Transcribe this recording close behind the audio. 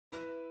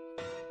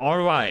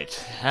Alright,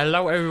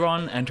 hello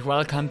everyone and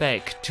welcome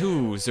back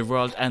to The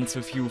World Ends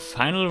With You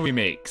Final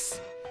Remix.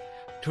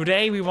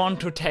 Today we want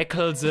to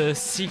tackle the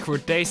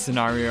secret day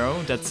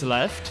scenario that's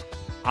left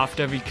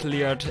after we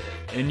cleared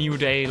a new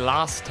day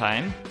last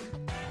time,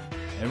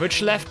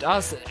 which left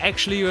us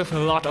actually with a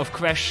lot of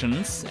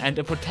questions and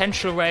a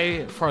potential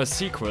way for a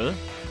sequel.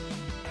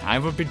 I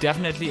would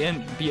definitely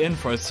be in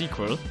for a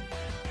sequel.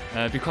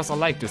 Because I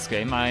like this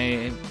game.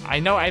 I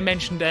know I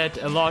mentioned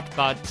that a lot,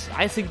 but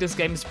I think this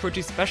game is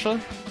pretty special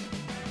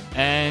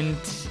and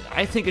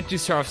I think it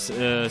deserves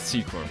a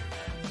sequel.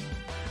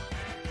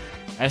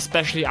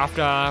 Especially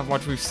after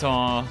what we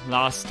saw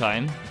last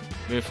time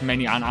with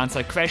many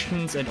unanswered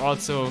questions and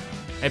also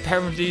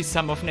apparently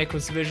some of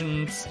Neku's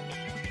visions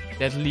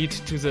that lead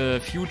to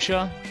the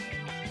future.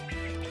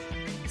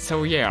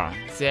 So yeah,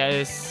 there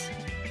is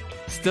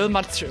still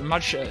much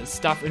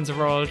stuff in the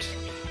world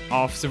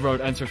of The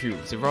World Ends With You.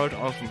 The world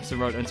of The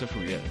World Ends With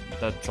You, yeah,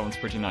 that sounds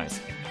pretty nice.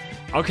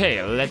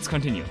 Okay, let's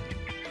continue.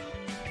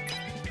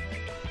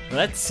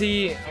 Let's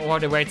see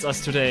what awaits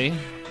us today.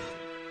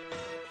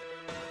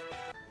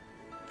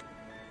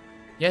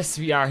 Yes,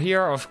 we are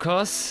here, of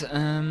course.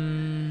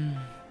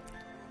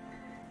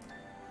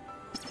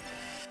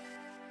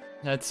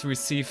 Let's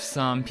receive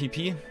some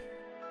PP.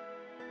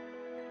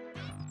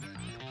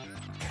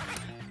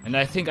 And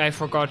I think I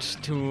forgot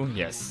to...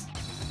 yes.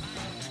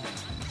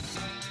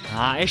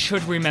 I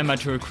should remember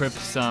to equip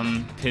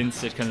some pins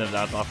that can level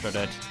up after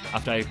that,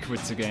 after I quit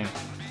the game.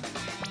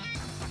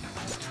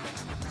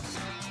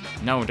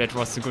 No, that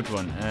was the good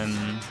one.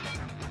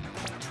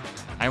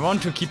 I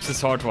want to keep the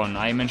sword one.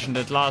 I mentioned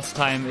that last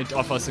time. It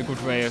offers a good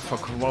way for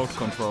quote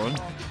control.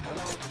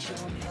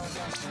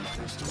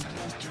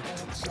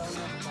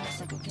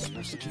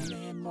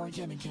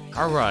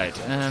 Alright,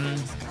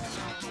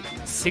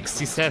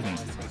 67.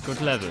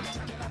 Good level.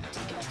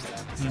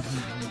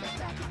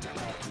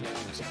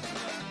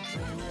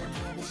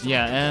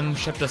 Yeah,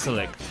 chapter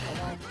select.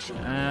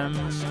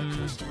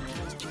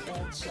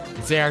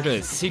 There it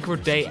is,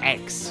 Secret Day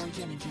X.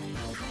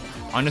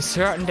 On a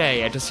certain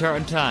day, at a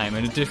certain time,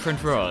 in a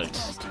different world.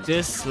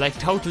 This, like,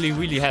 totally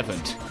really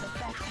happened.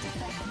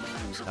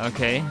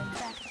 Okay.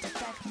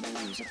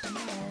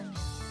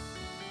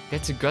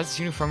 Get the God's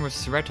uniform with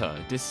Threader.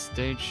 This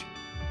stage.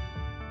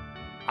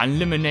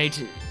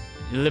 Eliminate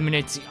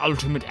the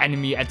ultimate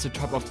enemy at the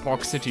top of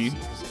Pork City.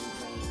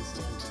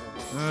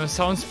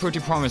 Sounds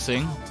pretty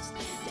promising.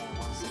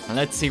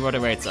 Let's see what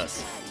awaits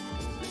us.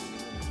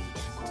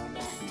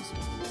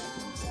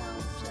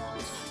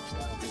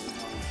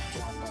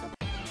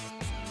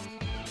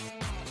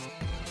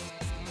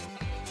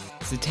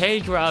 The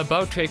tale you are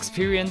about to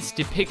experience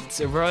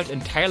depicts a world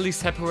entirely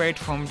separate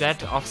from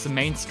that of the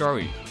main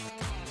story.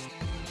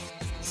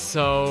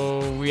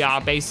 So we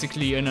are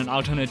basically in an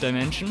alternate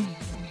dimension.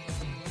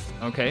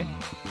 Okay.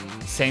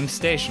 Same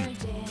station.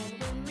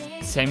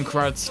 Same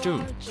crowds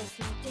too.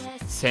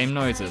 Same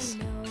noises.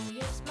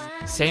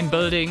 Same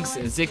buildings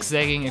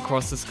zigzagging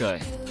across the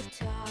sky.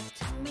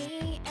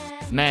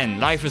 Man,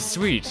 life is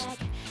sweet.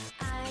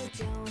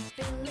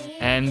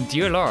 And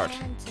dear Lord,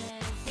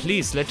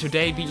 please let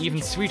today be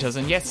even sweeter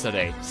than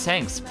yesterday.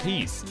 Thanks,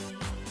 please.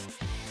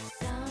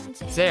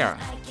 There.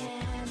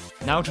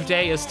 Now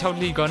today is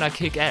totally gonna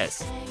kick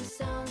ass.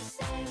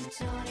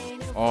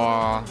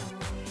 Or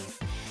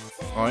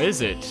is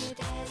it?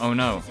 Oh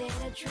no.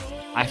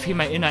 I feel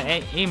my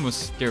inner emo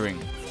stirring.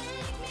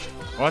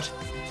 What?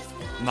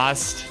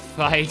 Must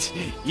fight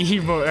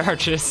emo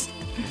urges.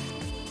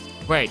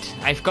 Wait,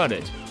 I've got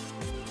it.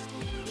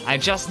 I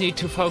just need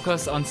to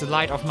focus on the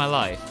light of my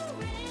life.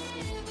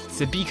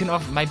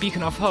 My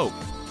beacon of hope.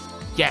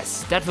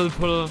 Yes, that will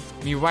pull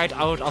me right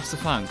out of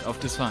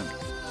this funk.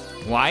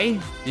 Why?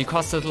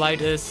 Because that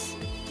light is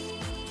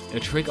a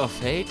trick of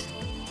fate?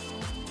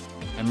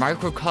 A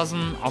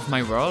microcosm of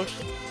my world?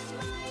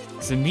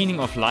 The meaning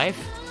of life?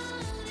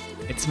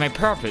 It's my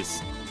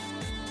purpose.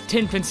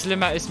 Tinpin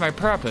Slimmer is my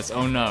purpose,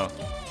 oh no.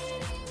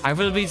 I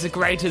will be the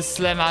greatest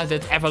slammer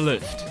that ever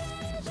lived.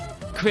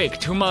 Quick,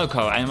 to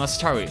Molko, I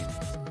must hurry.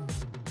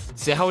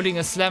 They're holding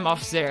a slam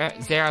off there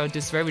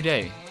this very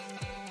day.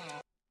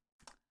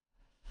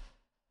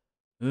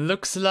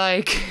 Looks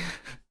like...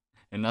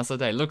 another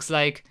day. Looks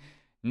like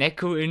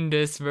Neku in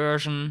this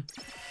version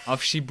of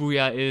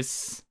Shibuya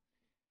is...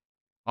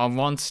 or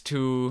wants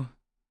to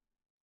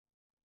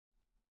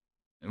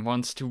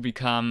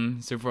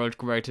become the world's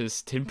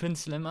greatest Tinpin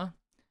Slammer.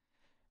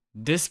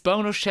 This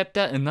bonus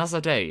chapter,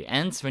 Another Day,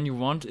 ends when you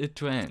want it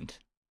to end.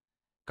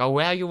 Go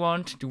where you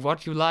want, do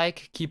what you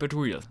like, keep it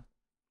real.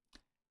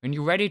 When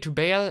you're ready to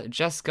bail,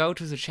 just go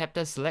to the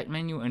chapter select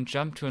menu and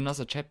jump to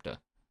another chapter.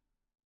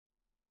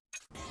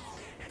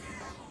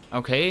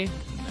 Okay,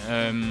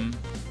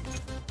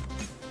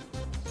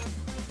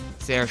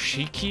 there's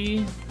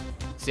Shiki,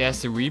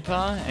 there's the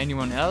Reaper,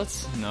 anyone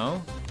else?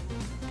 No.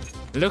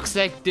 Looks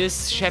like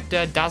this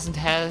chapter doesn't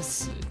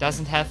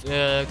have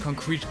a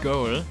concrete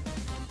goal,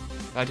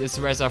 but is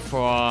rather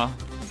for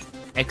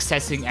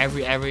accessing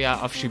every area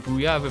of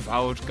Shibuya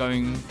without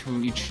going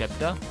to each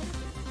chapter.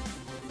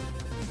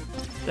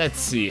 Let's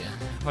see.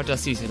 What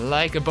does he say?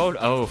 Like a boat?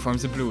 Oh, from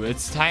the blue.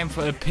 It's time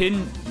for a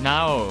pin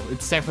now.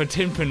 It's time for a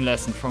tin pin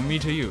lesson from me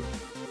to you.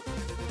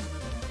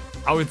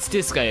 Oh, it's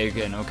this guy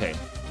again. Okay.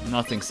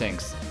 Nothing,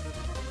 thanks.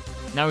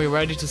 Now we're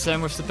ready to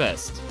slam with the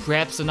best.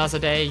 Perhaps another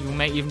day you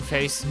may even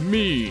face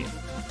me.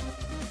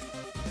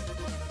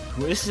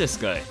 Who is this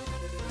guy?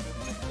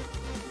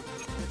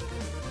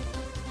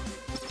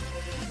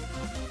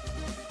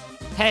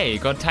 Hey,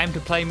 got time to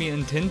play me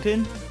in Tin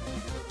Pin?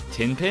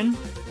 Tin Pin?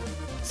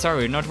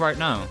 Sorry, not right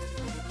now.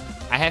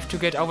 I have to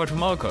get over to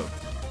Molko.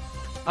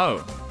 Oh.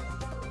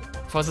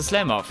 For the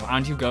slam off,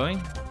 aren't you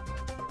going?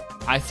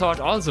 I thought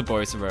all the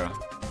boys were.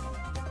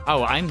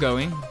 Oh, I'm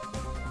going.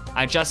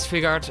 I just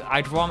figured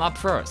I'd warm up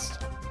first.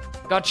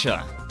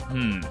 Gotcha.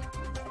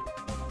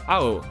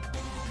 Oh.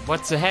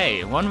 What's the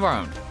hey? One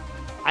round.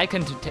 I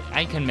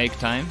can make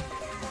time.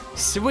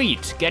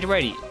 Sweet, get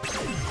ready.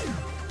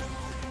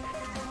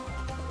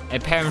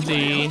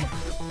 Apparently,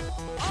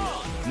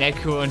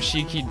 Neku and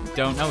Shiki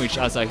don't know each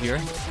other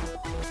here.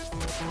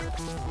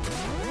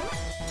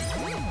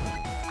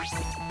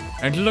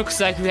 And looks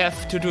like we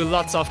have to do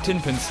lots of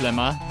Tin Pin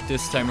Slammer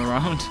this time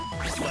around.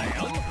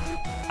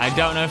 I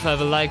don't know if I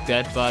will like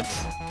that, but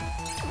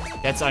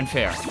that's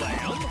unfair.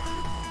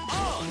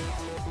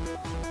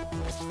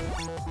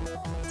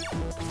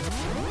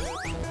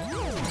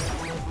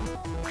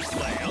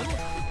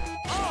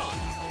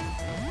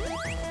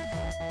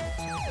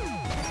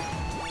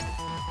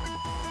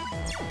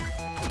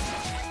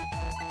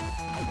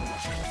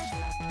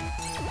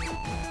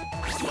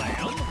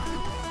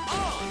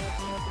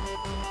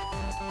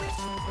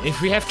 If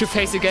we have to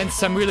face against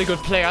some really good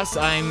players,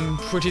 I'm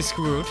pretty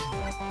screwed.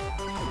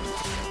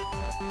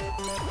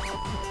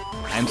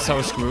 I'm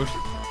so screwed.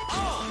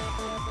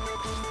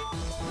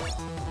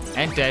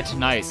 And dead,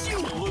 nice.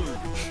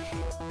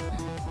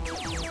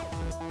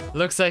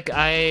 Looks like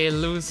I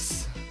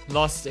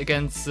lost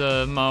against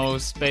the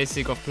most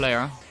basic of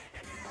player.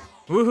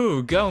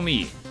 Woohoo, go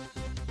me!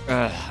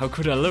 How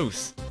could I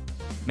lose?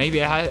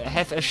 Maybe I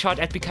have a shot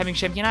at becoming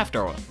champion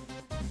after all.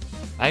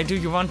 Why do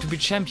you want to be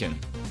champion?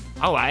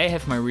 Oh, I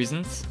have my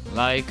reasons.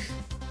 Like,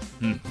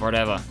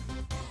 whatever.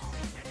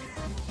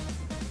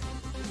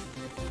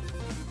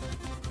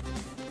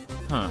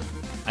 Huh.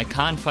 I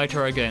can't fight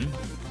her again.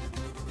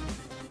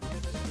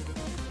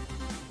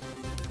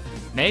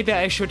 Maybe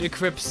I should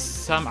equip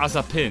some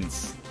other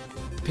pins.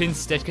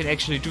 Pins that can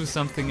actually do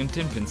something in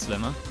Tin Pin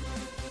Slammer.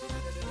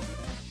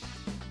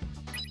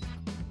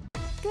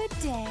 Good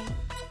day.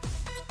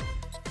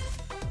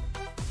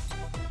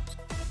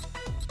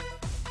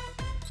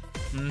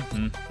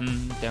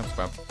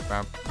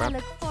 I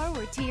look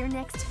forward to your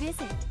next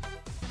visit.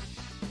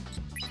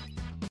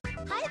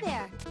 Hi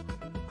there.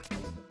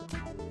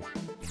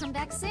 Come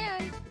back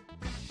soon.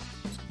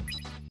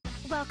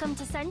 Welcome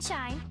to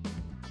Sunshine.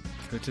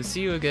 Good to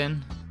see you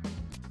again.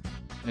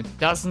 It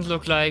doesn't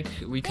look like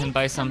we can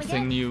buy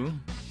something new.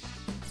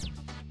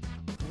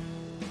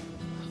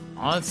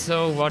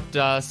 Also, what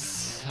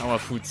does our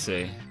food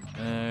say?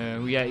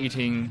 We are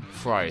eating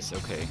fries,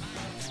 okay.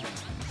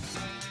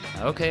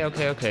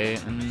 Okay.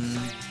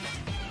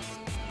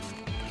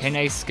 Can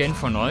I scan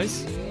for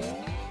noise?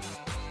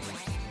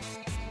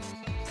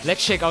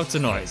 Let's check out the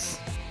noise.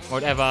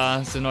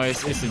 Whatever the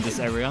noise is in this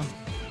area.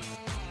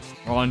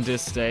 Or on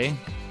this day.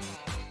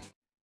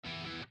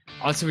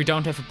 Also, we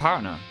don't have a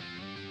partner.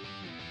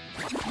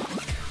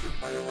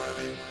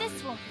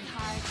 This won't be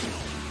hard.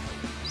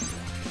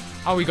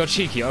 Oh, we got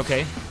cheeky,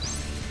 okay.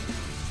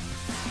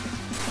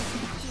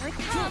 Here it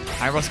comes.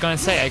 I was gonna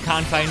say I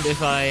can't fight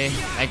if I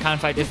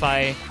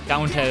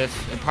don't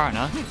have a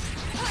partner. Here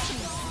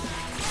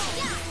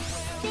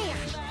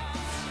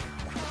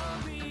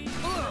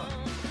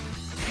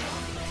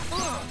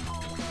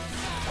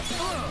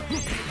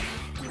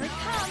it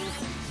comes.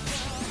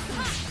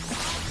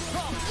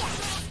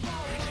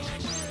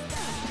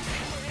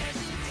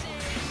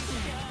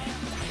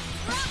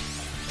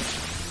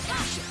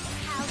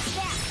 How's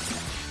that?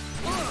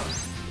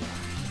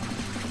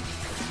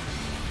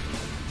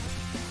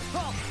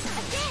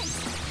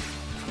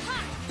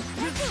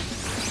 Again.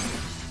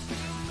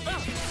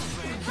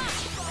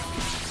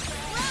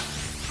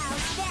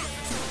 How's that?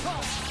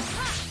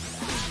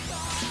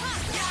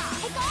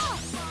 Take off.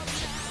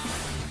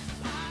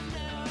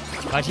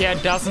 But yeah,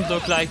 it doesn't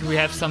look like we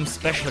have some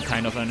special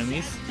kind of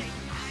enemies.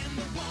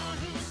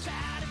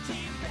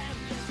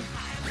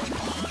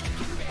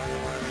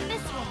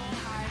 This won't be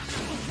hard.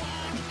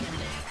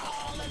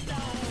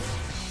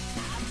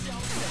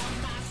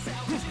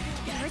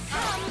 Here it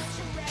comes.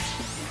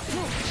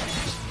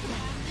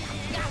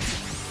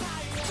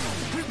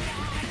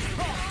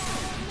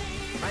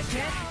 I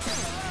can't.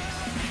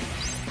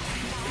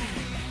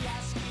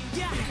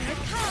 Here it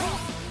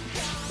comes.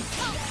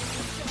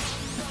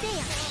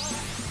 There.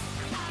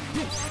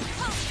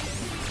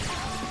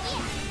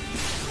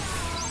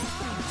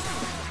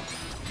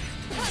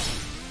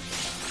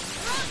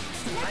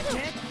 I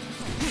can't.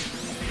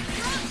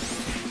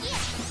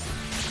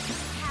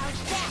 How's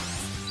that?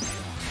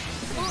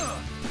 How's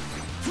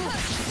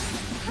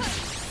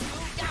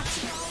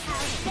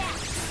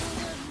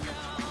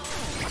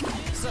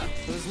that?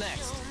 Who's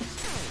next?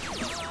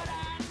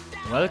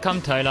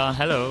 Welcome, Tyler.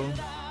 Hello.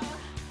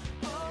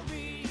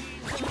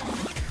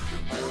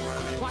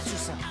 Watch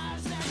yourself.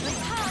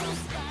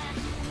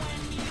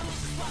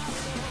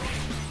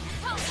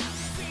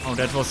 Oh,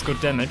 that was good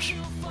damage.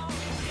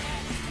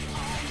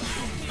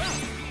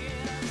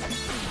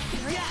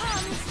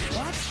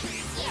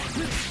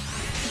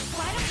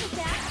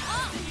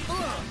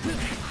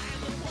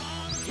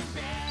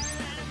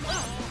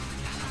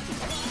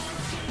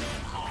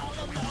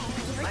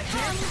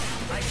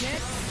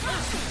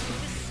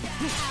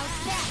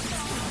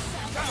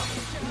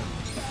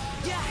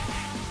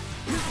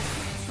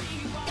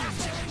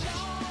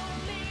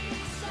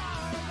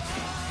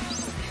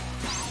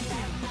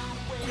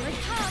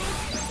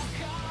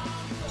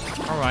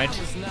 Alright.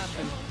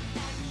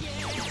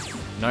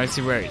 Nice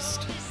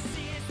erased.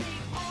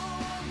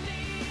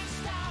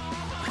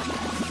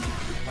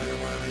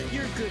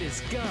 You're good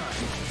as gone.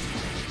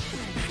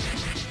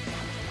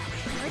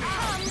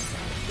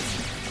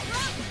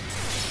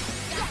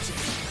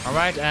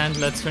 Alright, and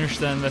let's finish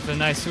them with a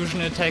nice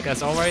fusion attack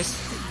as always.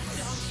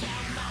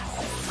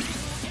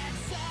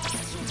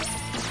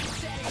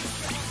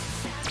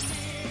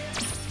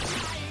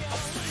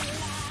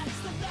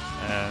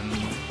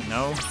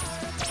 No.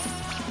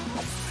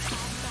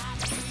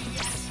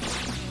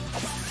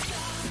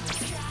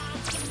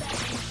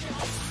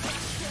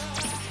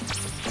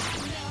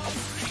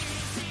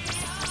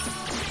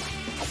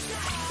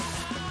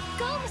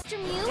 Go, Mr.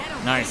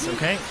 Mew. Nice,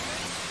 okay.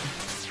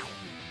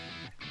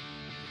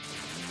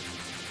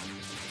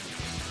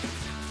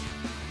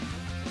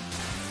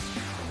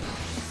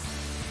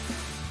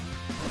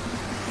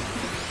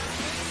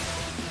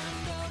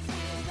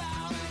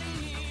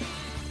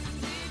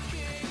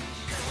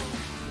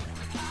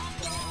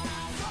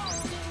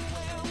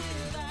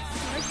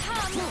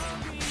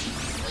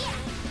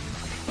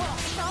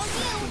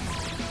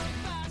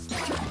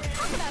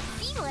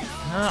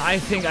 I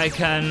think I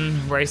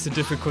can raise the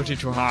difficulty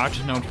to hard,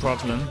 no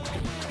problem.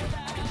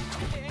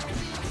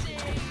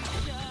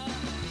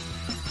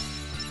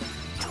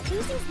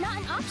 Losing's not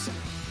an option.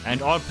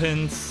 And all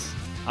pins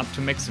up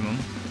to maximum.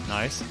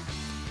 Nice.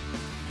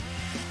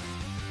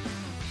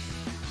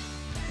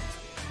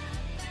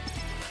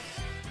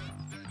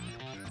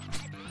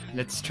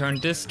 Let's turn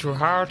this to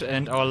hard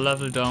and our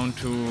level down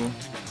to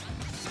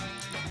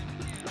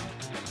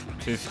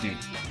 50.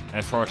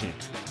 40.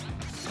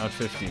 Not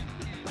 50.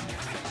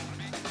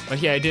 But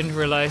yeah, I didn't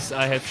realize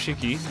I have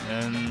Shiki.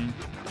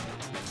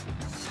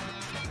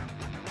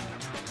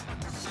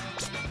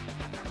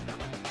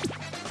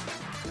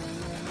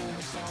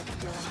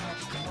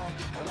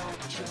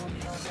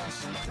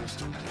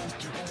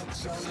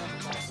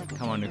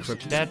 Come on,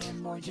 equip that.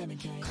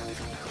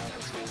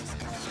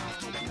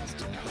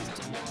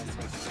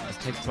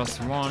 Attack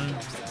 +1.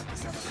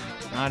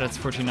 Ah, that's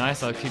pretty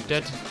nice, I'll keep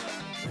that.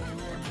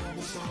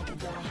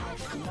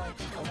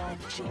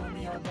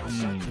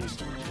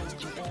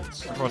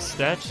 What's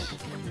that?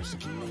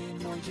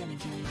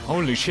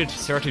 Holy shit,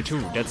 32,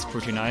 that's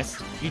pretty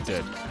nice. Eat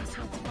that.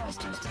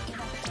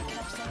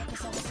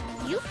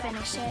 You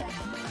finish it.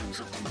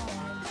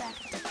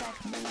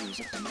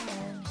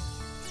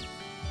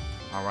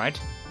 Alright.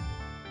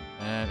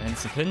 And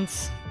the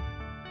pins.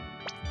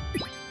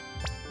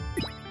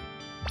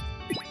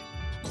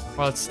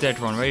 What's that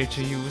one? Ready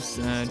to use.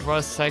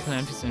 Draw cycle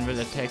empties and will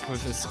attack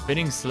with a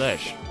spinning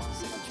slash.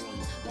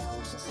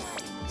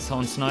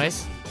 Sounds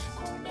nice.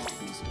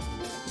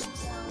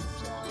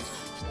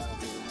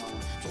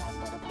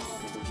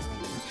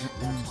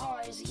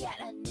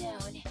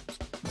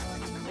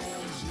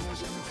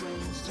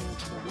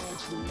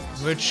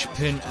 Which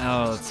pin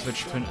else?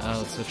 Which pin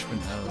else? Which pin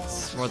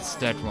else? What's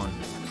that one?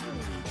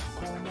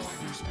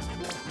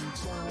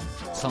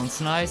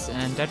 Sounds nice.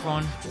 And that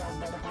one?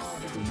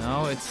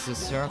 No, it's the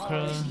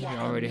circle. We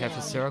already have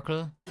a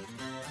circle.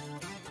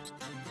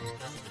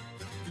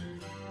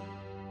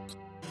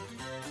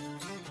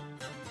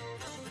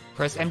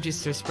 Press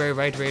empties to spray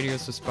right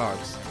radius with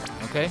sparks.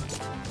 Okay.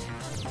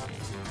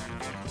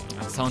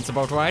 That sounds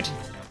about right.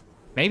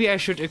 Maybe I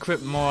should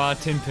equip more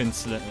tin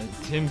pins.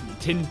 Tin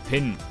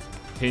pin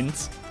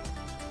pins.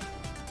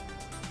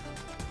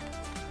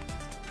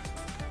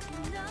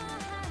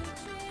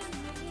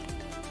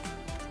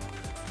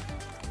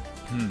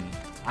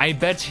 I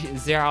bet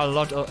there are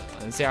lots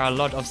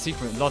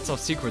of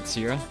secrets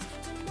here.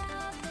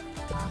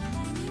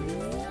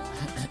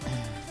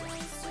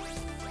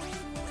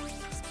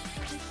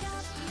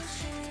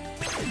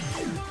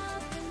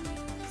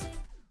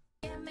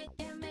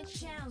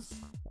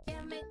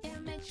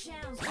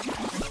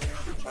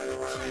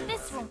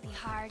 This won't be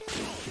hard.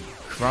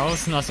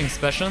 Crows, nothing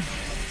special.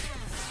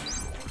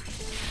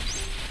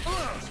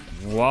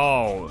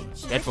 Wow,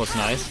 that was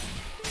nice.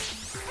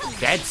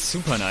 That's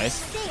super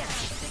nice.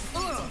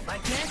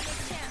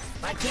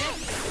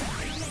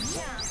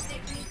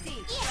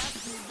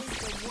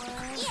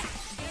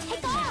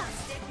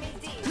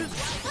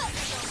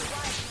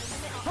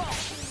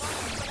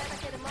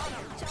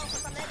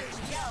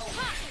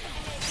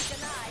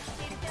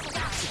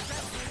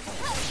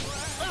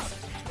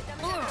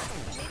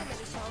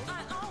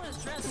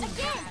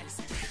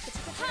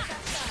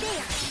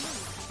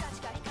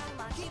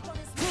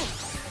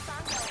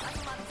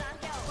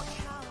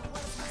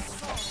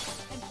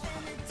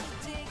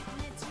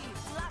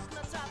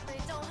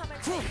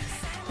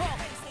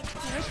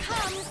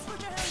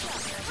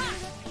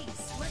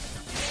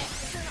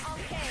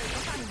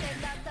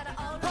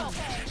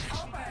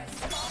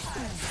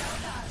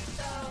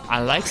 I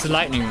like the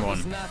lightning It's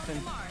one.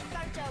 nothing.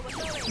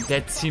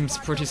 That seems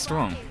pretty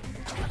strong.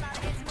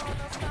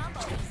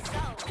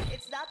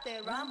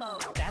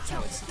 That's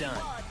how it's done.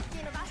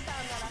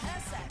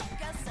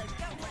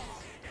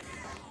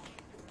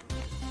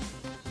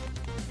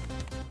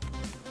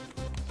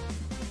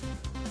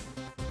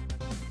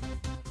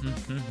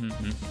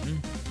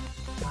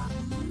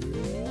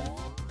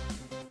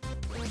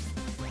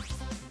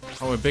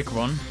 Oh, a big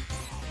one.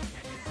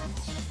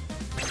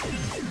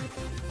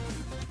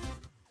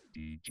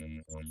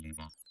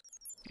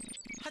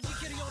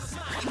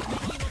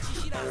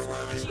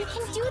 You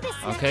can do this,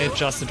 Okay,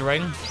 just a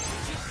dragon.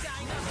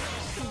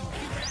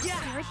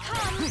 Here it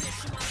comes.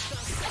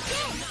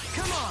 Again.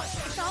 Come on.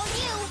 It's all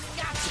you.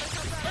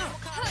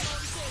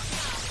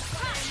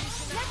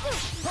 Neku.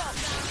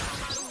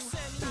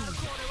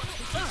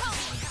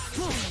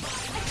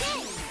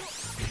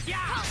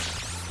 Again.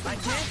 I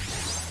can't.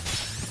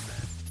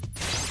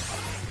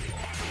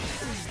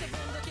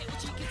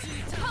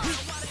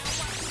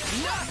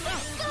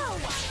 Go.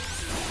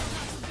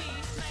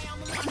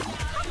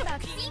 Talk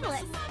about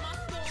seamless.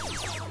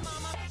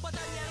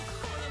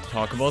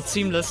 Talk about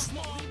seamless.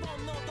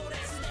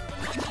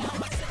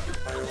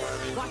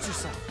 Watch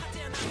yourself.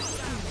 Here it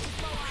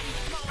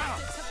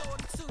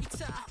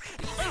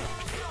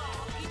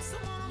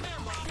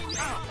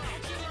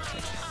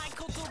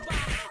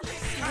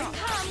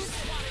comes.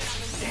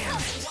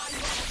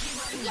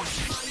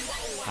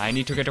 I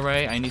need to get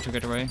away. I need to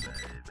get away.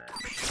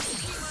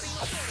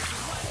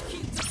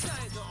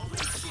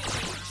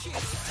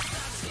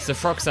 The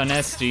frogs are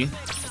nasty.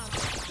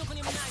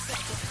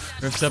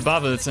 With the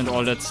bubbles and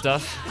all that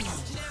stuff.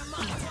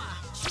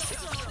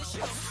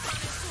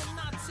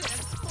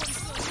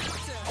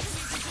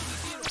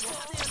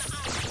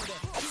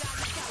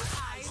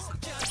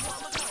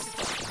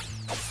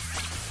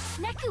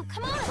 Neku,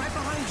 come on. Right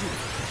behind you.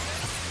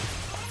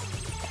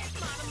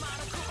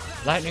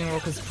 Lightning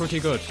rock is pretty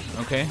good.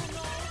 Okay.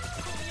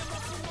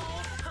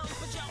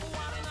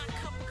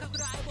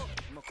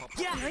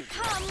 Here it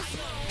comes.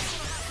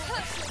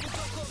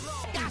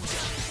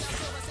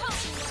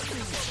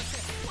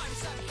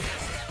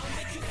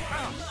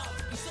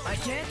 I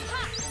can't.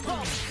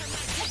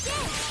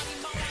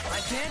 I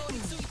can't.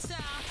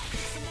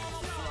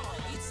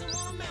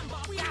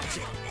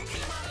 Gotcha.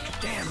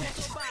 Damn it.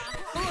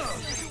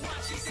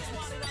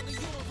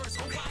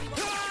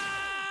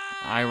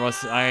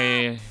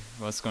 I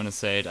was gonna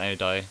say it, I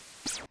die.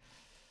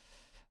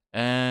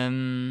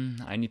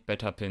 I need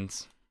better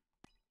pins.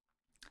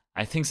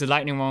 I think the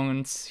lightning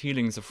one's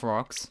healing the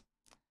frogs.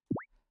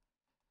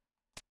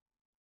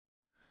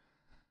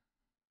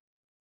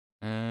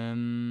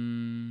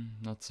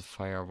 Not the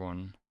fire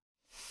one.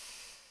 I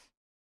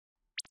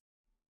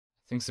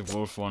think the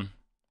wolf one.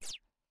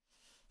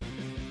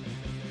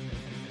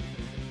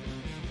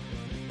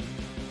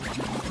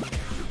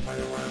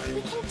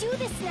 We can do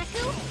this,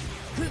 Neku.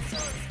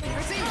 Here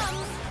it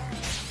comes.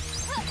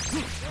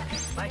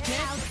 I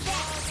can't.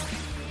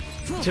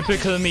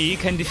 Typical me,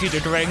 can defeat a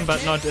dragon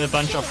but not a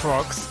bunch of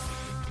frogs.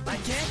 I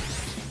can't.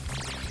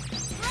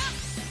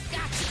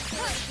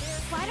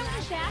 Why don't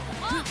you back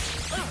up?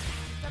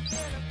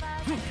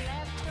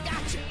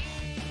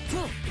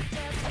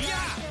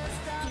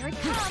 Here it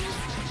comes.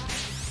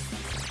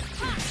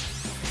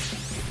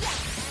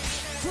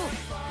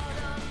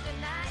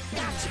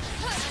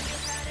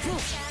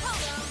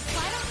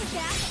 Why don't you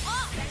back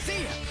up?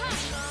 See ya.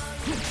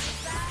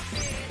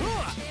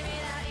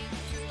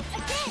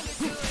 Again.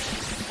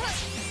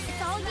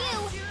 It's all you.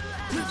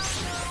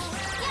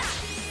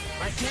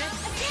 I can't.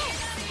 Again.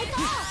 Take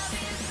off.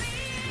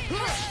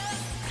 Go.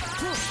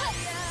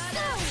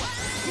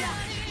 Yeah,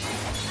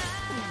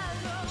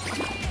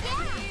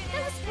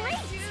 that was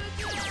great.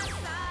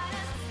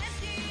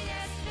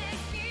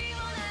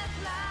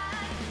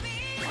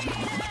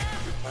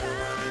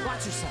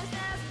 Watch yourself.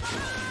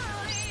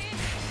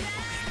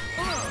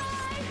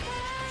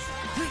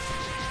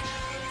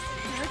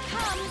 Here it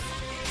comes.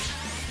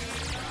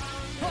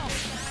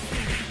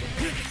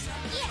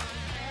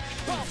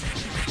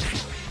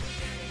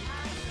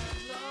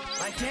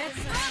 I can't.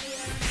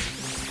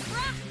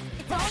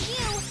 It's all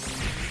you.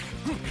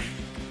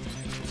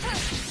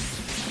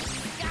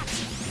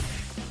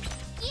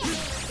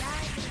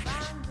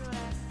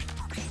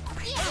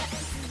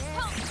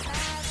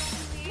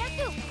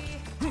 Neku.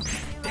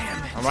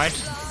 Alright.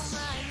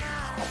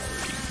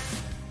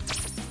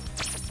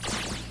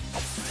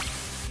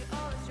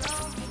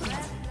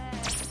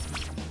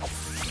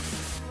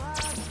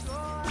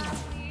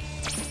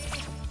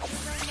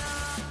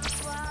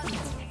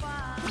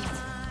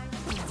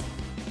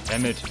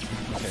 Damn it.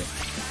 Okay.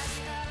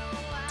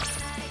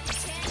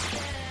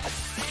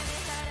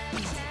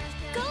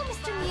 Go,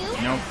 Mr. Mew.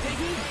 Nope.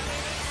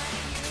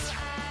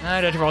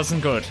 Ah, that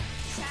wasn't good.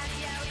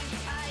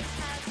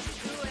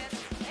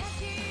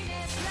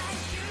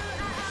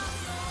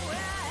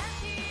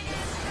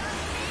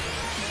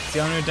 The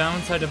only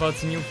downside about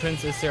the new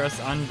prints is they're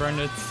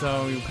unbranded,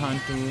 so you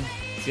can't do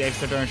the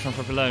extra damage from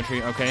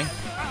popularity. Okay.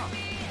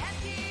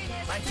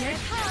 I can't.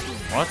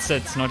 What?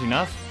 That's not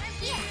enough?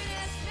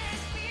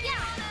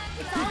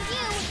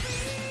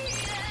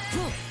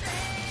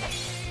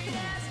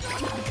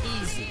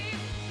 Easy.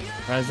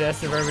 Well,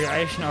 there's a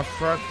variation of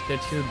frog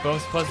that deal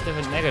both positive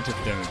and negative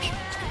damage.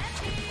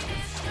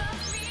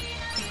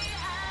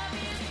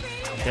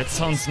 That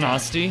sounds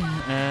nasty.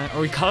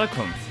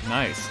 Orichalcum,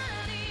 nice.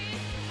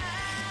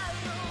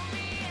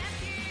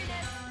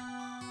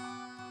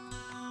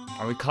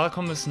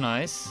 Orichalcum is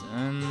nice.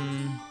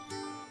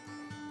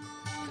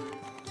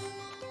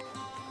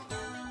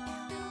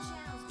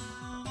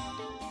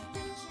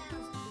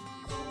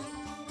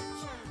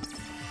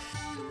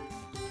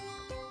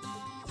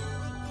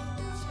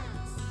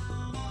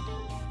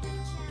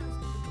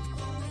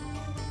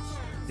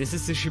 This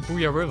is the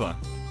Shibuya River.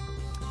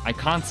 I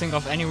can't think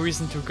of any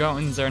reason to go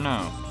in there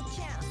now.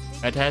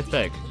 I'd head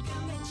back.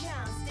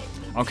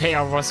 Okay,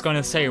 I was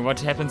gonna say,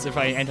 what happens if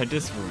I enter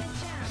this room?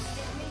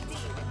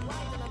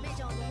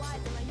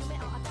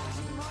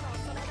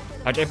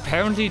 But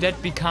apparently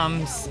that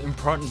becomes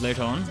important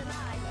later on.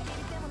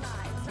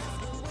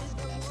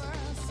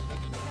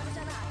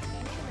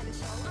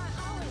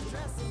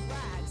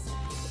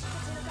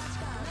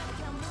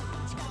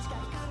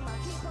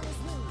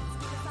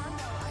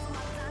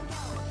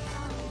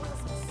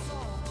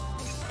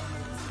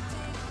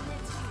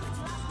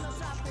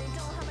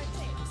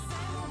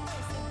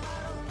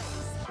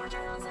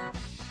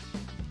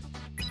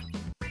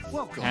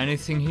 Welcome.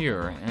 Anything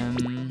here?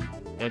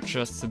 That's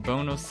just a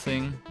bonus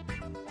thing.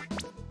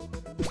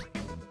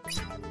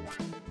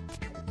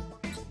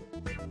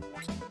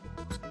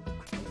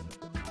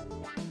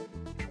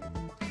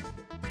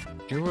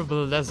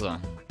 Durable leather.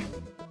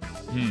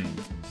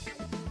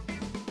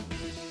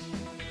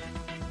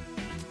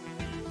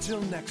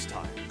 Till next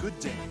time. Good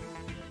day.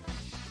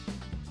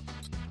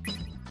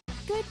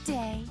 Good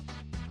day.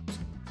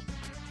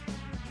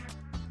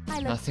 I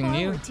look Nothing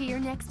new. forward to your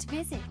next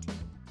visit.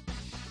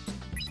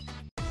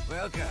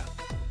 Welcome.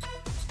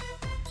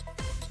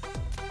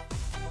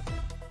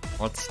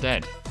 What's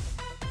that?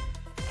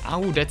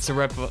 Oh, that's a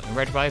red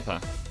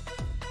viper.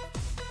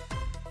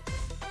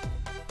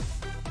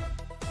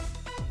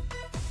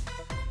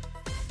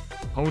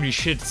 Holy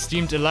shit,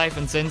 steamed alive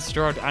and then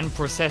stored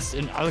unprocessed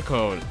in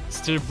alcohol.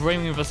 Still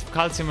brimming with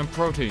calcium and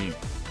protein.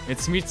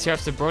 Its meat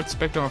serves a broad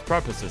spectrum of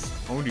purposes.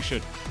 Holy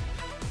shit.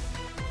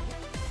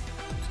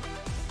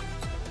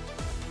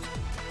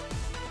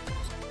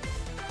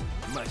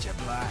 Much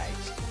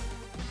obliged.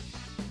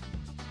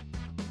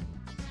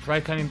 Try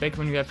coming back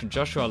when we have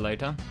Joshua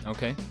later.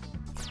 Okay.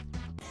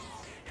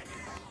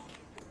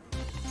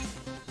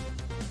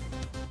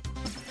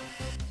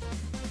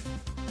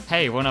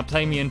 Hey, wanna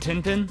play me in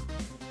Tinpin?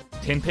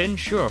 Tinpin?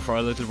 Sure, for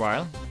a little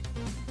while.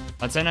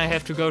 But then I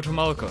have to go to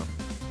Molko.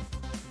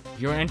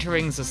 You're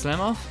entering the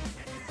Slam-Off?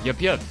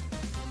 Yup.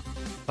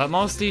 But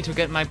mostly to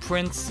get my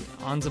prints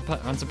on the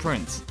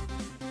prints.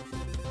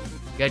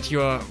 Get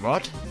your...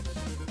 what?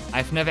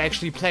 I've never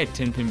actually played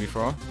Tinpin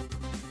before.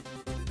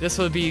 This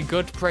will be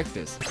good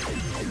practice.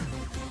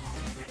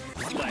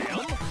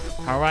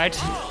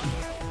 Alright.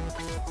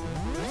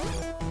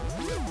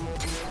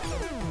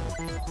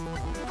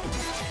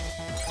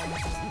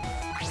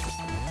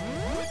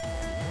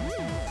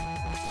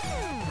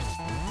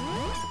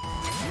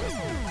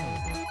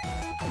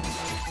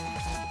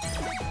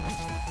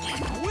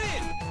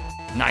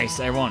 Nice,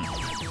 I won.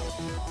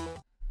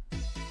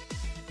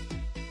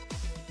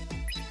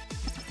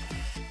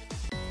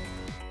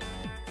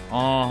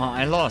 Oh,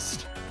 I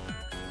lost.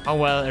 Oh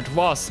well, it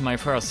was my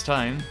first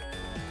time.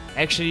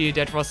 Actually,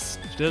 that was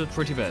still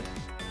pretty bad.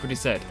 Pretty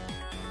sad.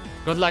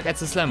 Good luck at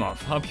the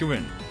Slam-Off. Hope you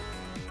win.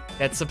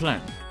 That's the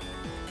plan.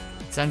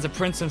 Then the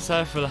prince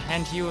himself will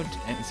hand you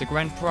the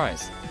grand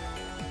prize.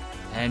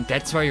 And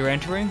that's where you're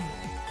entering?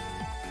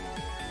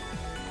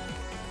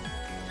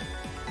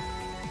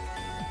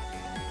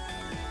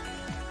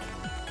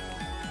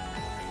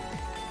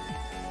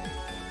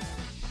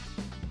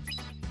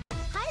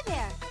 Hi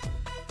there.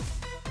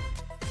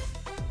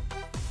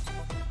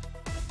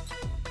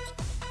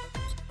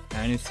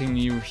 Anything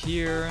new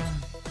here?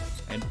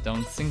 I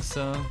don't think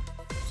so.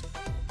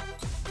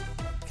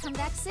 Come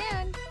back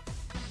soon.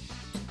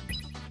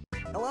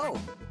 Hello.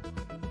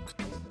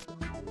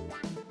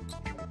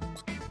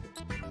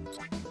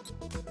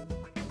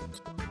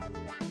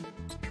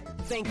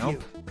 Thank Nope.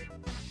 you.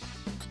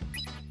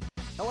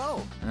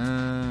 Hello.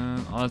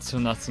 Also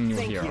nothing new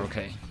Thank here, you.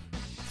 okay.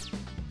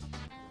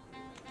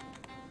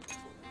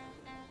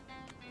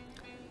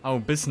 Oh,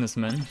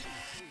 businessman.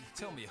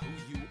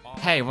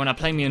 Hey, wanna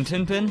play me in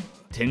Tinpin?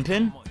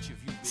 Tinpin?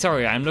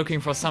 Sorry, I'm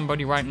looking for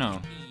somebody right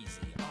now.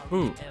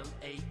 Who?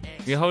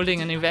 We're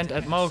holding an event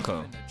at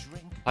Molko.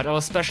 But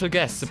our special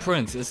guest, the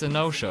prince, is a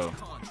no-show.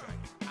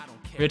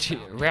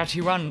 Where'd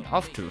he run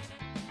off to?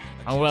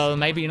 Oh well,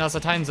 maybe another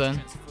time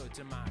then.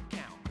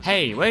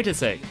 Hey, wait a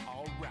sec.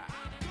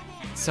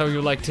 So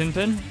you like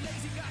Tinpin?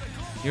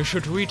 You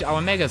should read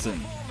our magazine,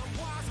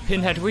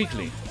 Pinhead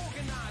Weekly.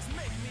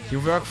 You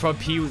work for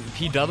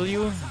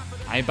PW?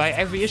 I buy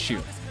every issue.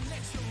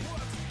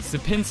 The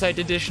Pinside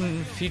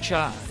edition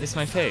feature is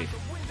my fave.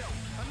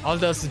 All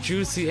those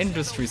juicy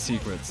industry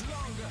secrets.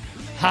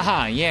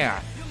 Haha,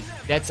 yeah.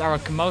 That's our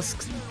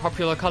most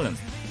popular column.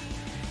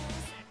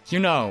 You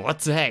know, what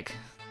the heck.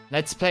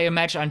 Let's play a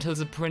match until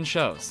the print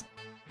shows.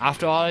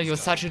 After all, you're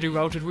such a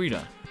devoted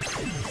reader.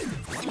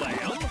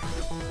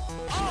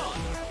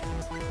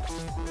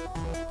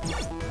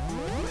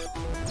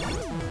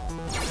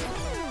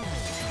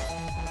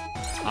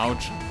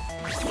 Ouch.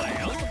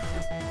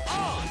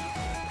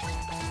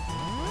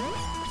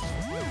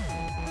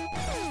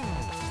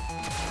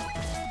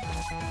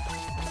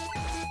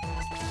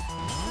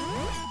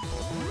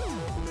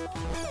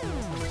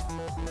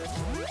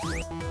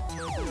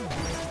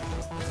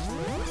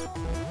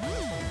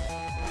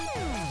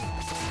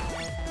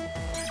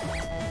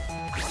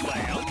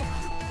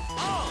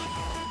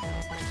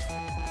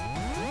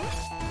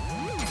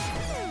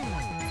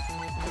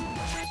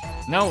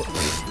 No!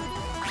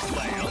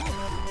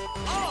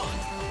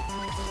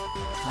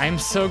 I'm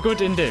so good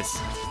in this.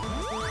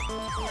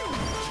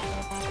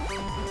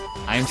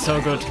 I'm so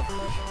good.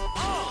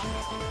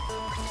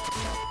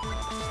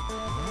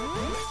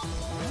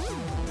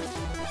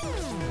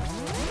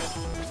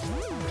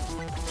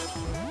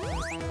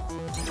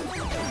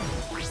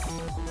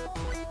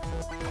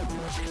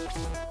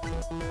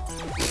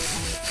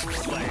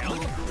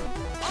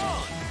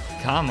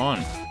 Come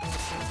on.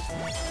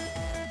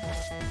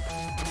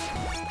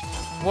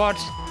 What?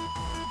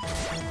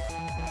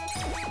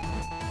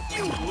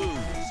 You lose.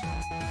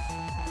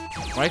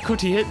 Why could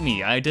he hit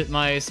me? I did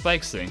my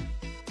spikes thing.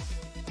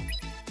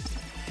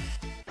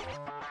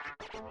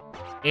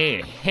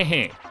 Eh,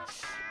 hehe.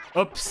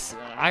 Oops,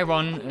 I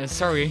won.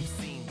 Sorry.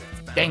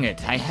 Dang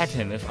it, I had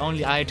him. If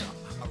only I'd...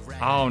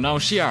 Oh, no,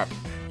 Shearp.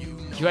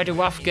 You had a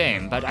rough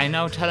game, but I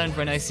know talent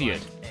when I see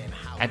it.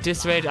 At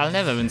this rate, I'll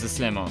never win the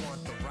slam-off.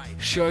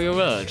 Sure you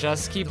will,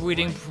 just keep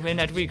reading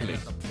Print Weekly.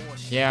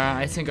 Yeah,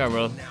 I think I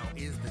will.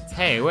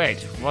 Hey,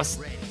 wait, was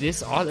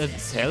this all a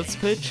sales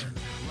pitch?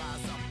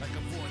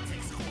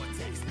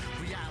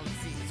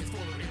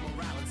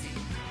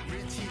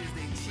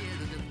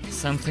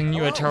 Something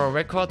new at Tower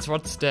Records?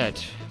 What's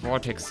that?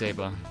 Vortex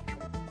Saber.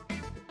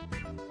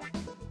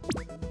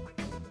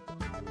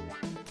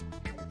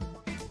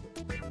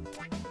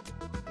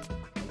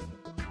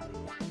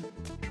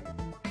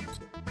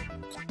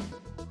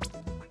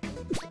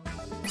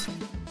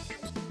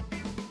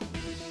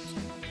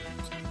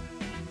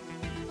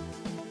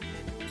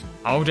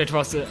 Oh, that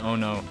was it. Oh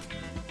no.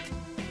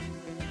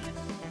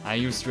 I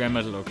used rare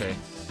metal, okay.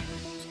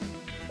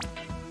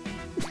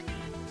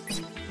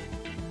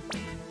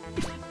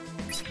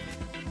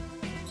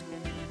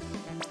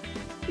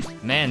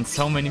 Man,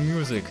 so many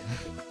music.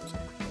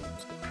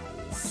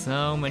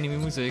 So many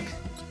music.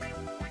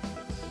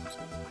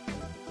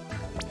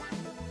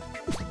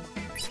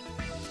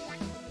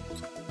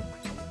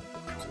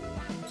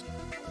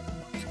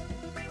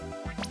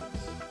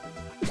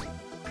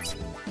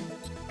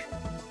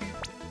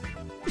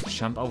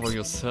 Jump over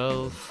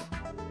yourself.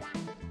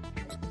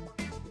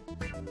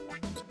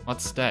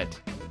 What's that?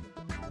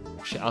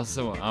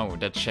 Also, oh,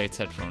 that's Shade's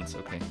headphones,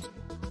 okay.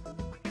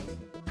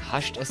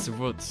 Hushed as the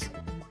woods.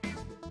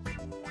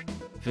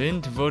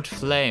 Wind, wood,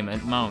 flame,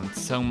 and mount.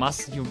 So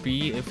must you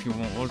be if you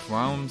want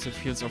roam the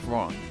fields of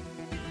war.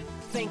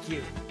 Thank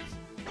you.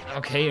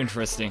 Okay,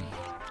 interesting.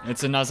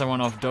 It's another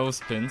one of those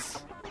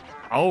pins.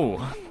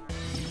 Oh!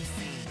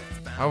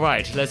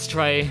 Alright, let's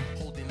try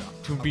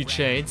to beat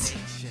Shades.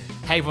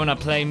 Hey, wanna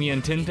play me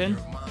in Tinpin?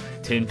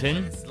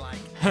 Tinpin?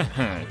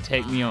 Haha,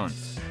 take me on.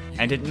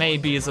 And it may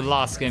be the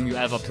last game you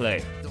ever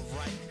play.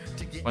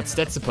 What's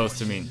that supposed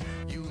to mean?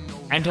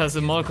 Enter the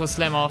Molko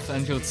Slam off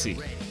and you'll see.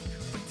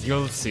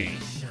 You'll see.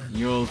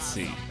 You'll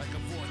see.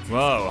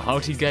 Whoa,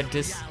 how'd he get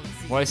this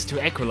voice to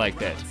echo like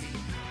that?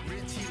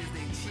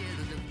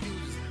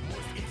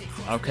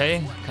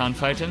 Okay, can't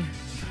fight him.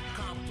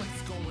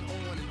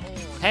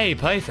 Hey,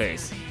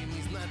 Pieface!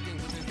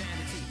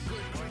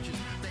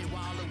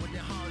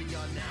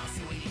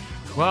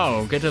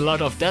 Wow, get a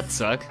lot of that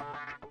suck.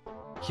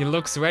 He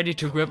looks ready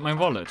to grab my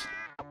wallet.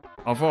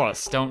 Of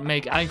course, don't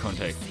make eye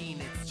contact.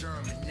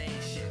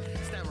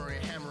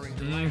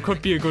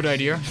 Could be a good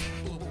idea.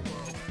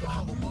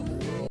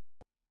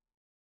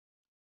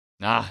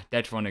 Ah,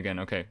 that one again,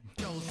 okay.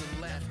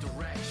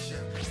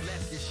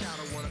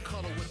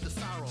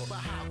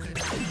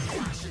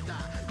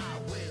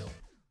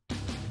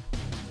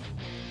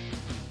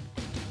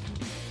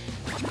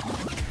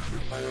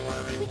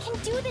 We can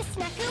do this,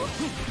 Neku!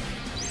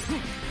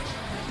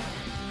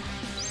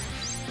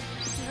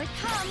 Here it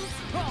comes!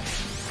 Go!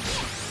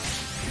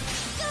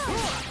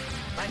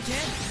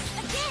 Again?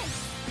 Again!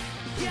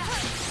 Go!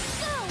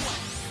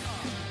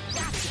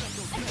 Gotcha!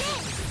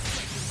 Again!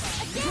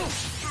 Again!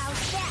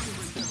 How's that?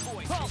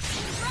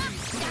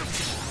 Gotcha!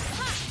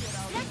 Ha!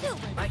 Neku!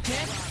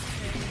 Again?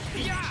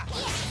 Yeah!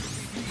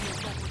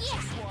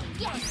 Yeah!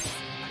 Yes!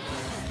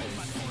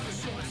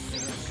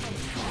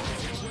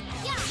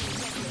 Yeah!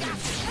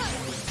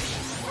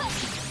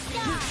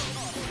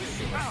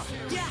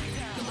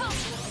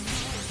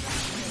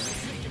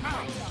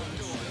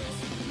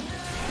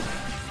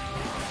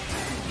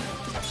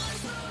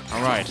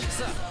 Alright.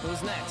 What's up?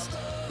 Who's next?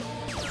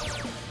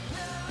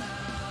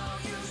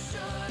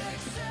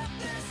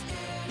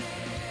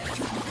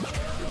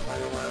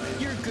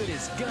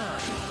 is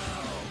gone.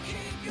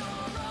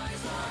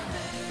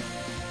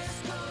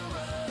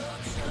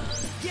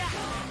 Yeah.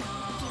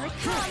 Here it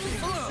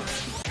comes.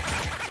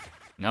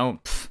 No.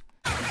 Pff.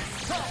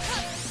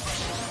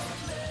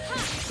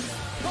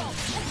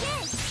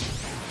 Again.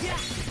 Yeah.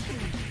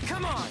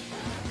 Come on.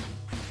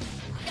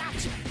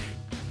 Gotcha.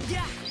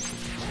 Yeah.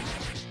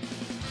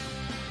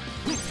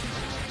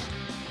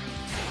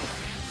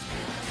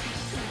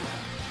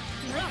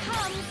 Here it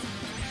comes.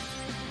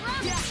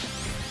 Yeah.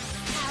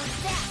 How's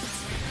that?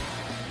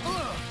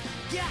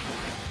 Yeah.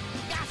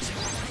 Gotcha.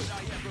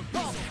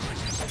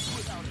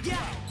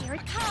 Yeah. Here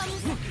it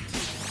comes.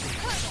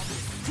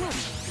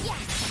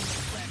 Yes.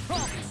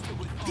 Yeah.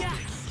 Yes.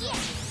 Yeah.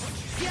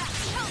 Yes.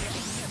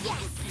 Yeah.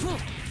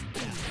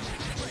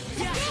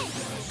 Again.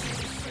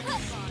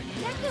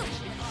 Neku.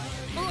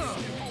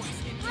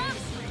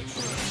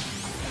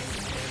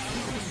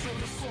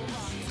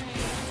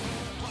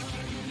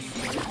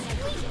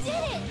 We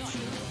did it!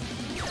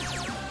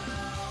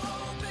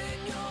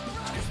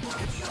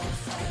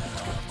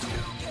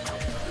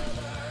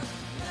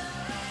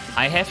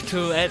 I have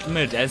to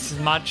admit, as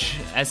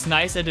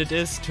nice as it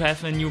is to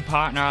have a new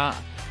partner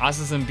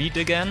other than Beat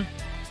again,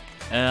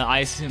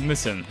 I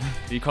miss him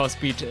because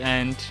Beat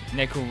and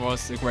Neku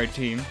was a great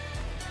team.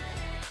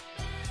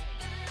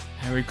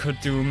 And we could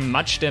do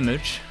much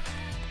damage.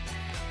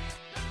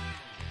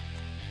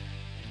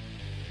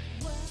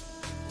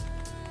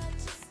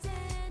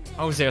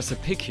 Oh, there's a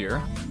pig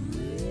here.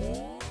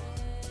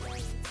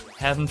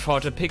 Haven't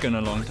fought a pig in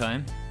a long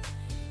time.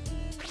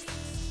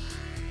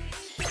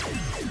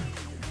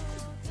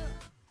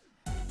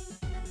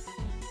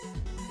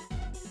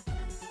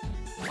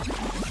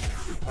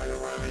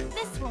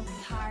 This won't be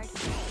hard.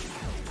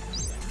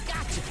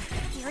 Gotcha.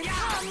 Here it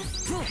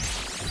comes.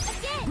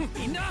 Again.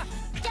 Enough.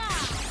 Yeah.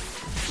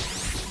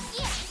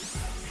 Yeah.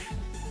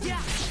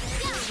 Yeah.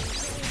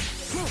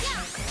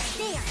 Yeah.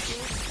 Yeah. There.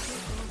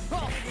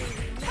 Oh.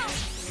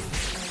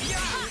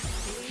 Yeah.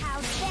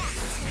 How's that?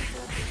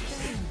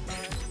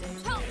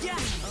 Oh.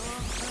 Yeah.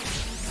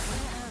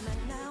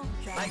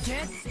 I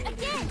can.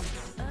 Again.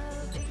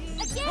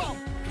 Again.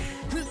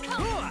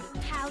 Oh.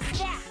 How's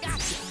that?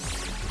 Gotcha.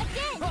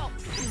 Again. Oh.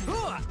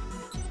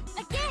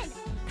 Again.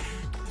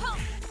 Oh.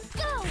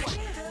 Go.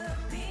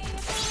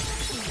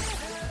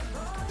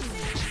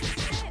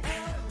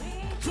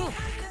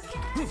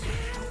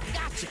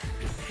 Gotcha.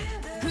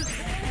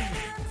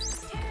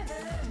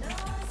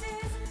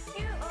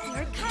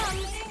 Here it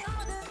comes.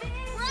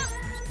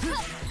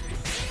 Again.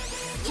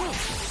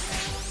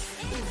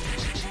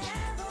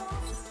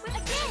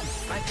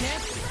 I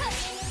can.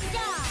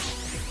 Yeah.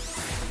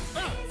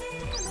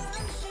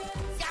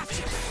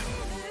 Gotcha.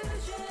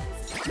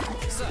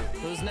 So,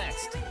 who's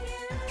next?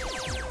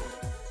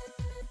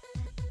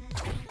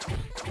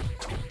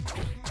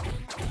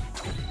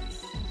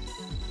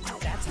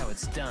 That's how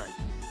it's done.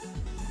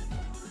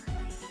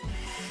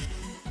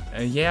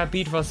 Yeah,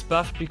 Beat was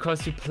buffed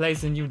because you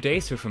plays a new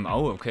days with him.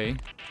 Oh, okay.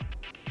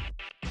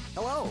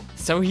 Hello.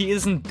 So he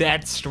isn't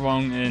that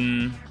strong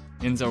in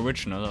the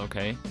original,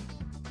 okay.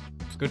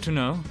 Good to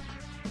know.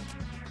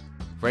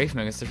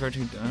 Bravery is the first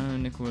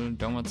Neku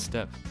downward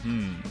step.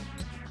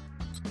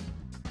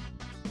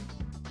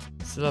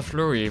 Still a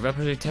flurry,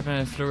 rapidly tapping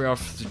a flurry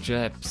of the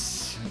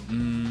jabs.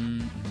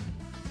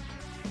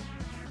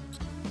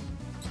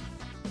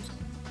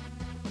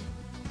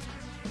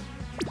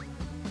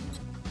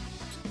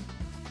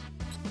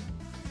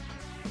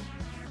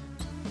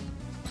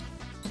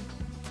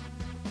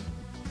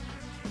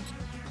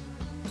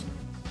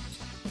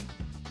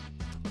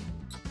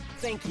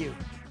 Thank you.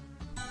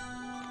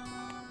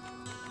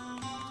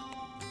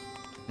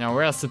 Now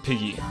where's the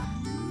piggy?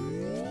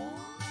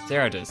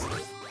 There it is.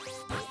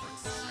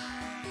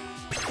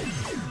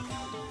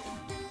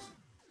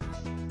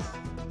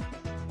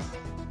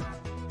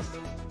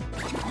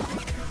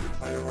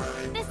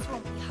 This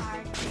won't be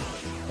hard.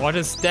 What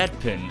is that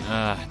pin?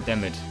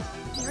 Damn it.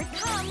 Here it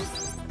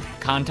comes.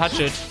 Can't touch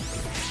it.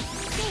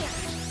 There.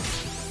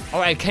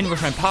 Oh, I can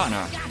with my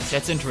partner.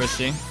 That's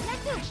interesting.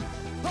 Neku.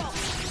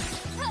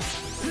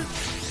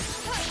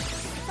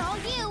 It's all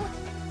you.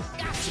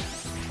 Gotcha.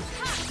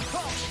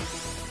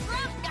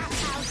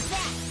 How's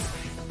that?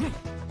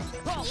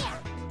 Yeah.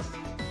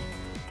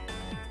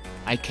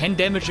 I can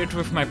damage it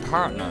with my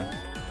partner.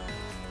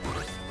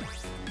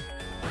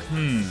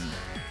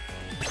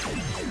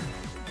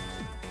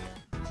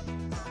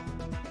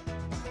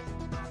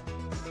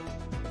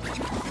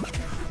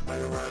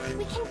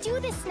 We can do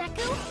this,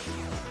 Neku.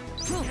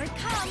 Here it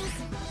comes.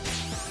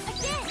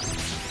 Again.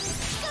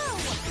 Go.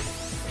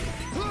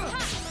 Ha.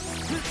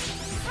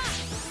 Ha.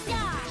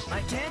 Yeah.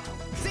 I can't.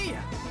 See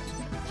ya.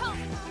 Ho.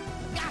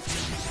 Gotcha.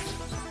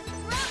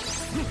 Run.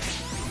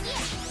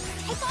 Yeah.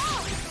 Take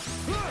off.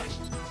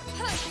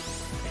 Huh.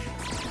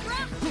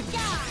 Run.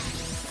 Yeah.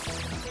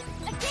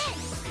 Again.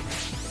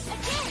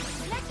 Again.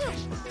 Neku.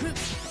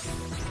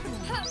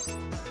 Huh.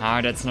 Ah,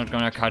 that's not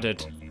gonna cut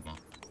it.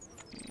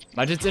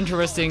 But it's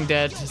interesting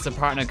that the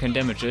partner can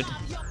damage it.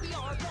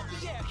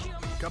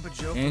 Cup of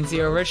Joe. And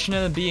the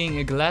original being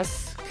a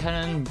glass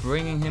cannon,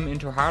 bringing him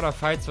into harder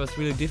fights was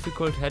really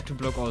difficult, had to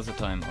block all the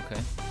time, okay.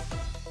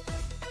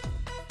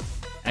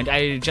 And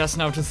I just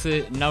notice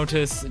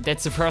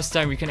that's the first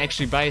time we can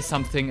actually buy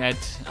something at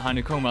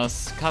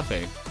Hanekoma's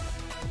cafe.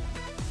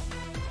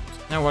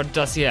 Now what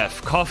does he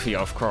have? Coffee,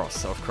 of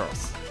course, of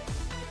course.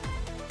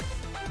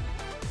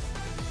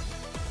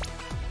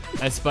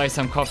 Let's buy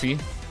some coffee.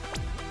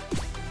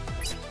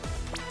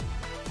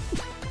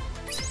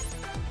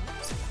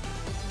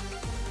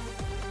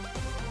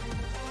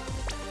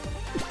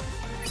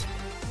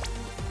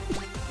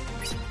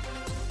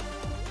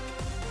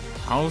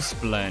 House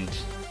blend.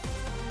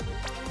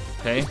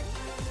 Okay.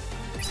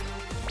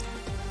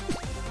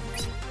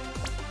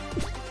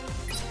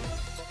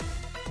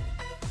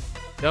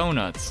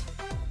 Donuts.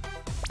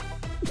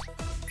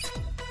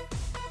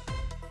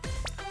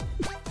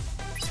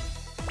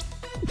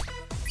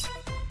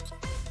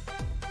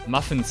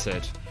 Muffin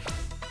set.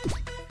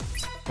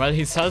 Well,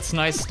 he sells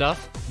nice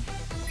stuff.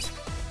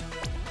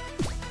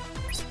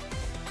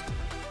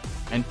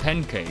 And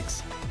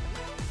pancakes.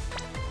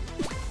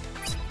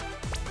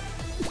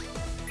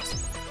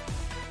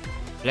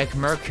 Black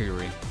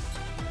Mercury.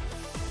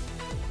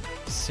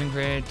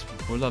 Singed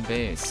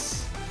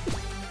Bouillabaisse.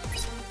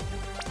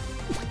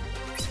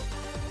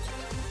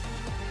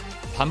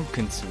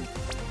 Pumpkin soup.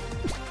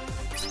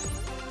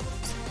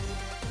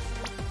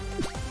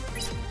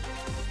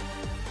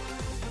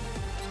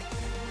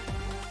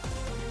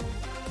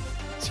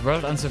 It's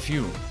world answer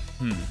few.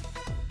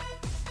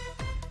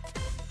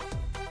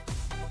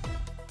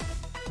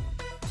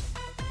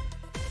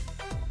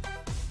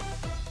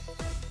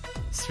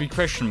 Three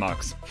question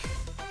marks.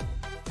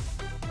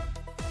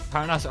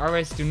 Partners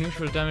always do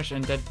neutral damage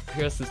and that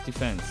pierces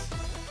defense.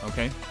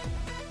 Okay.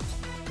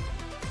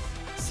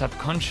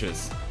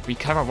 Subconscious. We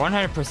cover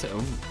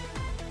 100%.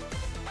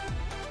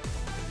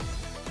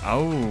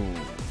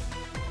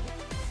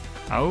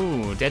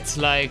 Oh, that's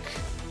like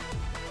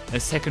a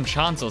second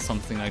chance or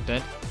something like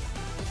that.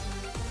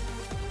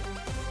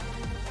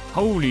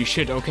 Holy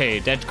shit, okay,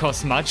 that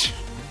costs much.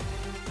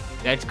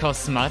 That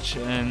costs much.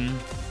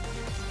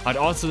 But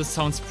also this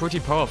sounds pretty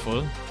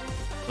powerful.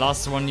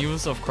 Last one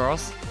use, of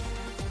course.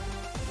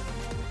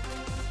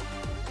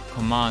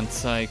 Command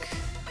psych.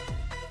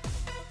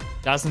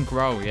 Doesn't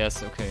grow,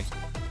 yes, okay.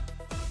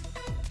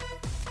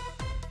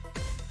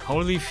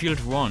 Holy Field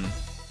 1.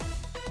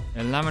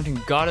 A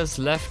lamenting goddess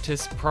left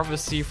his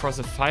prophecy for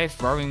the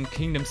 5 warring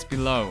kingdoms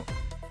below,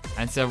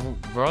 and their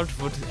world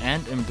would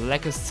end in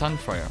blackest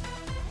sunfire.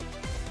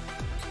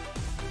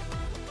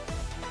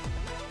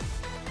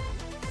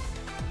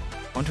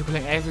 Want to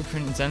collect every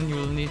print, then you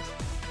will need...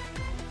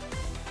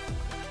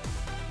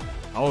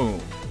 Oh,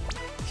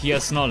 he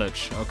has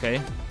knowledge,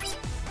 okay.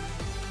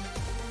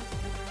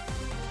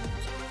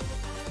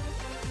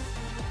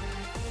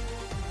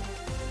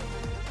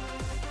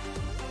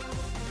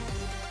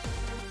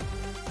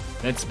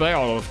 Let's buy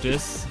all of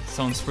this.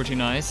 Sounds pretty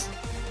nice.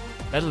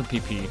 Battle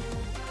PP.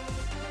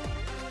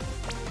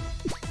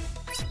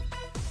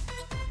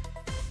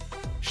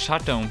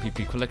 Shutdown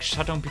PP. Collect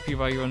shutdown PP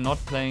while you're not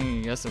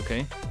playing. Yes,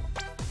 okay.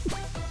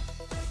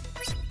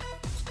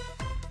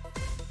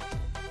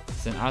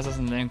 Then others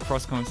and then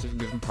cross combos with a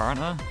given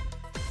partner.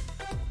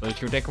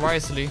 Build your deck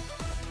wisely.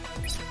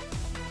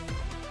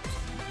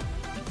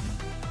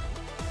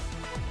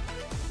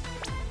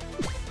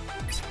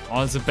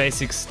 All the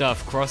basic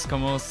stuff, cross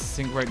combos,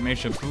 sync rate,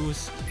 major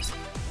boost.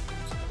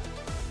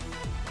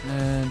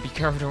 Be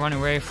careful to run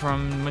away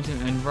from multi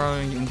and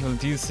rolling until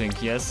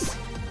desync, yes.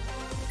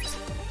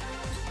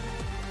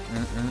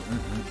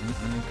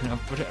 Can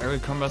output area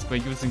combos by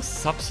using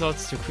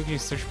subslots to quickly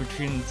switch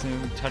between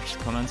the touch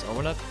commands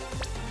overlap.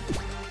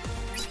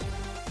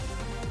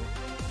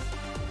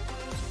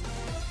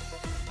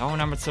 Oh,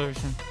 number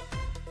solution.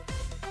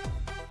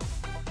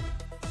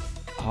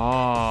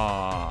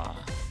 Ah.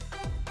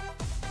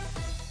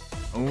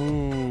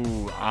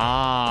 Ooh,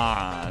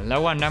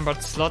 lower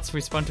numbered slots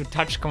respond to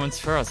touch commands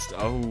first.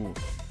 Oh,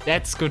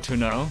 that's good to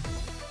know.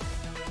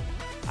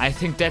 I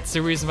think that's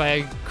the reason why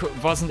I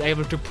wasn't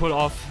able to pull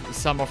off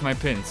some of my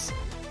pins.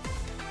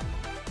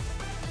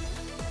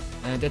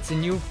 That's a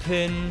new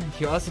pin.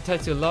 He also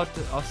tells you a lot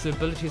of the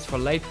abilities for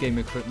late game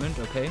equipment,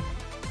 okay.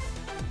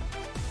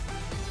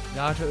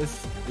 Gato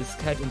is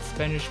cat in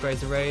Spanish, by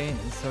the way,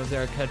 so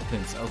there are cat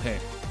pins, okay.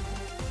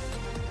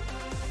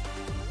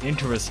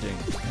 Interesting.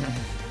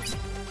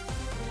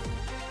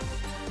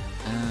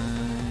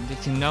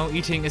 Did you know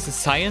eating is a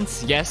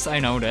science? Yes, I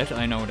know that,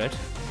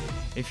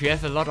 If you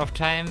have a lot of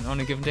time on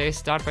a given day,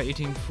 start by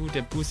eating food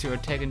that boosts your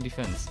attack and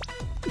defense.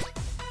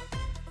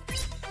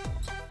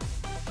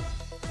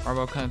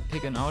 Or can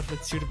pick an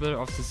outfit suitable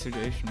of the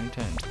situation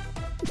intent.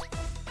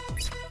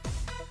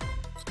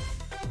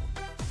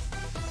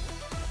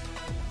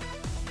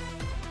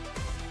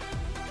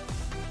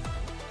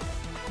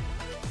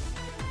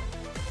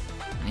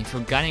 And if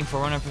you're gunning for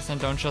 100%,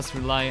 don't just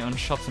rely on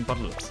shops and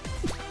bottles.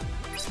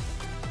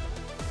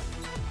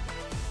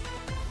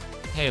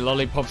 Hey,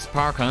 Lollipops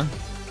Parker.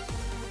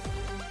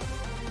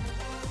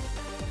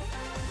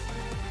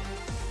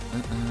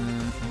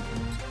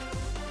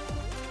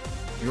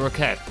 You're a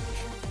cat.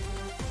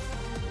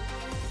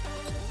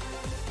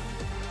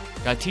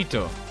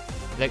 Gatito.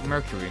 Black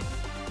Mercury.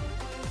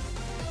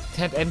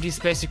 Tap empty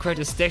space to create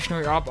a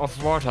stationary orb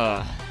of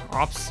water.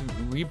 Orbs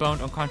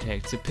rebound on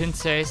contact. The pin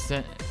says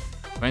that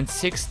when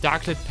 6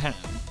 darklit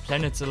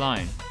planets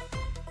align.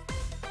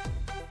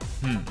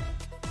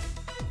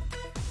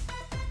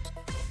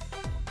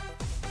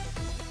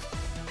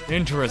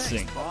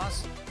 Interesting. Thanks,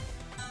 boss.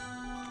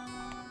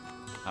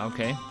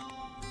 Okay.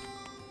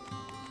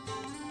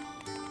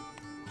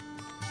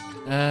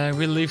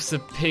 We'll leave the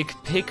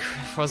pig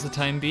for the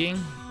time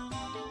being.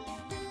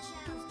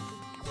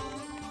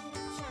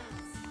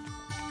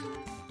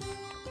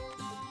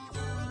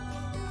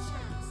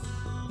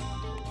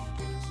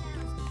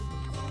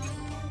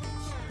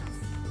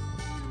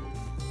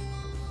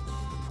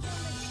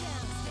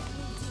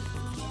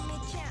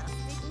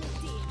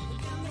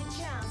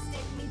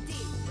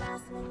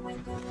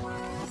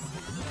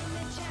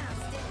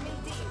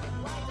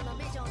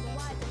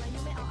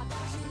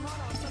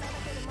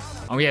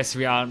 Oh yes,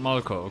 we are at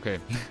Molko, okay.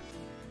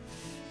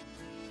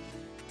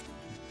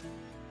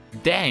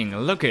 Dang,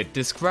 look at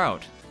this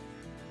crowd.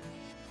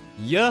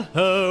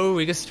 Yo-ho,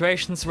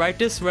 registration's right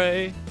this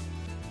way.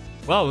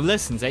 Wow,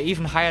 listen, they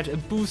even hired a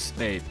boost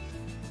babe.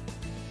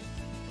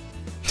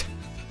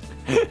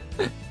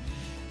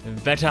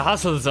 Better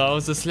hustle though,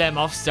 the slam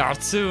off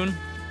starts soon.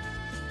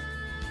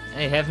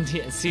 I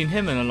haven't seen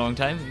him in a long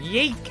time.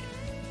 Yeek!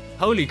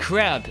 Holy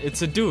crap,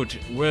 it's a dude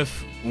with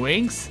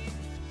wings?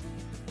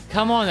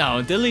 Come on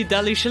now, dilly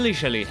dally shilly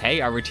shilly. Hey,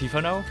 are we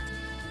Tifa now?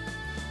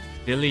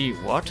 Dilly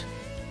what?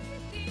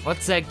 What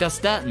the heck does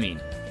that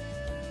mean?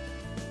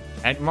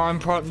 And more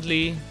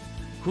importantly,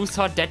 who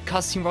thought that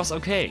costume was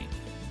okay?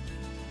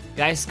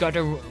 Guy's got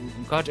a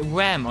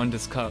ram on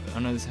his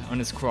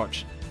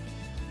crotch.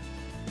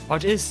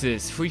 What is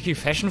this? Freaky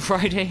Fashion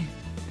Friday?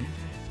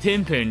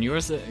 Timpin,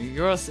 yours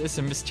is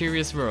a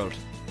mysterious world.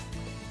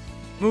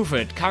 Move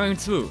it, coming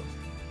through.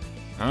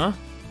 Huh?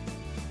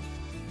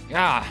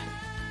 Yeah.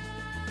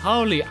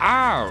 Holy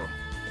ow!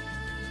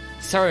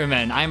 Sorry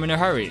man, I'm in a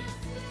hurry.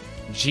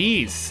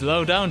 Jeez,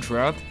 slow down,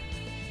 Drop.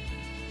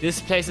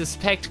 This place is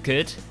packed,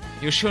 kid.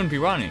 You shouldn't be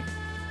running.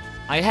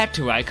 I had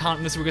to, I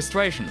can't miss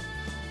registration.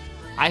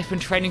 I've been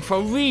training for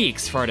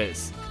weeks for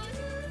this.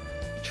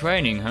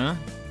 Training, huh?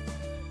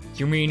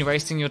 You mean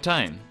wasting your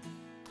time?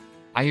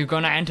 Are you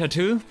gonna enter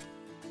too?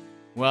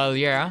 Well,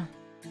 yeah.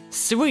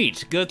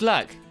 Sweet, good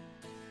luck.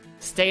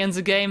 Stay in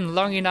the game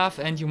long enough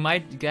and you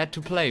might get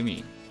to play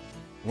me.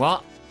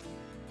 What?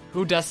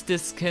 Who does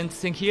this kid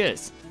think he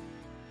is?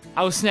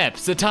 Oh snap,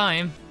 the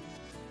time!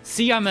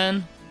 See ya,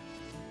 man!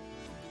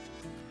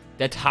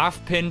 That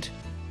half-pinned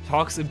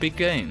talks a big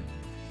game.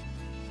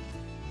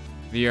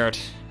 Weird.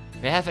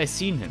 Where have I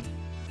seen him?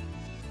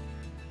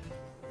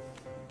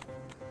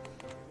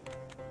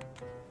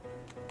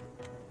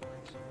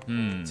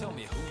 Tell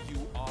me who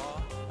you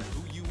are,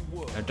 who you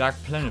were. A dark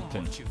planet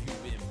pin. Much have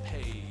you been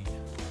paid?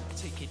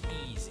 Take it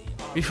easy.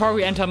 Before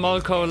we enter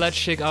Molko, let's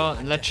check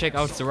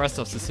out the rest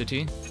of the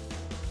city.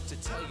 To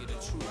tell you the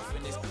truth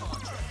in this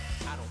contract,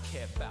 I don't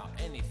care about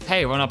anything.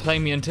 Hey, wanna play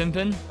me in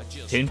Tinpin?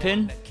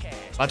 Tinpin?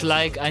 But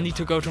like, I need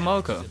to go to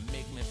Molko.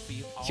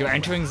 You're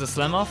entering the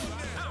slam off?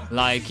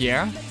 Like,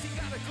 yeah?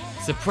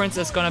 The prince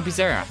is gonna be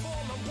there.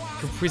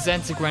 To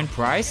present the grand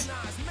prize?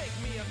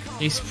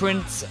 He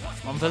sprints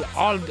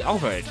all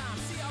over it.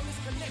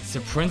 The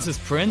prince's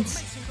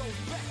prince?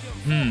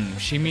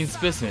 She means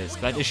business,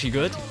 but is she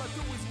good?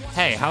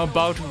 Hey, how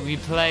about we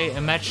play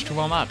a match to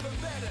warm up?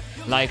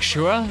 Like,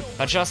 sure,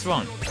 but just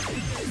one.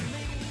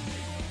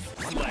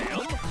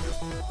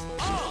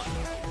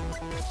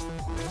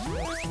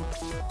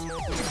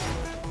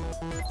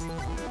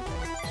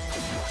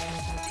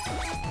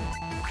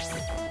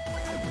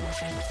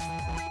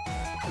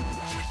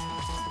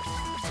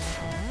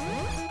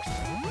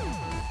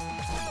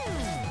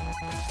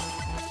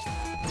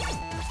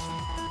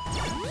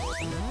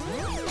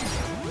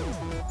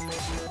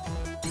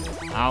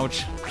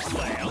 Ouch.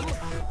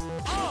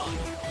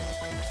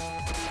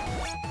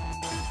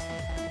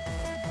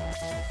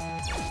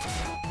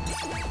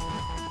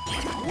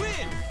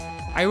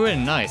 I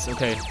win, nice,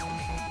 okay.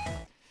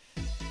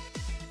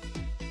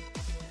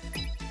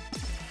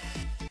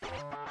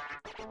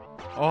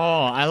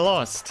 Oh, I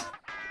lost.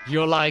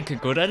 You're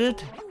like good at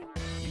it?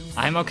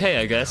 I'm okay,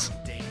 I guess.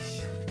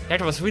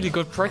 That was really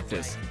good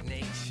practice.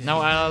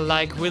 Now I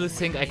like really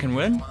think I can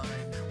win?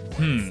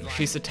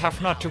 She's a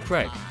tough nut to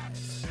crack.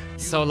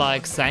 So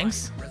like,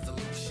 thanks.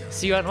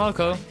 See you at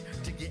Molko.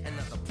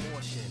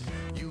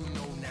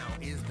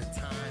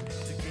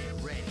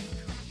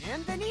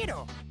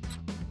 Bienvenido.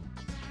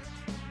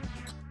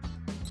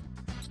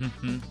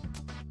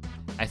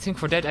 I think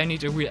for that I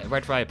need a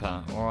red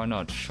viper, or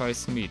not,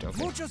 choice meat,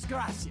 okay. Muchas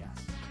gracias.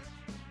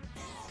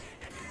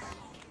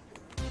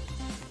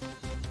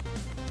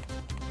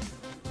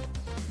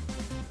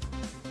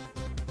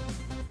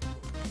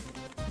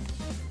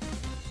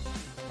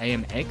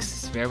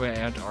 AMX? Where we're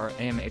at our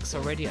AMX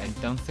already? I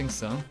don't think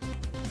so.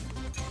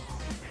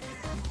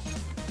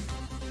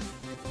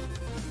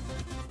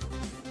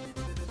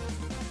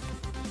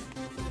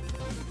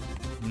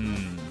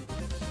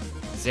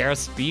 there's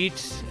speed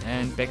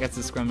and back at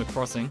the scramble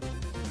crossing.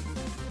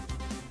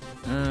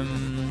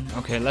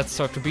 Okay, let's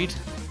talk to Beat.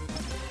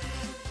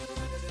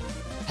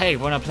 Hey,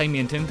 wanna play me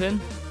in Tinpin?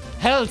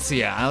 Hells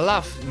yeah, I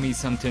love me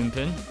some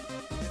Tinpin.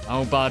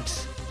 Oh,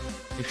 but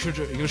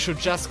you should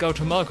just go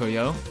to Molko,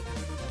 yo.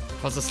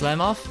 For the slam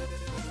off?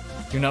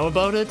 You know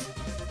about it?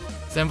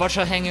 Then watch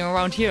her hanging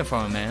around here for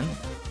a man.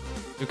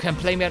 You can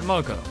play me at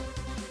Molko.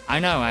 I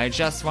know, I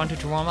just wanted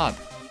to warm up.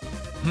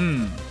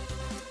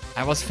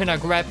 I was finna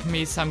grab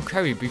me some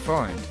curry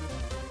beforehand.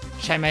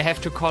 Shame I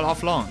have to call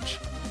off launch.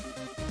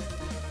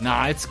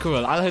 Nah, it's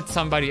cool, I'll hit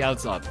somebody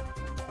else up.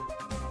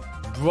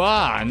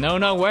 Bruh,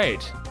 no,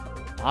 wait.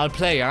 I'll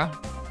play ya.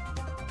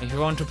 If you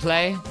want to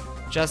play,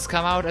 just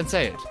come out and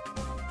say it.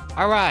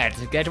 Alright,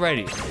 get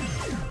ready.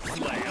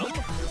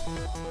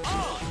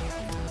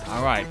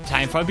 Alright,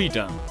 time for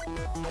beatdown.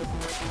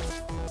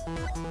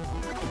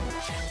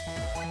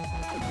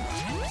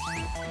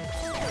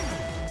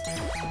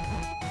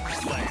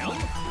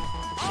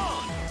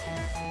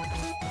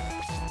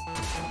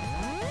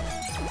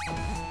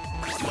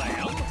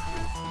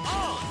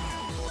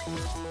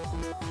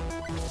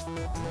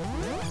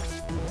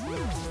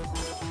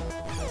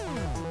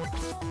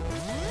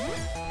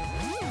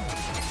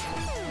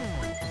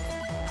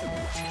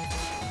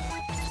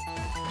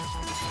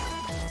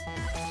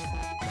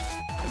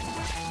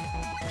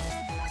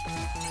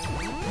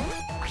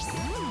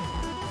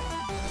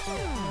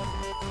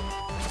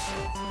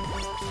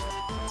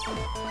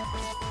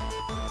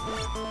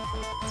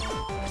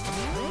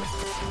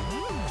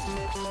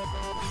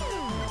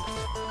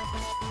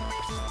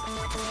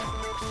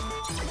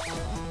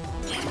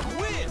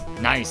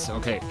 Nice,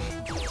 okay.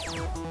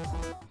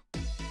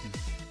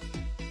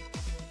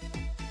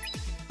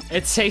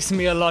 It saves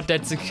me a lot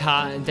that the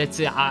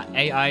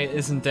AI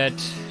isn't that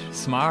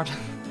smart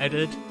at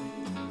it.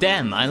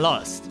 Damn, I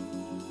lost.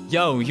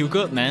 Yo, you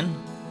good, man?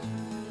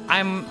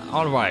 I'm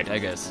alright, I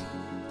guess.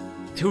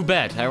 Too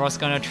bad, I was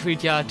gonna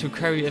treat ya to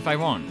curry if I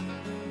won.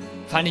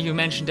 Funny you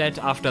mentioned that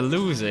after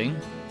losing.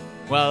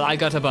 Well, I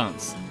got a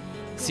bounce.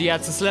 See ya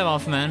at the slam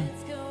off, man.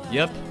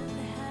 Yep.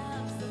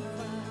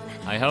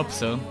 I hope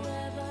so.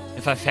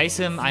 If I face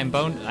him, I'm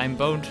bound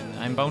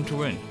to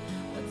win.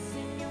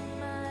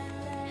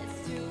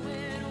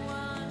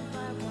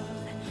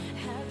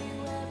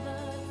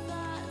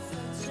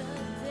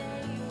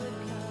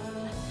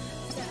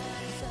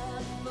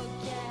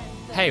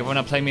 Hey,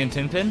 wanna play me in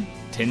Tinpin?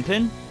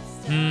 Tinpin?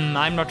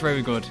 I'm not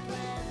very good.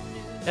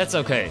 That's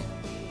okay.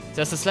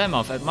 There's a slam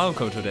off at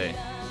Molko today.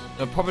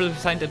 You'll probably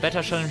find a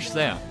better challenge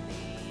there.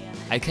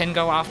 I can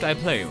go after I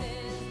play you.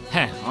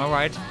 Heh,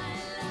 alright.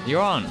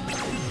 You're on.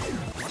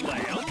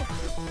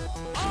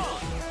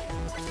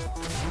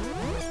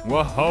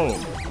 Whoa,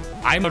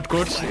 I'm not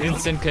good.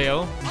 Instant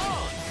KO.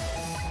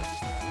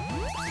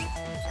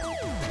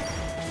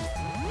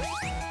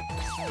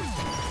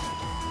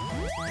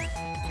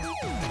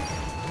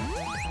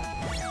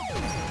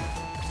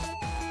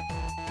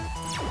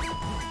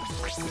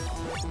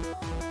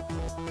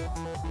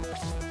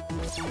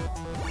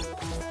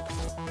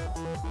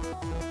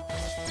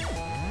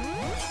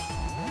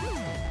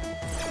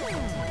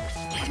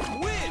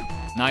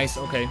 Nice,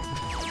 okay.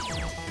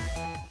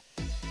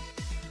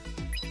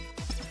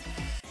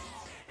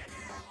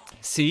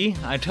 See,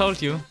 I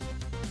told you.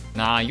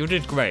 Nah, you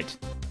did great.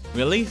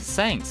 Really?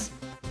 Thanks.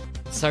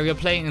 So you're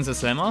playing in the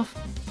slam off?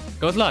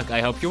 Good luck, I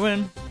hope you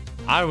win.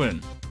 I'll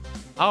win.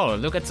 Oh,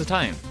 look at the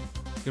time.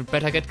 You'd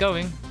better get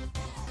going.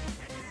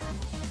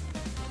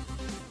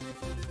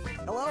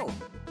 Hello.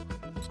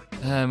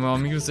 More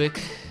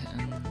music.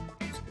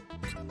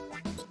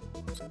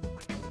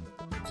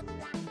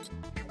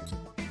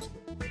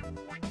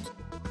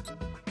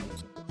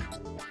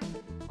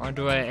 Or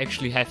do I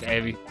actually have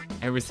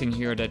everything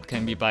here that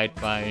can be bought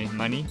by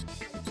money?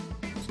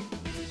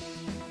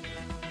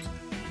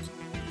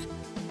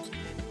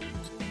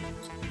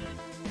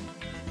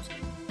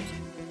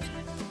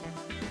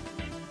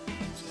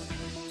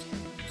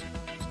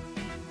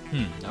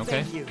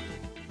 Okay. Thank you.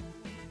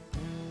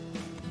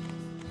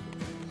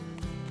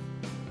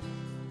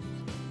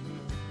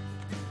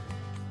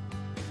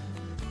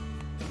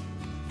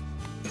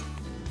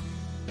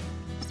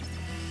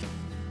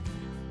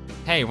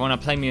 Hey, wanna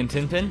play me in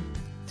Tinpin?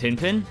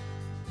 Tinpin?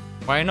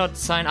 Why not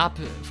sign up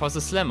for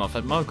the slam off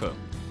at Molko?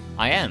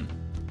 I am.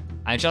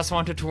 I just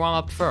wanted to warm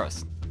up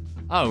first.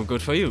 Oh,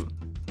 good for you.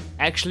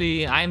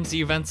 Actually, I'm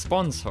the event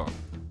sponsor.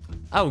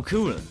 Oh,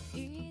 cool.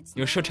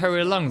 You should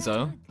hurry along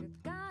though.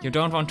 You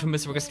don't want to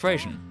miss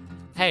registration.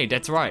 Hey,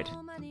 that's right.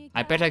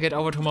 I better get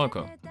over to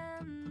Molko.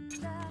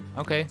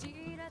 Okay.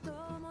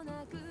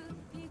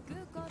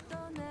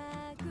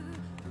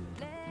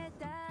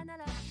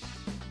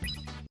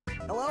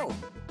 Hello.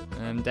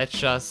 That's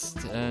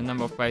just a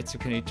number of bytes you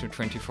can eat to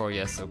 24,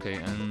 yes, okay.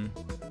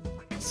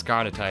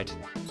 Scarlet Tide.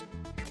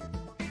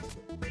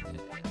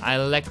 I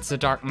lacked the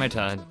dark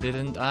matter,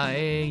 didn't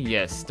I?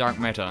 Yes, dark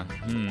matter.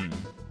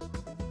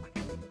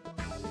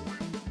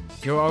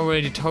 You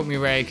already told me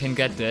where I can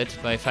get that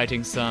by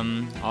fighting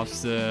some of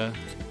the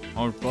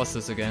old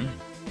bosses again.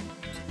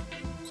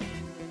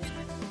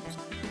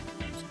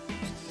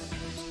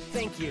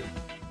 you.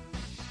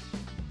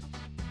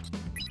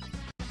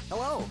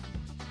 Hello.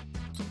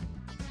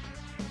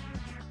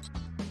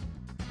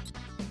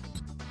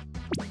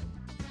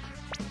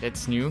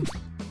 That's new.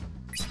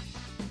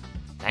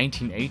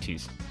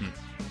 1980s.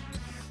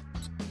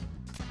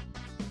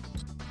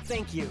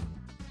 Thank you.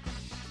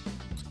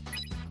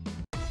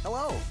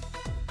 Hello.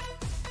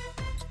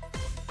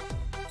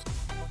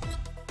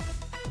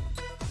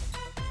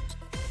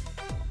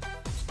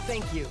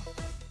 Thank you.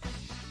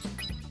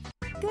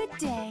 Good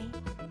day.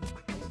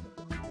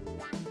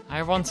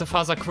 I want the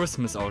Father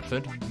Christmas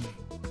outfit.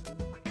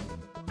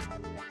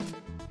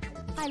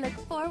 I look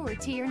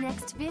forward to your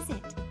next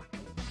visit.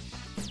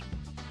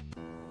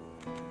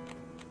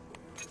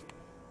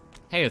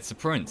 Hey, it's the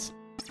prince.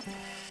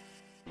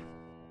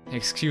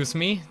 Excuse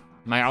me?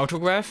 My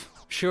autograph?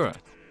 Sure.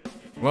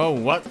 Whoa,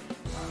 what?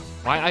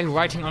 Why are you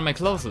writing on my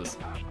clothes?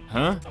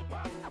 Huh?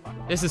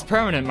 This is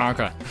permanent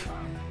marker.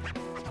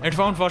 It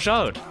won't wash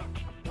out.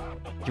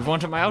 You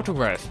wanted my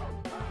autograph?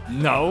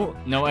 No,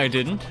 I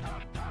didn't.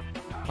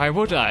 Why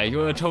would I?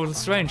 You're a total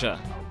stranger.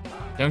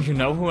 Don't you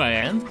know who I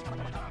am?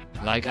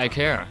 Like I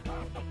care.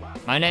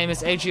 My name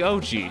is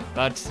AGOG,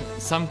 but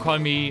some call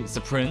me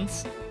the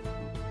Prince.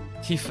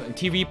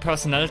 TV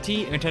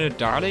personality, internet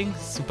darling,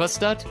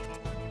 superstud,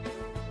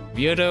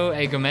 weirdo,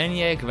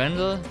 egomaniac,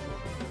 vandal.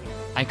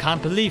 I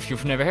can't believe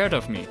you've never heard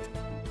of me.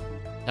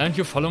 Don't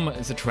you follow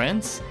the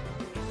trends?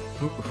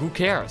 Who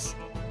cares?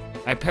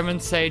 My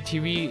parents say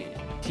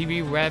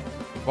TV rap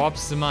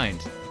warps the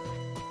mind.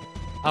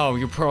 Oh,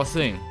 you poor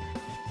thing.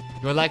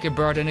 You're like a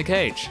bird in a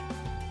cage.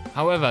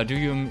 However, do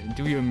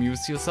you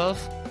amuse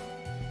yourself?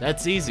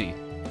 That's easy.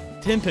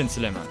 Timpin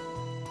Slimmer.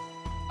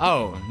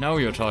 Oh, now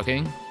you're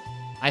talking.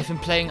 I've been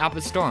playing Up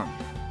a Storm.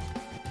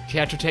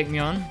 Care to take me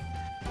on?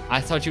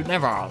 I thought you'd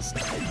never ask.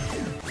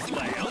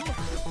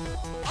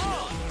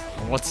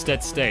 What's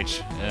that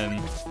stage?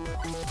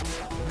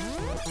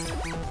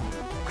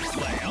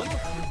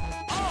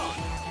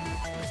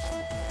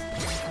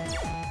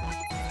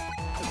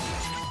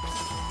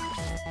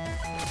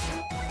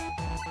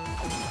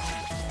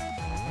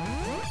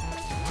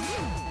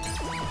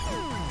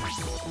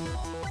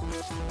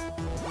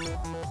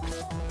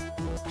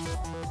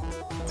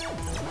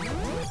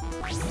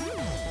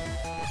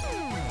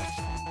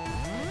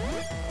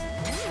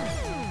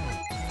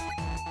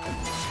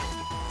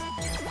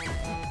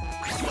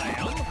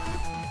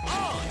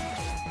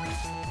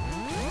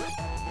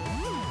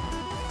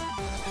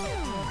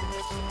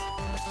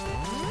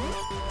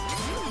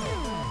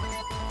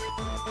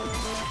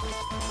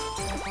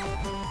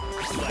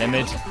 Damn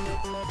it.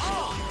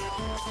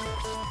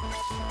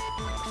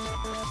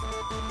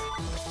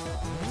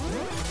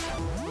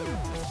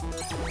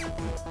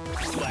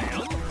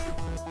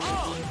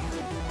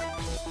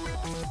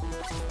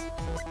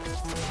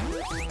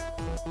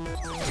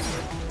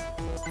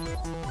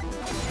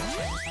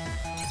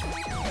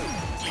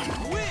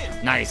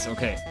 Nice,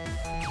 okay.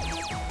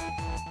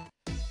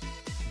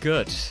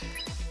 Good.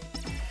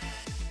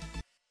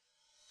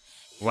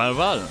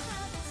 Well.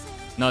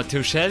 Not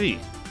too shabby.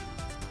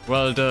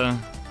 Well,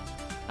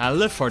 I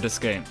live for this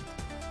game.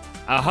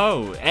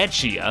 Aho,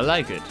 edgy, I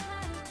like it.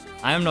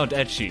 I'm not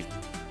edgy.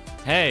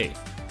 Hey,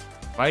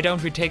 why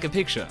don't we take a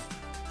picture?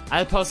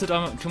 I'll post it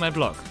to my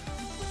blog.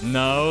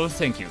 No,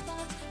 thank you.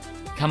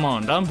 Come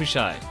on, don't be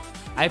shy.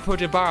 I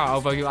put a bar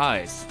over your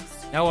eyes.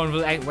 No one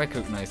will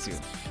recognize you.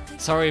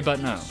 Sorry, but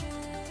no.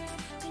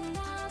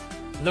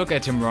 Look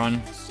at him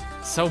run.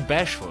 So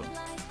bashful.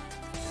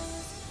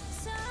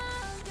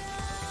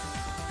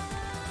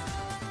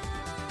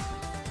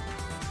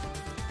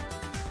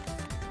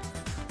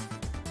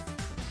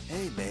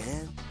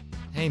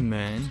 Hey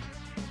man.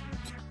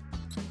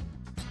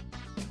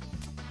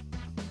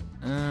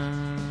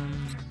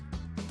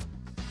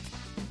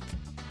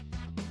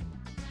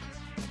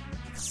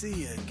 See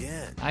you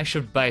again. I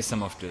should buy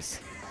some of this.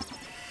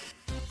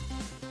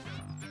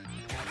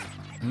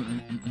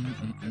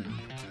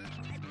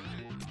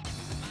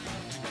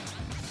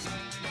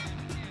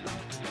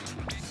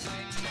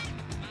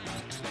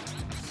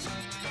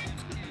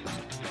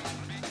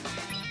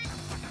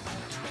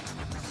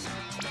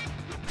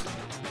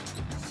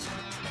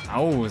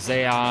 Oh,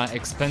 they are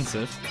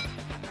expensive.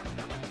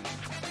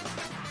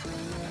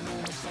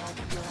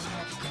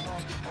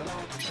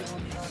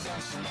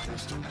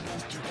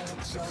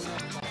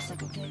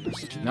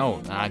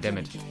 No, damn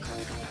it.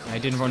 I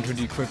didn't want to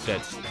decrypt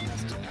that.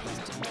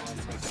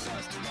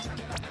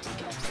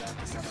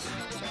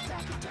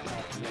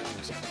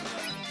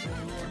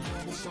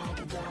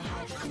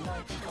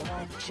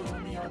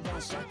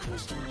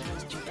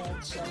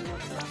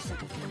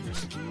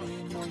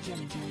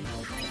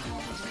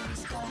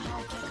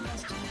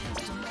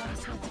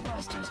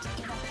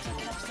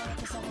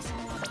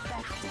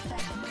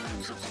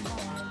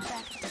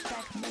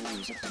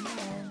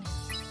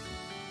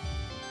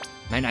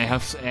 Man, I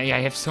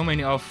have so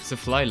many of the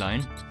fly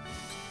line.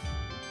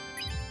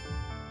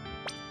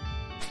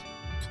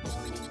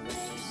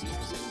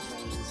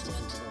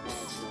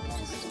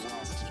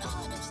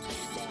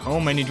 How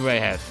many do I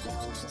have?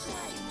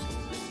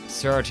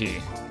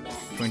 30,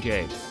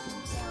 28.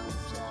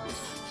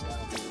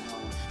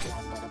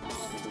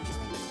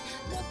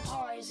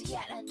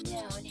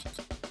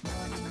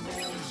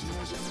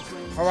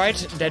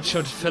 Alright, that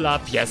should fill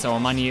up, yes, our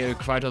money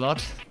quite a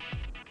lot.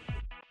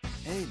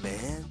 Hey,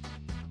 man.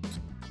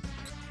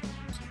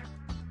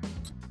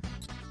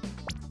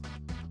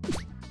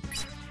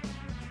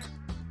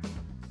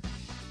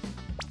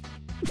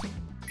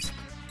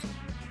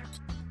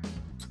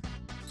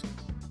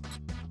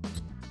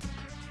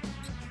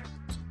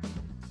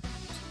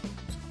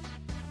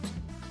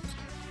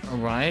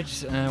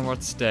 Alright,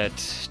 what's that?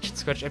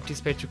 Scratch empty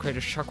space to create a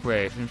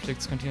shockwave.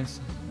 Inflicts continuous.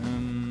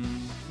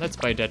 Let's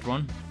buy that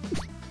one.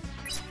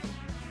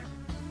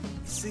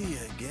 See you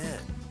again.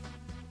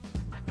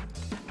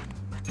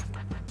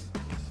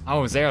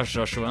 Oh, there's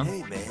Joshua.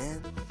 Hey,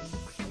 man.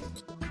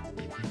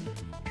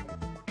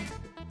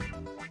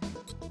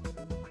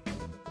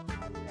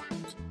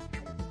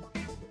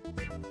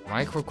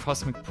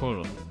 Microcosmic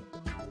pull.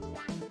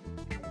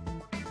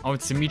 Oh,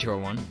 it's the meteor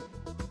one.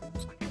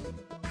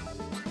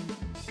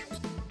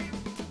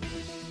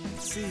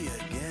 See you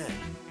again.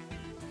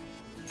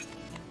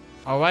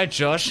 Alright,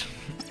 Josh.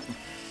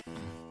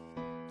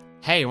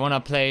 Hey, wanna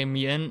play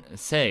me in?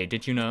 Say,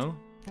 did you know?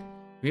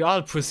 We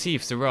all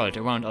perceive the world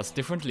around us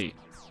differently,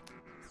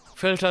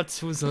 filtered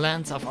through the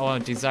lens of our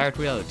desired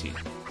reality.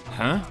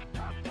 Huh?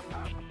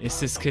 Is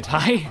this kid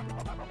high?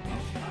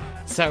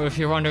 So if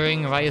you're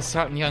wondering why a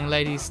certain young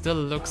lady still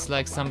looks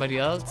like somebody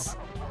else,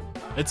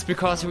 it's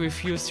because you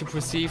refuse to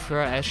perceive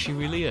her as she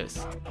really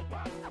is.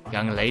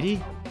 Young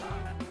lady?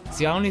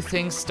 The only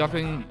thing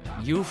stopping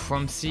you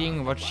from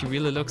seeing what she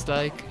really looks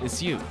like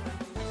is you.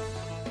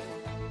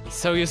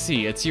 So you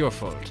see, it's your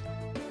fault.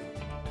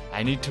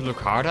 I need to look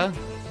harder?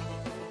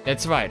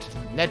 That's right,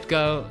 let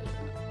go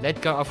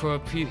of her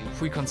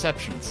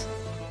preconceptions.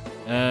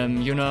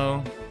 You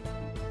know,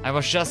 I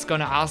was just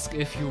gonna ask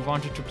if you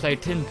wanted to play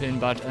Tinpin,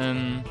 but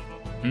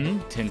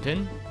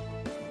Tinpin?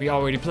 We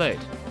already played.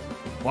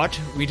 What?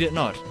 We did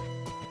not.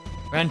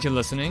 Weren't you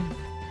listening?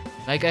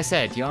 Like I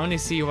said, you only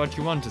see what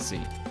you want to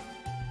see.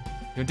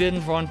 You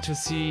didn't want to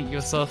see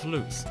yourself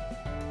lose.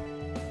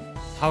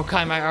 How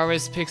come I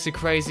always pick the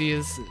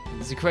craziest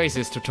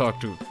to talk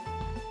to?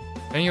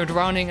 When you're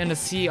drowning in a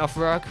sea of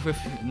work with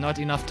not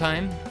enough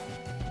time,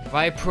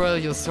 why pour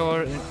your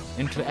soul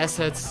into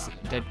assets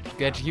that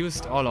get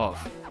used all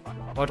off?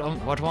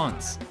 What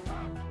once?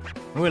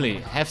 Really,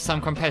 have some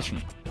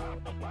compassion.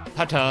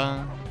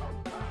 Ta-ta!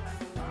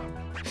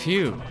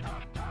 Phew.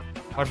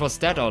 What was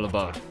that all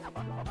about?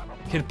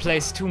 Kid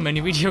plays too many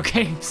video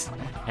games.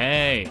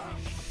 Hey.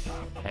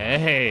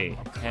 Hey.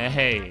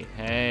 Hey.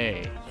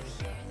 Hey.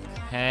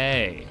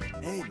 Hey.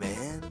 Hey,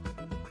 man.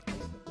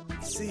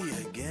 See you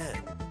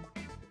again.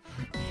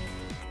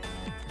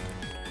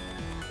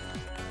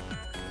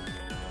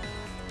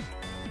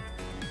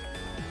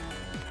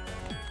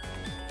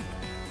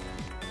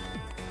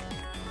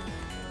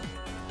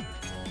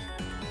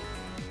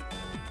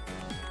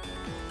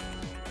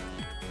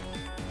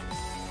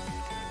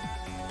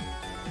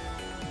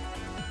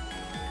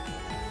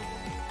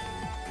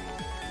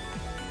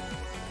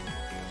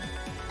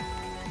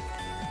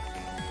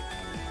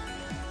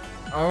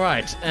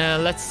 Alright,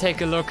 let's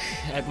take a look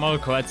at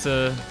Molko at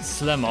the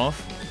slam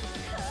off.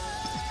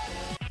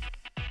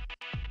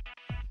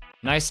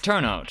 Nice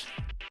turnout.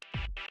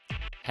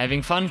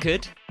 Having fun,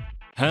 kid?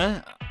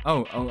 Huh?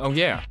 Oh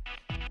yeah.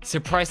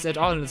 Surprised at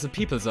all the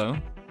people though.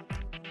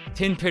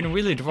 Tinpin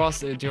really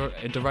draws a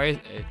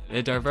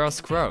diverse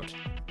crowd.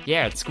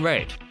 Yeah, it's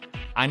great.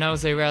 I know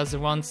they were the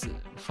ones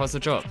for the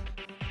job.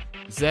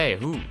 They,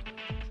 who?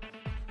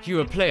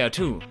 You a player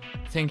too.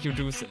 Think you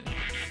do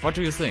what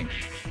do you think?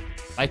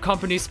 My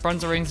company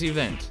sponsoring the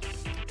event.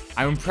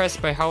 I'm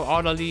impressed by how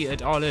orderly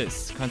it all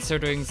is,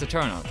 considering the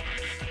turnout.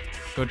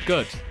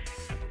 Good.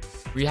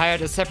 We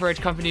hired a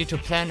separate company to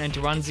plan and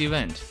run the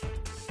event.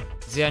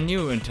 They are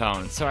new in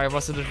town, so I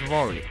was a little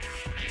worried.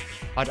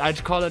 But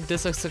I'd call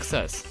this a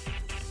success.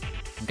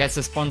 Guess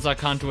the sponsor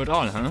can't do it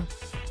all, huh?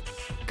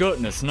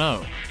 Goodness,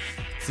 no.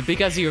 The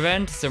bigger the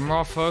event, the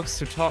more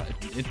folks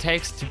it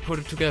takes to put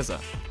it together.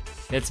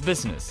 It's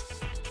business.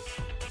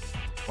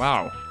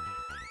 Wow.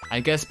 I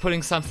guess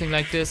pulling something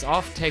like this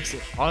off takes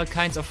all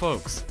kinds of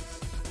folks.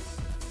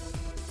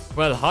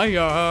 Well,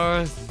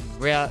 hiya!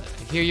 We're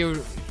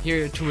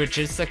here to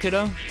register,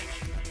 kiddo?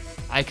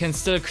 I can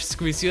still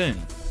squeeze you in.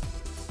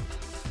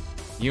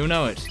 You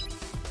know it.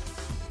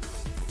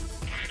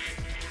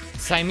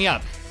 Sign me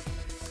up.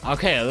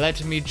 Okay,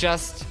 let me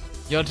just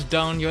jot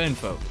down your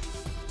info.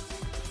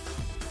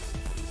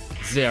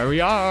 There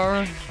we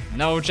are.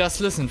 Now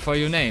just listen for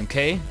your name,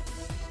 Kay?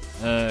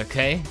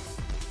 Kay?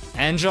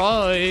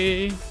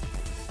 Enjoy!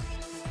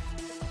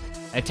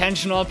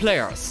 Attention all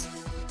players.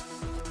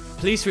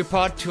 Please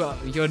report to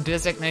your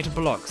designated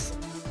blocks.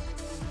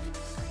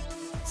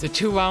 The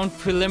 2-round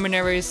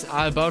preliminaries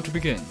are about to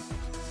begin.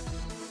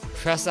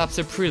 First up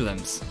the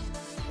prelims.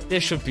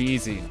 This should be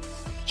easy.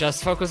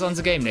 Just focus on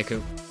the game,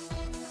 Neku.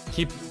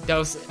 Keep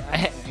those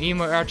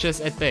emo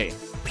urges at bay.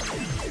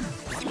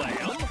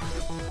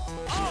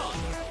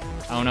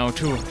 Oh no,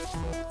 2.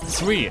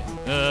 3.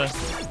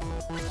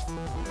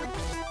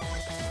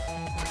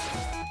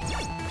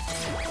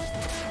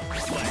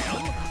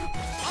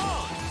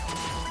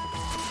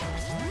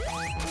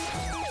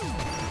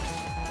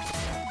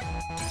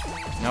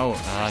 No,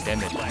 ah,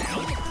 damn it.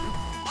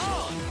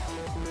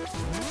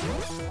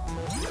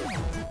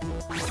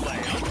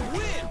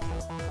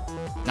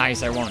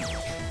 Nice, I won.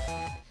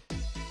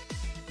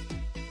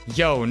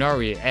 Yo,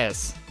 Nori,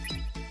 S.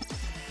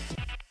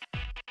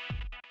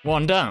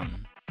 One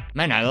down.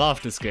 Man, I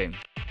love this game.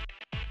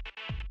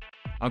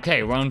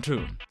 Okay, round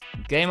 2.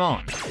 Game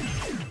on.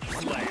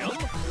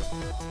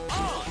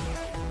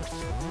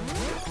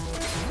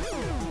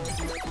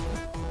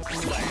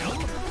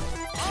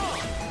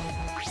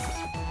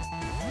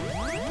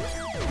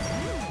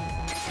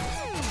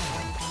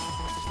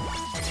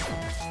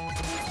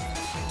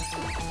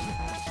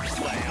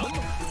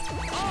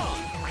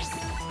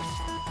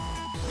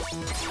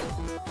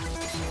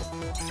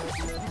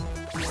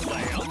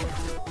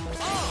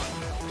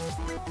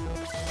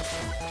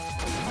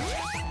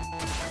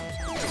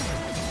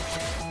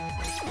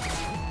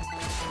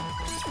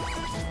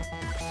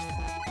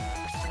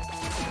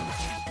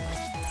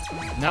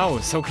 No,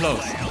 so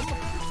close.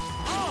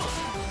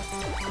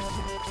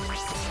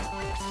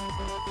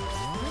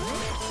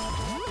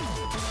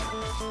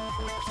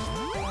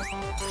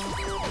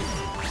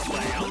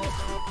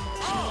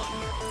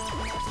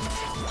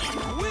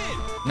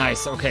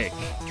 Nice, okay.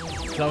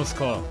 Close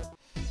call.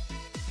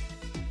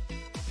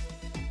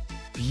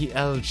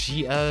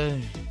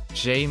 BLGL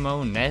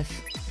JMO Neth.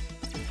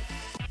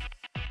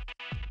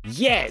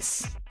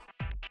 Yes!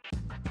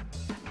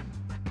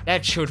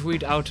 That should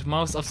weed out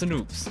most of the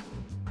noobs.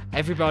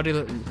 Everybody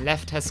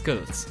left has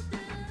skills,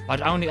 but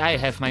only I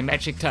have my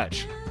magic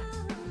touch.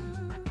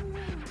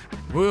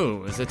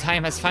 Woo, the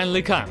time has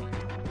finally come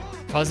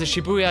for the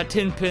Shibuya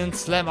Tin Pin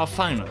Slam of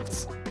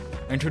Finals.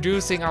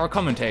 Introducing our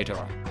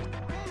commentator,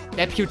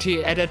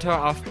 Deputy Editor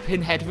of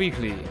Pinhead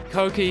Weekly,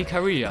 Koki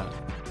Kariya.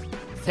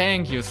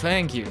 Thank you,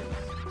 thank you.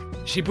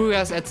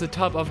 Shibuya's at the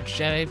top of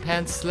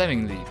Japan's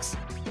slamming leagues.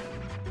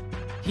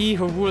 He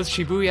who rules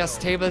Shibuya's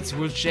tables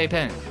rules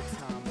Japan.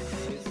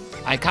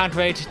 I can't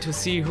wait to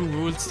see who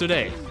rules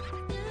today.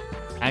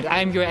 And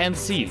I'm your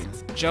MC,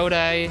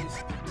 Jodai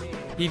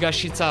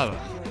Higashizawa.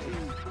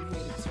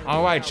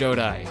 Alright,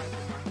 Jodai.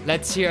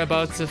 Let's hear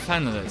about the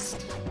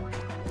finalist.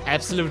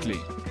 Absolutely.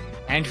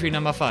 Entry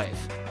number 5.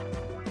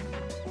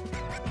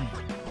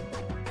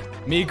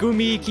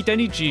 Megumi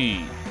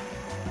Kitanichi.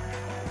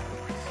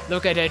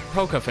 Look at that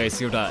poker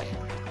face, Jodai.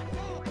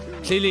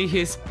 Clearly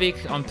he's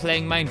big on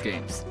playing mind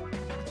games.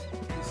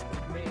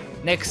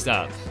 Next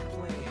up.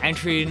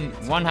 Entry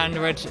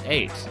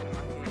 108.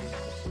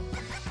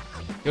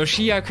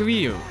 Yoshiya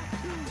Kiryu.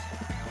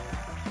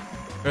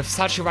 With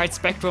such a wide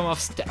spectrum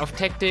of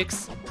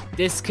tactics,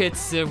 this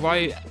kid's the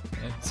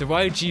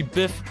Royal G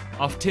Biff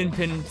of Tin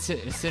Pin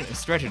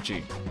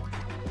strategy.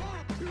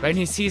 When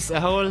he sees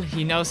a hole,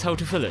 he knows how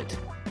to fill it.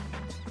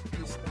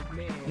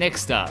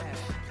 Next up,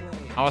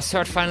 our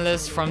third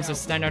finalist from the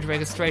standard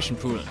registration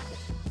pool.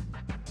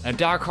 A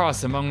dark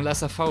horse among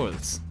lesser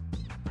foals.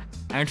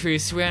 Entry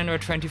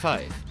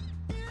 325.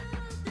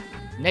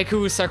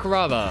 Neku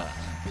Sakuraba.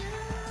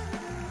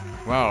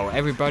 Wow,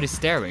 everybody's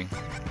staring.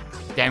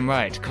 Damn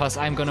right, cause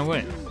I'm gonna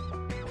win.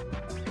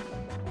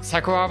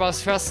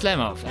 Sakuraba's first slam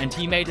off, and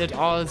he made it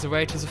all the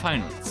way to the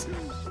finals.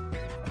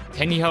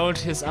 Can he hold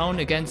his own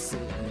against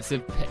the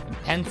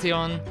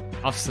pantheon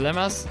of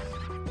slammers?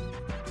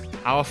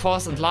 Our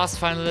fourth and last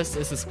finalist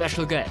is a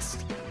special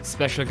guest.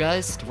 Special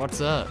guest?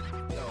 What's up?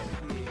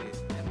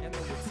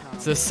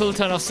 The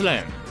Sultan of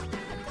Slam.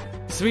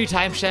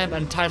 3-time champ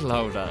and title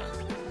holder.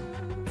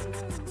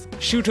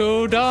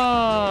 Shuto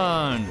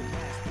Don!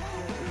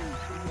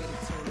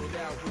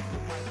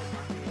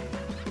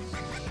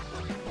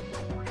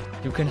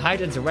 You can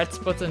hide in the red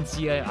spots and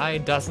the AI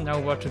doesn't know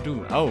what to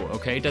do. Oh,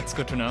 okay, that's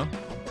good to know.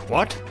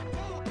 What?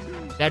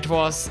 That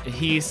was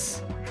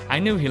his... I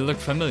knew he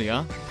looked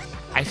familiar.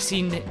 I've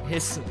seen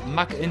his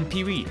mug in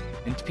PV,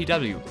 in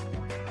PW.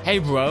 Hey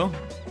bro!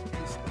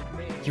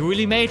 You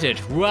really made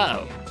it,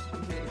 wow!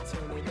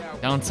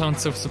 Don't sound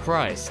so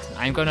surprised.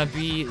 I'm gonna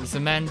be the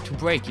man to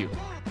break you.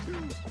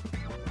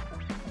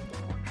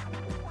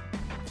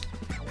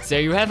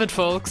 There you have it,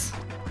 folks.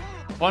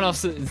 One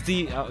of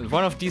these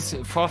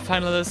 4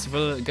 finalists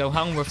will go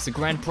home with the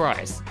grand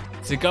prize,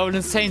 the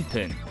Golden Saint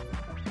Pin.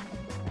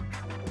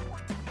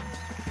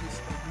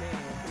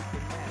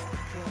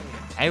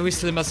 Every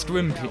slimmer's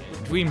dream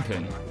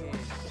pin.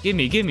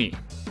 Gimme, gimme.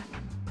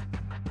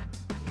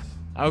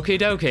 Okay,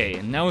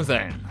 dokie. Now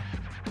then.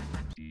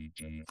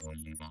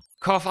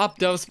 Cough up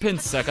those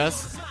pins,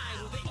 suckers.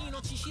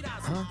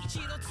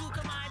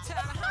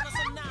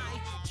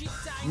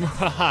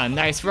 Haha,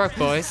 nice work,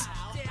 boys.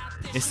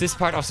 Is this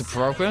part of the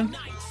program?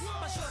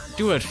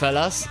 Do it,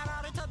 fellas.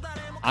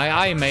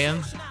 Aye,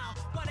 ma'am.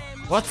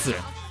 What's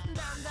it?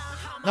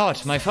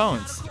 Not my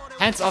phones.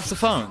 Hands off the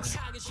phones.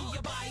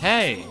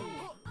 Hey.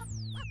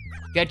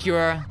 Get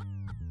your...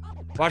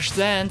 Watch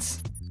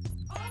dance.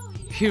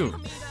 Phew.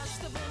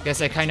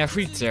 Guess I kinda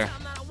freaked there.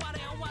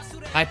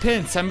 My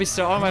pins. Somebody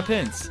stole all my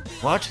pins.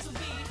 What?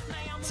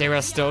 They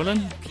were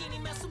stolen?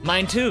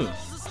 Mine too.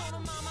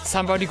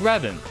 Somebody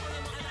grab him.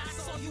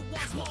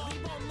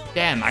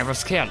 Damn, I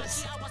was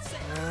careless.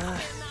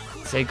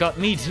 They got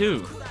me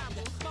too.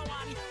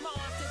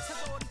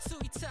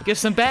 Give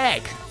some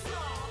back!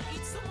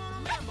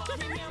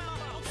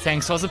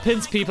 Thanks for the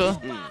pins,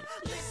 people.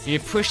 We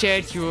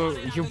appreciate you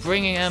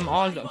bringing them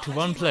all to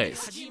one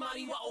place.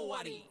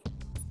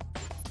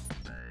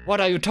 What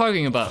are you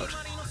talking about?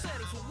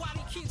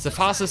 The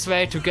fastest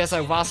way to gather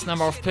a vast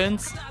number of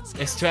pins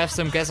is to have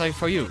them gather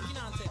for you.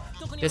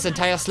 This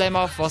entire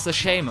slam-off was a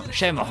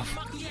shame-off.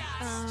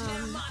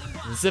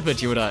 Zip it,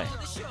 Yudai.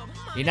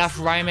 Enough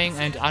rhyming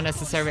and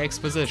unnecessary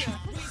exposition.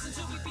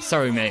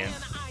 Sorry, man.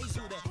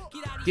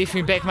 Give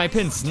me back my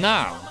pins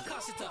now!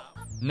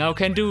 No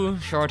can do,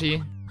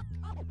 shorty.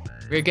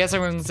 We're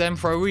gathering them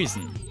for a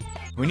reason.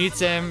 We need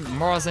them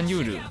more than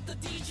you do.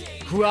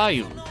 Who are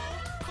you?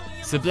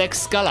 The Black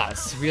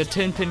Scholars. We are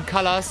tin pin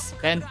colors,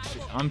 bent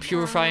on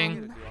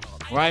purifying,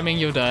 rhyming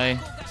you die,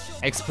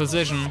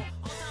 exposition.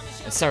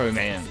 Sorry,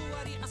 man.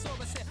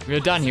 We're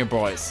done here,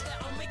 boys.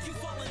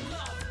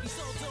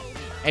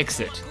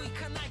 Exit.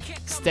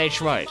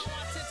 Stage right.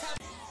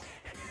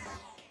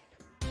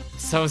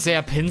 So they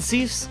are pin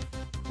thieves?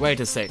 Wait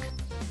a sec.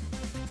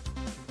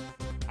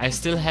 I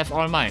still have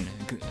all mine.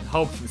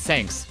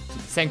 Thanks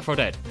for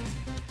that.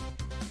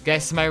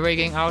 Guess my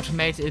rigging out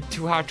made it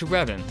too hard to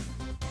grab him.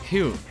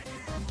 Phew.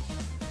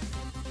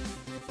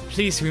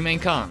 Please remain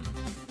calm.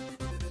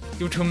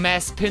 Due to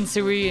mass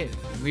pincery,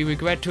 we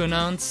regret to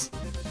announce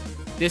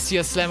this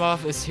year's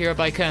slam-off is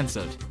hereby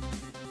cancelled.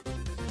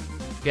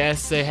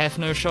 Guess they have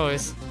no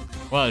choice.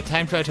 Well,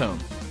 time to head home.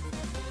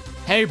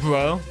 Hey,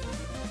 bro.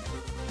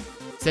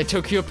 They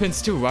took your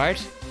pins too, right?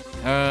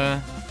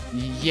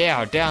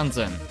 Yeah, darn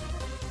them.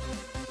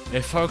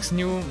 If folks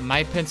knew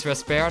my pins were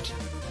spared,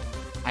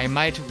 I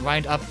might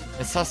wind up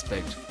a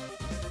suspect.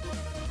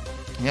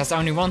 There's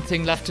only one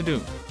thing left to do.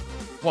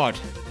 What?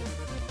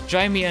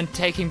 Join me in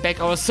taking back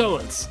our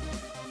souls.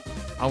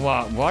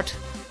 Our what?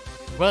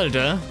 Well,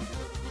 duh.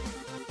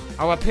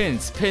 Our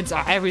pins. Pins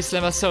are every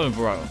slammer's soul,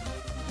 bro.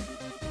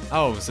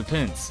 Oh, the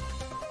pins.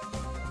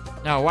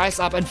 Now rise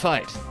up and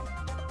fight.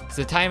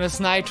 The time is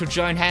nigh to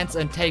join hands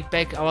and take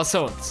back our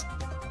souls.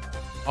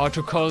 Or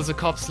to call the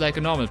cops like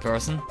a normal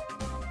person.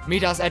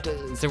 Meet us at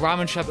the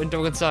ramen shop in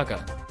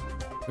Dogensaka.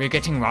 We're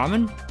getting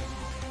ramen?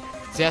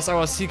 There's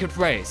our secret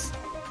base.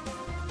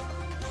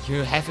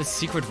 You have a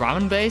secret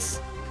ramen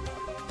base?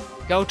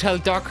 Go tell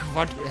Doc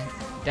what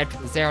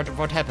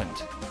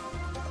happened.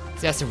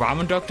 There's a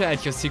ramen doctor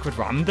at your secret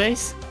ramen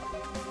base?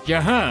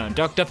 Yeah,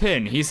 Dr.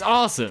 Pin, he's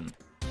awesome.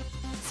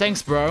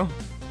 Thanks, bro.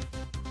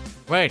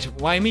 Wait,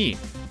 why me?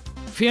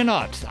 Fear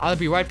not, I'll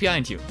be right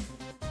behind you.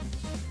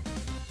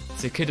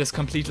 The kid is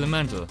completely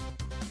mental.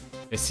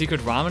 A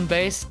secret ramen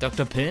base?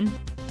 Dr. Pin?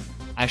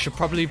 I should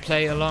probably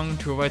play along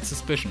to avoid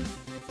suspicion.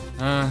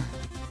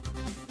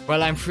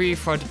 Well, I'm free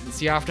for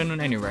the afternoon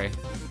anyway.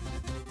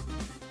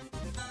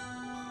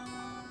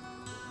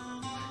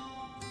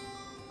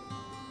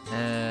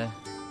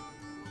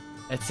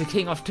 It's the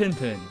king of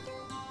Tinpin.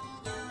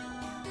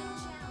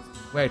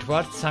 Wait,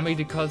 what?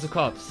 Somebody calls the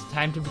cops.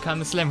 Time to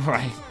become a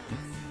samurai.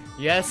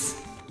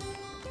 Yes?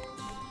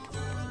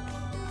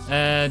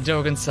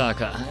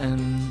 Dogensaka.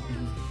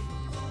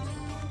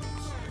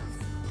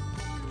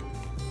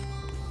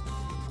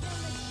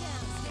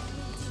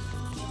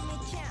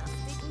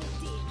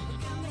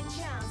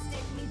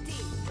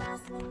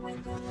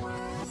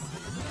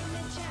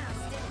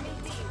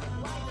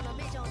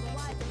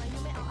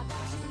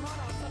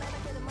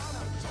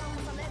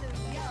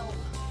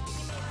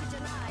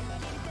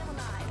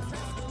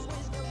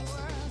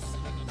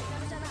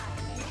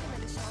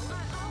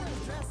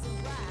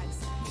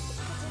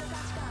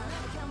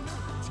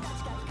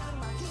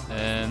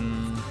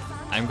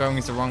 I'm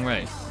going the wrong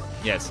way.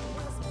 Yes.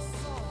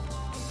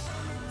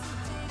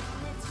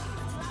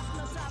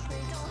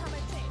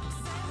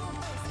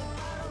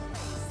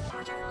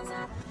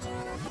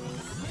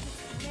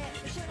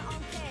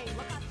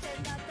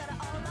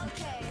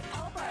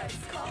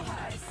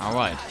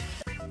 Alright.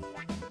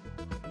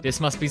 This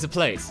must be the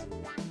place.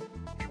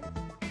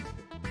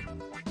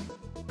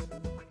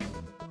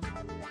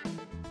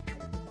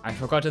 I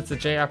forgot it's a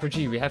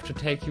JRPG. We have to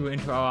take you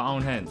into our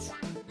own hands.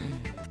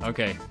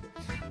 Okay.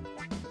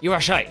 You are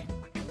shy.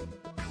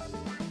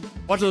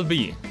 What'll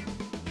be?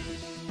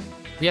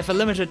 We have a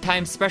limited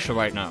time special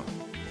right now.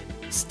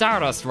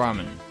 Stardust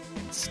ramen.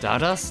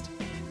 Stardust?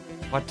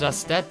 What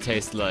does that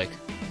taste like?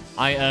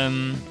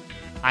 I'm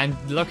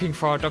looking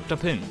for Dr.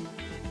 Pin.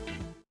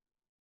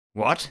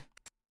 What?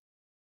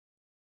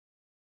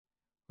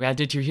 Where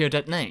did you hear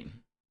that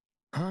name?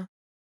 Huh?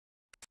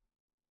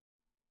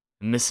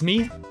 Miss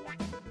me?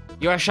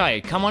 You are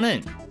shy, come on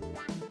in.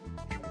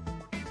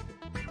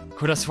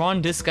 Could have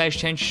sworn this guy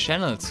changed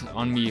channels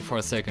on me for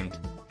a second.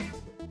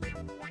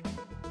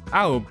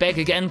 Oh, back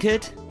again,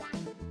 kid?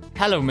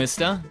 Hello,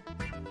 mister.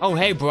 Oh,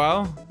 hey,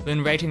 bro.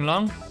 Been waiting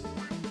long?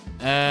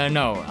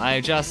 No,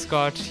 I just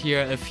got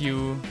here a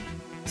few...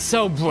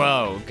 So,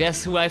 bro,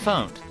 guess who I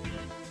found?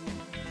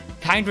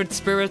 Kindred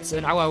spirits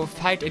in our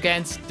fight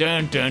against...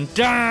 Dun dun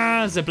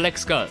dun! The Black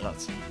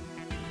Scholars.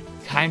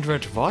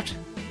 Kindred what?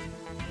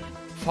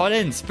 Fall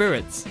in,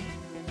 spirits.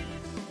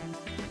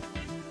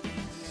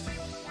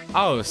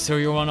 Oh, so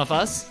you're one of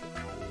us?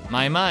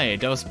 My,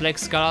 those black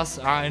scars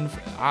are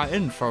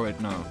in for it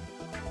now.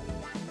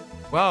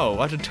 Wow,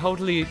 what a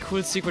totally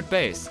cool secret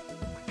base.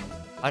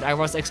 But I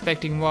was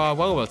expecting more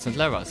robots and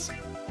levers.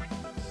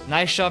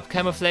 Nice job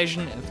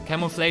camouflaging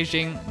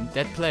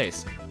that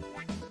place.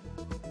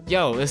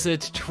 Yo, is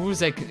it true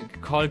they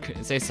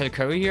sell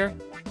curry here?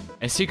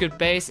 A secret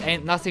base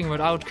ain't nothing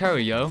without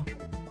curry, yo.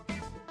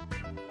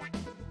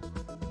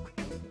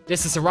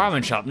 This is a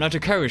ramen shop, not a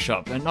curry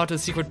shop, and not a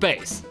secret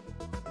base.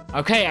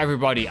 Okay,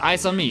 everybody,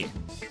 eyes on me.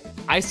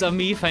 Eyes on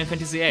me, Final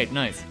Fantasy VIII,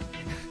 nice.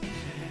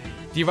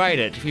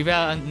 Divided, we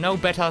were no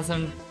better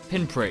than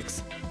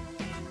pinpricks.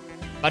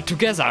 But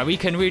together we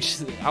can reach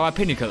our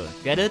pinnacle,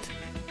 get it?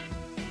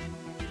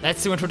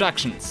 Let's do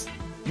introductions.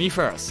 Me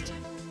first.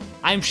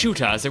 I'm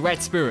Shooter, the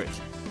Red Spirit.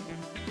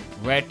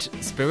 Red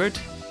Spirit?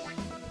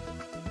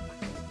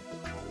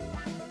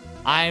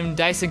 I'm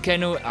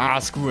Daisenkenu,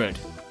 screw it.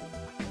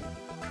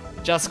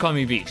 Just call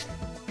me Beat.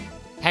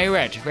 Hey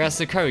Red, where's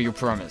the curry you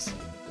promised?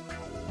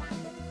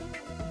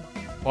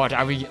 What,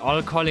 are we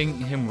all calling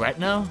him Red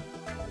now?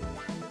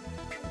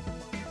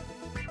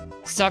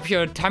 Stop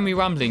your tummy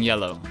rumbling,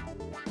 Yellow.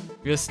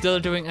 We're still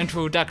doing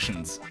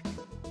introductions.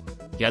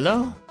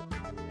 Yellow?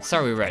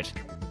 Sorry, Red.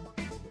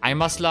 I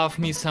must love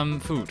me some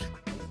food.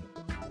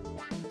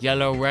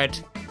 Yellow, Red.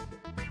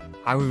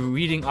 Are we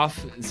reading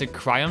off the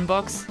crayon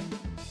box?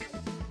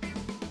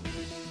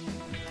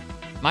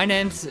 My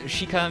name's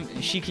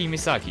Shiki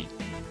Misaki.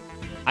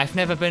 I've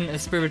never been a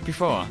spirit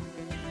before,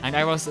 and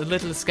I was a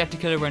little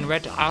skeptical when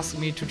Red asked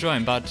me to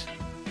join, but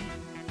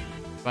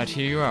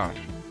here you are.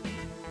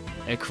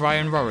 A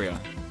crayon warrior.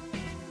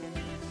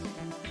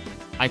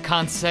 I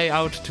can't stay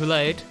out too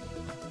late.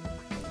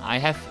 I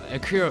have a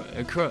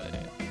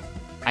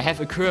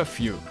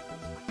curfew,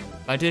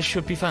 but this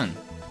should be fun.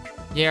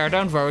 Yeah,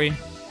 don't worry.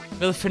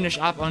 We'll finish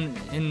up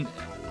in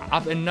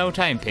no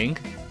time, Pink.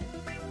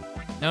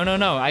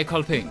 No, I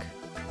call Pink.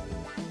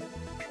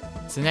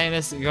 The name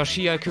is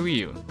Yoshia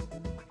Kiryu.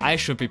 I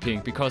should be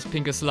Pink because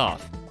Pink is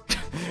love.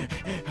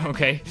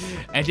 Okay,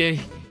 and a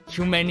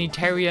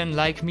humanitarian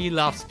like me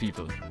loves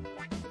people.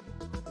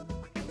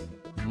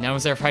 Now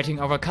they're fighting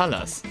over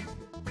colors.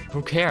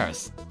 Who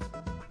cares?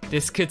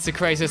 This kid's the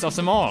craziest of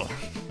them all.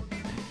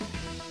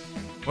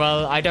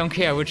 Well, I don't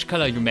care which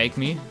color you make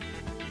me.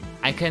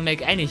 I can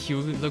make any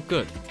hue look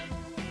good.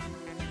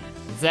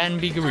 Then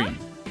be green.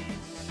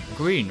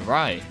 Green,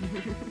 right?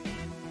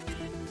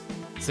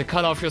 The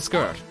color of your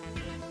skirt.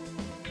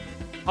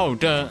 Oh,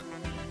 duh.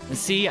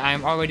 See,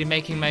 I'm already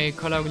making my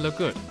color look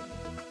good.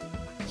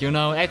 You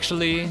know,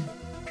 actually,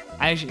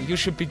 you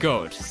should be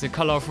gold, the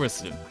color of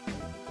wisdom.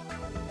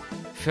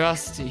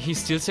 First, he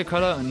steals the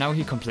color and now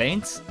he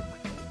complains?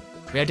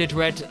 Where did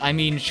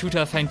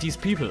Shooter find these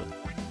people?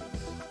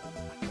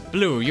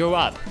 Blue, you're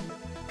up.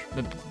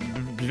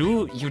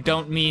 Blue? You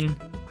don't mean...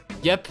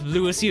 Yep,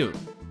 blue is you.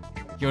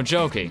 You're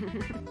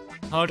joking.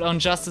 Hold on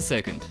just a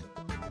second.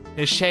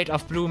 His shade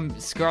of blue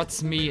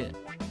skirts me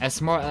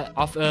as more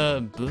of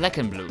a black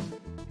and blue.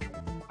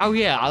 Oh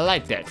yeah, I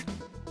like that.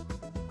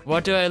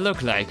 What do I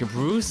look like, a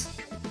Bruce?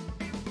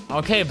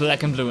 Okay,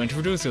 black and blue,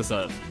 introduce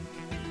yourself.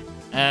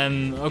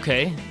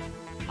 Okay.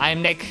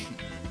 I'm Nick.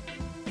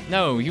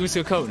 No, use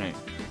your codename.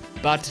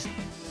 But,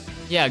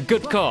 yeah,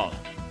 good call.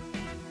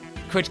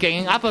 Quit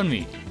ganging up on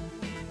me.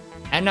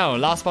 And now,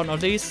 last but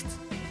not least,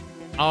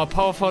 our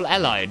powerful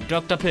ally,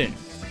 Dr. Pin.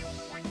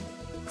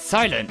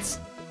 Silence!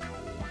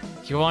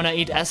 You wanna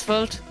eat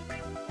asphalt?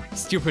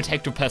 Stupid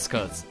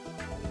hectopascals.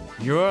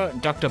 You're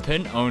Dr.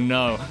 Pin? Oh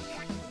no.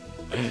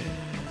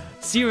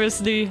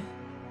 Seriously?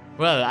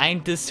 Well,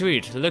 ain't this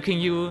sweet.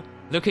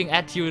 Looking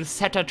at you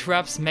setter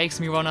traps makes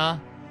me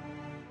wanna...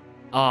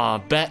 Aw,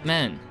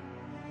 Batman.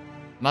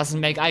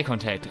 Mustn't make eye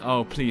contact.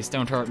 Oh, please,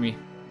 don't hurt me.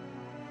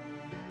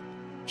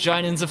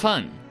 Join in the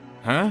fun.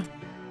 Huh?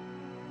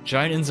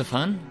 Join in the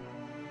fun?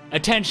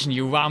 Attention,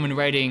 you ramen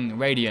raiding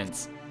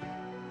radiants.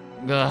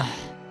 Ugh.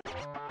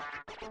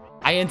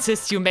 I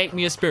insist you make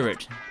me a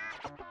spirit.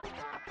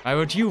 Why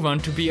would you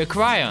want to be a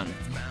crayon?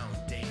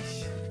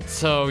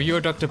 So,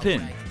 you're Dr.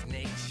 Pin.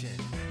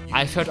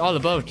 I've heard all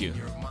about you.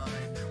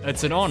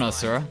 It's an honor,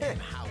 sir.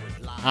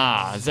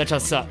 Ah, Zeta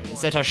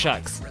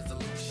shucks.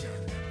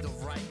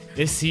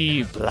 Is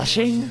he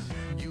blushing?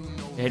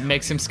 It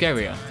makes him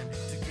scarier.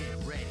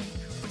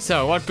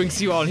 So, what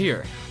brings you all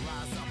here?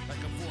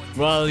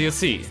 Well, you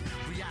see.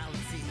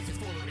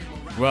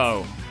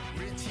 Whoa,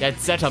 that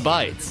Zeta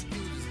bites.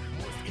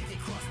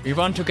 We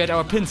want to get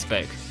our pins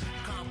back.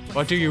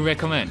 What do you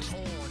recommend?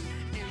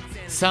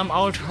 Some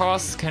old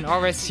horse can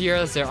always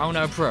hear their own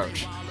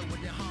approach.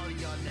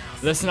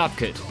 Listen up,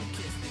 kid.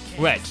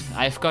 Red,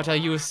 I've gotta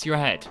use your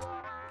head.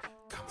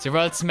 The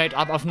world's made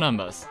up of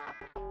numbers.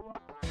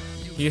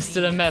 He's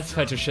still a math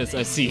fetishist,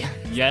 I see.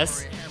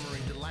 Yes?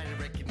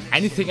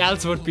 Anything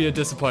else would be a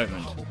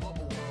disappointment.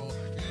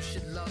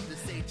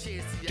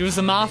 Do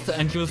the math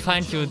and you'll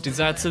find your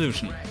desired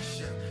solution.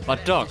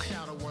 But Doc,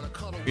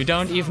 we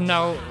don't even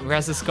know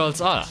where the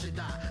skulls are.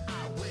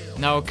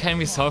 Now, can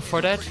we solve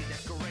for that?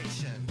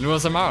 Lure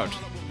them out.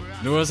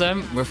 Lure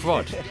them with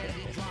what?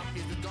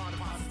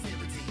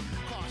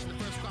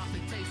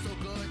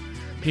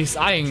 He's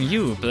eyeing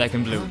you, Black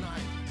and Blue.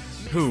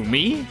 Who,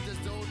 me?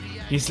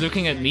 He's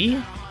looking at me?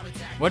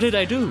 What did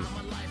I do?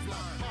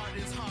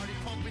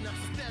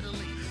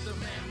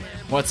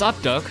 What's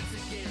up, Doc?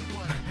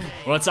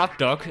 What's up,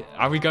 Doc?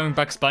 Are we going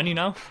Bugs Bunny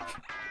now?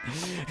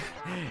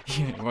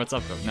 What's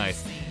up, Doc?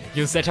 Nice.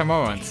 You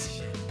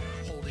Zetamorons.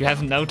 You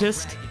haven't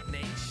noticed?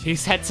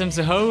 He's had them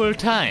the whole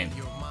time.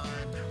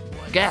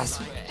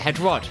 Gasp! Had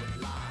what?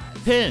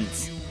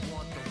 Pins!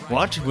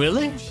 What?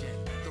 Really?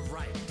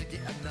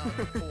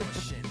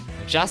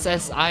 Just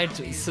as I'd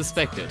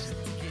suspected.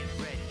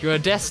 You're a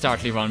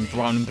dastardly one,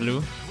 Brown and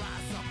Blue.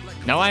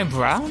 Now I'm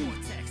brown?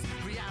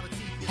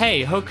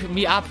 Hey, hook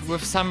me up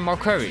with some more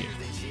curry.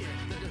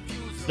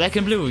 Black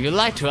and Blue, you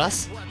lied to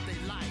us?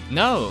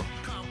 No.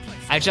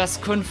 I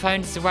just couldn't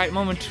find the right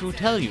moment to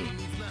tell you.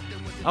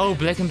 Oh,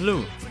 Black and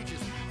Blue.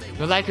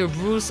 You're like a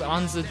bruise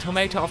on the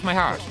tomato of my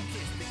heart.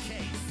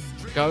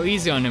 Go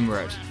easy on him,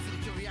 Red.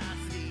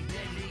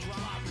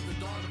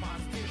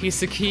 He's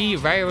the key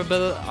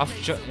variable of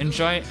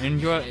in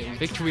your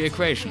victory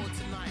equation.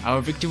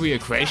 Our victory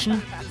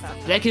equation?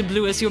 Black and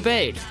Blue is your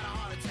bait.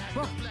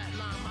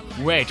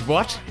 Wait,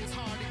 what?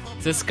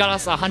 The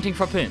scholars are hunting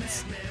for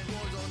pins.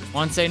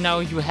 Once they know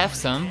you have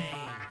some,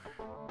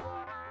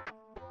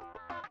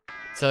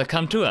 they'll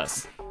come to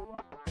us.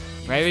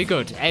 Very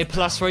good, A+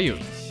 for you.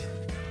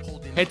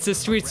 Hit the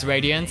streets,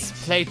 Radiance.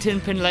 Play Tin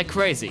Pin like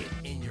crazy.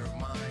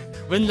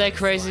 Win like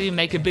crazy,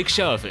 make a big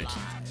show of it.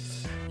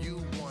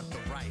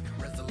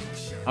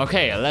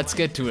 Okay, let's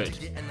get to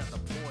it.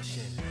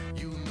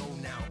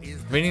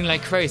 Winning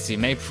like crazy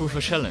may prove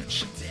a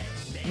challenge.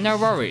 No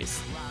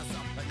worries.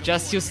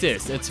 Just use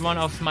this, it's one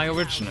of my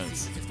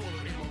originals.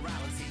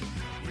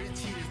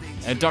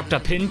 A Dr.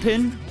 Pin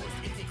Pin?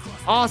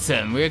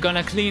 Awesome, we're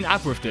gonna clean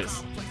up with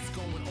this.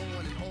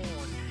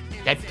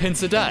 That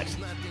pin's a dud.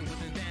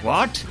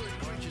 What?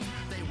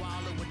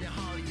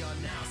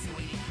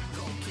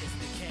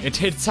 It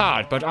hits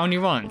hard, but only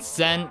once,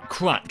 then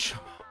crunch.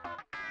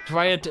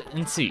 Try it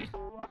and see.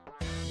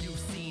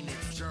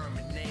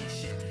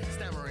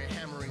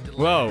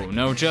 Whoa,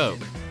 no joke.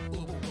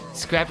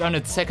 Scrapped on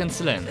its second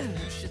slam.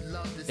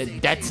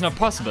 That's not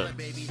possible.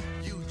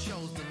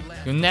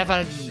 You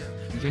never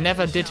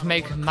did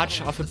make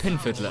much of a pin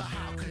fiddler.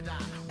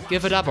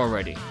 Give it up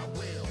already.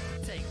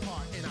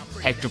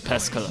 Hector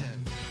Pascal.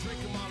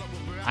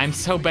 I'm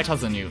so better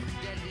than you.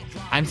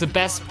 I'm the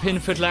best pin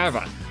fiddler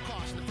ever.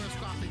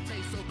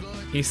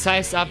 He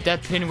sized up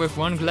that pin with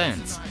one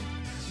glance.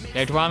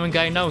 That ramen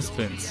guy knows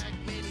pins.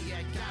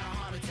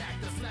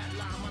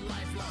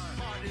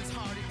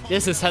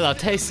 This is hella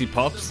tasty,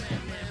 Pops.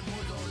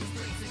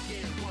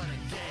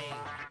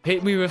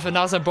 Hit me with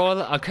another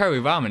bowl of curry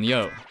ramen,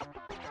 yo.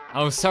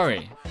 Oh,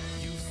 sorry.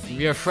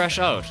 We are fresh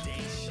out.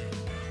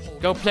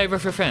 Go play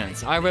with your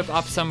friends. I whip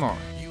up some more.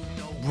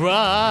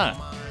 Bruh!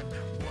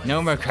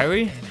 No more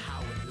curry?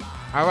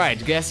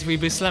 Alright, guess we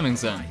be slamming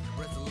them.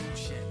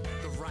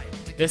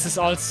 This is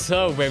all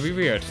so very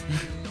weird.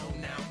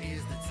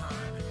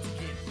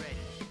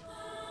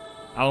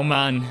 Oh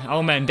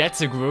man,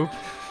 that's a group.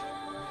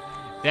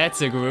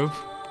 That's a group.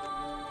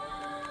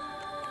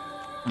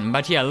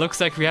 But yeah,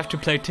 looks like we have to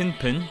play Tin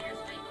Pin.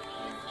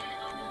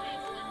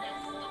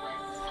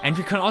 And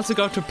we can also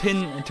go to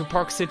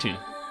Park City.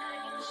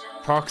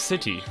 Park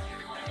City.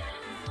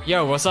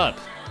 Yo, what's up?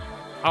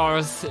 I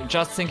was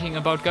just thinking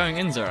about going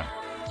in there.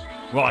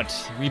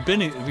 What? We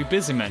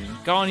busy, man.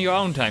 Go on your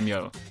own time,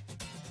 yo.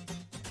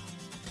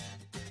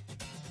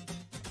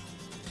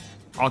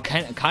 Oh,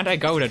 can't I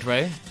go that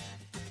way?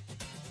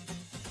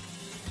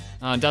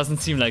 Doesn't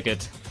seem like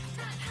it.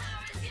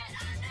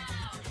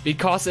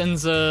 Because in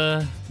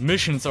the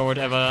missions or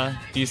whatever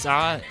these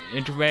are,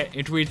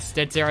 it reads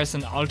that there is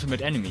an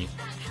ultimate enemy.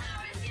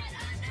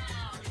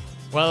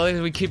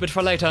 Well, we keep it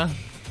for later.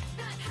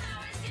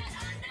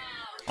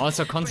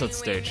 Also concert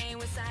stage.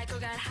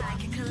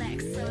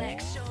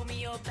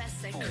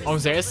 Oh,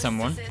 there is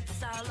someone.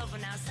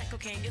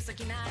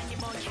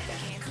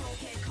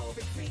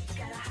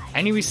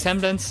 Any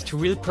resemblance to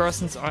real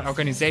persons or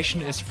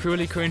organization is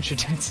purely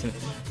coincidental.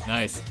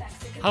 Nice.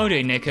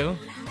 Howdy, Neku.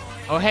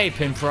 Oh hey,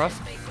 Pin Prof.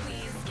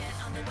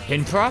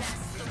 Pin Prof?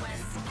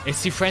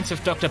 Is he friends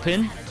with Dr.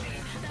 Pin?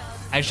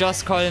 I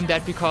just call him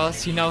that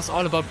because he knows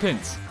all about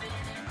pins.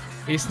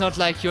 He's not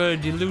like your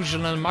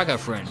delusional mugger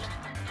friend.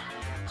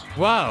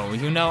 Wow,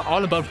 you know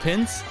all about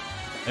pins?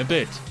 A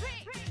bit.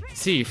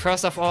 See,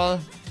 first of all,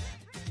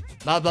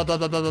 blah blah blah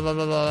blah blah blah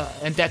blah blah,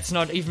 and that's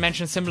not even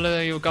mentioned.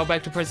 Similar, you go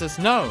back to Princess.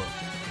 No!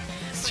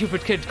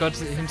 Stupid kid got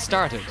him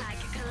started.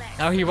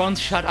 Now he won't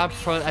shut up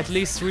for at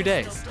least 3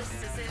 days.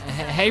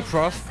 Hey,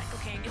 Prof.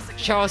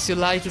 Show us your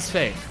lightest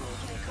faith.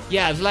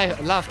 Yeah, I'd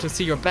love to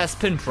see your best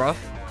pin, Prof.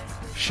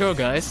 Sure,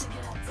 guys.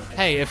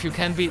 Hey, if you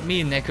can beat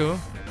me, Neku,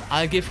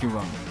 I'll give you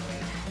one.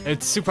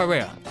 It's super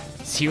rare.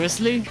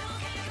 Seriously?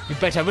 You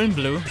better win,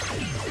 Blue.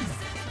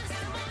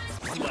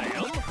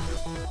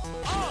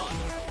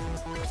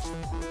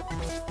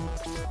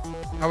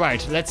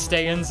 Alright, let's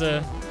stay in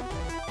the...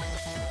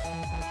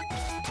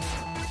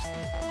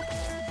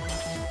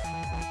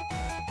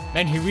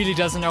 Man, he really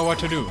doesn't know what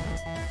to do.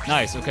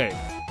 Nice, okay.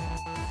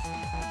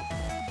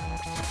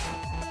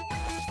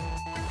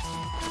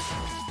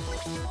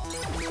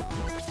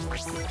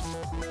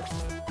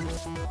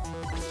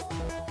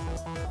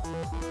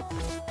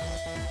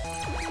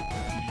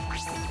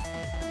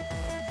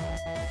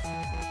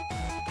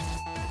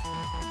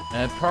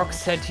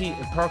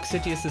 Pork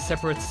City is a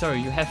separate story.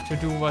 You have to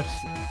do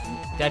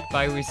that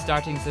by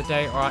restarting the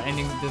day or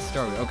ending the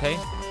story, okay?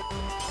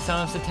 Some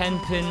of the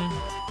 10-pin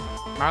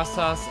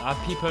masters are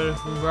people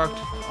who worked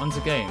on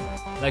the game.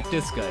 Like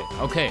this guy.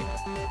 Okay.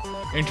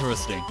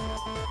 Interesting.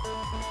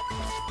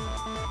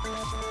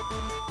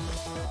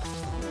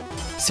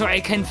 So I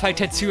can fight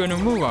Tetsuya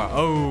Nomura.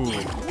 Oh.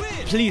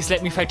 Please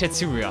let me fight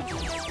Tetsuya.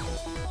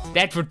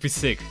 That would be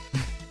sick.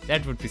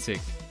 That would be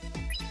sick.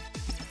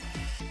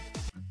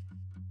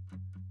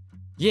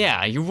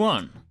 Yeah, you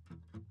won.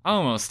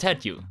 Almost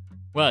had you.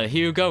 Well,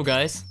 here you go,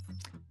 guys.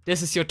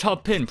 This is your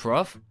top pin,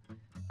 prof.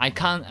 I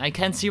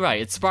can't see right,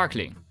 it's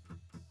sparkling.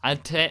 I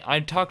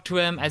talk to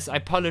him as I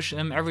polish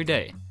him every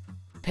day.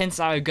 Pins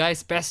are a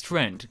guy's best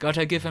friend.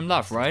 Gotta give him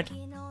love, right?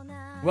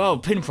 Whoa,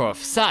 pin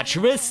prof, such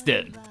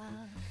wisdom.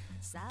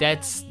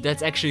 That's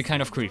actually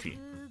kind of creepy.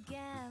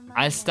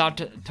 I'll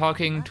start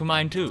talking to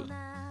mine too.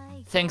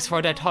 Thanks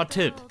for that hot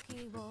tip.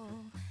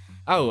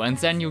 Oh, and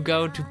then you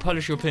go to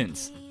polish your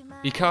pins.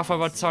 Be careful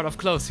what sort of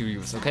clothes you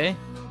use, okay?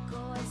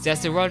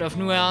 There's a world of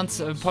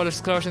nuance,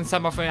 polished clothes in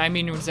some of it. I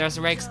mean, there's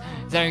rakes,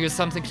 then you use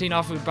something clean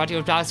off, but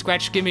you don't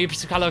scratch, give me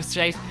color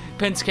shades,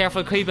 pins,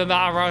 careful, creep him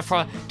out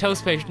for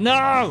toast paste.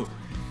 No!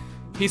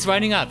 He's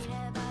winding up.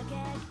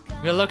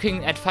 We're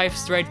looking at 5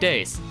 straight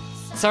days.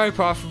 Sorry,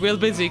 prof, real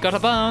busy, gotta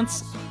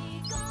bounce.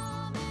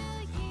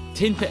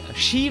 Tin pin,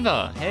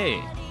 Shiva, hey.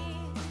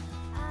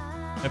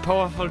 A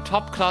powerful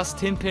top-class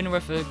tin pin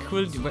with a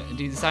cool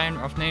design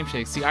of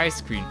namesakes, the ice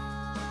cream.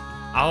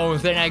 Oh,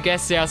 then I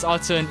guess there's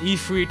also an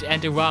Ifrit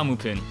and a Ramu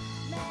pin.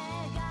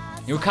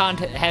 You can't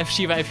have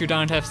Shiva if you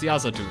don't have the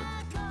other two.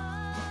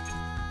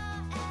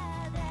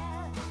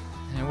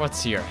 And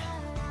what's here?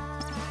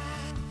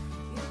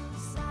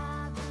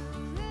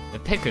 A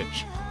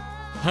package.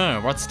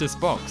 Huh, what's this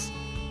box?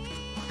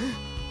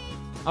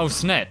 Oh,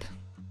 snap.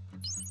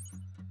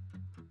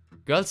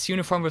 Girl's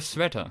uniform with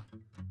sweater.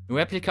 A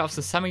replica of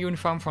the summer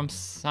uniform from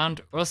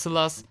St.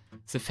 Ursula's,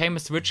 the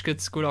famous rich kid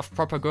school of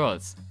proper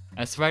girls.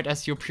 As right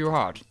as your pure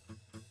heart.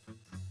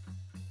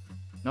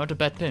 Not a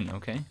bad pin,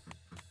 okay?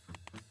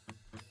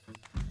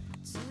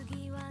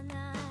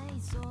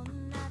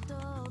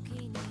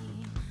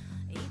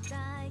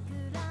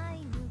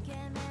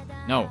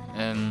 No,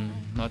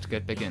 not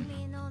get back in.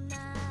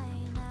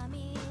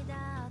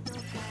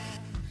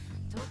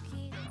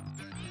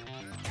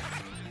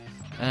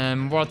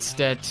 What's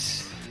that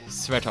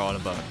sweater all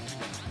about?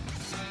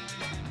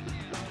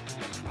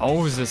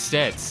 Oh, the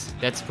stats.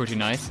 That's pretty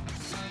nice.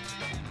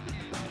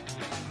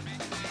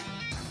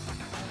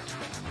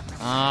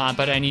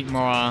 But I need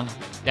more,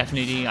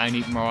 definitely I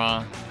need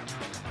more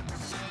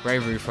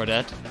bravery for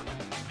that.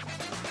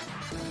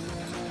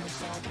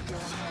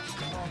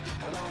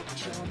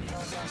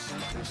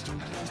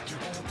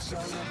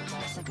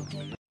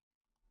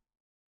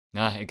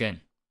 Again.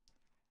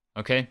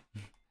 Okay.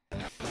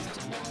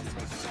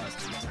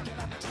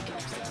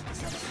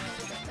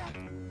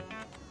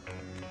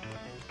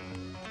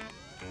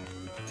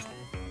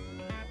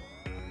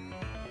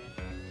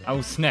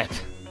 Oh snap.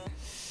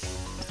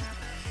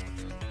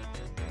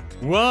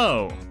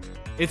 Whoa!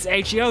 It's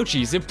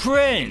Hiochi, the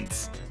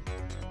prince!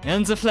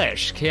 In the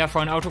flesh. Care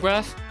for an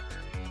autograph?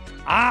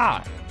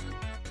 Ah!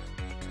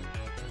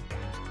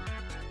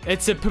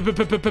 It's a prince!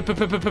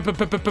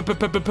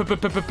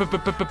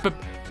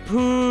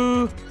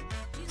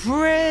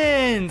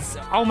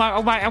 Oh my,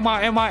 oh my, oh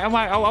my, oh my, oh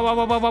my, oh, oh, oh,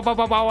 oh, oh,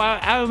 oh, oh,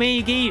 oh,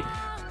 Migi!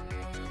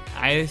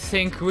 I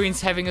think Green's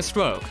having a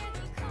stroke.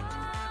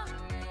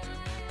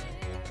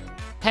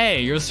 Hey,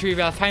 you 3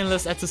 were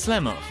finalists at the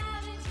Slam-Off.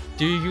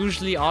 Do you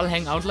usually all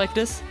hang out like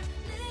this?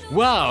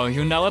 Wow,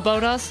 you know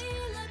about us?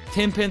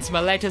 Tinpin's my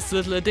latest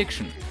little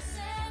addiction.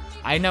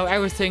 I know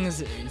everything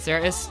there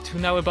is to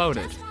know about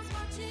it.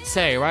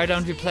 Say, why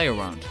don't we play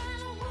around?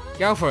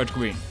 Go for it,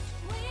 Green.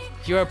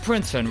 You're a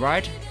Prince fan,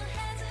 right?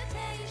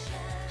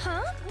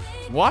 Huh?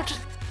 What?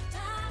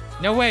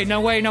 No way,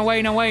 no way, no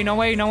way, no way, no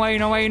way, no way,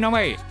 no way, no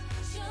way.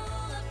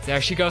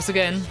 There she goes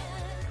again.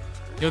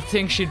 You'd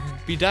think she'd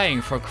be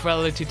dying for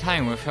quality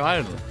time with her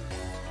idol.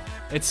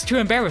 It's too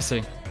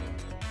embarrassing.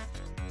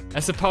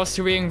 As opposed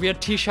to wearing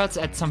weird t-shirts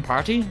at some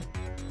party?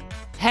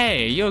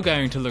 Hey, you're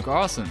going to look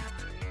awesome.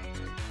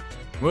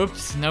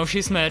 Whoops, now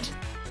she's mad.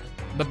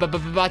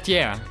 But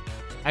yeah,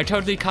 I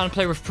totally can't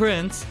play with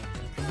Prince.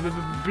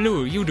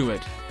 Blue, you do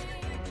it.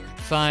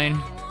 Fine.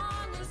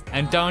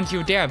 And don't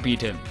you dare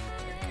beat him.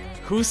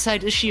 Whose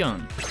side is she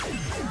on?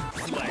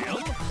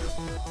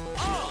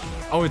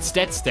 Oh, it's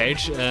that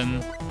stage.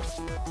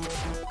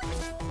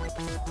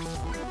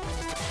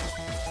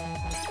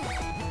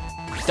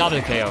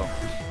 Double KO.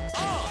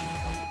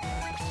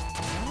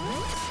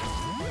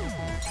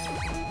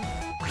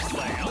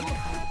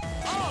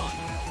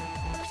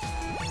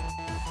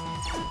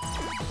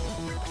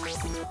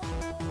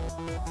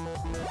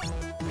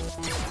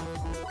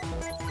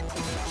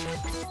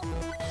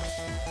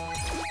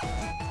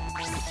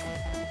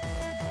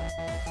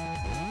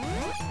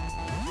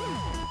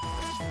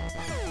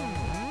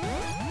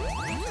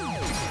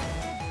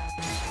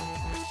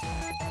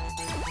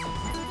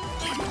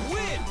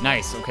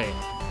 Nice, okay.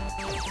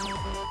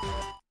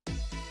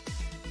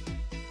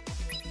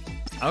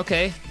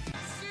 Okay.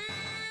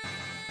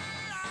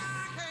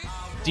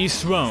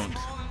 Dethroned.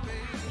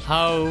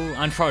 How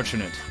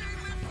unfortunate.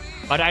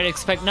 But I'd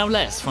expect no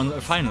less from the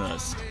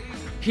finalist.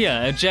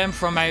 Here, a gem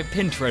from my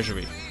pin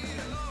treasury.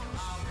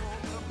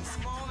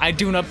 I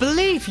do not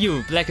believe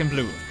you, Black and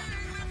Blue.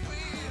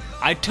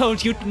 I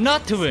told you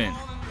not to win.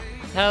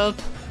 Help.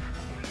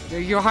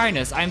 Your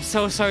Highness, I'm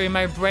so sorry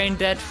my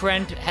brain-dead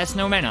friend has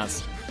no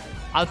manners.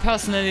 I'll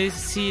personally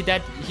see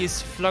that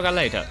he's flogger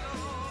later.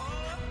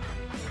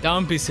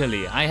 Don't be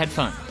silly, I had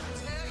fun.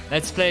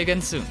 Let's play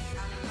again soon.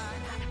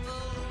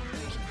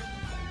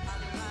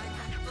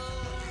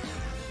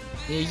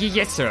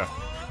 Yes, sir.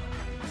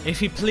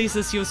 If he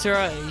pleases you,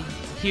 sir,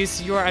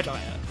 he's your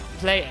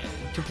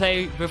to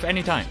play with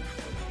any time.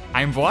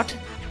 I'm what?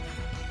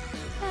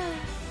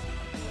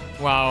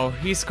 Wow,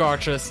 he's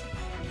gorgeous.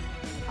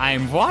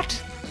 I'm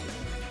what?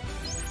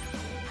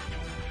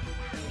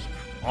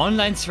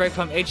 Online strike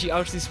from AG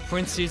Ouchie's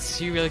Princey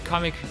serial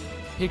comic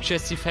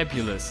pictures the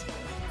fabulous.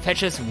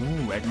 Fetches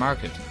woo at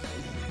market.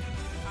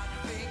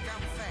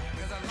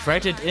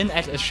 Traded in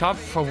at a shop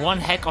for one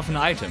heck of an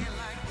item.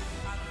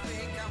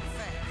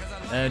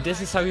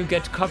 This is how you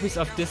get copies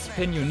of this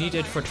pin you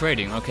needed for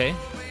trading, okay?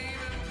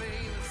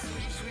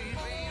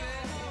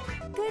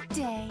 Good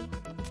day.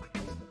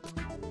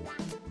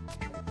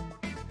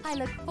 I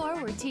look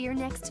forward to your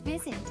next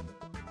visit.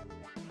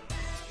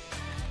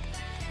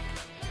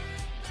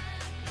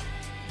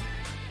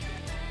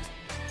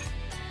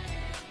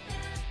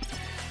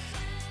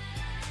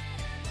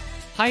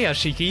 Hiya,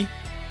 Shiki.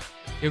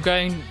 You're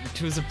going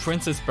to the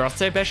Prince's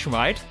birthday bash,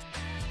 right?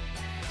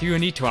 Do you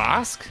need to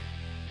ask?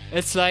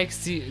 It's like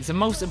the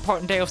most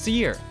important day of the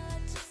year.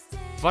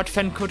 What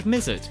fan could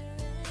miss it?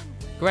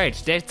 Great,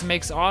 that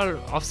makes all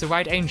of the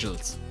White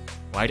Angels.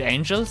 White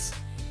Angels?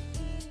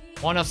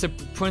 One of the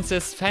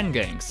Prince's fan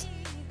gangs.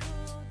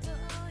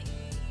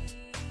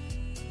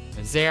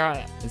 They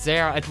are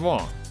at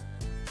war.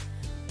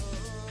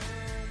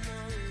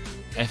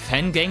 A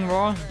fan gang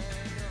war?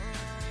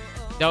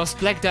 Those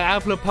Black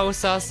Diablo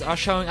posters are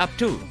showing up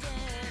too.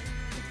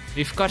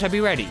 We've gotta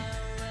be ready.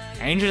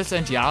 Angels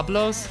and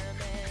Diablos?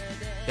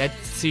 That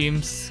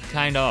seems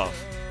kinda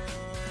off.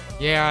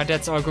 Yeah,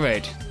 that's all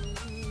great.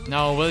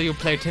 Now, will you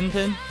play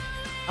Tintin?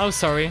 Oh,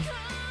 sorry.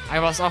 I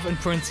was off in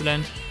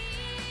Princeland.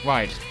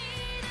 Right.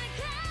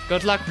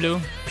 Good luck, Blue.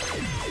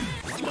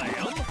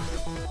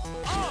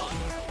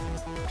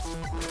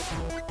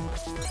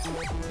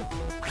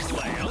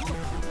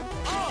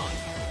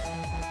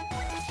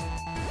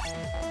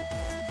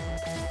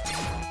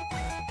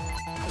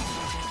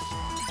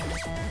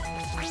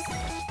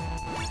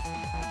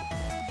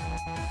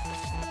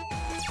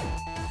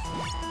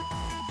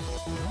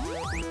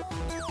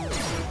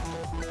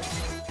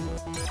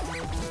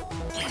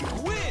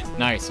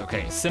 Nice,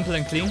 okay. Simple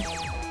and clean.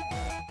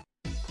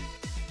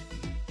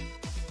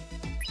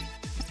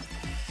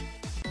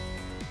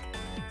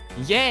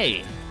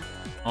 Yay!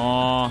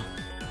 Aw.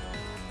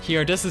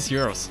 Here, this is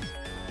yours.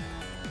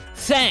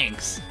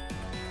 Thanks!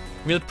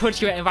 We'll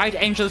put your White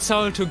Angel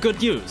soul to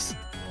good use.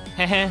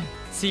 Hehe,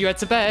 see you at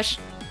the bash.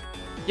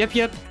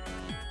 Yep.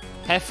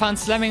 Have fun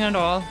slamming and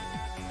all.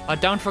 But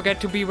don't forget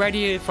to be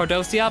ready for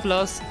those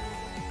Diablos.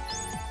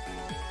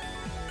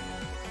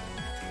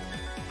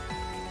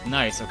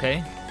 Nice,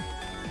 okay.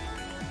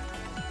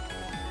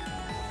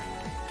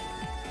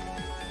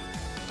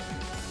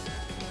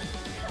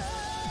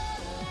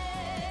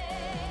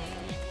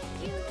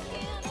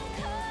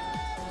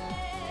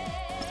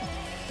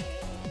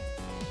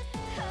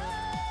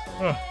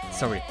 Oh,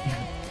 sorry.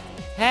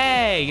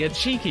 Hey, you're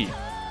cheeky.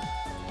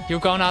 You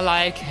gonna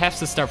like have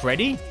the stuff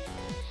ready?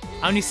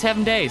 Only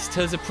 7 days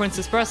till the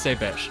Prince's birthday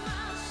bash.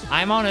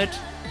 I'm on it.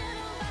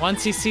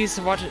 Once he sees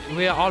what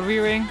we're all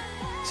wearing,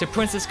 the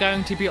Prince is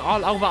going to be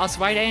all over us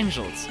White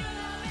Angels.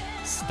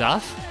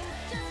 Stuff?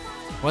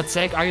 What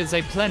sake are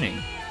they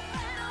planning?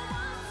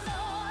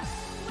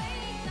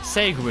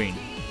 Say, Green,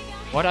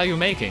 what are you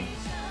making?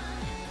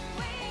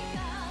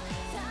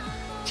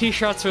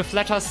 T-shirts with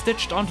letters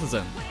stitched onto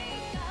them.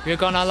 We're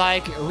gonna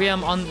like wear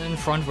them on in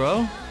front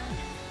row.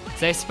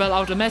 They spell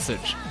out a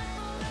message.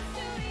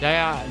 They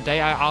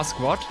I ask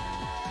what?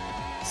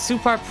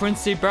 Super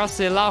Princey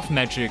Birthday Love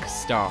Magic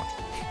Star.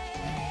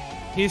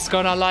 He's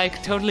gonna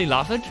like totally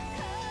love it.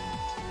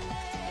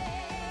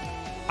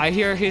 I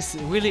hear he's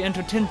really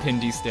into Tinpin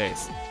these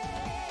days.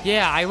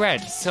 Yeah, I read,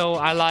 so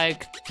I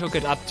like took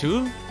it up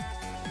too.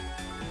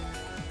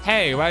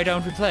 Hey, why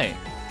don't we play?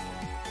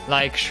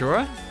 Like,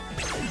 sure?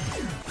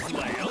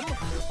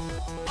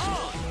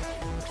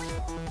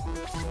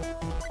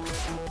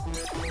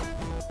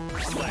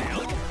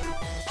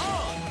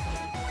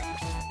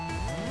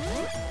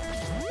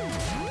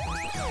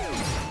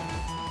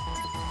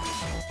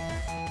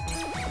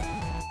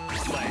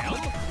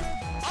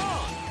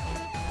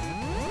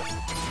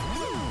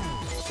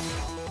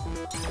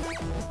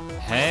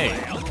 Hey.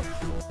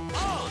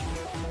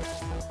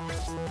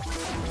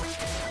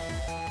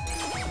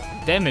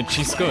 Damn it,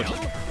 she's good.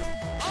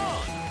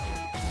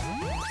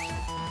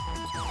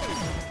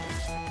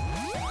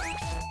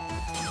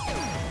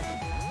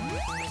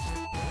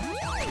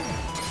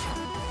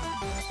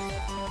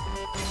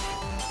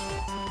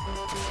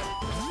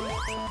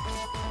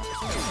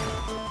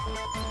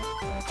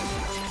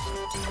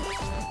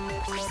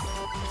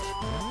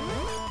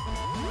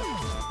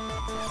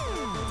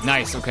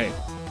 Nice, okay.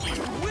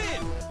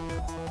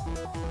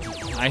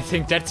 I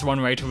think that's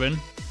one way to win.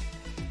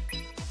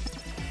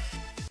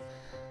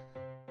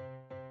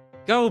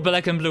 Go,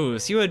 Black and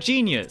Blues, you're a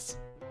genius!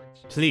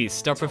 Please,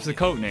 stop with the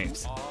code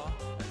names.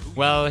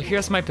 Well,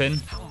 here's my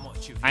pin.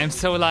 I'm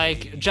so,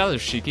 like,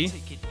 jealous, Shiki.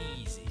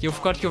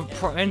 You've got your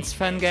Prince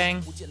fan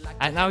gang,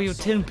 and now your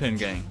Tin Pin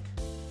gang.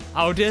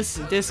 Oh,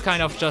 this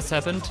kind of just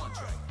happened.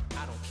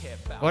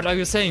 What are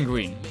you saying,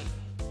 Green?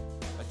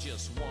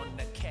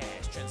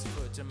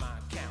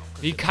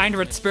 We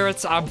kindred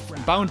spirits are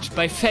bound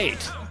by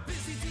fate.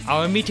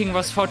 Our meeting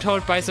was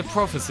foretold by the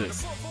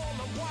prophecies.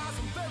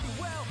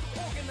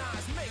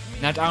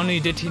 Not only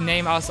did he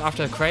name us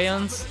after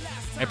crayons,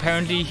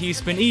 apparently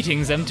he's been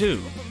eating them too.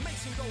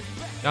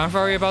 Don't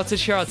worry about the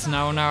shirts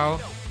now.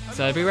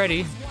 They'll be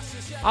ready.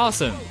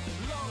 Awesome.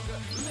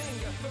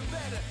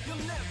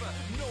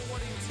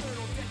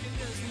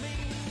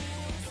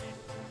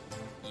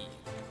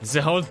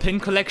 The whole pin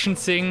collection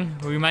thing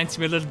reminds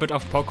me a little bit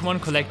of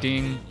Pokemon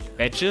collecting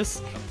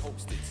badges.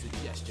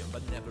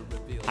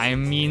 I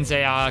mean,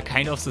 they are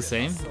kind of the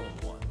same.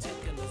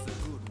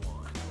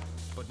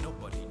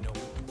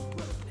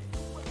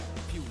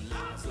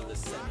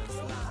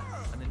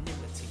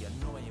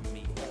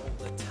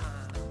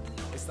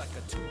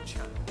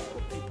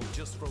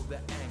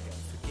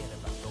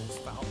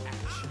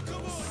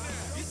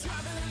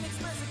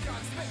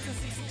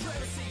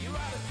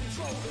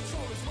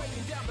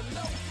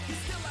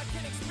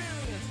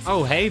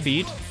 Oh, hey,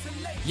 Beat.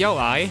 Yo,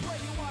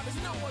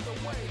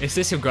 Is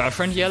this your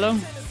girlfriend, Yellow?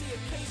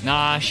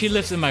 Nah, she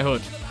lives in my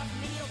hood.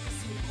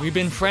 We've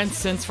been friends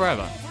since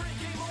forever.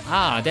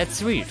 Ah, that's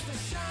sweet.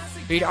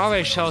 Beat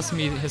always shows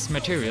me his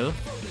material.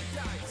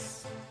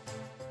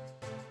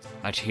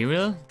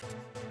 Material?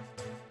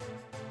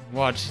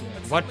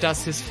 What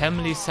does his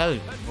family sell?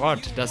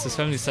 What, does his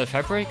family sell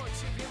fabric?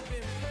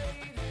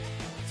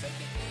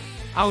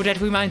 Oh, that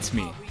reminds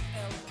me.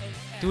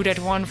 Do that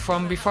one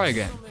from before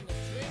again.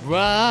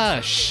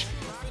 Rush!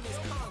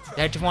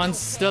 That one's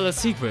still a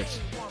secret.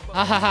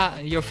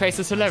 Hahaha, your face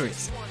is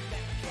hilarious.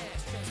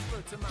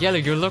 Yellow,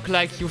 you look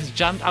like you've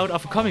jumped out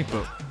of a comic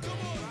book.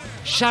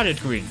 Shut it,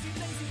 Green.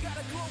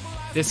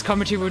 This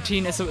comedy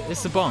routine is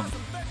a bomb.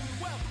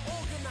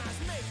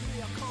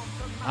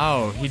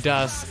 Oh, he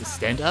does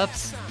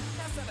stand-ups?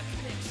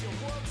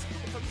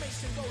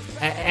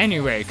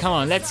 Anyway, come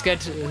on, let's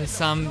get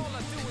some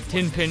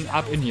Tin Pin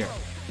up in here.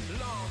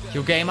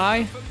 You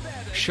game,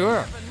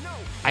 Sure.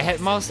 I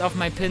had most of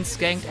my pins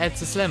ganked at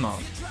the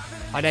Slam-Off,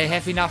 but I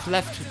have enough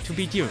left to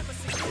beat you.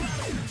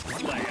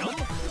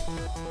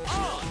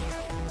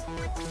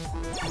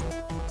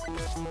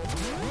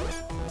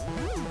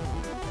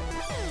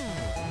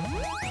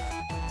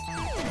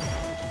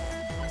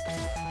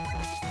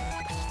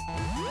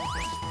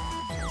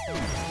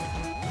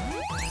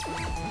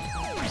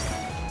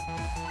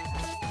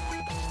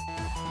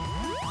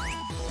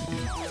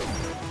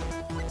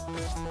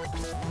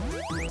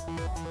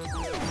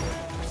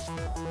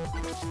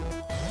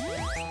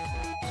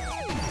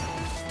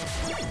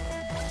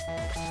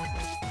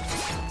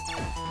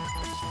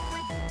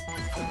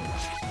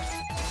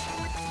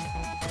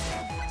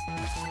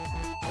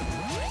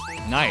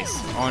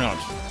 Nice, or not.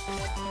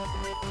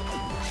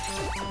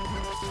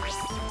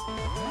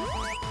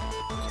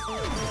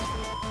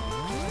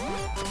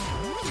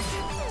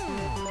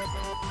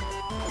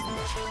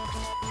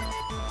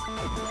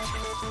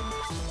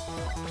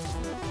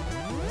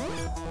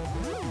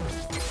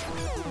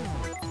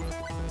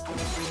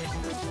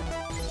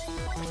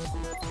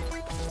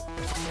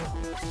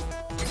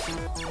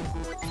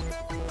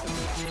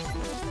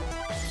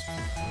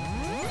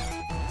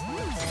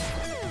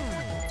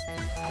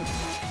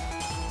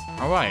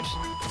 Alright,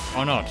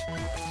 or not.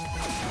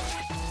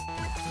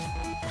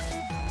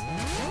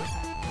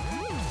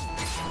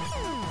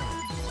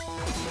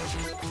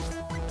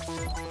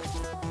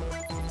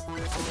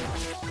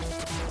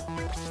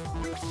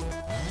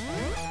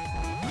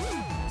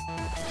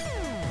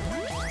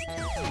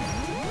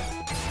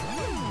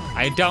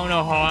 I don't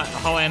know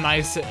how am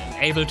I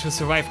able to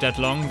survive that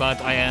long,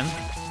 but I am.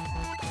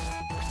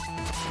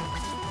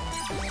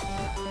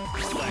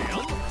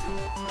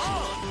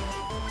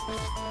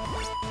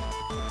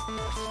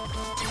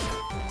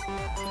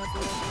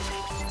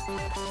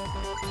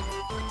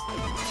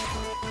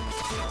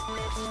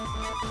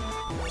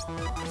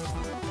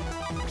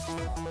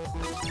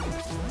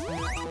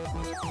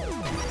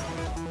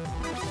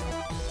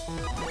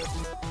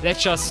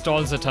 Let's just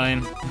stall the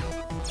time.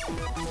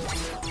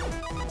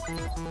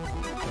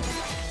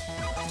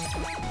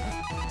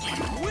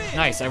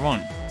 Nice, I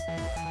won.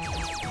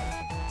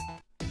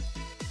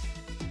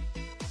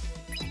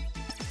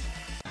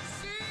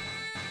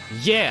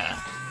 Yeah!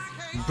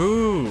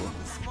 Boo!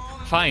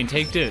 Fine,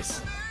 take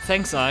this.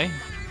 Thanks, I.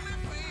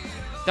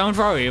 Don't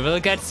worry, we'll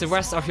get the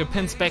rest of your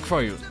pins back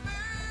for you.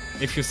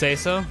 If you say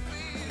so.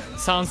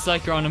 Sounds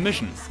like you're on a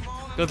mission.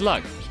 Good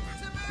luck.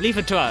 Leave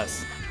it to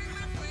us.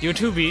 You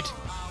too, Beat.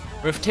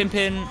 With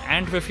Timpin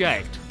and with your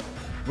act.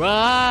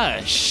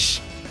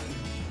 Rush!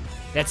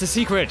 That's a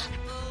secret.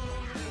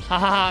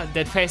 Haha,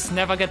 that face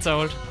never gets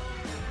old.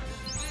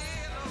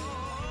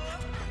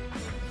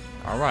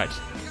 Alright.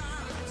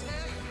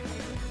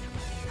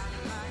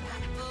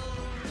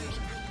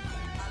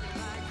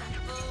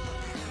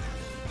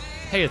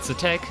 Hey, it's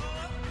Attack.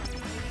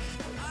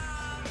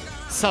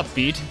 Sup,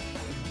 Beat?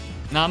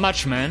 Not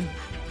much, man.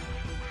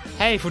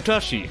 Hey,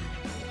 Futoshi.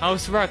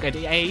 How's work at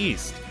A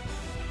East?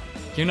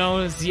 You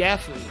know, the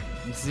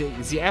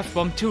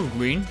F-bomb too,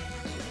 Green?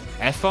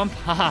 F-bomb?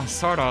 Haha,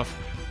 sort of.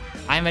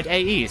 I'm at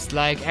A East,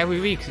 like every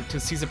week to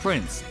see the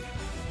prince.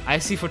 I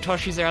see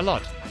Futoshi there a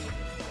lot.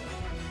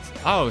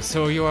 Oh,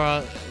 so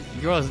you're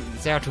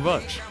there to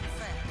watch.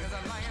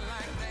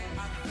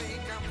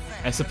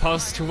 As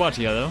opposed to what,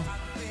 Yellow?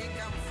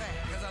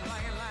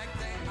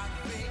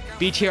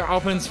 Beat here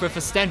opens with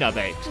a stand-up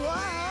act.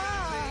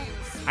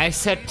 I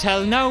said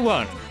tell no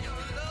one.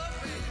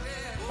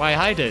 Why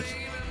hide it?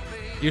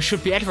 You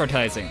should be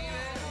advertising.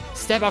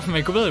 Step off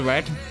my grill,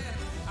 Red.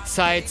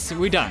 Sides,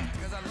 we done.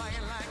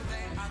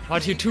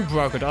 But you two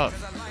broke it off.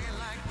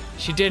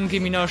 She didn't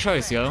give me no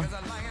choice, yo.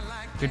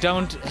 You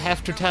don't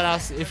have to tell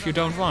us if you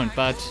don't want,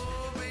 but...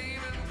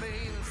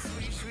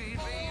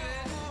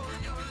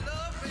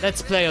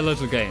 Let's play a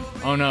little game.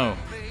 Oh no.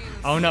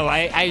 Oh no,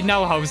 I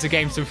know how the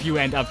games with you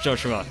end up,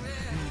 Joshua.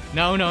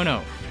 No, no,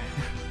 no.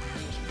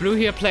 Blue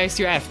here plays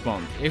your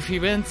F-bomb. If he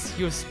wins,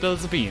 you spill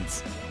the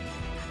beans.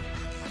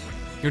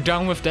 You're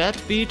done with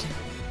that, Beat?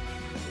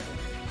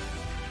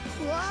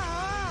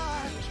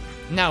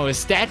 Now,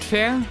 is that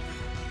fair?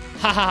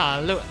 Haha,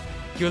 look,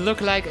 you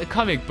look like a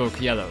comic book,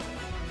 Yellow.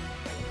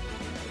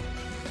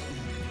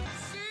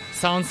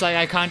 Sounds like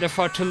I can't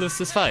afford to lose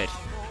this fight.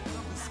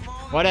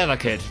 Whatever,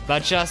 kid,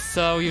 but just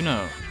so you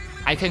know,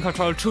 I can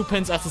control 2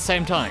 pins at the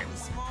same time.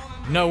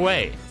 No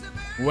way.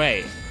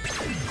 Way.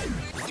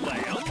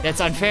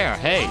 That's unfair,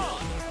 hey.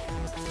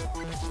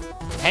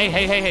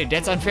 Hey,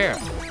 that's unfair.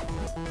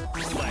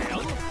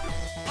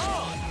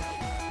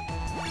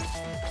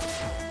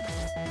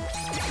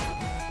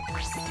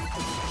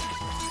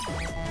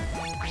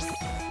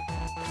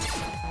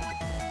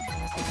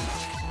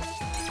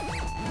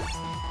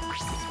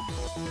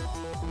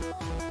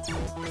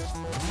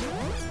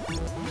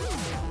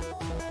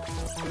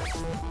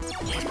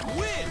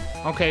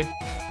 Okay.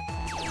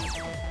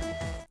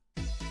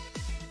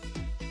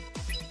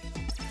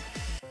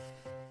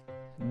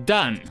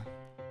 Done.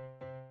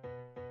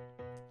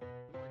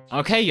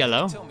 Okay,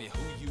 Yellow.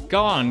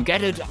 Go on,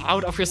 get it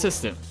out of your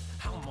system.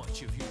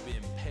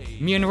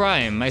 Me and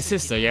Ryan, my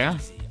sister, yeah?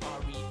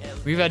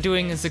 We were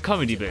doing the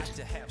comedy bit.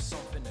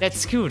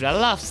 That's cute, I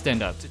love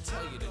stand-up.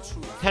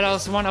 Tell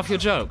us one of your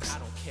jokes.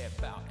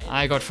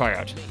 I got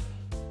fired.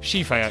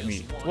 She fired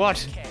me.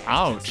 What?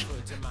 Ouch.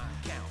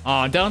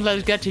 Aw, don't let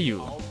it get to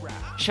you.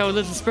 Show a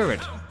little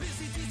spirit.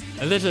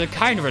 A little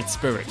kindred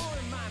spirit.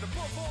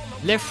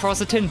 Live for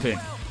the tin pin.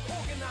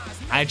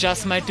 I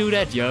just might do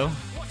that, yo.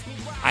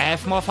 I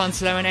have more fun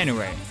slamming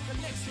anyway.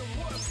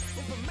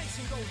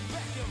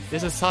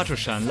 This is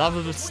Sato-chan,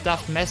 lovable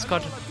stuffed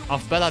mascot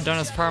of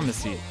Belladonna's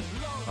pharmacy.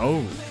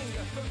 Oh.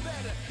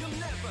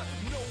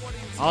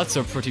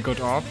 Also pretty good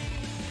orb.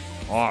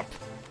 Orb.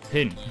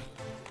 Pin.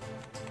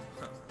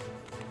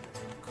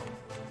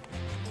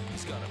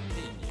 He's got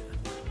opinion,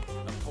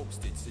 a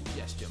posted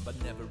suggestion, but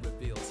never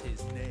reveals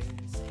his name.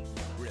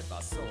 Read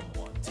by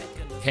someone,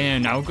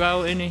 can I now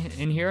go in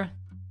here?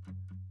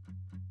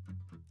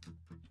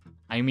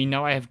 I mean,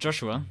 now I have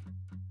Joshua.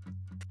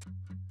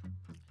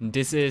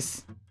 This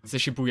is the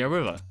Shibuya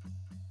River.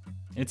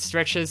 It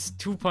stretches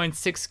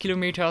 2.6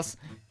 kilometers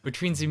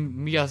between the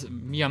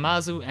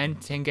Miyamazu and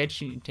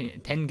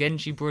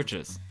Tengenji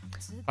bridges.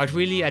 But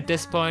really, at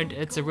this point,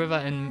 it's a river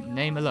in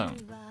name alone.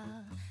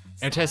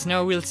 It has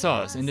no real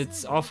source and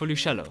it's awfully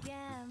shallow.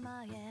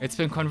 It's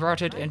been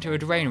converted into a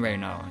drainway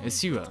now, a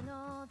sewer.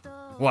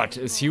 What,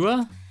 a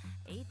sewer?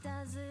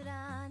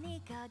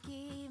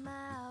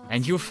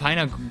 And you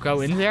finally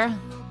go in there?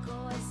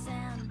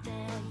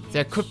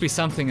 There could be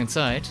something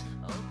inside.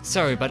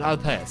 Sorry, but I'll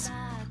pass.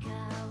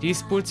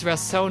 These boots were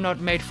so not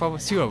made for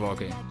sewer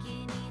walking.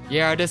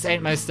 Yeah, this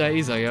ain't my style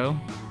either, yo.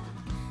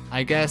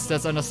 I guess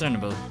that's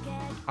understandable.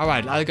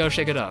 Alright, I'll go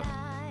check it out.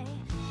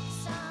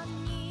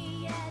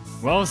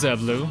 Well there,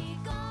 Blue.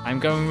 I'm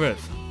going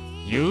with.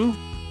 You?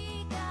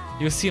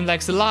 You seem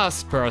like the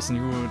last person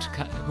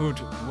who'd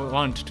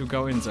want to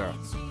go in there.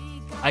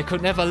 I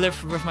could never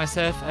live with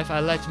myself if I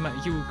let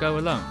you go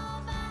alone.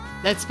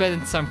 Let's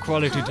spend some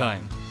quality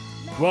time.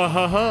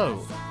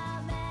 Whoa-ho-ho!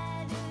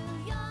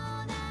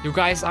 You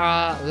guys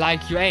are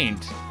like you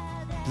ain't.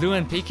 Blue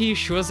and Peaky,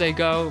 sure they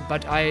go,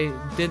 but I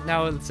didn't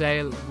know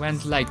they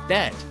went like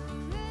that.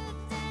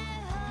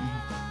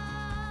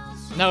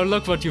 Now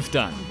look what you've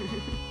done.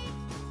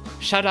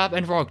 Shut up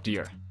and walk,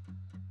 dear.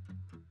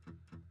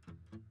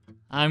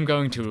 I'm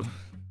going to.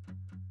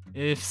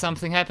 If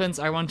something happens,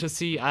 I want to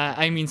see.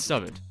 I mean,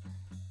 stop it.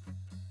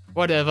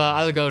 Whatever,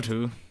 I'll go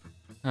to.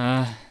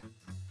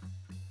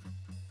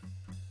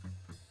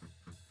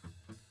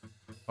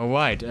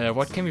 Alright,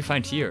 what can we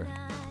find here?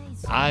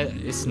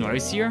 Is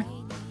noise here?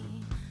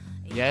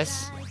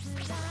 Yes.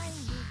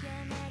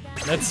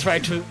 Let's try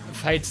to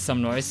fight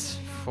some noise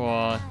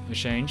for a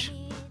change.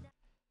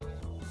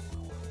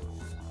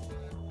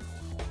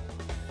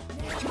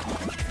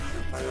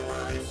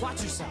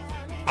 Watch yourself.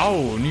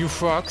 Oh, new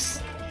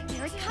frogs.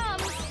 Here it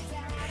comes.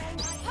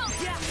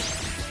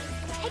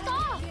 Take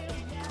off.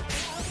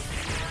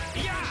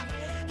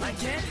 I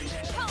can't.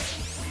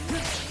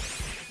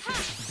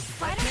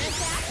 Right on the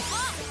back.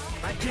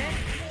 Off. I can't.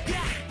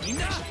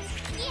 Enough.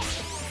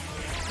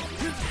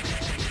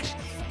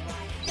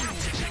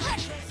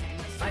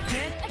 I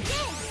can't.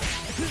 Again.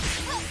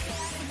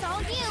 It's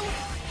all you.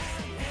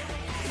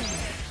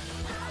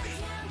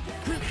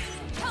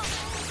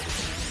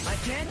 I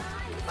can't.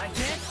 I can't.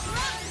 Take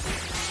off.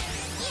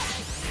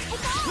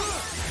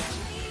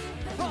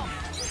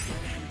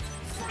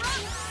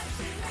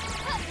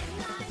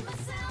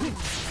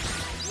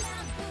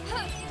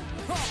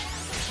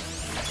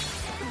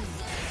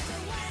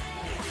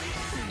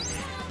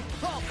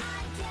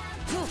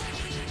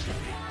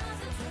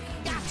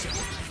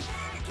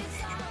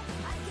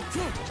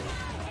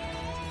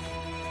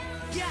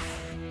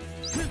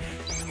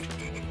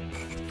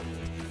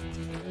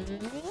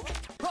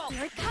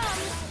 Here it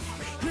comes.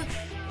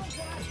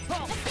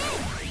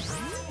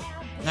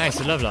 Nice,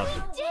 a level up.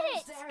 Did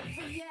it.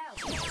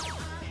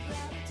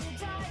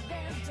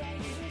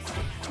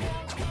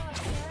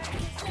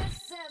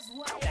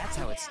 That's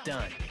how it's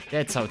done.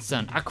 That's how it's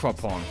done. Aqua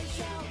porn.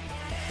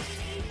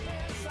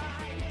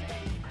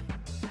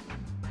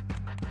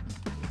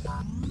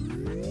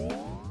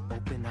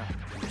 Open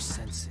up your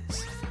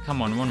senses.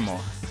 Come on, one more.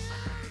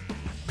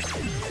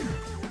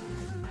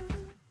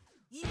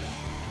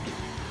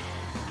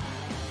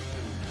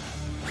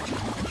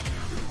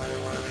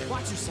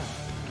 Watch yourself.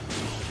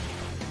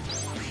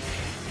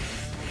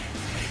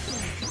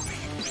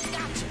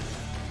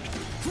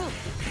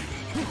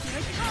 Here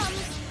it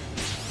comes.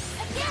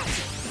 Again.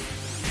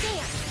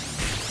 There.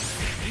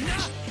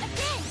 Enough.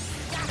 Again.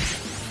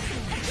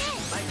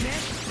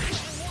 Again.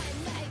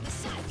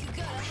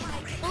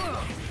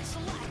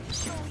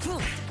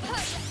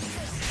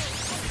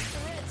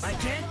 I can't. I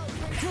can't.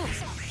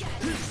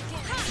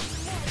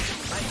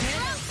 I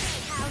can't.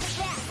 How's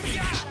that?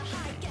 Yeah.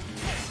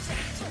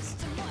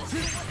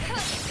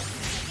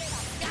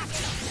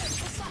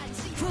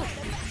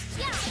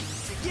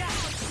 Again.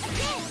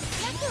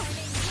 Neku.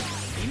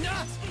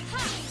 Enough.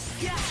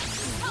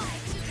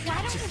 Why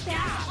don't you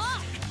back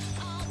off?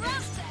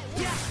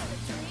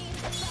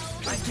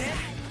 I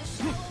can't.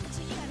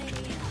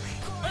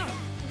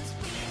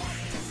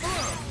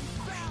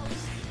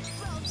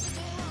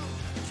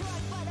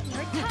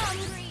 Here it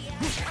comes.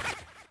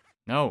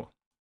 No.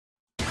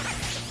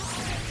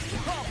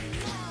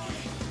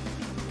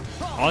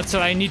 Also,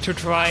 I need to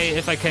try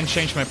if I can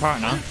change my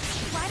partner.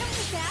 Why don't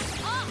you back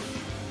off?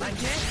 I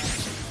can't.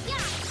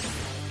 Yeah.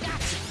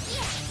 Gotcha.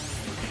 Yeah.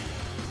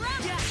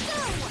 Round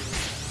two.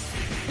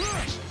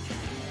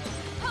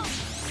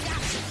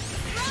 Gotcha.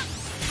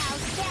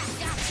 How's that?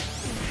 Gotcha.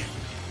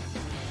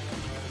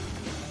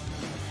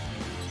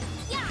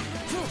 Yeah.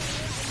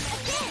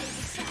 Again.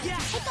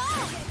 Take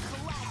off.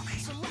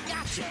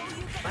 Gotcha.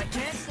 I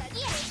can't.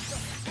 Yeah.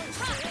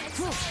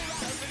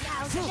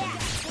 How's that?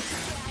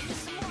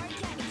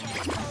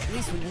 At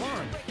least we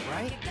won,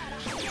 right?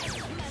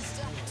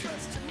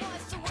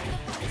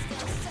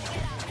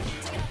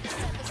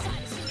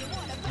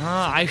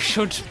 I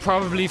should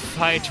probably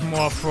fight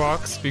more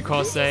frogs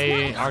because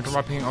they are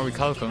dropping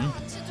Orichalcum.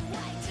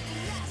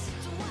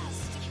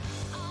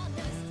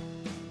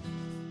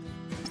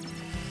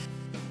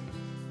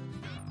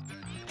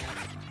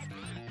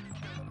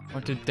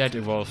 What did that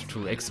evolve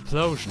to?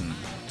 Explosion.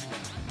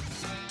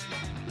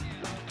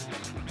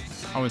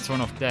 Oh, it's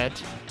one of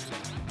that.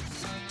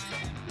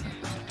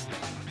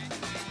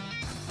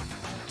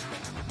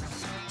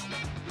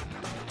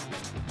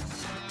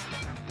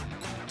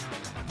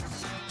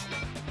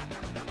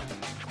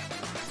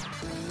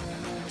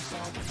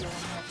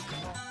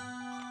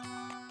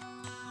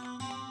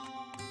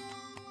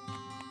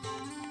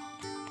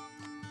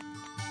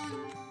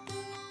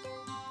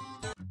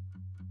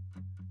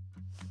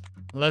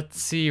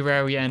 Let's see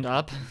where we end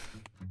up.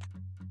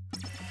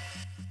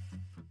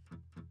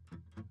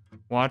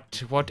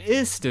 What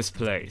is this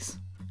place?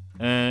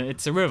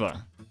 It's a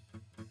river.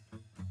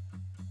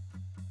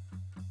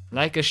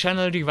 Like a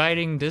channel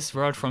dividing this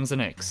world from the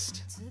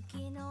next.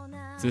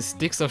 The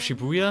sticks of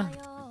Shibuya?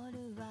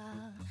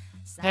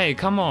 Hey,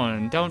 come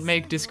on, don't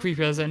make this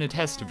creepier than it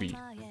has to be.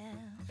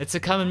 It's a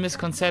common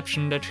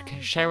misconception that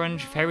Sharon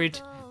ferried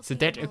the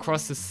dead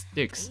across the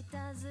Styx.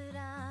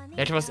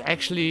 That was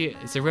actually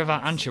the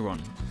river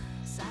Anchiron.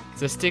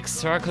 The Styx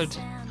circled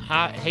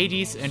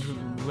Hades and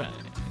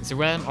the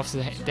realm of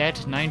the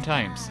dead 9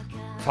 times,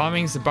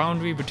 forming the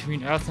boundary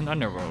between Earth and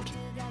Underworld.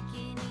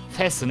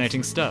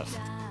 Fascinating stuff.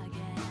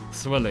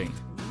 swelling.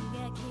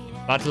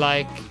 But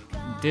like,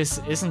 this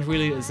isn't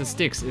really the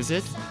sticks, is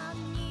it?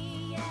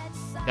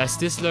 Does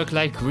this look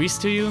like grease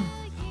to you?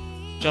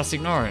 Just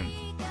ignore him.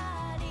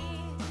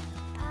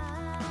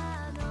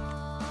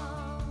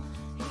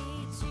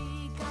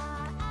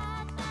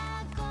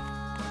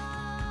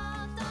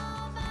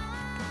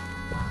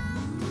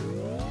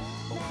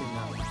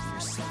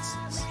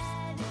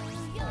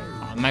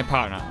 My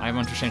partner. I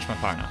want to change my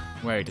partner.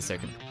 Wait a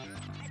second.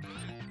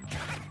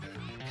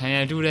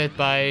 Can I do that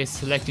by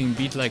selecting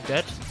beat like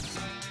that?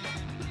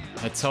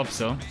 Let's hope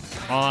so.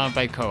 Or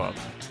by co-op.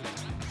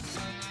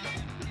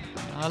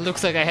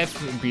 Looks like I have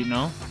a beat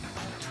now.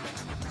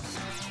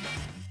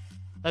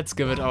 Let's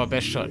give it our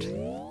best shot.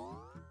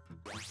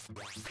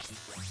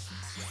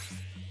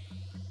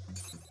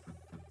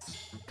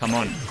 Come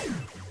on.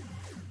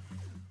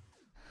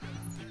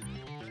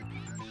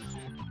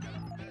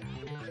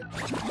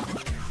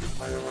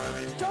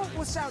 Don't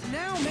wuss out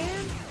now,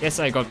 man. Yes,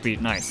 I got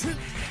beat. Nice.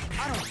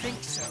 I don't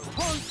think so.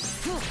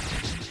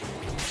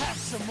 Have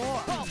some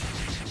more.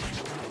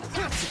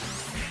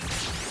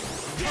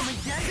 Come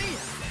and get it.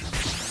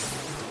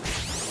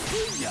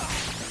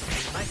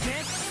 I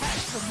can't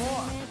have some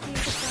more.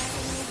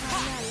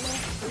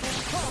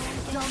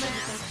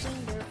 Dumbass.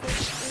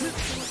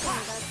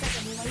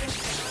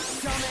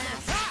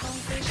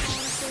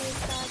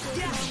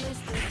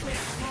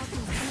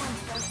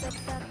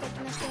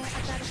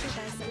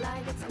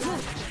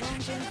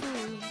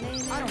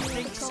 I don't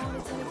think so.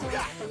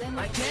 I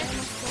can't.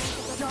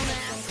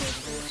 Dumbass.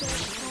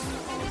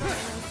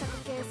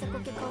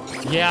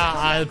 Yeah,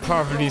 I'll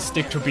probably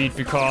stick to beat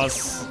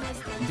because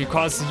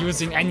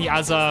using any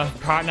other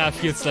partner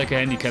feels like a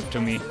handicap to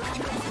me.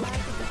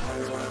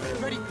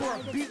 Ready for a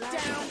beat down?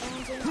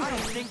 I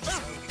don't think so.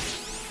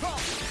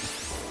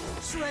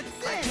 Shred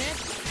this.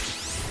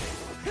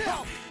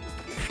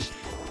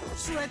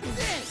 Shred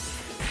this.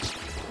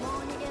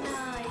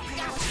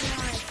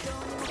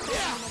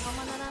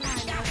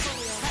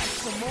 Have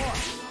some more.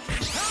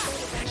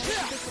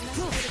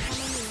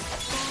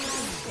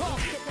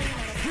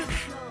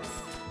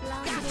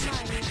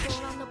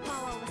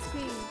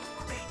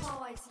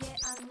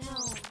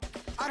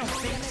 I don't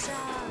think so.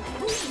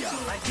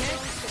 I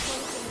can't.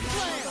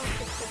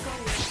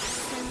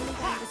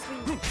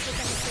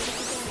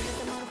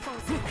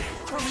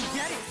 Come and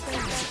get it.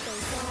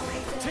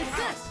 Take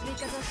this.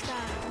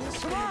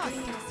 Come on.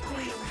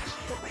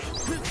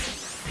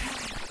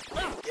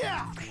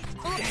 Yeah.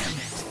 Damn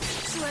it.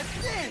 Slip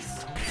this.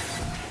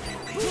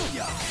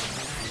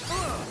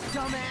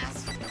 Dumbass.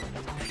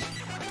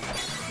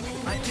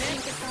 I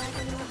can't.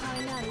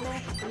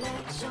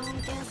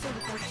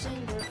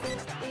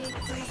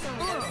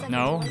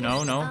 No,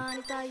 no, no.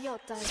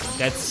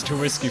 That's too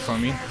risky for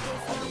me.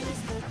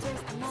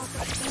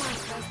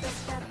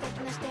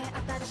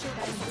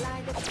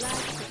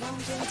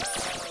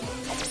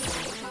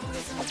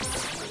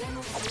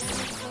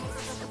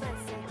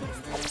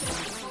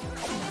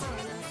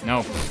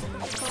 No.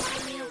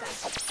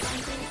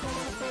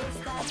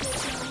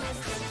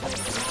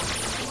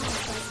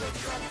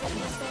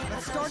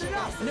 Let's start it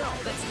up. No,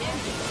 let's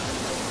end it.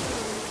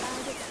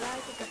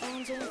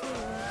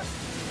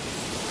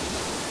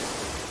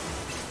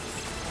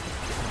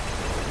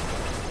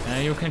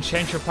 You can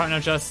change your partner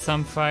just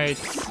some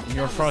fights.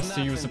 You're forced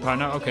to use a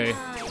partner. Okay.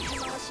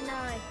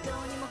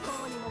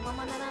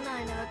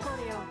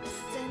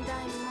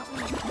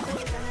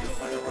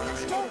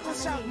 Don't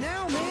push out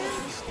now, man.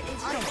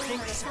 I don't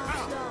think so.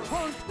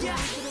 Yeah.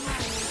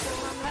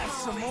 Have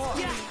some more.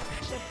 Yeah.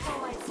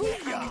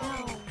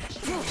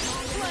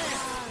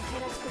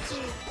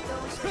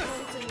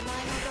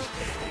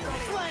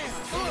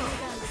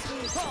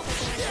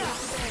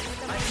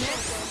 I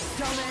can't.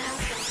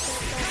 Dumbass.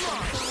 Come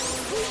on.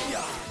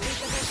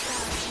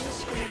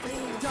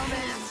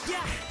 Dumbass.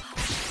 Yeah.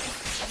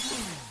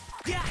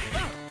 Yeah.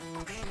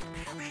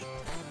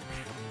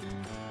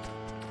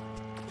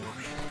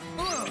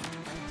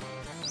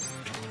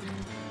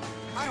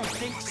 I don't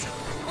think so.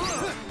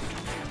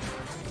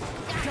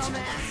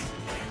 Dumbass.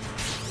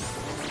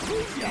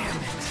 Damn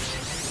it.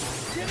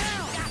 Get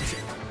out.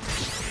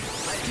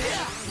 I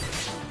can't.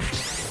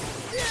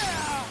 Yeah.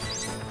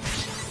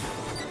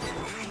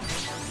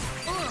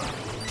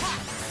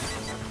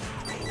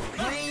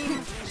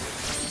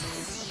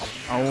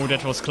 Oh,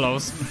 that was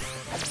close.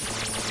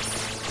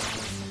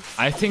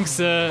 I think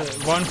the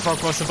one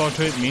frog was about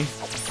to hit me.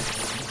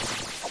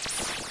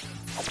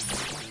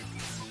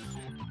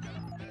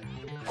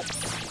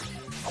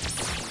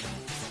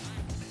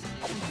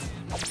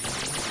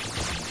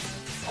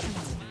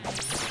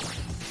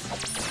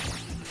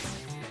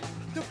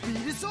 The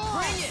beat is on.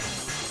 Bring it.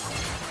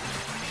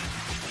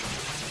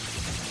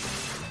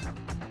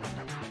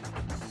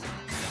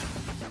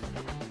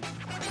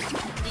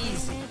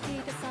 Easy.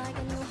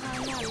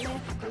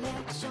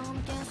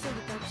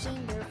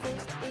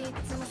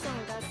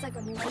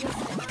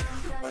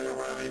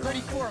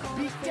 Ready for a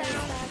beat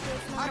down?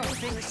 I don't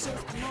think so.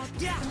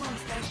 Yeah.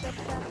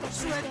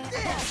 Shred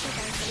this.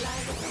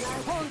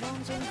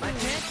 I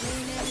can't.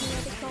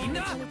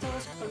 Enough.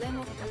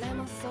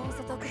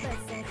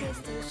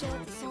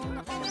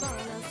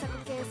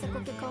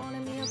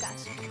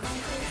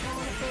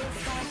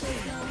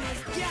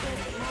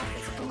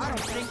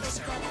 don't think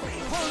so.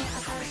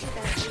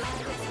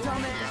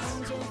 Dumbass.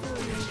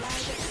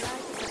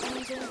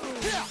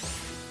 Yeah.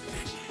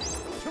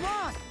 Come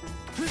on.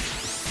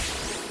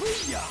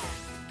 Booyah.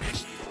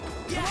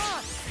 Come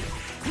on.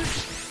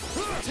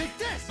 Take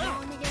this.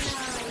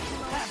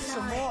 Have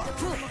some more.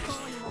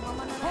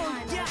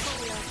 Oh yeah.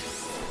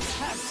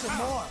 Have some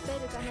more.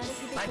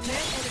 I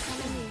can't.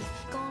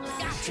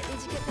 Gotcha.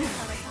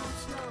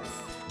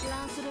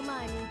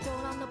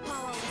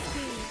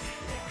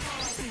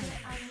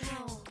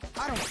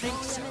 I don't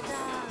think so.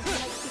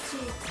 Gotcha.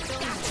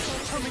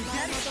 Come and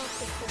get it.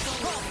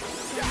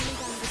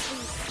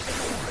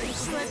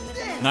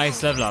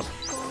 Nice level up.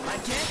 I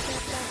can't.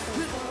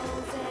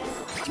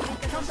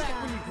 Come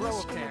back when you grow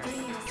a pair.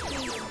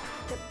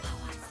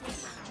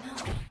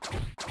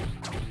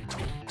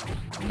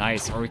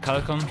 Nice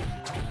Orichalcum.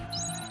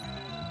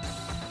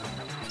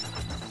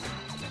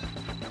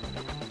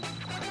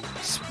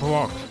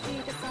 Spork.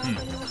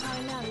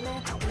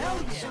 Hell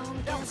yeah.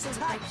 That was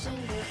tight.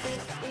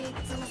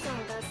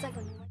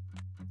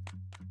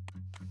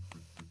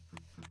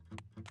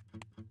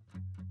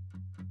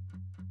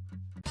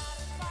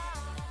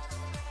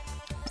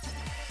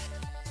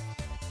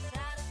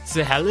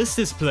 The hell is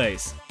this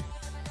place?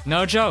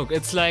 No joke,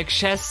 it's like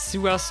chess,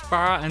 sewer,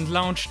 spa and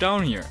lounge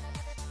down here.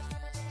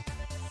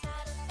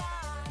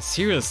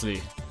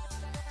 Seriously.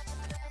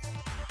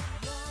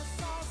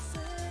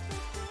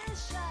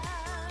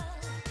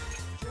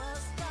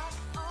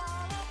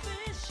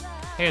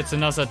 Hey, it's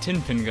another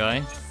Tinpin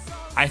guy.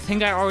 I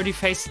think I already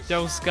faced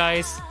those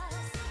guys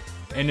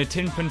in a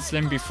Tinpin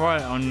Slam before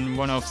on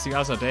one of the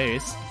other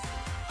days.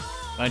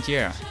 But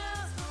yeah.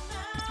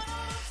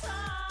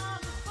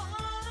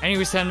 Any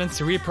resemblance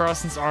to real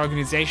persons or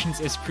organizations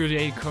is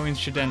purely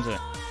coincidental.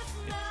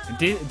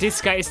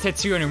 This guy is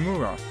Tetsuya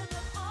Nomura,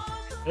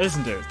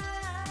 isn't it?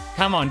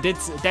 Come on,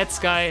 this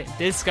guy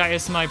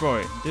is my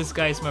boy. This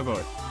guy is my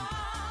boy.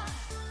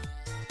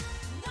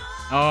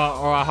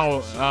 Or how?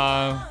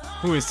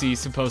 Who is he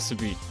supposed to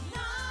be?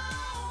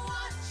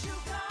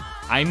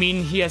 I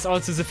mean, he has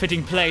also the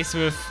fitting place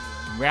with.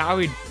 Where are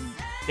we?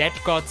 Dead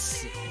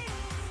God's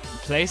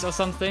place or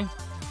something?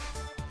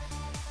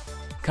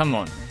 Come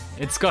on.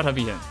 It's gotta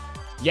be him.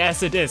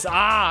 Yes, it is.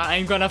 Ah,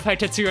 I'm gonna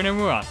fight Tetsuya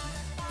Nomura.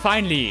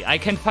 Finally, I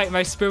can fight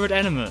my spirit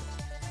animal.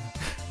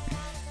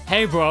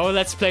 Hey bro,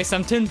 let's play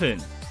some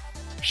Tinpin.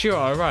 Sure,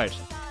 alright.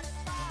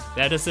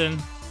 That is him.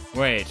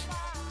 Wait.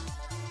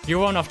 You're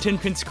one of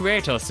Tinpin's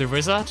creators, the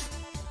wizard?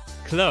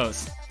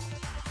 Close.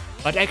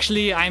 But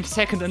actually, I'm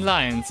second in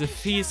line,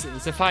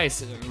 the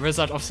vice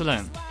wizard of the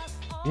land.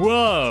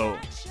 Whoa!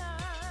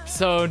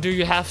 So, do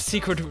you have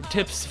secret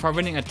tips for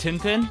winning a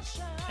Tinpin?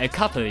 A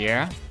couple,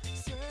 yeah?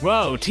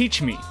 Whoa,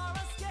 teach me.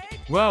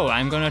 Whoa,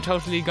 I'm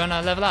totally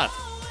gonna level up.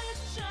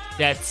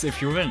 That's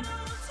if you win.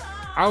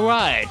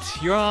 Alright,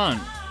 you're on.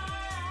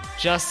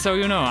 Just so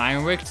you know,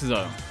 I'm rigged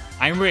though.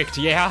 I'm rigged,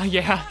 yeah.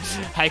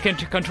 I can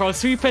control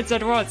 3 pets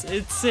at once,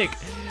 it's sick.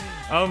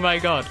 Oh my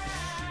god.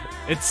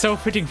 It's so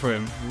fitting for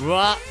him.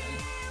 What?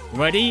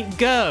 Ready,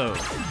 go.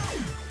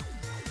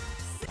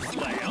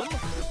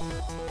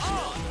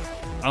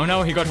 Oh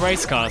no, he got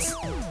race cars.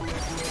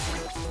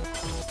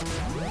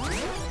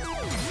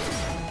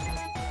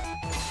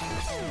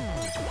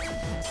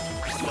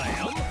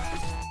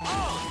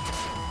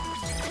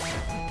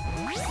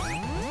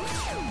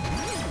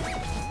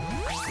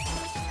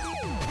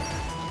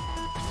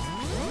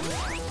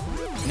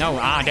 No,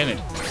 damn it.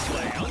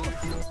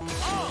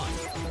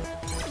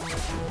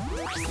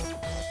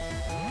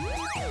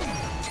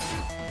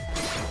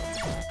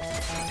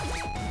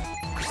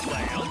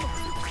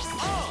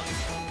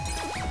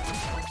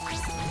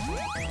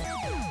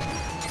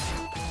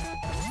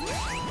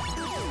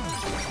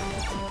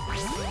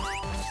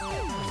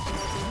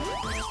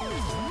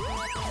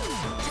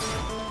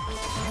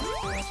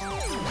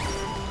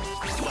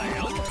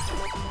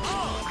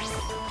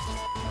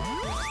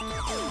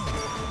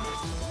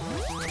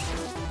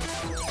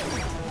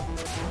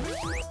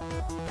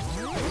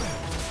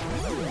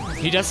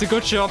 He does a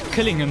good job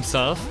killing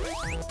himself.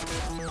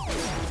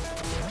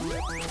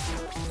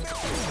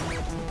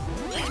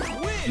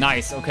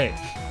 Nice, okay.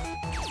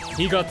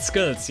 He got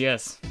skills,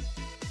 yes.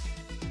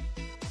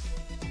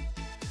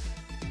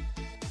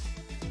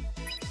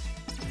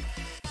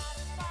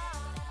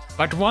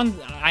 But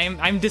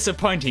I'm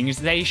disappointing.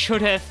 They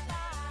should have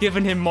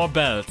given him more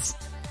belts.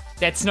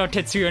 That's not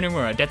Tetsuya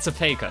Nomura, that's a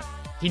faker.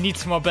 He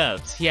needs more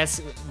belts. He has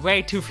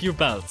way too few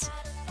belts.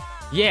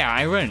 Yeah,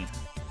 I win.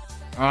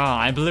 Oh,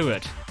 I blew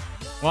it.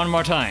 One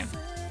more time.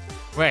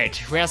 Wait,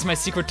 where's my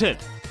secret tip?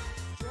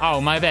 Oh,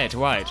 my bad,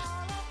 right.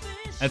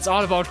 It's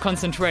all about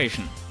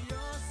concentration.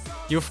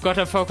 You've got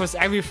to focus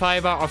every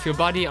fiber of your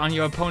body on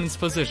your opponent's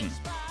position.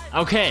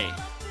 Okay,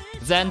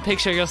 then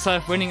picture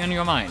yourself winning in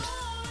your mind.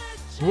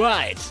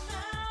 Right.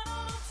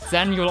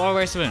 Then you'll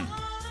always win.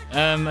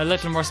 A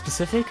little more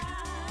specific?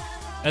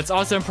 It's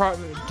also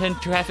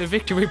important to have a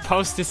victory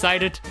pose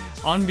decided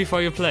on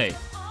before you play.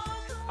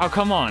 Oh,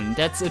 come on,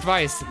 that's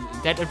advice.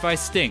 That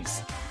advice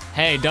stinks.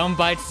 Hey, don't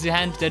bite the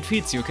hand that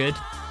feeds you, kid.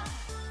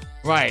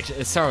 Right,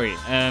 sorry.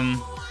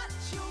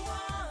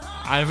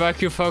 I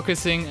work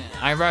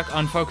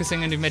on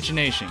focusing and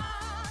imagination.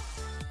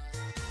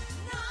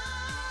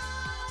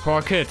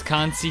 Poor kid,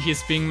 can't see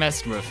he's being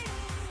messed with.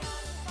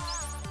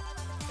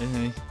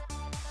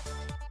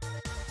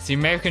 The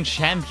American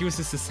champ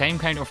uses the same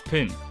kind of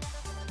pin.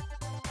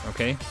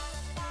 Okay.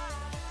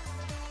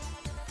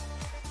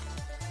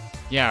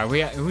 Yeah,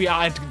 we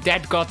are at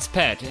Dead God's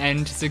pet,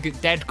 and the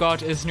Dead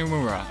God is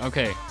Nomura.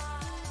 Okay.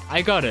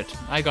 I got it.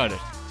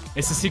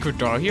 Is the secret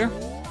door here?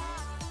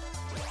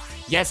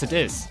 Yes, it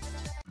is.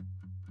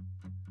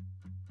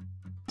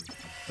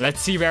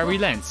 Let's see where we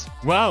land.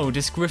 Wow,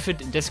 this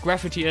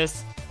graffiti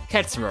is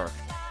cat's work.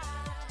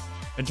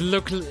 It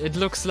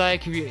looks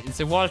like it's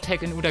a wall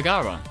tag in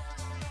Udagara.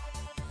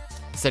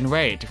 Then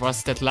wait,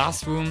 was that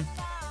last room?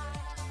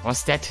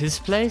 Was that his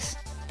place?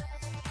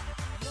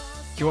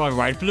 You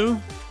alright, Blue?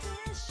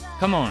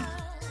 Come on.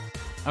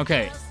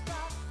 Okay.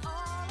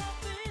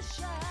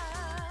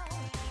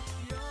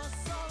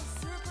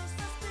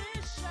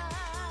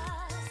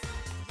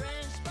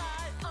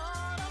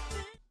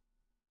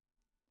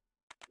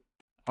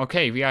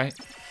 Okay, we are...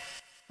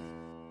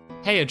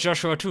 Hey, it's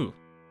Joshua too.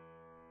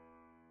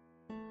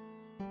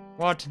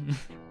 What?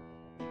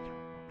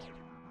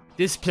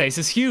 This place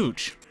is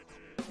huge.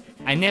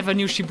 I never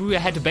knew Shibuya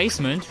had a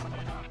basement.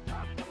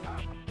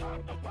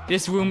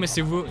 This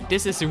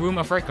is the room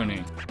of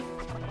reckoning.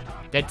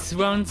 That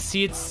throne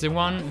seats the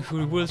one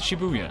who rules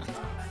Shibuya.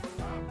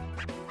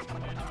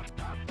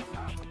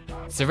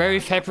 The very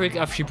fabric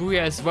of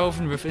Shibuya is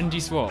woven within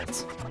these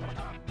walls.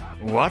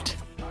 What?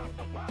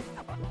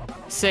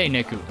 Say,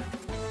 Neku,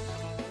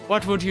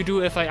 what would you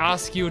do if I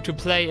ask you to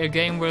play a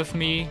game with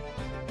me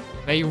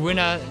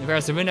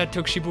where the winner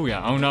took Shibuya?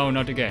 Oh no,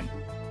 not again.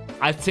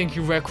 I think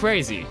you were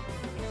crazy.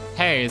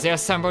 Hey,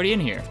 there's somebody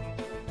in here.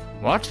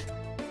 What?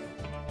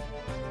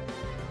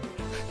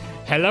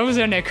 Hello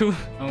there, Neku.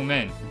 Oh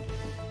man.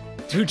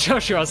 To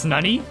Joshua's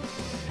nanny?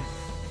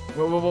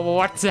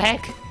 What the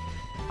heck?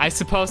 I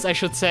suppose I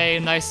should say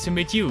nice to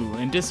meet you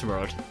in this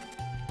world.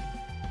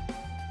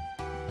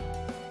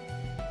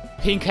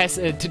 Pink has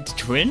a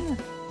twin?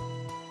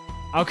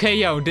 Okay,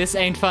 yo, this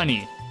ain't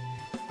funny.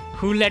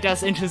 Who let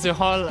us into the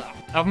Hall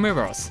of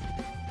Mirrors?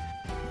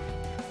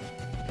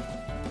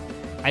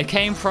 I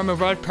came from a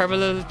world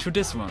parallel to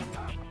this one.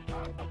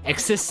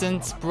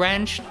 Existence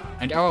branched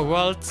and our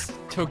worlds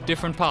took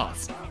different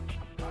paths.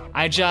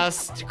 I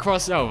just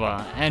crossed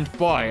over and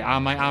boy are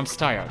my arms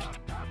tired.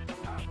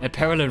 A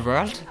parallel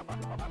world?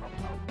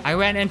 I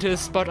ran into a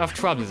spot of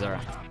trouble there.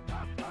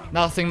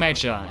 Nothing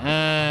major,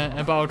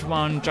 about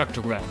one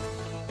juctogram.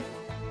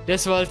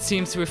 This world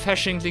seems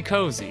refreshingly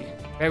cozy,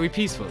 very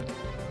peaceful.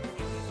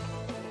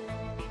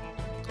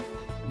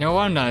 No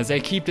wonder they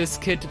keep this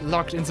kid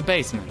locked in the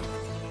basement.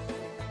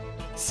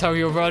 So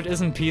your world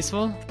isn't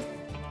peaceful?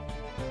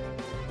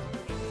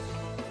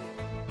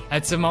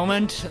 At the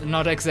moment,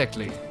 not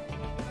exactly.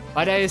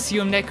 But I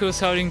assume Neku's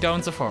holding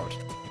down the fort.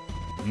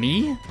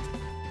 Me?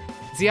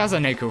 The other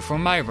Neku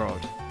from my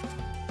world.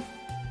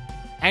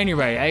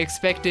 Anyway, I'm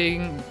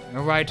expecting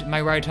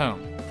my ride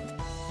home.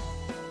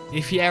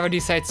 If he ever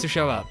decides to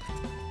show up.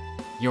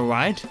 You're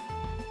right?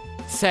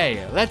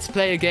 Say, let's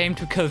play a game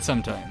to kill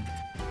sometime.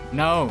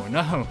 No.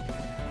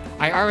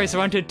 I always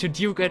wanted to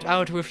duke it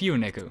out with you,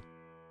 Neku.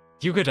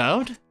 Duke it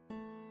out?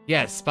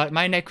 Yes, but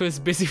my Neku is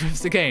busy with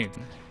the game.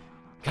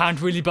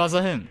 Can't really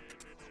bother him.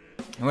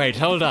 Wait,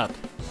 hold up.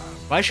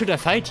 Why should I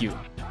fight you?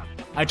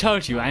 I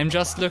told you, I'm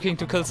just looking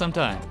to kill some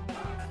time.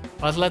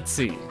 But let's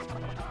see.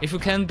 If you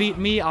can beat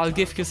me, I'll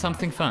give you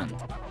something fun.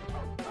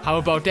 How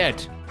about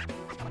that?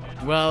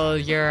 Well,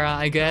 yeah,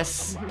 I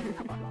guess.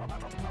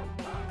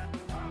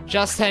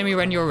 Just tell me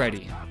when you're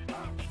ready.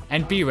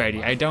 And be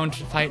ready, I don't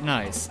fight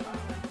nice.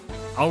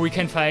 Oh, we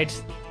can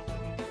fight.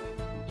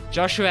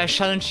 Joshua has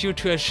challenged you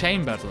to a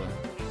chain battle.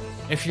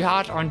 If you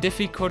hard on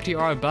difficulty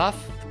or above,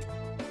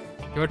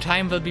 your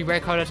time will be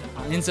recorded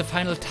in the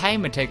final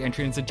time attack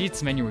entry in the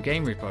Deeds menu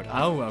game report.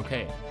 Oh,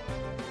 okay.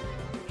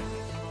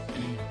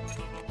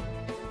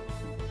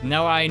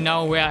 Now I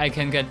know where I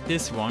can get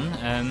this one.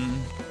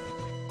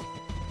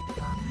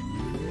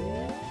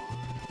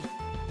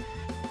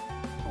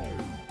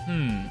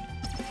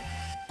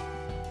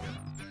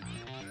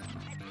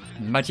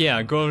 But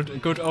yeah,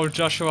 good old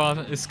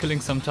Joshua is killing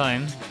some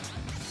time.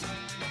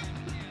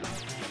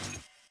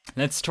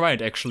 Let's try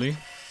it actually.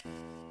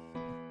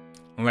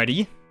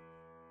 Ready?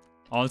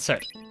 All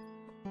set.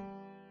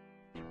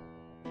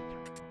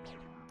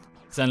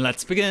 Then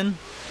let's begin.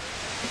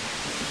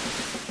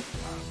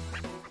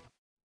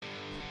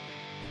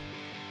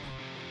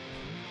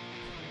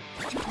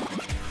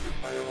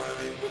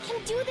 We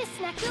can do this,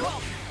 Neku!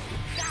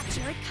 Gotcha,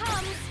 here it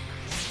comes!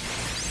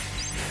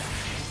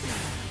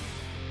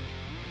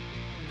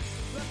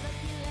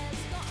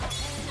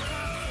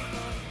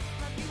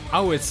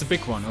 Oh, it's a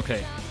big one,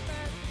 okay.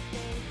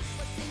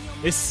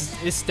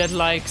 Is that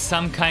like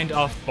some kind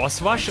of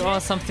boss rush or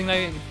something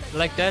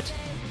like that?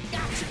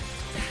 Gotcha.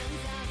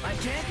 I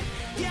can?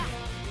 Yeah.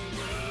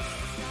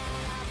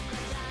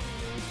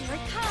 Here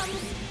it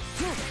comes!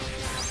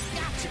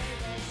 Gotcha.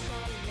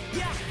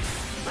 Yeah.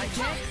 I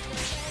can?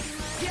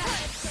 I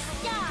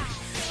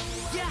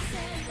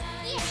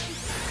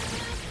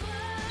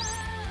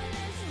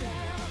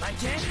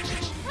can't.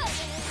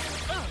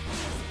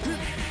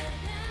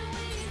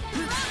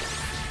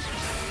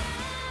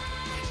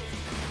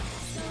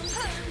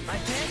 I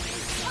can't.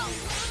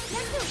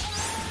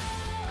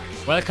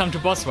 Welcome to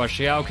Boss Rush,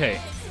 yeah, okay.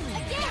 I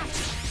can't.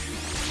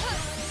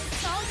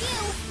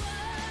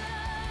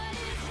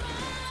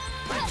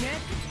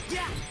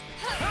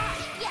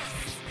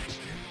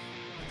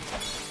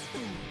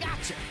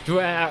 Gotcha.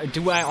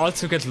 Do I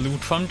also get loot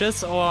from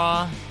this,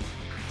 or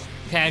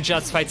can I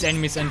just fight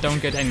enemies and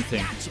don't get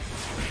anything?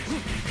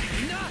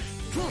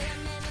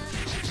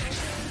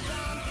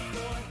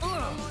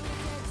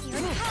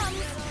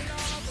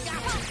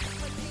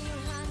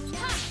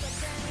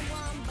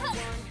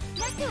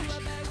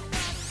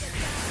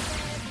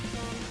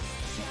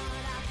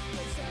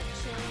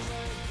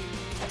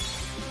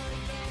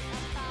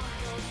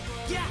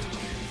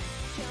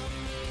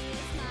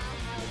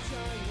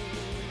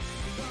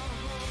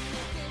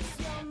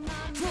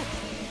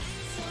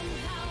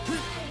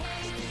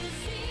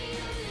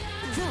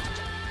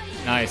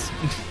 Nice.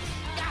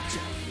 Gotcha.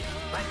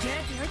 I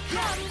can't. Here it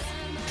comes.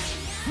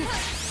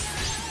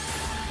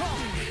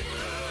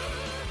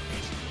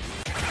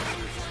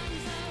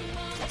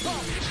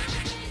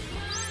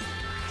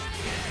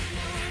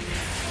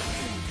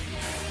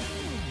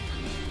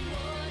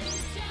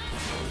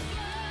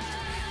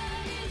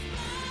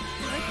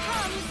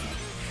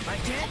 I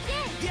can't.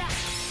 Yeah.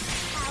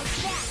 How's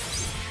that?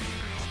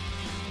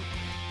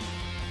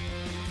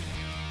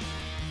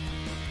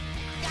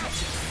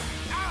 Gotcha.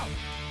 Ow.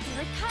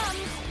 Here it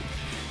comes.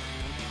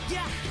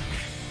 Yeah.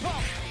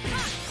 Oh.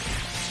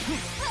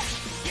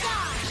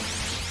 Yeah.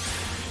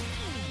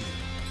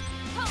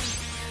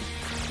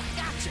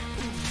 Gotcha.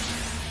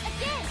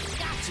 Again.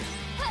 Gotcha.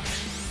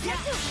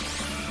 Yeah.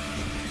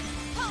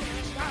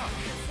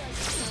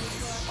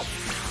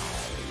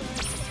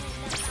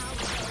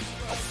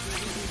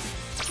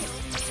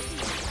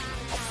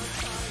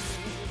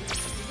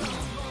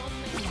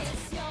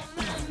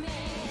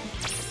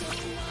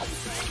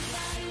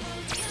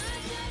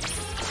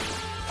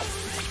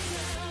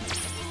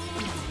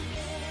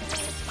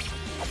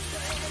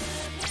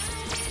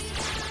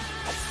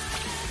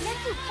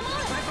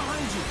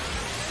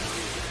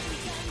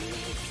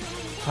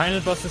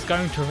 Final boss is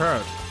going to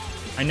hurt.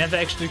 I never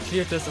actually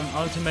cleared this on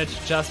Ultimate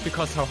just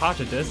because how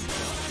hard it is.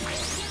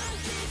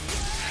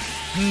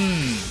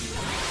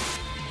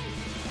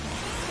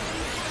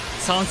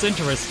 Sounds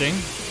interesting.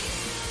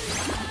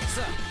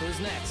 So, who's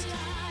next?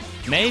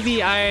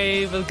 Maybe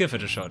I will give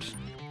it a shot.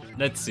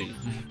 Let's see.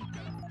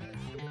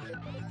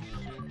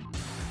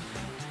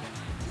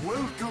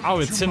 Oh,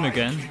 it's him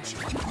again.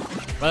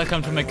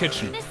 Welcome to my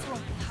kitchen. This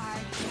won't be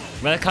hard.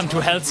 Welcome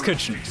to Hell's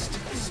Kitchen.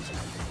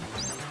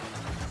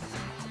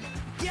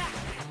 Yeah.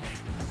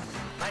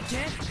 I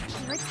can't.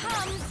 Here it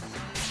comes.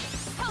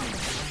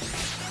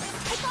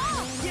 Take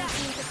off. Yeah.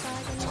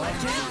 I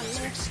can't.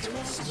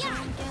 Yeah.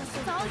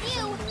 It's all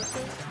you.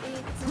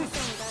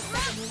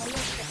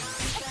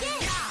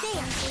 Again. There.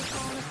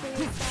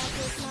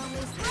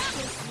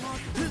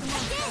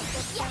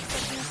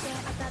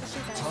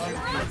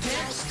 I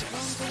can't.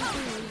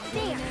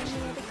 There.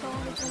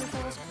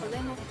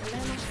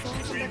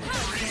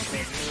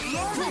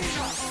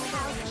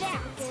 How's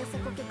that?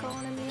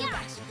 Yeah.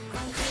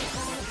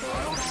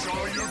 I'll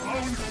show your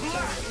bones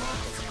black!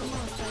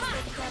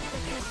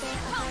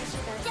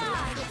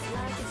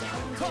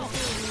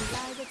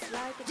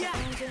 Yeah.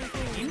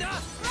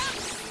 Enough.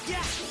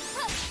 Yeah.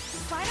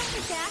 Why don't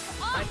you back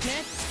I off?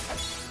 can't.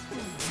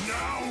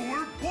 Now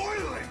we're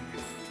boiling!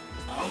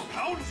 I'll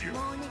pound you!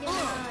 I'll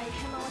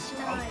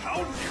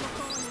pound you!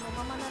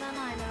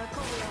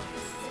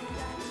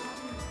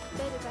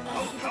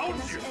 I'll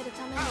pound you!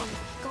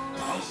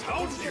 I'll pound you! I'll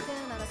pound you!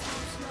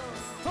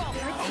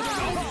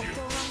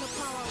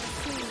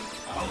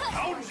 I'll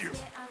pound you!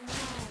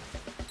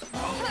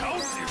 I'll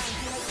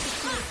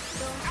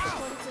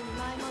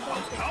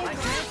pound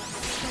you!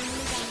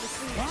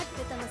 What?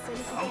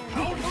 I'll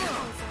pound you!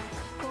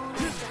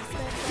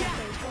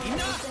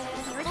 Enough.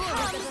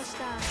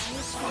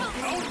 I'll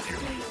pound you!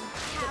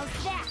 How's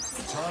that?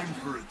 Time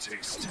for a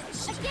taste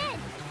test. Again.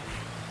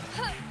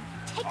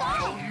 Take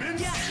I'll off.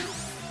 mince you!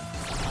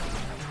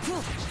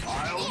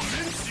 I'll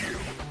mince you!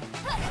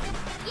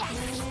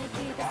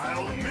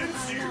 I'll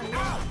mince you!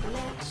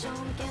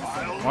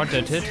 I'll What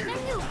did mince it? you!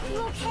 You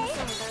okay?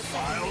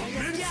 I'll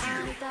mince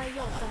you!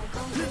 I'll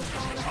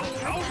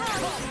pound you!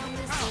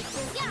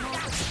 Yeah.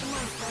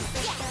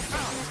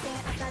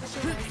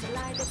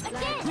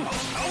 Again. I'll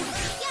pound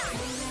you! Yeah.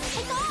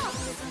 Take off.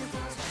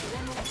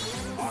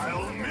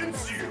 I'll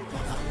mince you!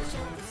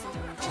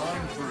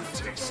 Time for a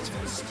taste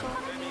test.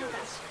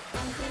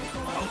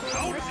 I'll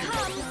pound you!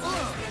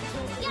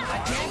 Yeah.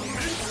 I'll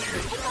mince you!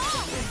 Take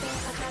off.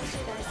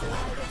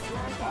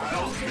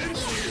 I'll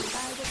mince you!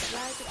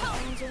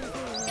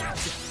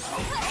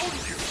 I'll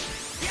pound you!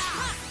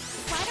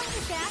 Why don't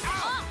you back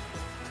off?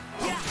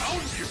 I'll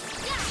pound you!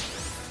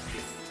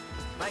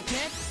 I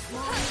can't.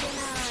 Why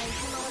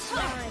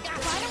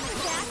don't you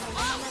back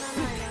off?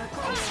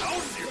 I'll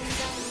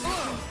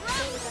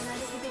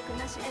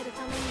It's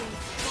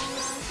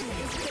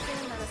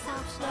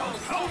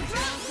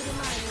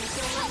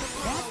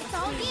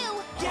all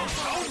you.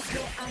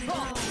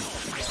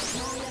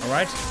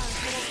 Alright.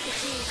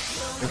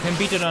 You can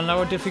beat it on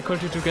lower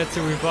difficulty to get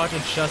the reward,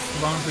 it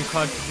just won't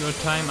record your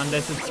time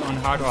unless it's on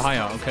hard or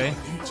higher, okay?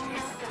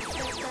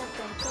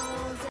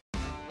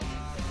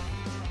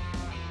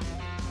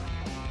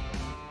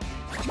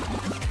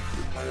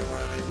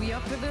 We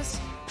up to this?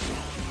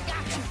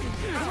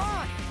 Come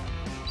on!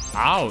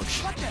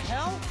 Ouch! What the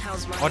hell?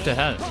 How's my What the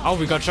hell? Oh,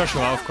 we got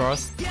Joshua, of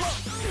course.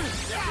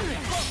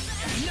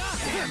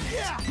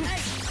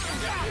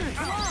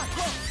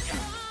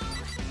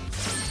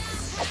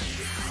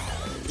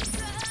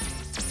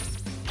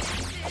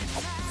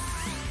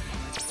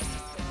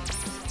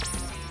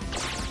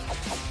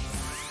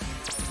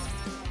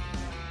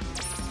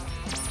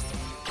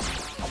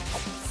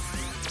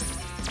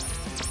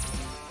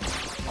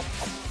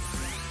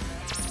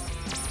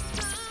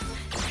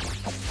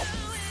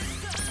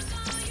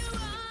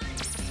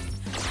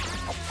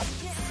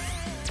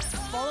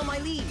 Follow my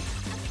lead.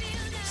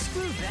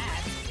 Screw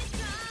that.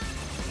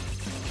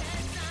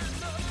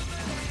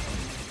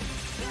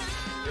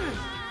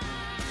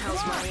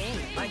 How's my aim?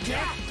 I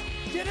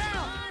get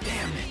out!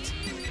 Damn it!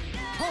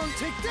 Home,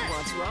 take this!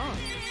 What's wrong?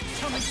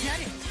 Come and get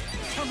it!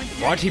 Come and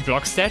get What? He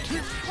blocks that?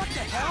 it! What the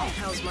hell?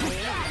 How's my aim?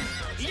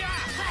 Yeah!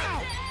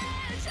 Ow!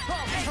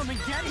 Oh, come and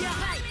get it!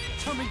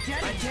 Come and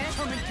get it!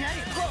 Come and get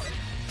it!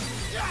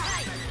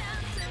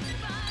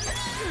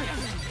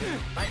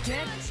 I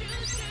can't.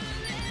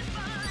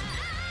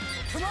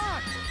 Come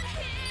on!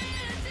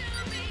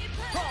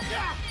 Oh,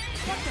 yeah.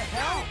 What the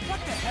hell?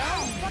 What the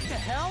hell? What the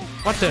hell?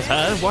 What the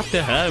hell? What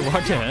the hell?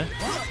 What the hell?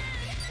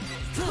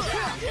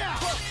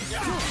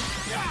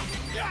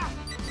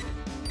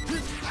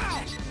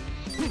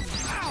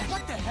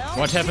 What the hell?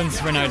 What happens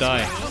when I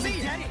die? Come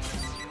and get it!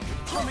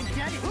 Come and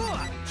get it!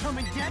 Come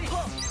and get it!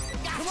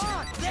 Come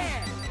on!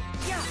 There!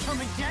 Yeah! Come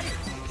and get it!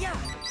 Yeah!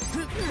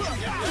 Come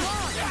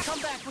on!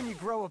 Come back when you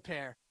grow a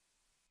pair.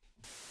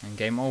 And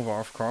game over,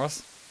 of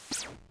course.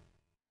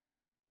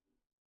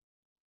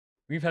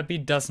 Reaper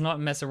Beat does not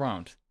mess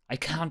around. I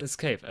can't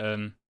escape.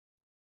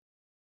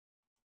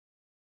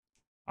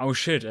 Oh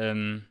shit,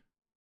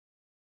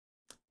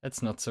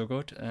 that's not so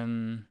good.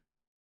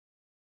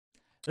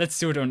 Let's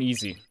do it on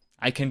easy.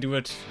 I can do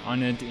it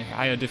on a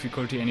higher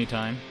difficulty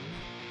anytime.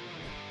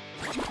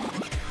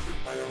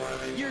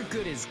 You're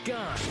good as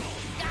gone.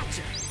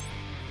 Gotcha.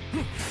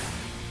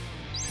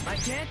 I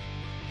can't.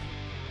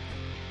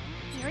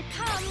 Here it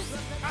comes.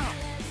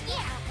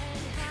 Yeah.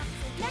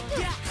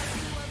 Neku.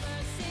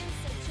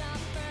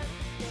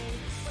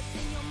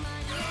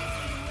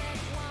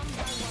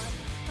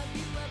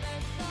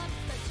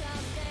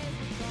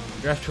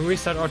 You have to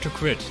restart or to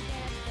quit.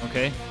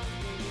 Okay.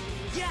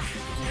 Yeah.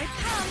 Here it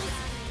comes.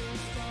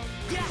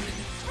 Yeah.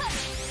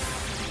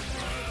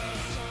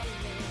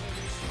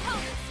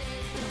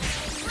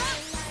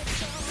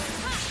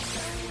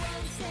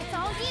 It's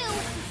all you.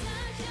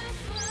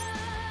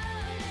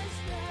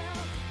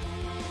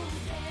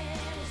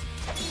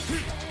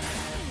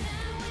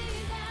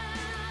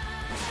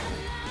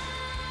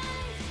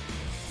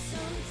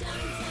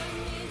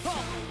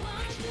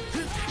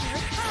 Here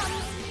it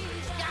comes.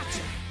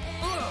 Gotcha.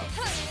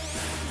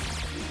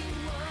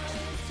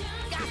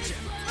 Gotcha.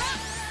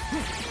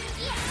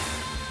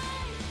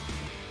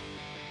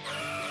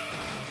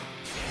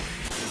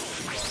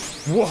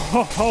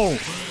 Whoa!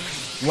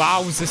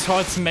 Wow, the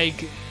swords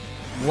make...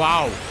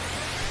 Wow.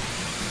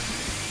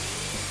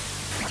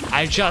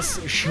 I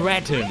just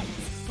shred him.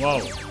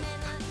 Whoa.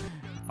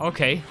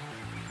 Okay.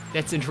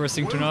 That's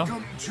interesting to know.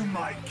 Welcome to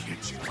my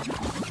kitchen.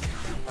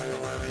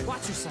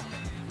 Watch yourself.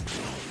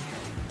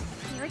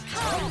 Here it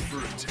Time comes. for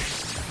a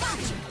taste.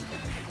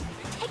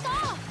 Take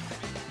off.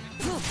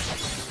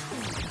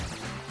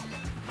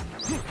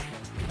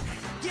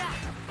 Yeah.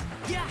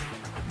 Yeah.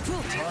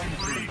 Time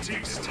for a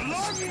taste.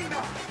 Long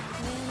enough.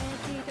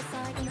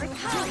 Here it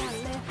comes.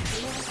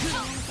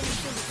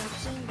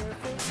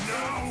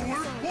 Now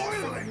we're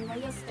boiling.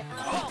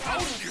 I'll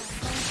pound you.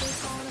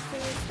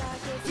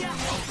 Yeah.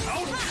 I'll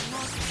pound you.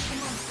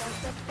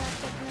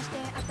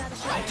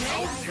 I'll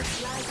pound you.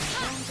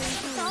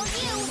 It's all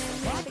you.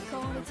 I'll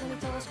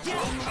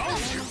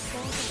pound you.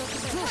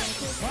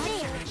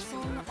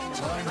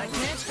 I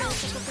can't.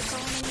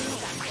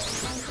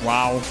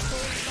 Wow.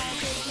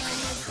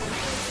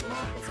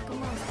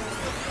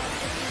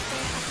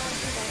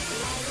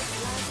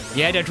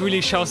 Yeah, that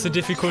really shows the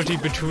difficulty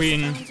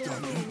between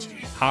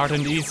hard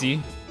and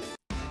easy.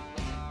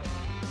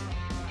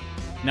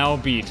 Now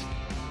beat.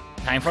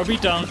 Time for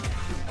beatdown.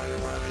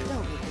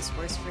 Don't make this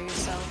worse for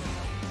yourself.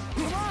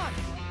 Come on!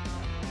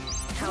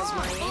 How's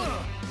my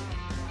aim?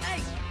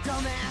 Hey,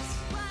 dumbass!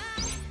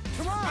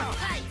 Come on!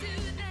 Hey!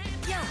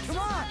 Yeah, come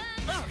on!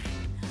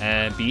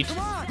 Beat. Come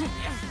on!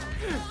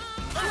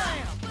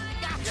 Blam!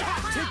 Gotcha!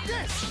 Take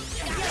this!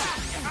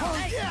 Yeah! Oh,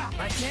 yeah!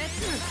 I can't!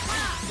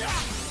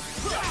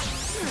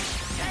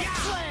 Hey,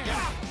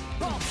 blam!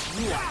 Oh,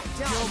 yeah!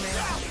 Yo,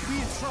 man, be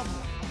in trouble!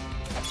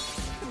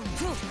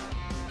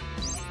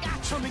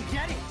 Gotcha! Come and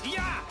get it!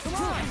 Yeah! Come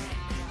on!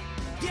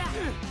 Yeah!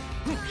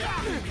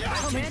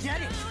 Come and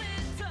get it!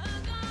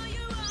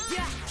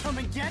 Yeah! Come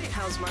and get it!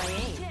 How's my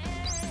aim?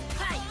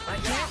 I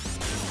can't.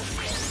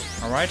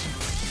 Alright.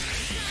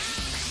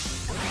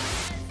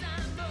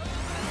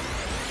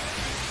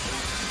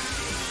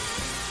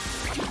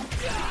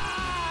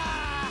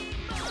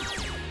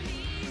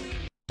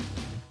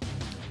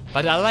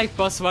 But I like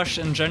boss rush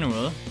in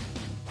general.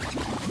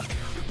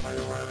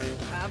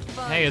 Have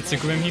fun. Hey, it's a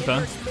Grim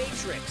Reaper.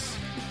 Matrix.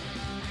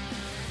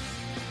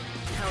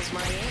 How's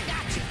my aim?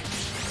 Gotcha.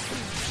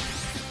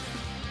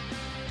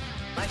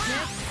 I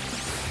can't.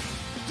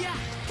 Yeah,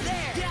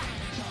 there. Yeah.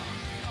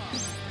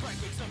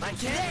 I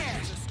can't.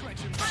 There.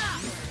 Ah.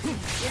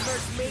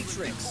 Inverse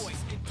matrix.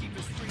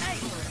 Hey.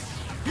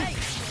 Hey.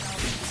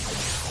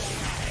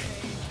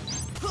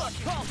 Hook.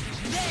 Hook.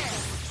 There.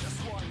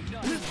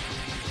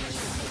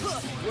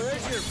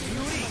 Where's your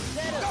beauty?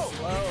 Let us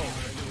slow.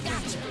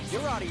 Gotcha.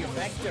 You're out of your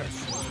vector.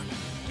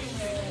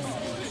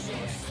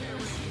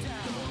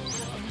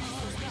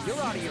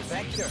 You're out of your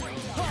vector.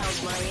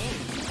 How's my aim?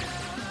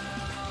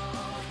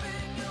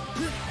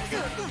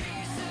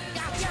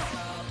 Gotcha.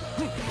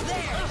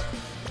 There.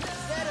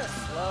 Set us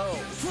slow.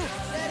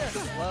 Set us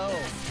slow.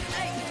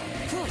 Hey.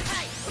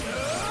 Hey.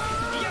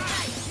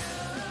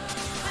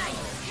 Hey.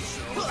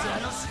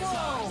 Set us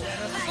slow. Set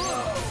us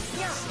slow.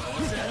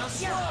 Set us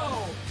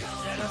slow.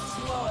 Set us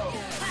slow.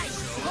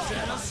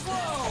 Set us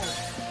slow.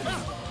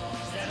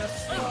 Set us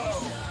slow.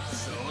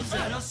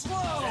 Set us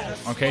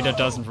slow. Okay, that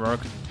doesn't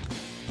work.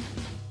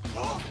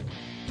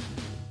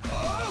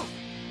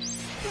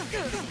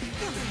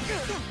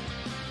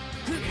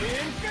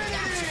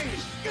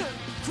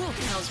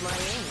 How's my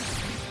aim?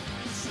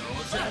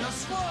 Set us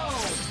slow.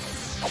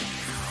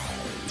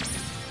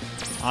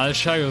 I'll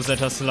show you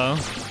that are slow.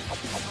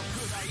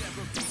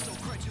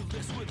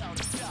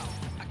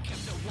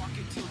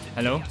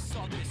 Hello?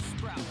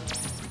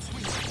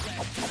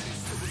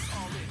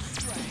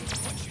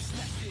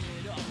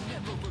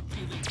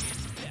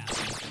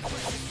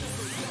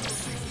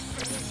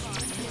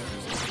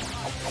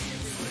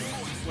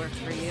 Works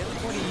for you?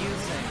 What do you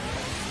think?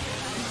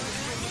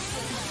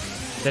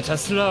 That are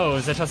slow,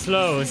 that are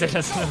slow, that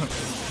are slow.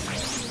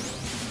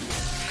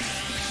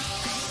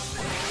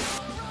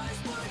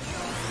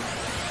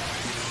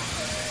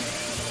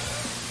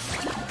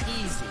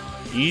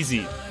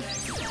 Easy.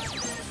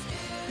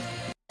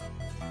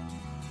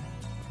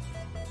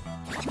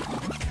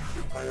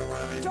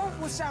 Don't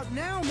wuss out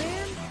now,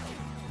 man!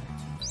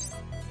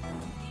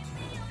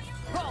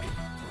 Oh,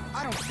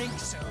 I don't think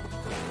so.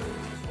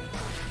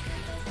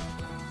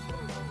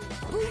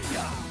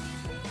 Booyah!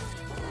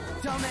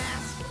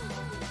 Dumbass!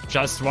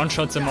 Just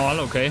one-shot them all,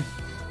 okay.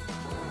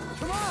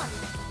 Come on!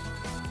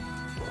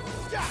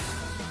 Yeah!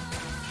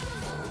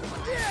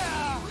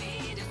 Yeah!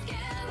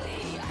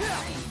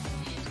 Yeah!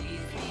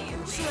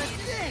 So like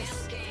this!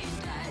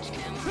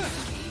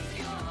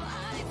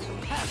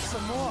 Have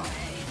some more!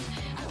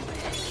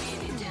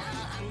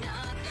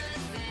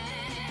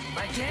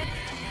 I can't.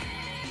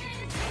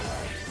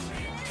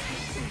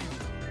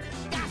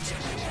 Gotcha.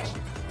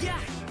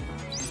 Yeah.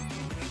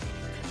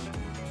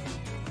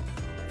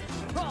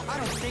 Oh, I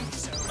don't think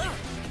so.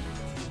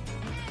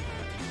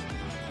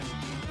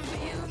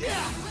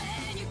 Yeah.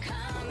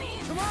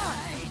 Come on.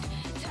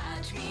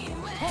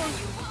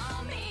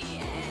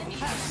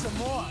 Have some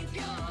more.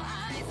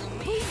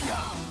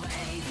 Booyah.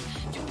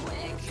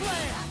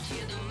 Slam.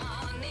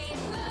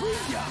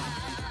 Booyah.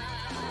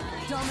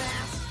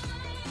 Dumbass.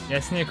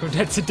 Yes, Neku,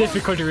 that's the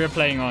difficulty we're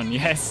playing on,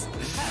 yes.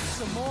 Have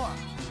some more.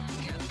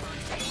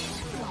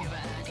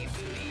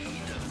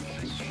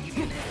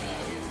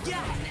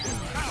 Yeah.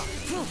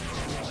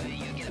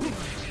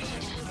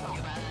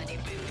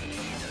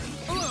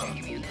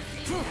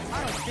 I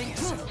don't think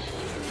so.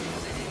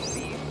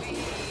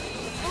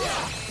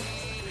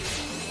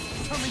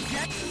 Come and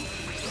get.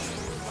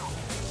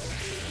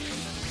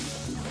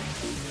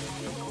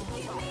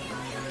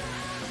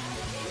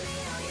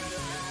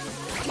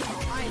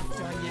 I ain't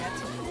done yet.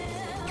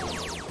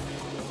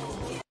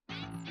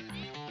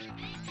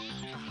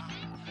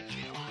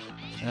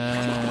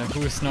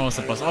 Who knows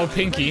the boss? Oh,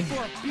 Pinky.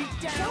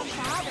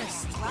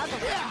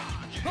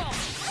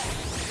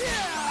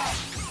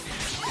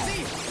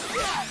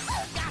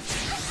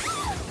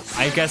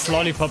 I guess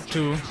Lollipop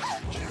too.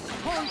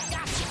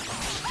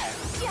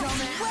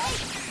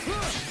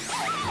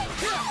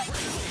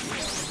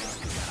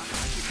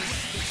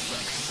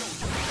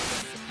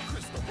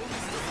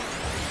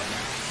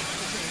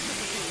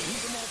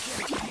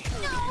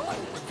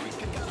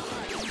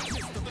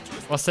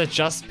 Was that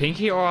just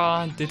Pinky,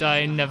 or did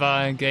I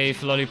never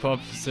give Lollipop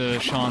the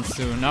chance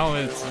to? Now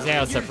it's they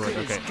are separate.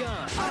 Okay.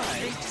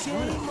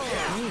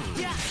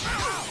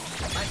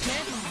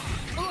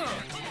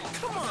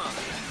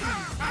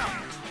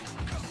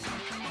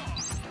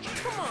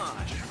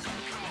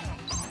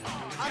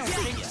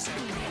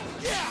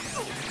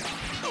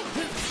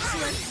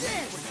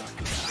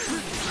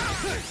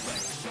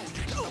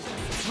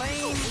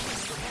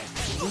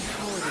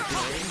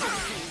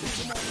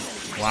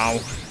 Wow.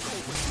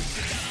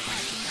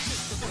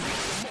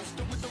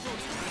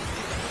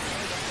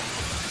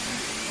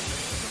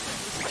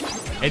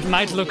 It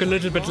might look a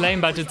little bit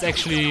lame, but it's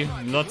actually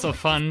lots of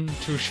fun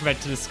to shred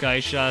this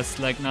guy just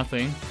like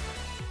nothing.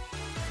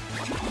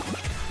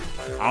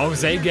 Oh,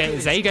 they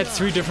get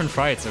 3 different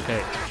fights,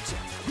 okay.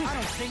 I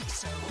don't think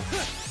so.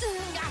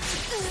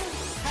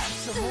 Have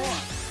some more.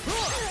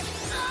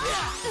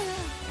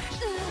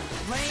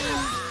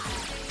 Lame.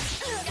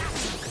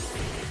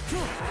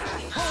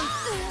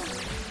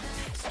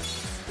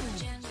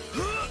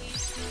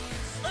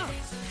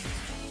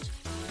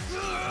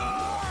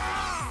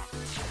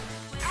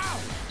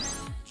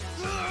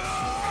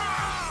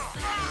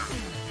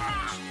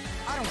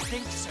 I don't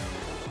think so.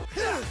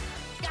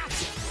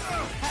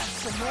 Have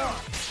some more.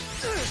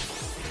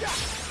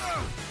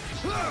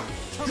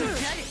 Come and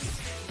get it.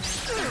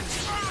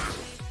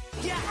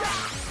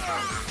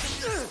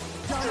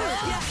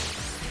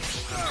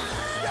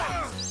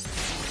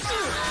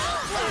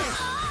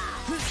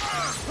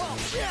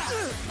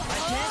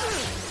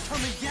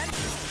 Come and get it.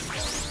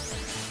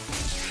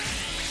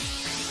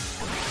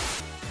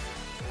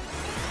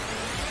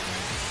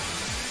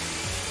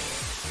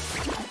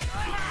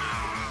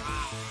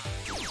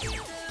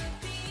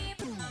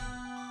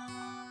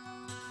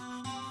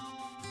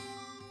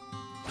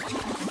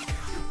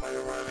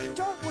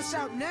 Don't wuss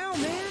out now,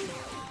 man.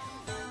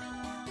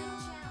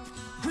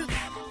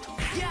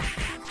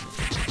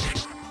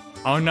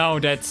 Oh no,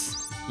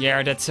 that's...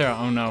 Yeah, that's her.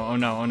 Oh no, oh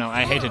no, oh no.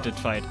 I hated that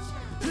fight.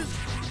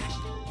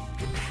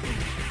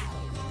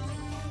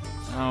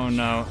 Oh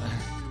no.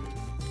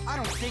 I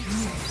don't think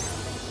so.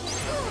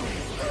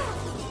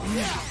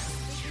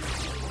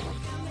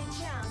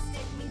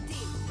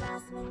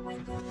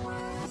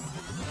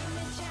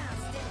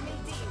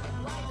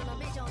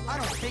 I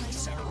don't think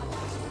so.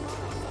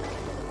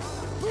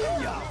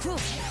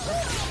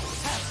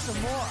 Have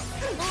some more.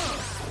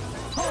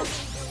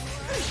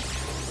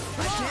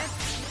 I can't.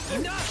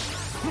 Enough.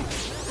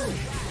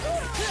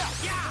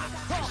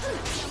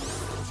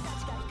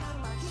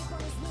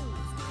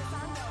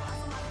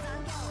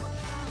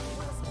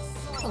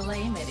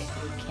 Claim it if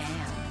you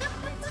can.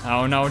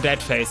 Oh no,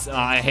 that face. Oh,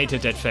 I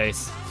hated that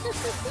face.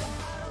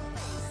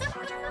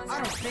 I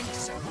don't think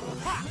so.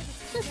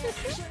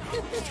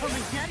 Come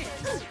and get it.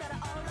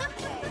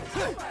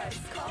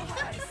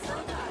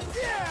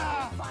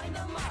 Yeah.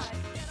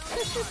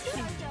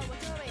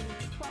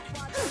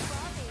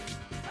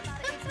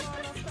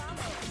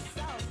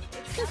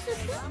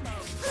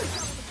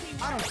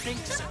 I don't think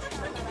so.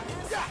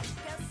 Yeah.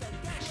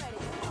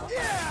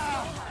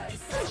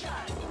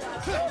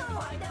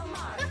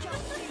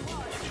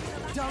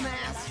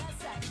 Dumbass.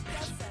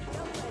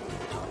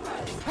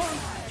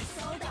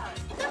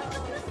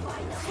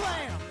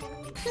 Slam.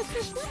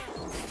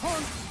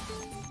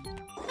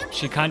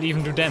 She can't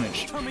even do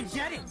damage. Come and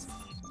get it.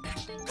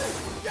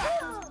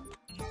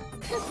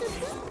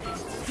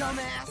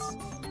 Dumbass.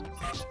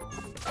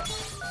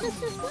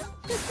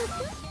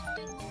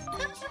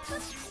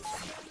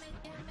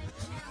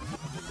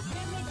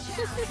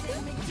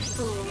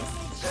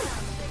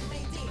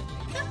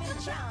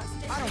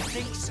 I don't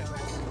think so.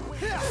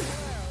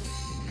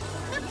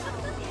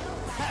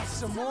 Have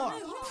some more.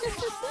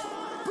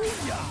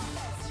 Booyah!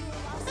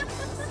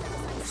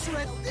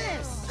 Shred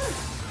this.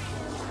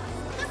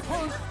 Come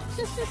on.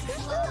 Take this.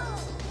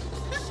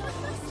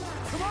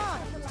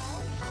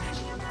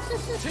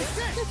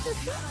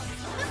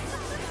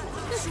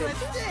 Shred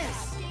this.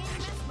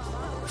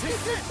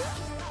 Take this.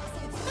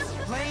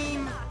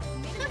 Lame.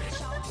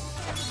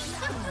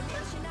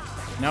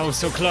 No,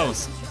 so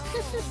close.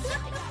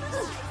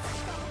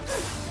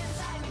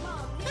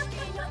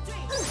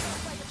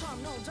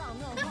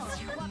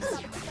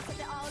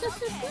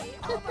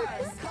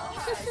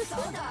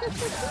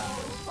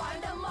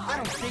 I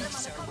don't think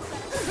so.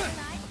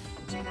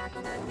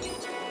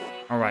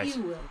 Alright.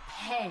 You will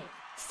pay.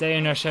 Stay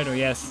in your shadow,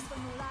 yes.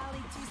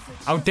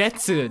 Oh,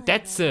 that's it.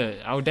 That's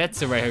it. Oh, that's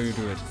the way how you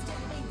do it.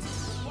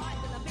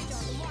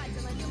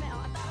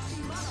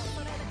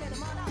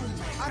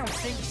 I don't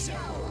think so.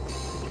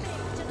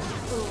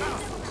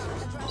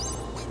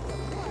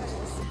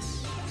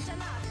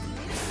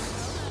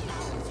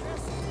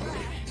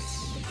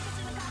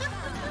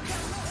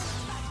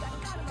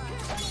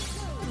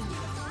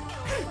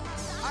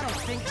 I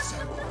don't think so.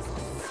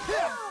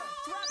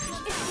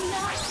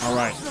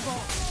 Alright.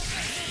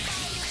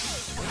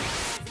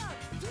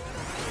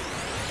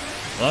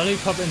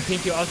 Lollipop and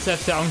Pinky also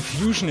have their own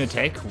fusion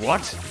attack.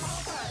 What?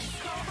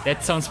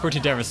 That sounds pretty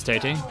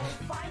devastating.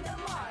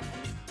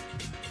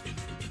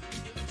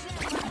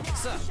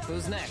 So,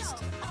 who's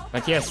next?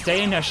 But yeah,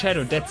 stay in your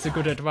shadow. That's a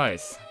good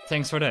advice.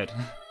 Thanks for that.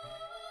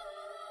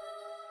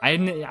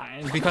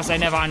 Because I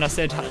never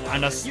understood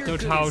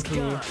how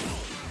to.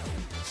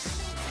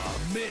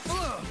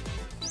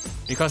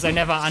 Because I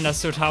never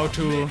understood how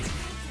to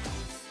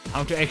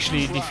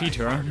actually defeat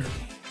her.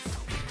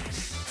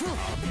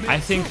 I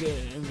think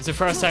the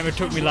first time it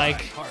took me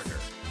like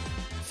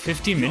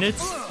 50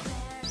 minutes.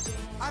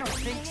 I don't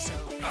think so.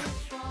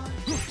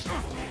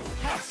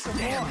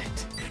 Damn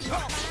it.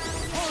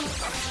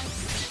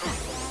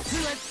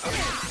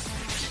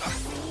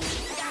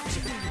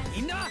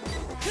 Enough.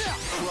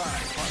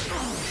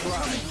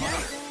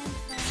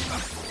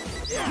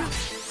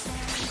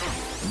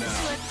 Now,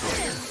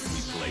 player, we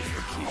play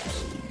for keeps.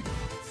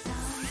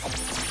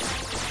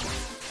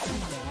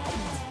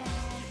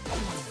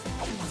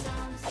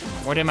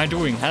 What am I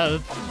doing?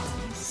 Help!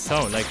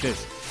 So, like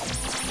this.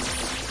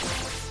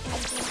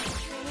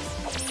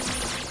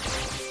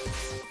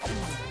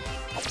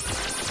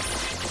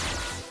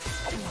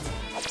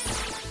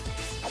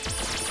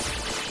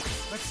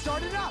 Let's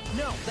start it up.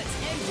 No, let's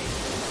end it.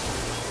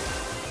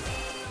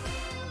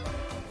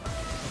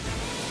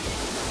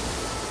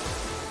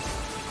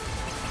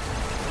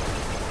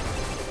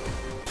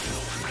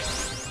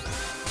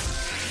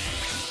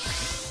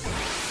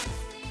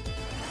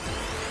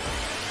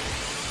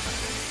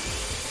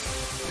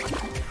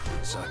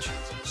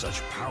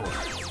 Such power.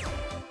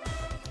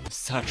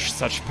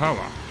 Such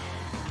power.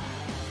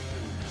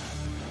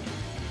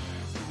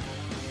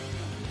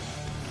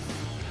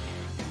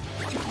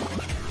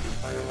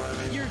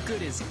 Your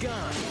good is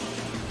gone.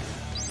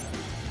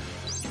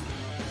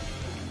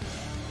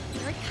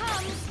 Here it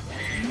comes.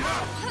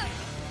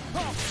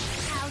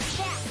 How's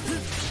that?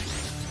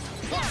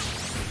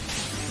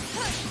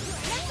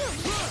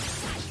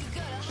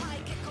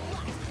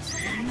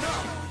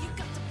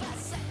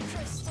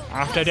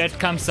 After that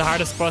comes the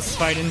hardest boss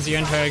fight in the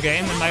entire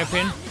game, in my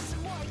opinion.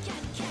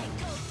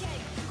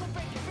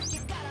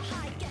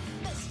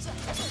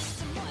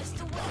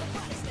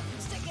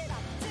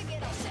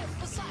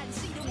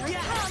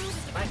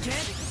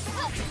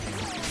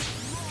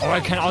 Oh, I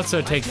can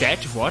also take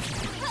that? What?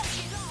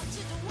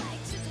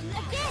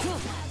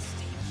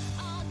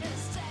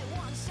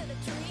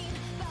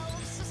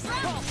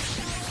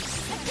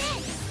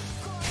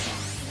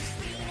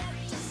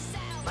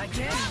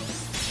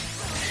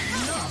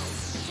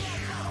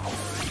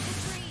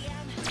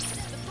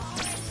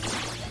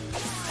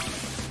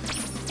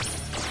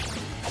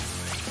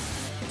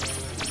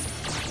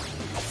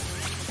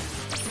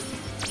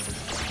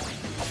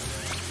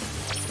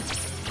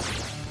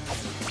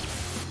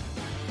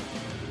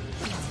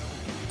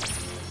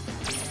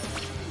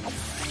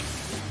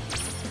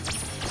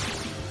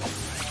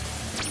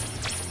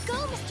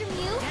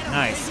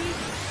 Nice.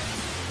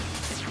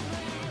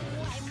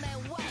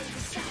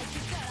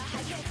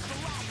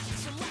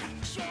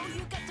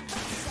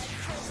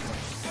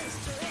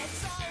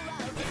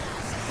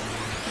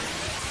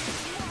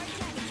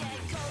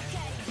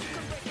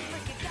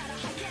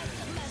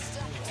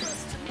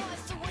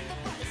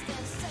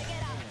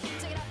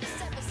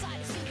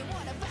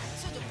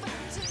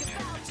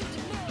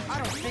 I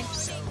don't think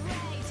so.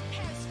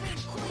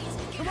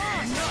 Come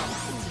on!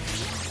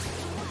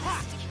 Ha!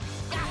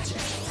 Gotcha!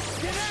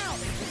 Get out!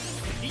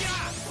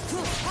 Yeah!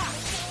 Ha!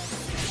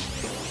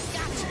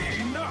 Gotcha!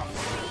 Enough!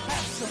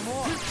 Have some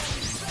more!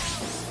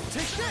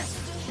 Take this!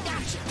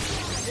 Gotcha!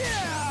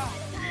 Yeah!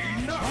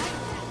 Enough!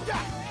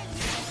 Yeah!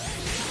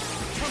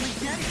 Come and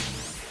get it!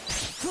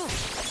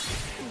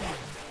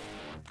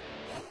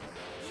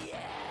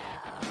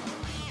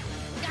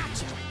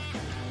 Gotcha!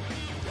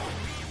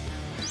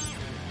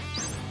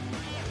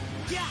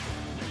 Yeah!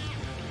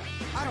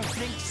 I don't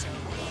think so.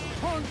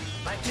 Punk!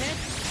 I can't.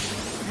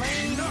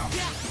 Rain up!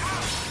 Yeah!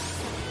 Ow!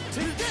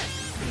 Take this!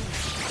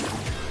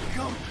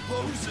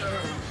 Composer.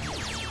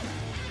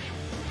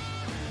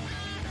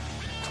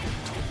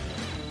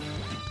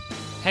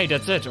 Hey,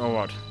 that's it, or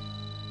what?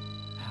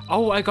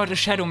 Oh, I got a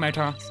Shadow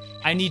Matter.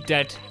 I need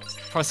that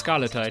for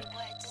Scarletite.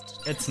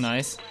 It's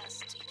nice.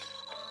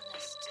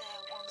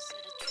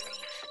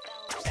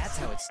 That's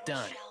how it's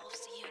done.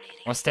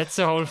 Was that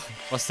the whole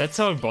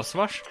boss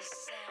rush?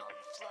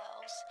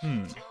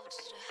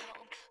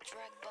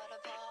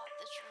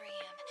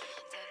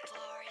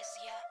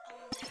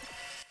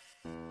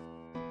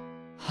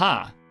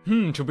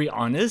 To be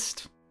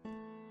honest,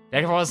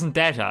 that wasn't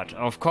that hard.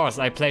 Of course,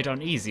 I played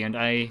on easy and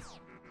I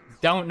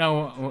don't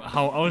know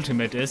how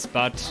ultimate is,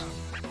 but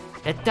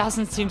that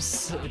doesn't seem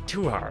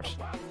too hard.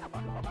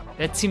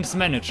 That seems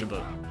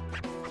manageable.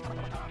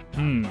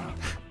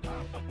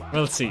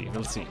 We'll see,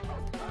 we'll see.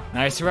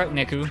 Nice work,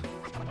 Neku.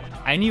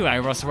 I knew I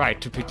was right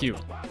to pick you.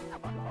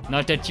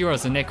 Not that you're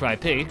the Neku I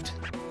picked.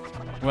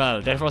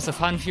 Well, that was a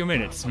fun few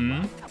minutes,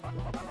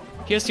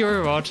 Here's your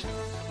reward.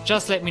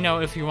 Just let me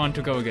know if you want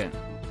to go again.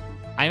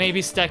 I may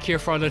be stuck here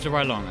for a little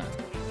while longer.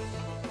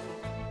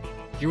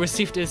 You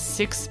received a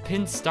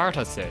 6-pin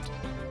starter set.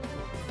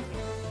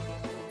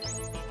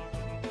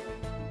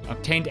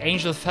 Obtained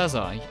Angel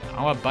Feather.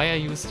 Our buyer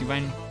used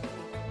divine...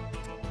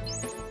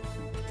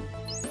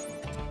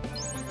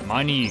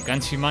 Money,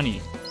 ganz viel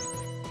Money.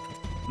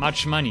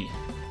 Much money.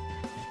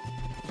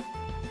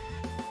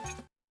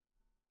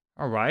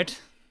 Alright.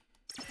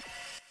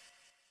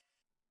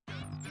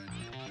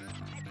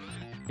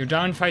 You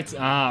down fights.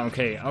 Ah,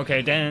 okay,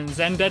 okay. Then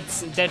that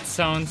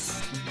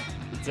sounds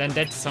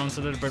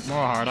a little bit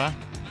more harder,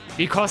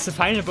 because the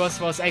final boss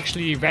was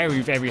actually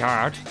very, very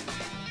hard.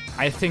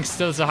 I think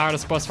still the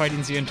hardest boss fight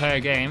in the entire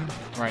game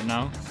right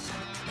now.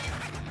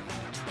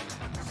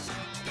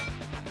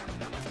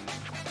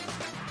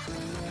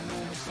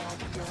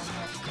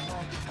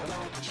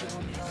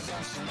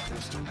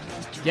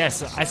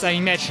 Yes, as I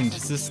imagined,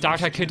 the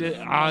starter kit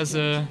are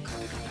the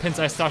pins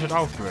I started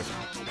out with.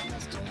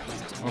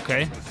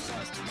 Okay.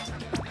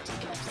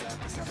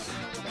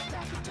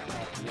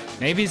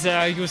 Maybe they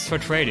are used for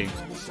trading.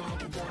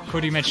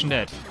 Could imagine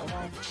that.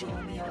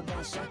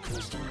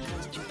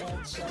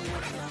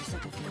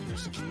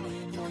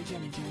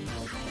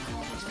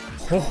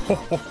 Ho, ho,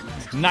 ho.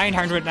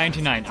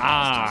 999.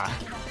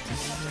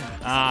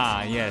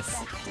 Ah,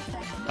 yes.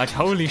 But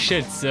holy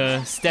shit, the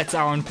stats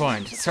are on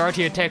point.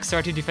 30 attack,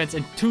 30 defense,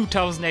 and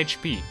 2000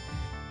 HP.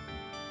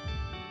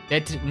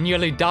 That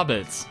nearly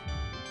doubles.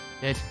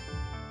 That.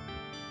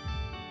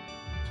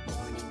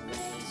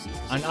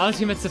 On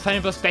ultimate, the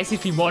final boss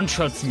basically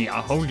one-shots me.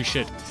 Ah, holy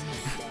shit.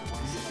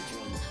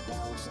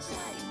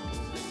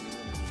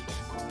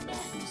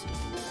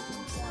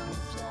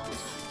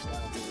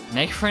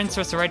 Make friends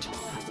was the right.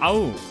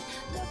 Oh,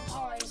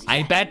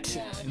 I bet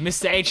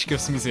Mr. H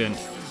gives me the hint,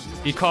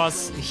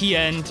 because he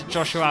and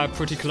Joshua are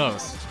pretty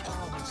close.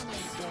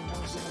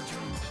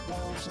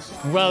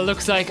 Well,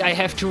 looks like I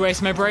have to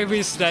raise my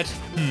bravery stat.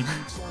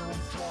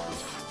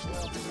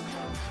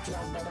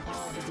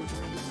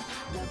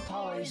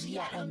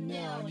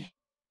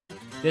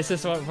 This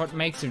is what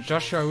makes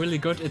Joshua really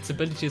good. Its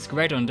ability is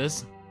great on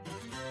this.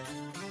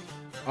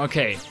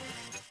 Okay.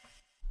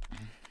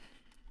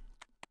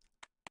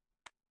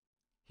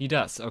 He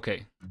does,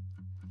 okay.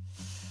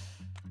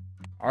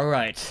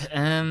 Alright,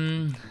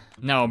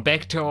 now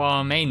back to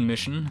our main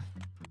mission.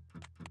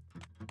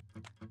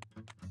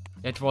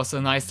 That was a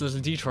nice little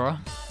detour.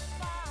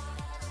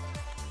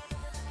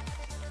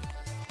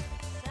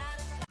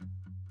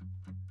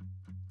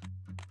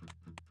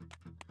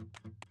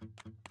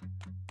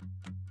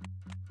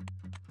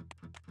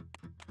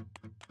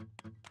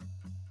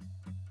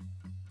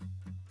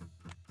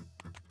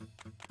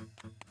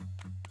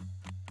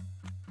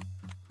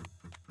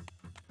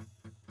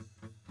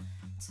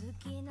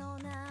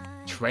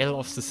 Trail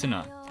of the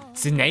Sinner.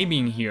 The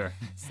naming here.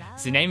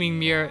 The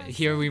naming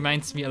here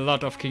reminds me a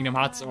lot of Kingdom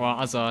Hearts or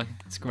other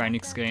Square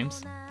Enix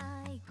games.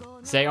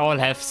 They all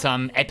have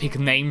some epic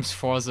names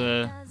for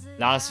the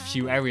last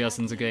few areas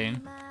in the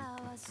game.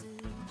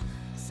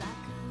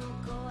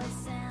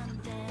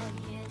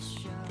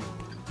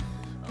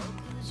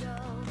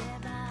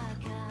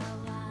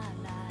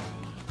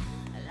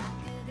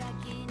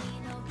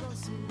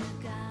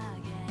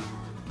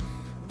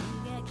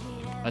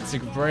 But the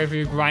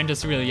bravery grind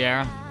is real,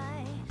 yeah.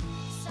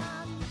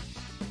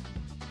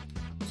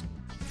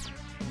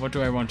 What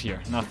do I want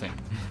here? Nothing.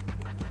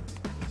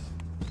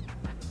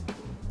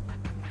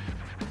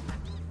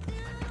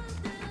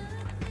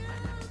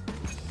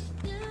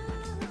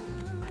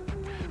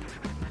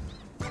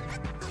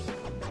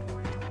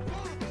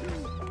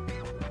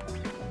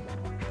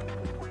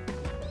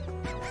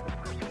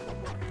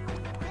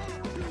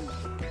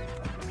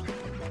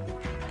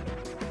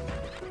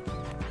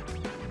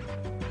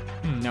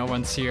 No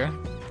one's here.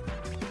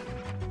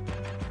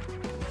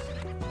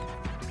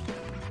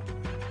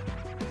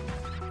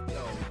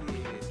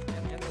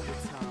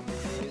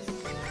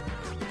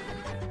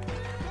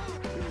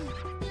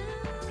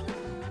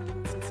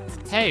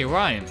 Hey,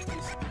 Ryan.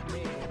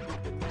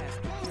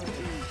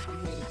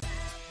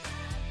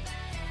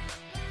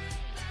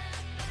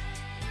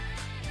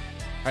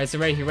 By the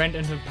way, he went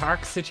into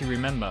Park City,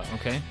 remember,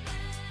 okay?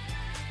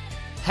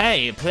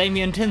 Hey, play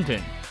me in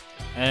Tintin.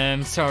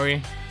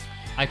 Sorry.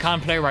 I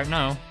can't play right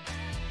now.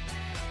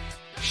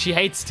 She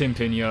hates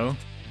Tintin, yo.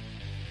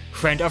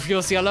 Friend of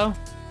yours, Yellow?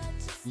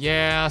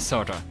 Yeah,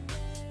 sorta.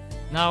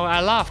 No, I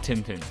love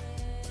Tintin.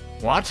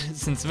 What?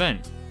 Since when?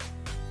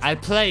 I'll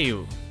play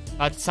you,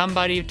 but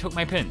somebody took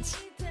my pins.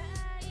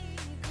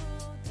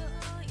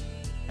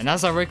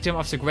 Another victim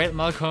of the Great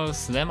Malco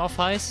Slam-Off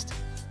heist?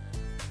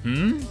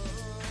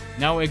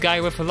 Now a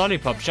guy with a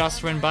lollipop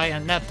just ran by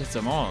and nabbed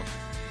them all.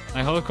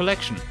 My whole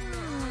collection.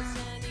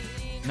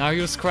 Now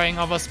you're crying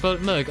over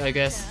spilled milk, I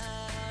guess.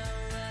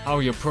 Oh,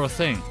 you poor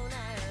thing.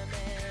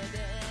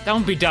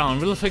 Don't be down,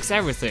 we'll fix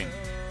everything.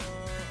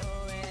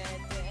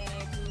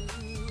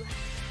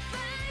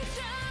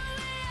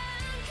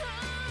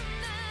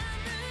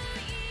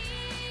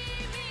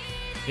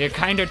 We're a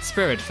kindred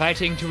spirit,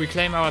 fighting to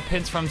reclaim our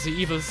pins from the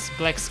evil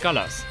black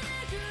scholars.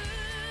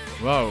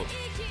 Whoa.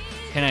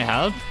 Can I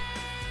help?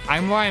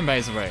 I'm Ryan,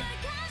 by the way.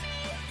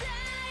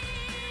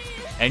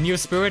 A new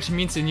spirit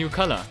means a new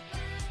color.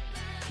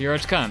 Here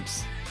it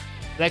comes.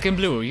 Black and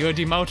blue, you're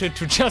demoted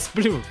to just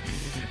blue.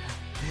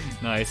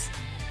 Nice.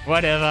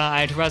 Whatever,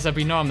 I'd rather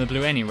be normal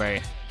blue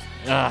anyway.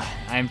 Ugh,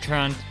 I'm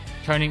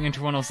turning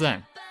into one of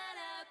them.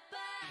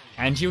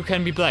 And you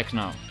can be black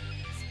now.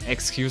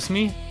 Excuse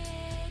me?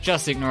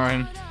 Just ignore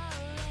him.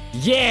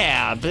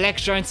 Yeah! Black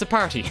joins the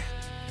party.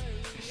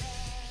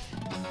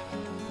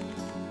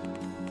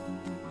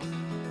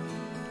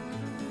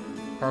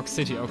 Park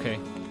City, okay.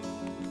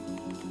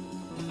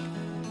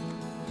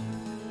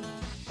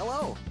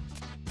 Hello.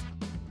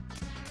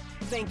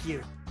 Thank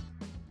you.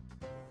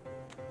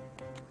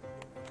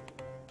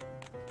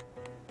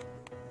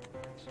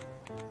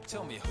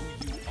 Tell me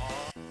who you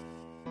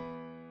are.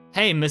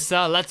 Hey,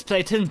 mister, let's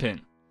play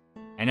Tinpin.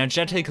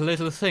 Energetic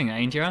little thing,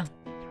 ain't ya?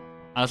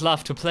 I'd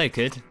love to play,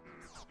 kid.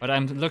 But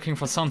I'm looking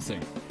for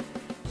something.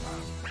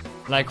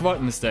 Like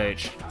what, Mr.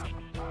 H?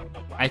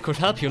 I could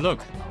help you, look.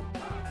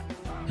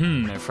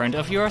 A friend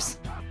of yours?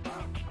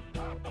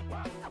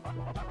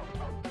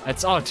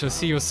 It's odd to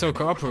see you so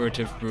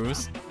cooperative,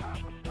 Bruce.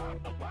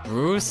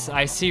 Bruce,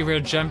 I see we're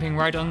jumping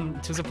right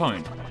on to the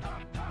point.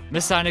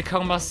 Mr.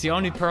 Hanekoma's the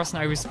only person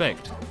I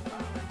respect.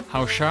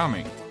 How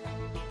charming.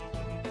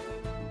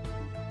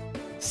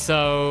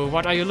 So,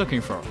 what are you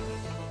looking for?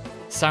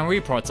 Some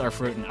reports I've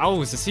written.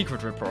 Oh, the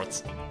secret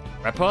reports.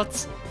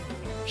 Reports?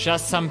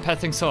 Just some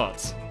passing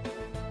thoughts.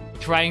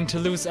 Tying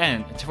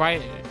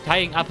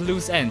up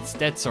loose ends,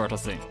 that sort of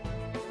thing.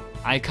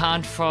 I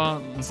can't for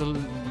the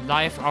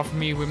life of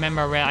me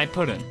remember where I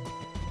put them.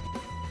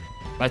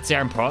 But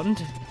they're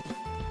important?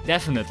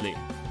 Definitely.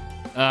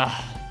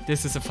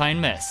 This is a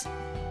fine mess.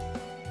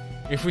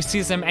 If we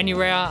see them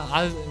anywhere,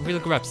 we'll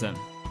grab them.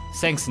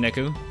 Thanks,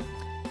 Neku.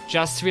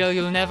 Just feel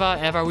you'll never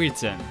ever read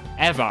them.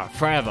 Ever.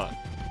 Forever.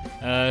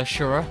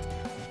 Sure.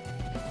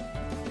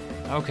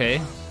 Okay.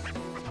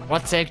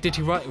 What the heck did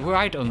you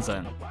write on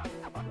them?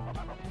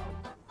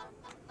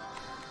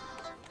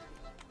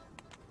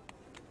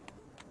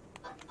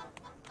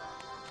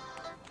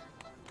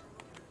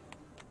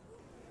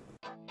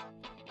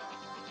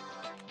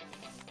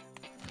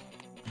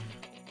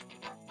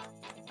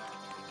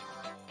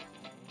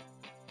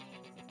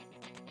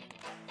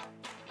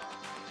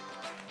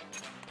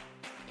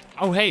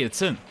 Oh hey, it's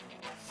him.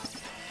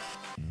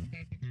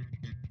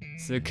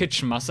 The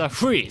kitchen master,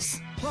 freeze!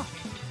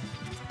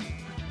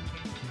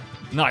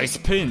 Nice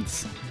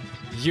pins.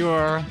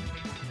 You're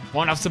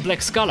one of the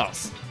Black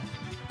Scholars.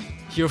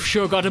 You've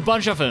sure got a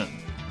bunch of them.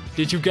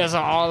 Did you gather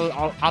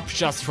all up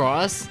just for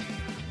us?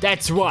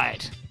 That's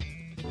right.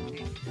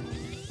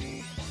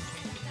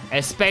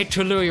 A spade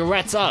to lure your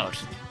rats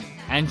out.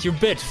 And you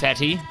bit,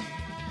 fatty.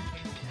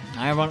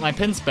 I want my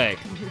pins back.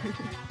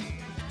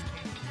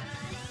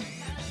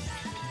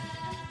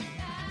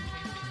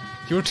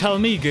 You tell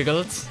me,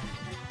 Giggles.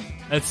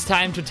 It's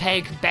time to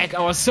take back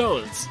our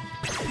souls.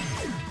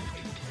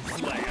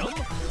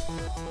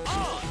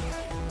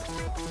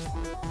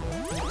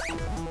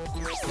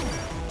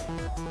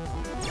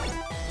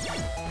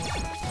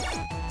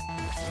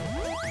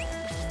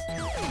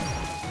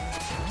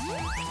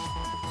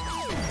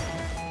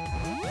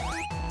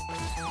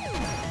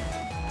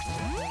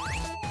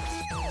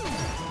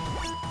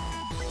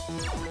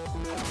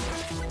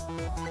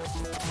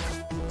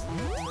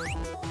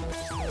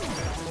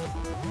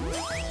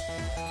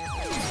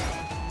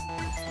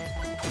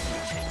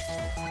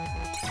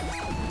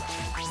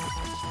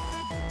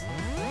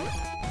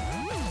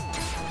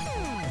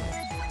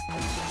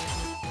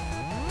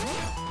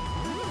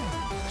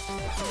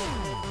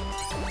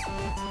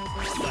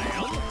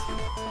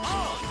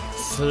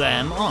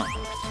 Slam on.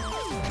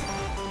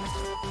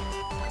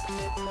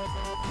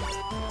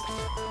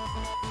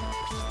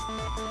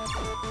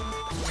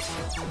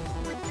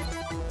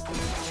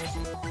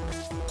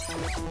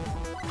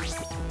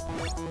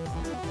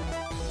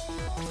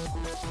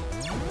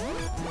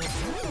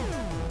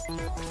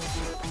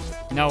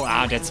 No,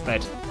 that's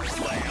bad.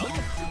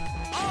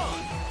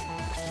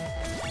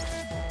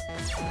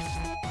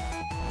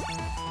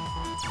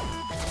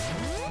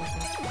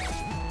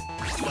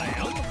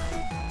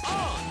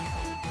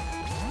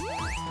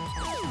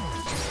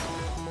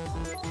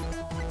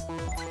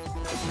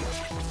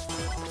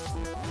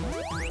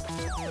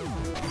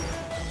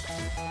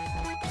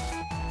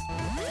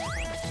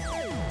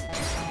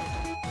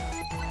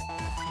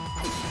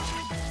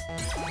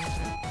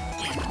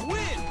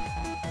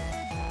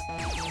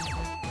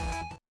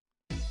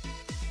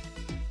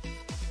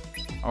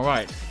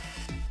 Alright.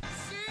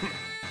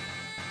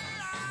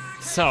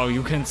 So,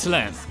 you can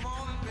slam.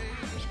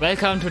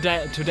 Welcome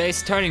to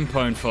today's turning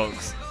point,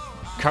 folks.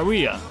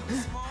 Career.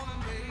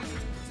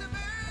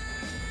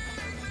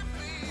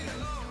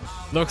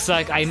 Looks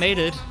like I made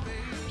it.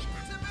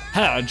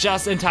 Huh,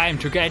 just in time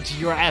to get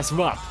your ass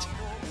whopped.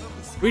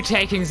 We're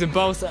taking the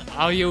both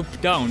of you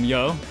down,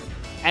 yo.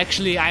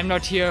 Actually, I'm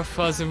not here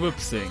for the whoop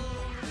thing.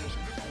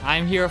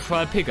 I'm here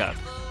for a pickup.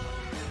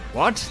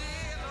 What?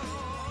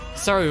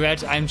 Sorry,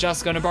 Red, I'm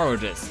just gonna borrow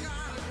this.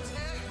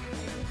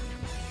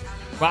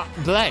 What?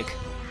 Black?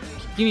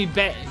 Give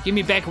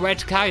me back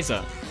Red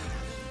Kaiser.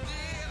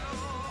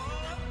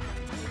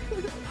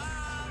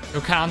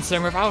 You can't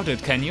stand without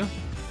it, can you?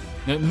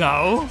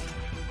 No?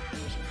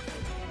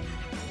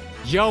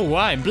 Yo,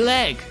 why?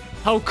 Black!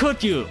 How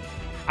could you?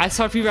 I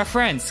thought we were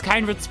friends,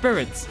 kindred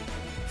spirits.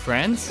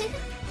 Friends?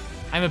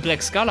 I'm a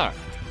Black Scholar.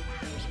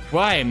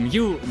 Why?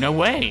 You? No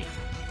way!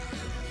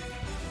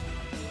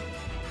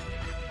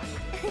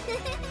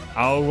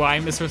 Oh,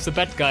 Rhyme is with the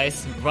bad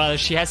guys. Well,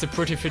 she has a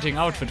pretty fitting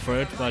outfit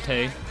for it, but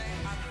hey.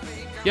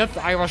 Yep,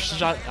 I was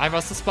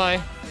the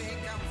spy.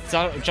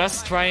 So,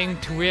 just trying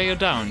to wear you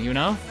down, you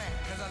know?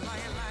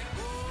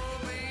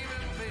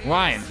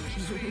 Rhyme.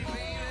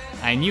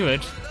 I knew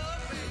it.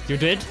 You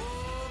did?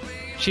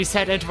 She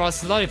said it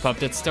was Lollipop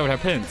that stole her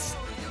pins.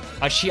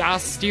 But she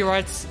asked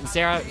Steroids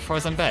there for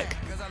them back.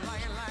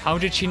 How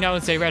did she know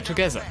they were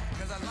together?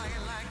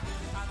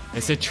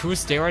 Is it true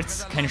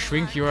steroids can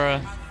shrink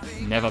your...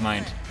 Never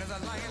mind.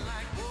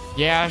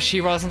 Yeah,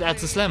 she wasn't at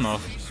the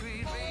slam-off.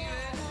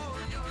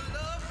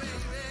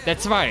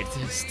 That's right,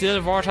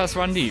 still waters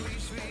run deep.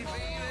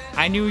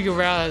 I knew you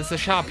were the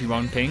sharpie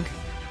one, Pink.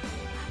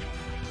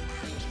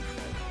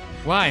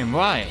 Why?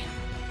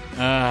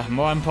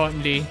 More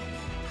importantly,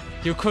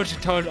 you could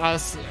have told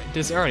us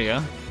this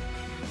earlier.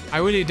 I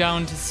really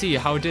don't see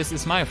how this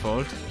is my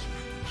fault.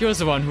 You're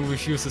the one who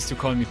refuses to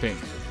call me Pink.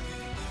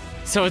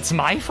 So it's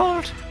my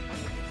fault?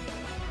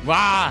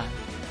 Wow!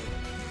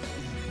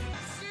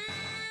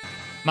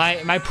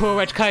 My poor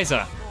Red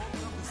Kaiser.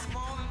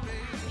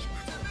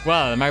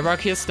 Well, my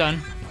work here is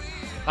done.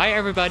 Bye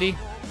everybody.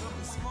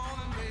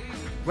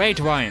 Wait,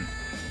 Ryan.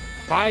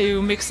 Why are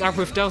you mixed up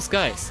with those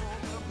guys?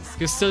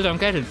 You still don't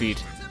get it,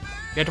 Beat.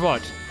 Get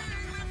what?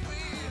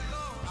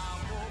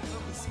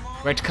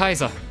 Red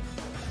Kaiser.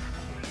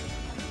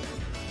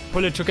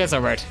 Pull it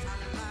together, Red.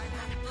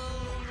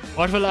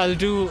 What will I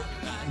do?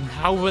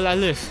 How will I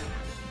live?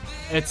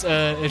 It's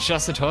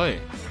just a toy.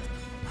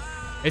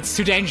 It's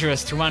too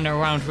dangerous to run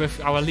around with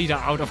our leader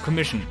out of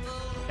commission.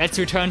 Let's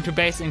return to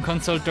base and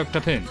consult Dr.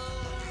 Pin.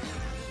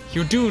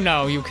 You do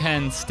know you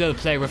can still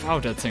play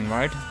without that thing,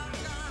 right?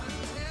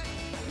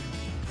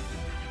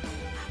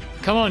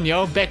 Come on,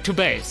 yo, back to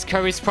base.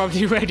 Curry's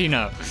probably ready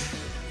now.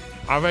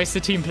 Always the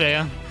team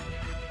player.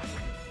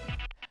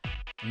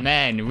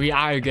 Man, we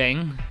are a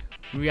gang.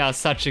 We are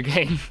such a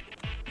gang.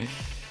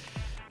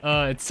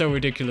 It's so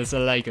ridiculous, I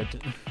like it.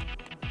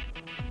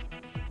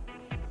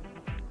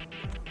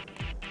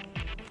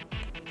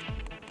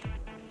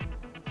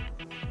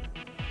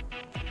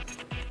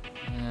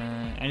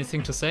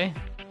 Anything to say?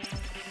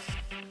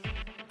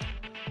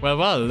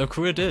 Well, look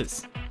who it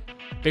is.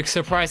 Big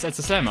surprise at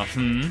the slammer,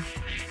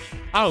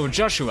 Oh,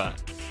 Joshua.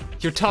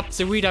 You topped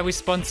the reader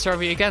response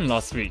survey again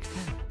last week.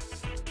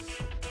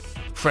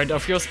 Friend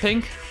of yours,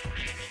 Pink?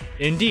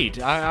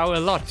 Indeed, I owe a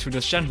lot to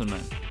this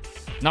gentleman.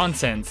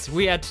 Nonsense,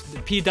 we at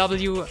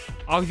PW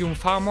owe you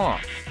far more.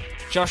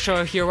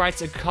 Joshua here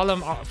writes a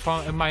column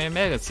for my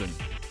magazine.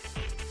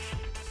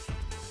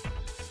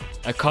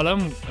 A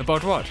column?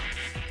 About what?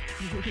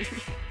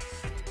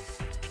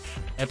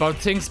 About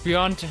things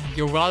beyond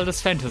your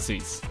wildest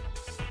fantasies.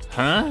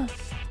 Huh?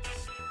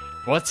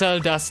 What the hell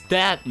does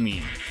that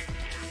mean?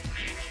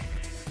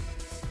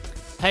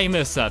 Hey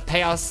mister,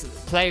 play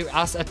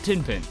us at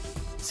Tinpin.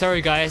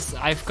 Sorry guys,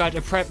 I've got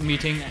a prep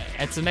meeting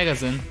at the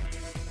magazine.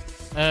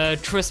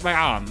 Twist my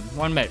arm,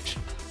 one match.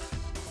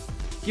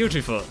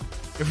 Beautiful.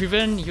 If we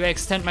win, you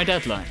extend my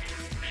deadline.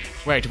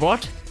 Wait,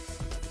 what?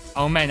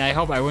 Oh man, I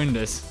hope I win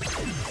this.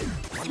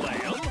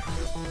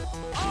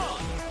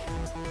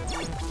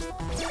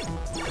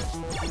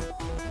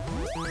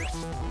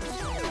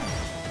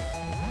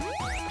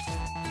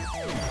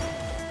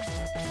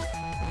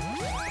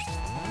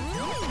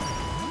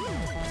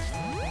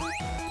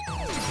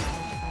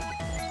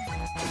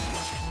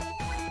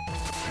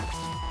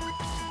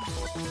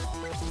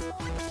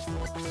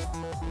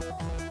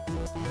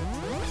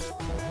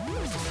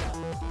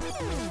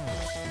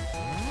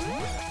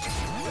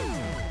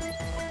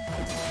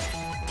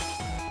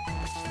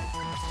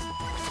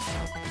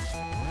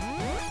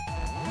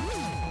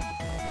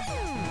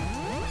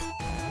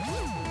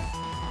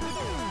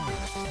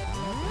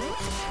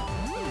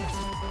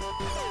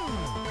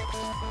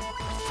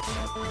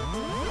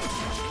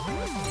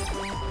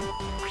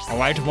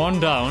 Alright, one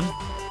down.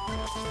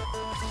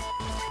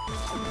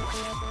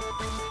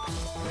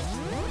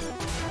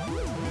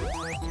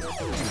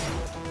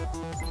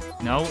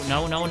 No.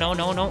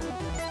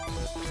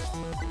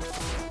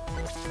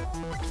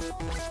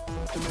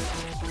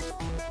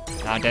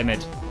 Ah, damn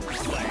it.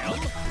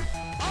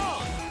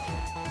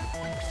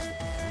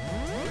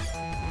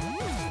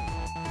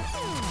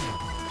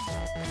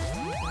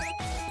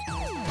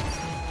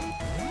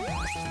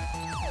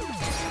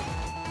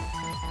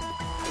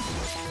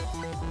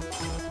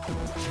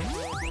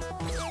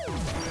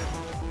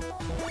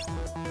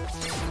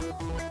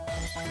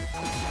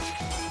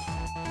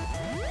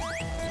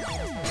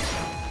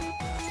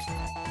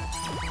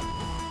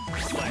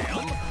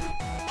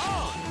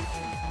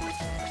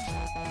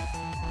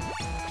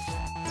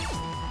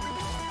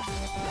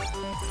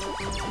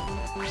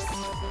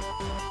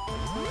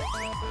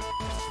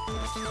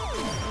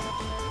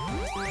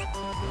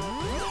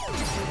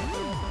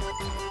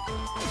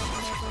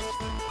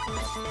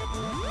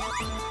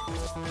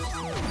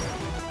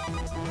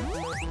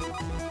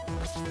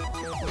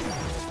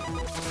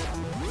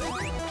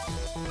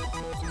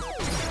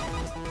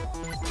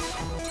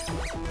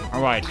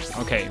 Alright,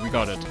 okay, we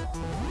got it.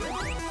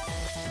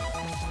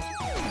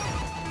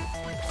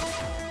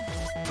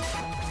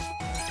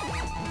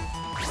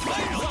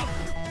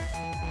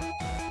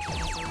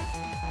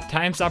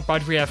 Time's up,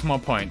 but we have more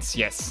points,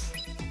 yes.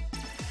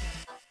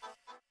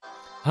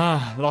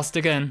 Ah, lost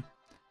again.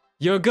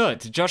 You're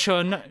good.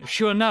 Joshua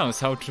sure knows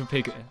how to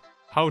pick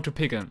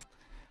him.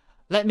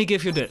 Let me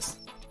give you this.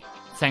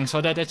 Thanks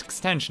for that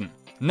extension.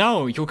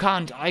 No, you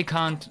can't. I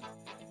can't.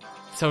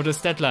 So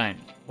this deadline.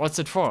 What's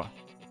it for?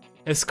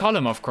 His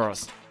column, of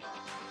course.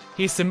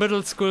 He's the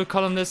middle school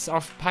columnist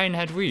of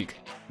Pinehead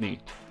Weekly.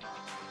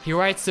 He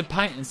writes the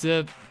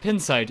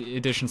Pinside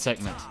Edition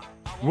segment.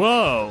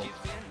 Whoa!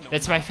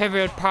 That's my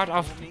favorite part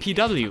of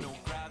PW.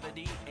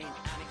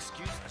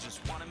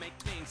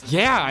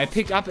 Yeah, I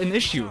picked up an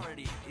issue.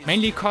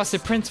 Mainly cause the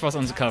prince was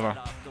on the cover.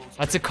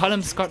 But the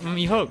columns got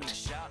me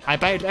hooked. I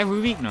buy it every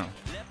week now.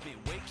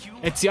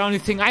 It's the only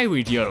thing I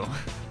read, yo.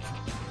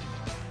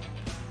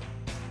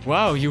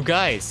 Wow, you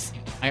guys.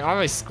 I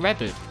always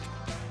scrap it.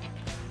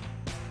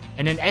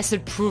 And an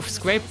acid-proof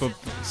scrapebook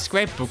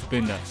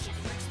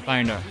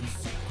binder.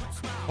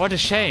 What a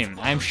shame.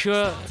 I'm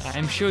sure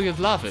you'd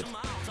love it.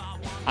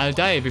 I'll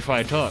die before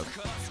I talk.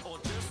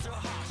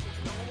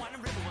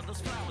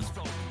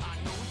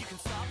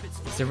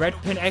 The red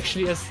pin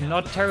actually is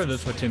not terrible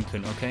for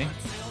Timpin, okay?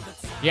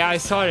 Yeah, I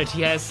saw that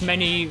he has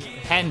many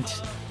hand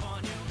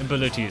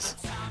abilities.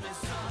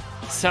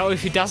 So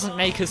if he doesn't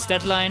make his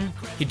deadline,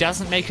 he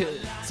doesn't make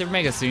the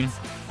magazine.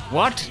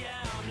 What?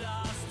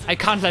 I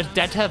can't let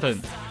that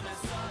happen.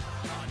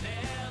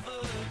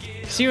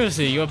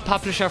 Seriously, your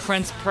publisher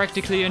friend's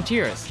practically in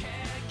tears.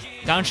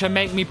 Don't you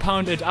make me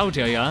pound it out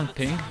here, yeah,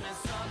 Pink?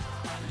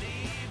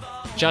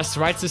 Just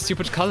write the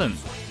stupid column.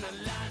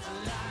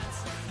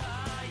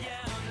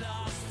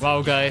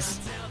 Wow, guys.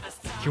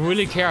 You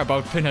really care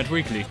about Pinhead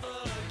Weekly.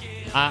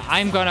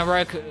 I'm gonna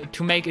work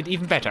to make it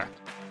even better.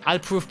 I'll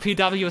prove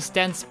PW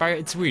stands by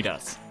its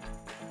readers.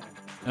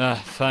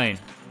 Fine.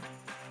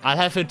 I'll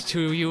have it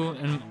to you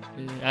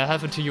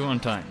on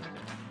time.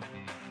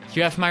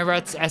 You have my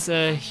rights as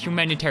a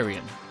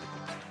humanitarian.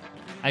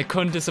 I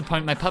couldn't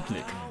disappoint my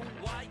public.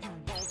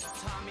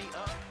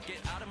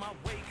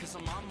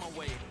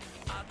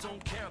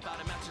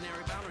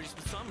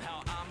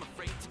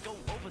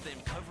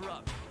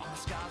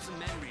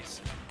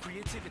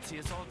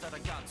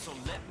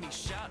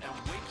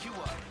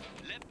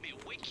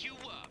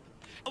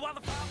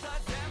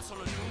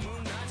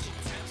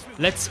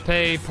 Let's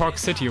pay Park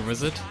City a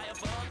visit.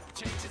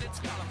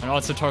 And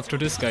also talk to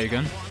this guy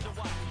again.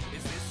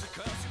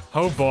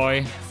 Oh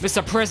boy,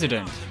 Mr.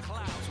 President.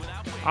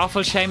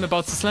 Awful shame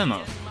about the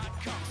slam-off.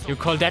 You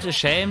call that a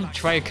shame?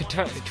 Try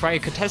a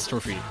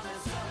catastrophe.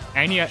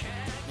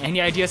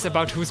 Any ideas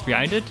about who's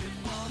behind it?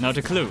 Not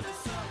a clue.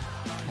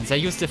 And they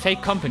used a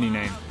fake company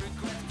name.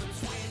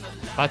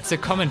 But the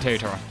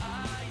commentator.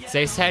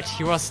 They said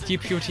he was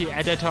deputy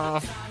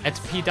editor at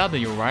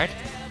PW, right?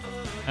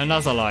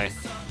 Another lie.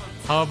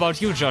 How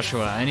about you,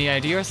 Joshua? Any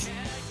ideas?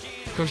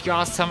 Could you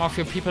ask some of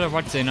your people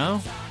what they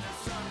know?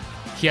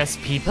 He has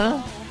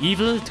people?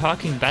 Evil,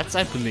 talking bats,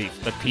 I believe.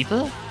 But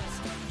people?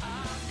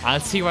 I'll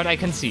see what I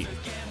can see.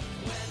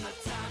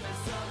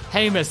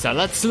 Hey, mister,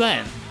 let's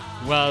slam!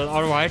 Well,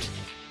 alright.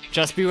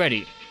 Just be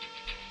ready.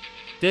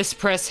 This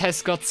press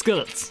has got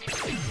skills.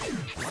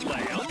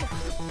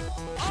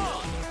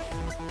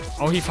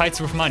 Oh, he fights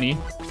with money.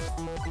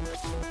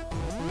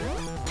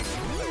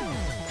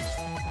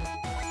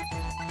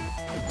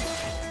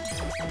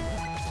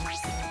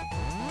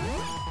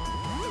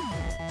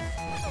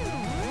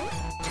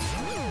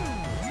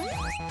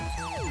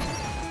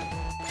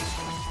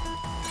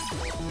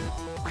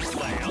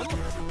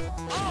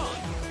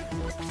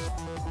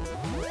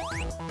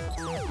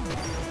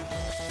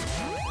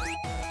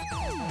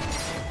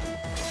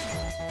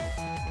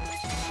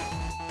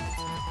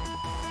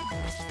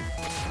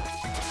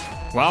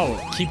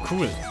 Wow, keep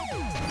cool.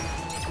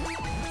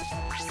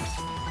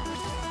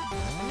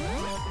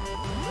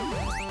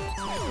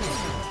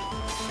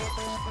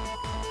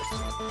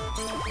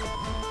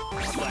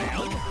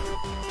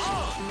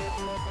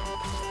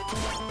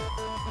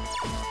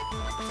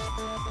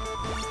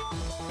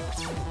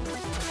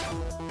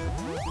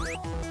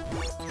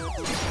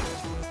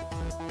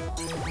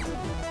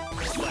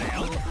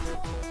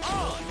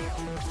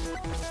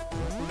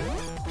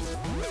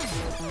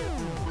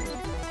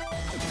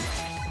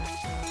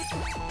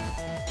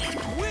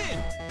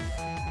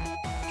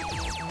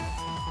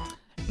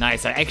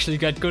 Nice, I actually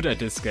got good at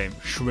this game.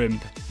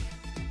 Shrimp.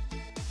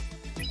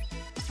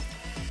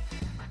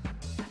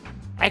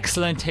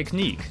 Excellent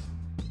technique.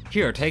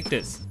 Here, take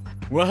this.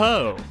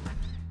 Whoa!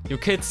 You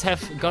kids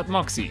have got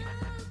moxie.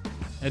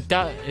 It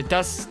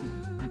does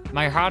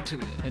my heart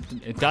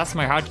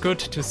good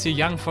to see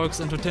young folks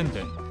into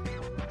Tintin.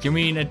 You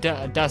mean it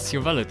does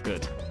your wallet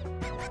good?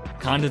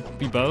 Can't it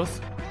be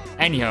both?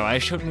 Anyhow, I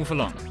should move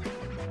along.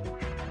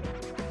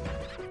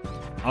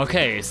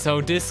 Okay,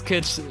 so this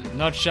kid's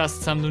not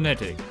just some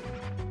lunatic.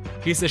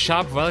 He's a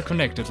sharp,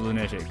 well-connected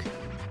lunatic.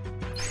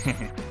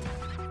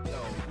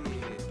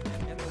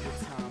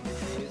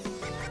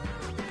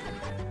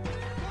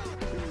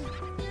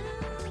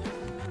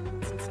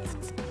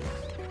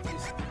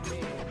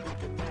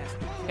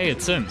 Hey,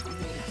 it's him.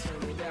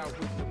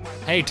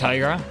 Hey,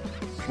 Tiger.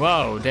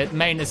 Wow, that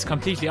mane is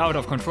completely out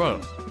of control.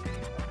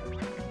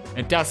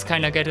 It does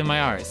kinda get in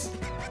my eyes.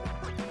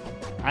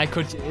 I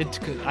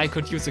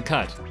could use a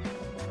cut.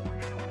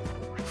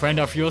 Friend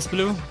of yours,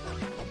 Blue?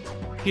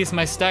 He's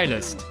my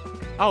stylist.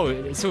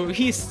 Oh, so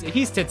he's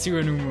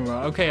Tetsuya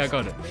Nomura. Okay, I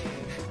got it.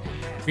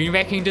 Been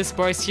wrecking this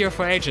boy's here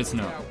for ages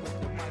now.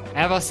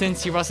 Ever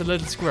since he was a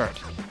little squirt.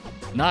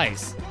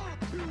 Nice.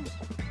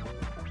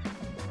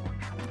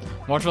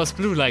 What was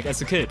Blue like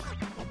as a kid?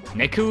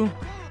 Neku?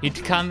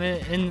 He'd come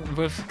in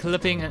with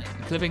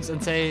clippings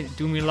and say,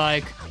 do me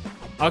like...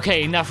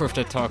 Okay, enough with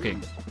that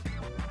talking.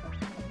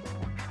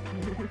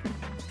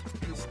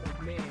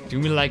 Do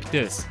me like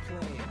this.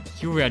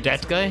 You were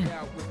that guy?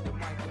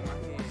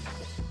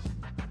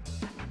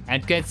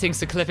 And Gate thinks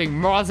the clipping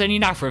more than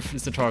enough with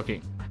the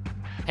talking.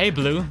 Hey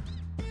Blue,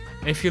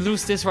 if you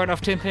lose this right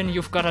off Tinpin,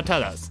 you've gotta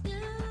tell us.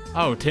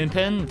 Oh,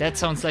 Tinpin? That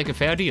sounds like a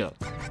fair deal.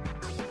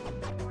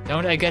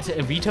 Don't I get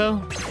a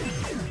veto?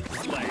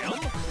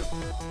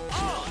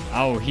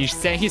 Oh, he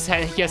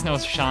has no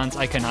chance,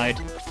 I can hide.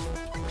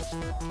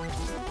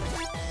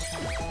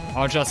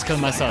 Or just kill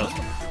myself.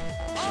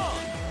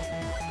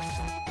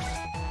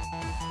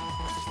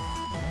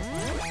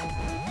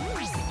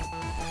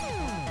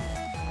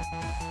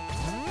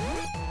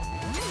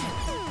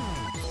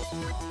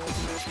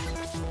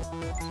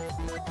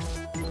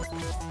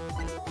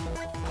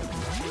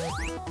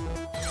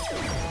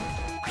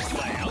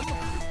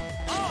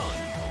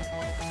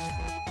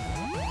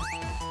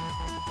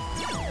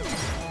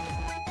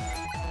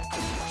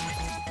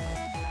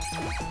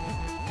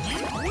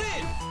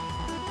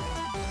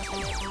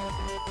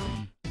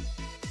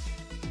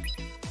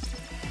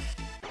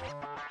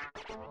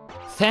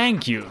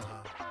 Thank you!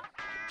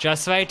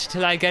 Just wait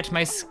till I get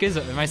my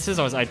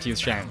scissors I'd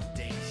use, Shane.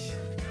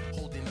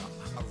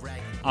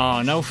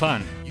 Oh, no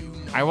fun.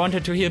 I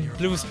wanted to hear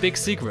Blue's big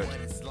secret.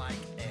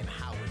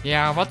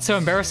 Yeah, what's so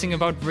embarrassing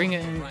about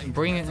bringing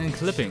in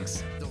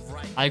clippings?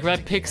 I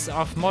grab pics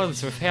of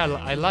models with hair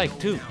I like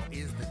too.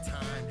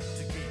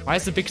 Why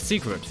is the big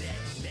secret?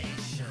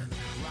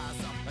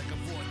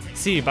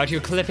 See, but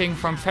you're clipping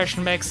from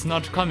fashion mags,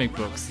 not comic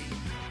books.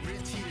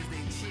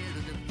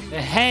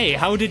 Hey,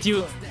 how did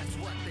you...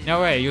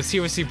 No way, you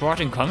seriously brought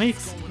in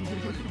comics?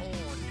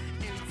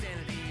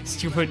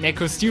 Stupid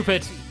Neku,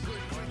 stupid!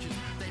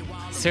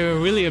 So you're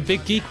really a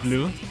big geek,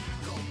 Blue?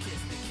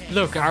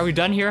 Look, are we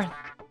done here?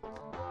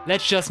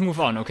 Let's just move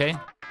on, okay?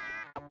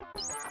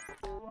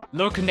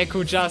 Look,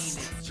 Neku just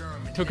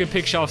took a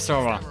picture of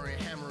Sora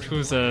to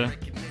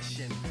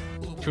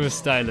a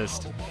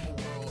stylist.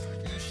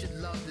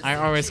 I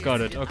always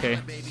got it, okay.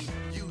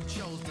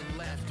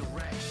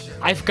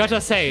 I've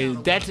gotta say,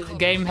 that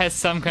game has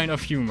some kind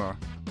of humor.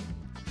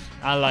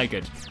 I like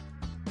it.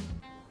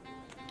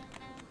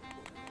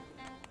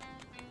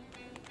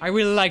 I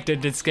really like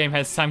that this game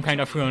has some kind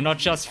of humor, not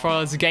just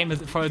for the game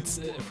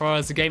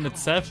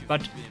itself,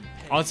 but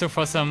also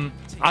for some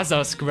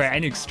other Square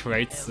Enix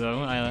traits.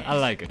 So I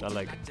like it. I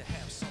like it.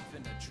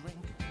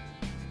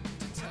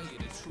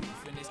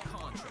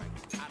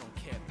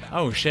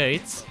 Oh,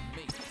 shades.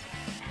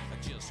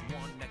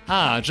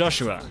 Ah,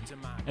 Joshua.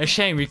 A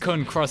shame we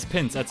couldn't cross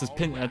pins at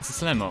the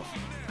slam-off.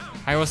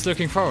 I was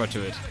looking forward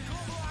to it.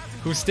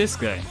 Who's this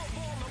guy?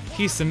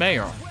 He's the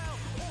mayor.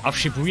 Of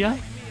Shibuya?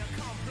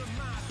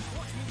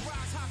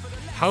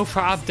 How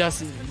far up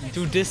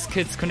do this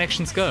kid's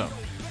connections go?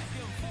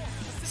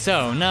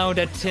 So, now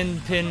that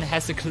Tinpin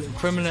has a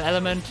criminal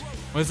element,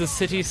 will the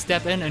city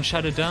step in and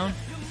shut it down?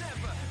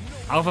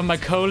 Over my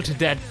cold,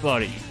 dead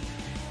body.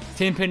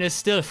 Tinpin is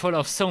still full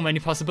of so many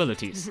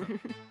possibilities.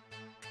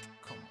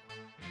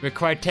 We're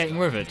quite taken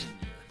with it.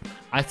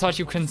 I thought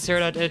you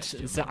considered it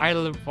the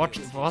idle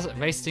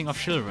wasting of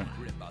children.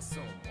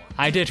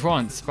 I did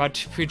once,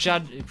 but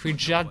prejudice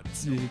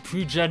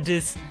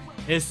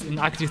is an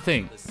ugly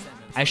thing.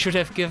 I should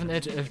have given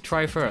it a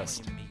try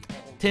first.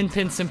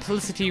 Tinpin's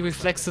simplicity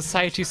reflects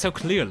society so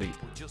clearly.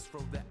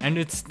 And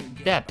its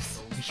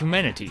depth,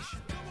 humanity.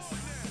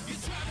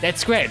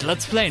 That's great,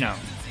 let's play now.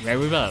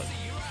 Very well.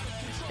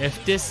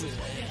 If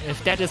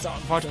that is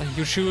what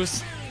you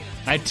choose,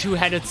 my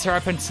two-headed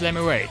serpent slam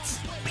awaits.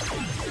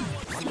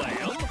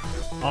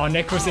 Oh,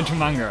 Neku's into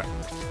manga.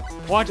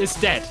 What is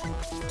that?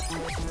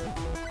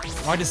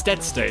 What is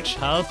that stage?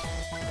 Help?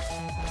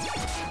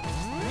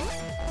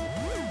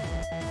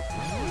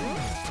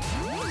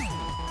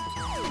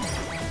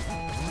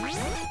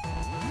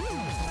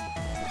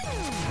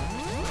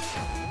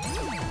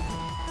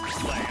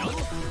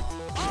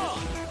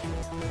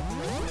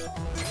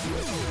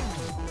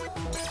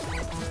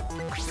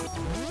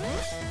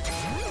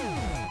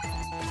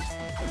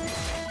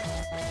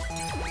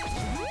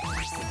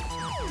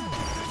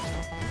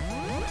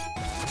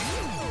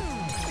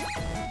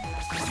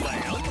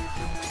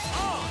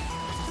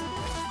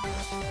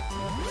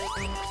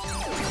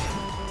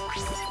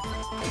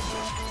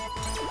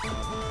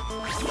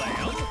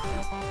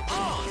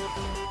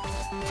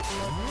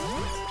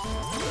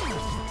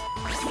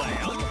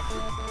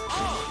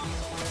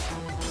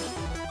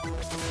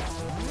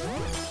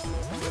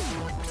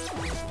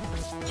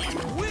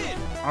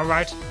 All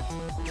right.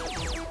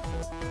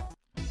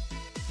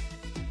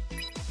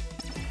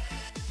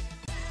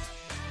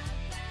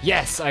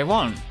 Yes, I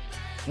won.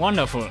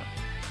 Wonderful.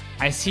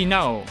 I see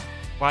now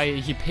why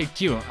he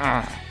picked you.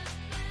 Ugh.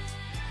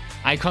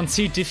 I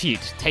concede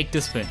defeat. Take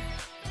this pin.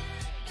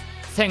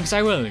 Thanks,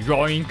 I will.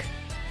 Yoink.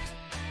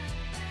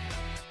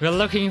 We're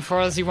looking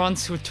for the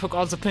ones who took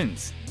all the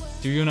pins.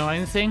 Do you know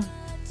anything?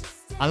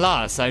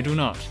 Alas, I do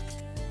not.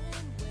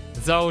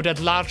 Though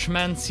that large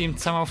man seemed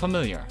somehow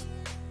familiar.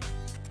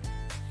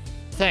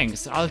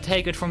 Thanks, I'll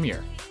take it from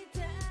here.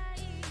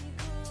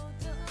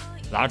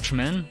 Large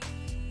man?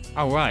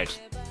 Oh right.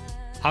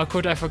 How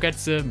could I forget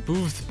the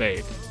booth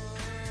babe?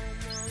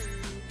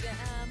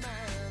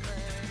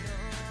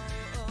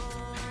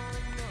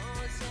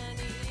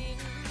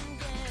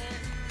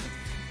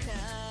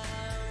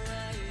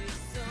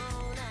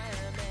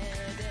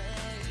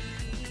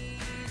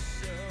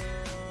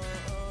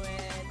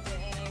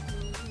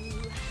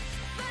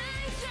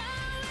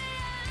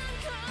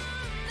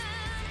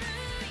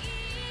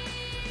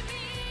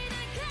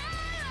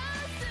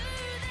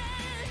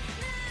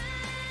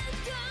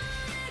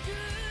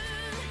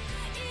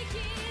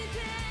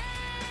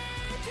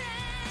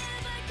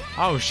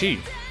 Oh, she.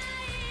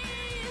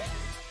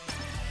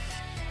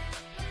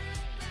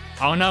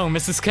 Oh no,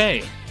 Mrs.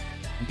 K.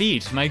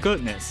 Beat, my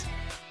goodness.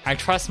 I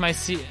trust my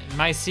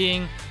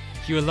seeing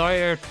you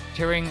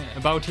loitering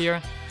about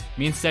here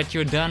means that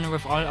you're done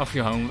with all of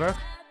your homework?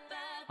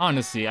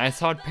 Honestly, I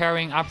thought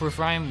pairing up with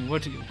Rhyme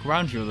would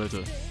ground you a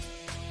little.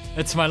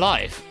 It's my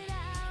life.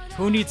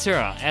 Who needs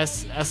her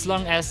as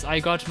long as I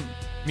got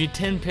me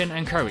Tin Pin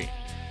and Curry?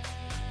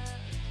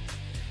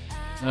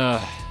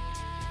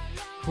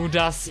 Who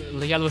does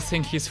Yellow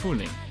think he's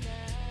fooling?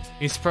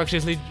 He's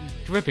practically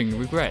dripping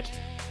regret.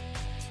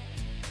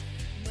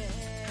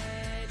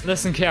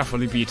 Listen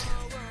carefully, Beat.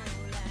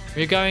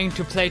 We're going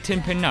to play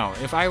Tin Pin now.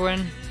 If I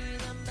win,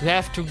 we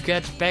have to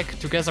get back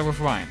together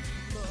with Rhyme.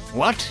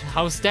 What?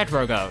 How's that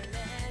work out?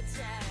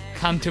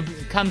 Come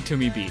to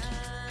me, Beat.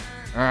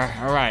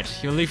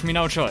 Alright, you leave me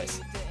no choice.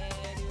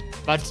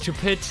 But to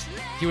pit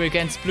you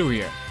against Blue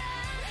here.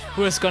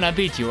 Who is gonna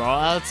beat you,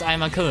 or else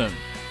I'ma kill him?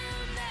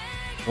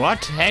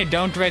 What? Hey,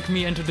 don't drag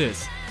me into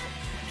this.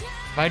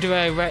 Why do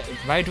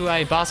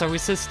I bother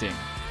resisting?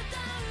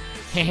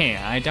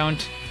 Hehe, I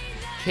don't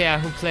care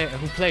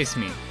who plays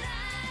me.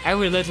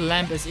 Every little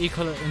lamb is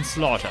equal in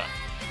slaughter.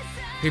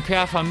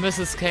 Prepare for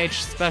Mrs.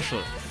 Cage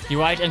special.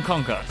 Divide and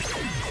conquer.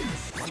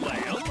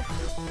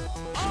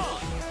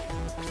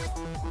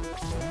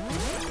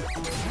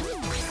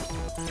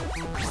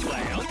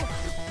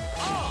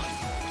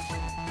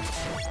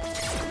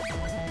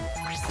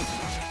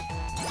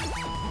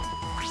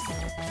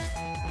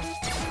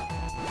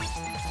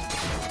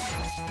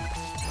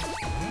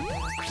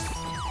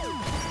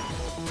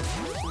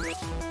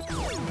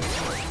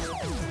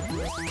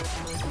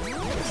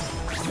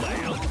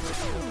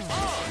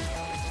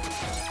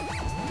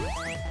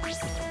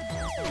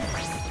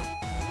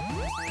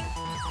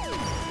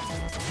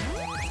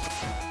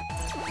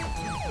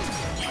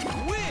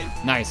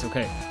 Nice,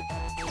 okay.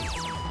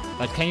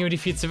 But can you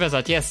defeat the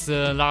wizard? Yes,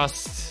 the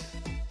last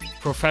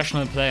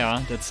professional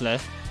player that's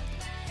left.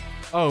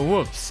 Oh,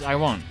 whoops, I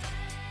won.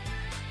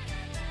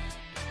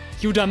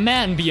 You the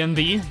man,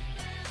 BNB!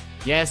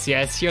 Yes,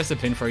 here's a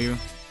pin for you.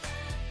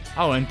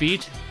 Oh, and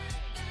Beat?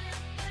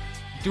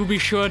 Do be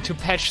sure to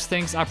patch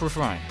things up with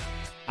Ryan.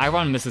 I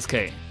won, Mrs.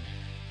 K.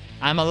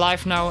 I'm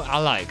alive now, I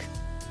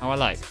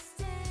like.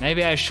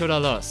 Maybe I should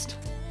have lost.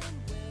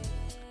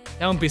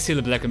 Don't be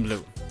silly, Black and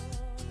Blue.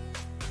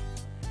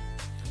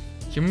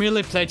 You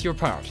merely played your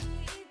part.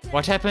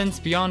 What happens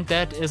beyond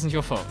that isn't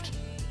your fault.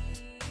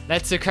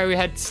 Let the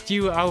curryhead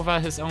stew over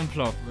his own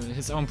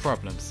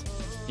problems.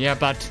 Yeah,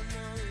 but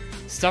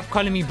stop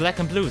calling me Black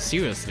and Blue,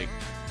 seriously.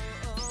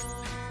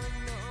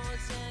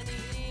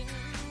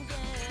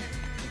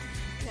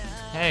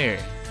 Hey,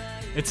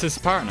 it's his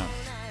partner.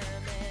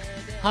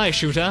 Hi,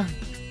 Shooter.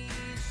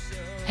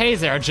 Hey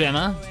there,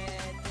 Gemma.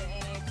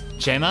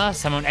 Gemma?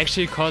 Someone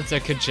actually called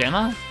the kid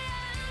Gemma?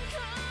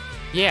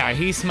 Yeah,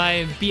 he's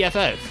my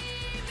BFF.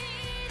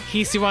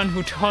 He's the one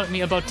who told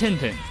me about Tin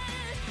Pin.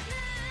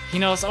 He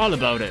knows all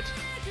about it.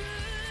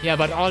 Yeah,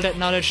 but all that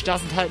knowledge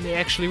doesn't help me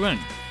actually win.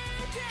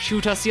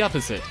 Shooter's the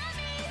opposite.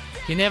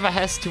 He never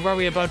has to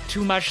worry about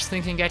too much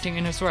thinking getting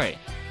in his way.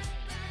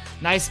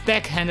 Nice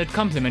backhanded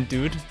compliment,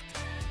 dude.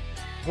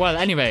 Well,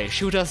 anyway,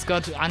 Shooter's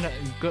good under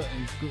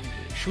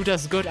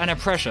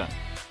pressure.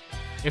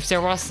 If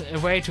there was a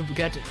way to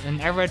get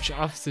an average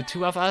of the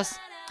two of us,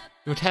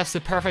 you'd have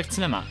the perfect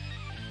slimmer.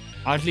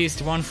 Or at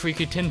least one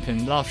freaky Tin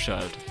Pin love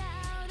child.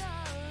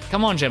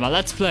 Come on, Gemma,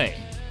 let's play.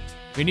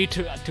 We need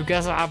to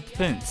gather up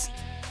pins.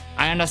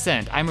 I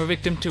understand, I'm a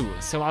victim too,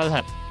 so I'll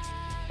help.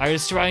 By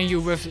destroying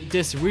you with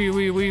this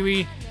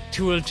wee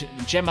tooled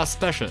Gemma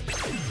special.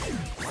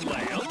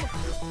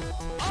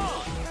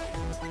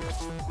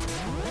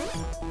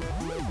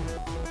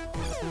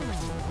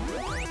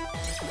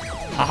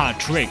 Haha,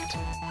 tricked.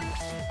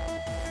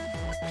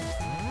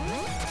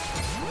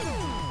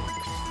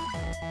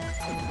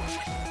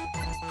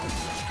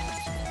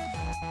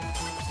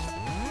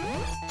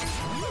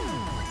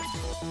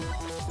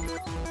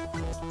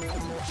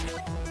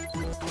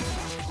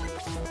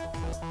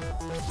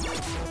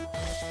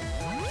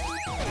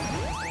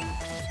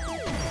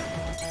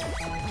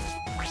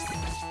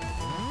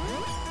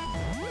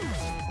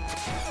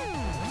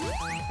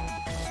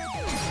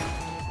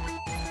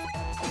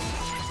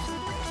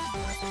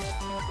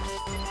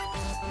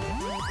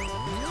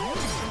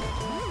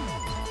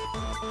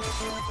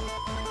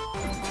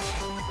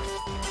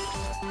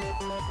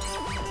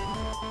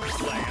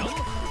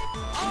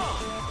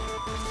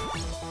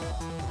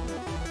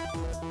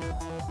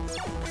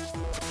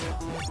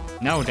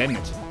 No, damn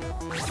it.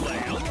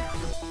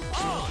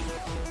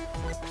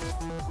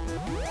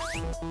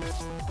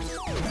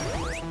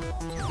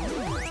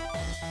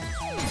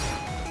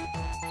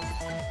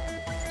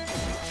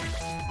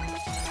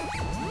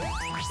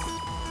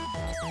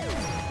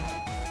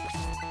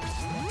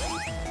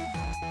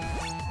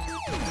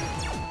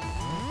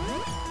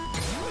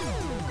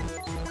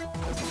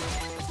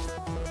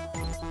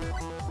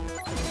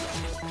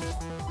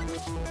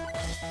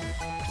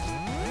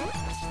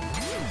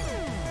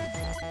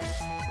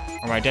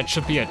 Alright, that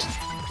should be it.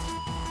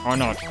 Or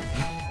not.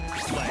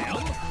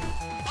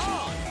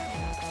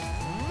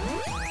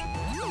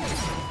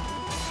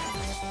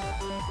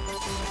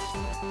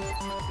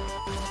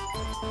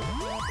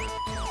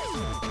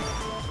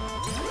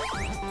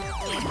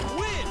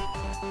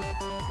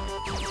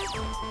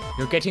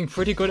 You're getting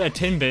pretty good at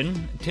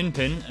Tinpin.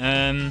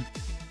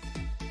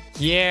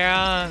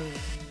 Yeah,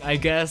 I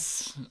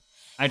guess.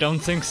 I don't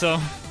think so.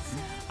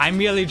 I'm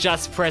merely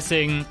just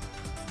pressing.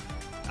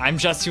 I'm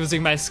just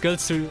using my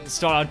skills to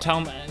stall out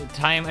time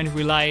and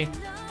rely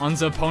on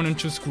the opponent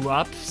to screw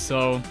up,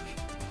 so...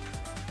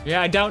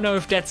 Yeah, I don't know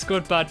if that's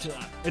good, but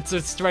it's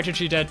a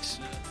strategy that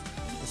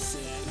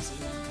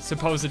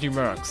supposedly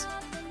works.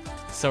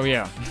 So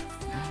yeah.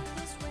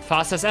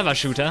 Fast as ever,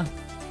 shooter.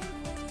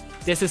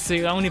 This is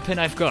the only pin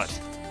I've got.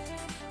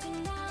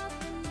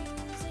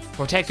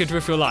 Protect it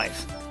with your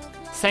life.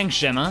 Thanks,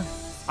 Gemma.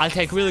 I'll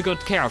take really good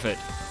care of it.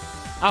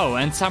 Oh,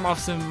 and some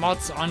of the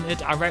mods on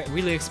it are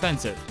really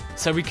expensive,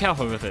 so be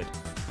careful with it.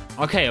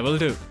 Okay, I will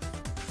do.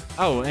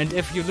 Oh, and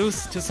if you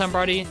lose to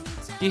somebody,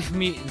 give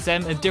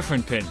them a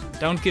different pin.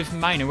 Don't give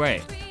mine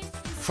away.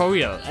 For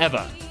real,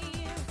 ever.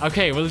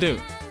 Okay, will do.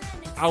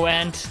 Oh,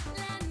 and...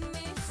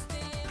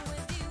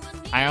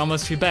 I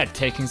almost feel bad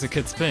taking the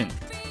kid's pin.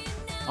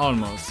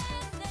 Almost.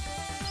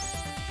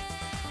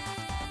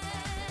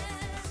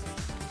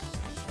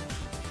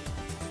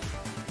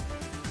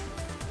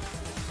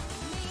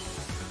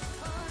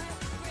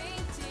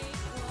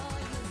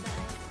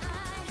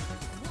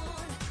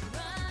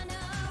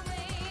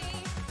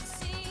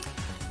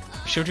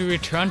 Should we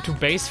return to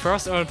base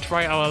first or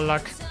try our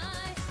luck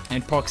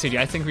in Pork City?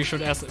 I think we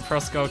should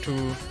first go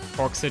to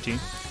Pork City.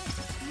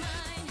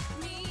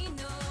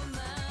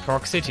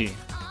 Pork City.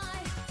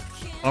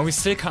 Oh, we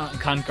still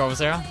can't go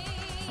there?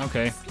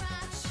 Okay.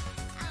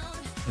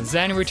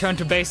 Then return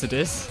to base it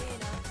is.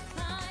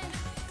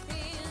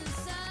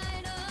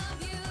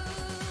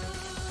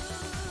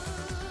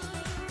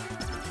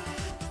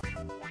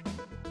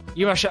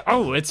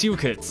 Oh, it's you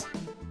kids.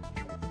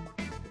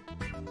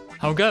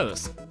 How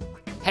goes?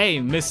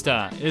 Hey,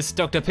 mister, is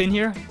Dr. Pin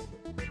here?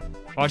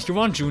 What you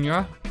want,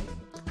 Junior?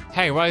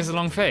 Hey, why is the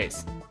long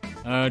face?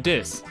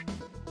 This.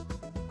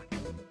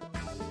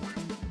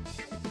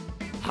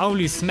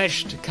 Holy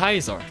smashed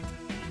Kaiser.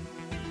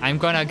 I'm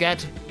gonna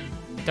get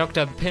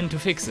Dr. Pin to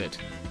fix it.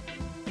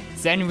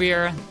 Then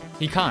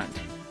he can't.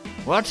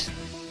 What?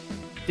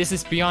 This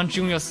is beyond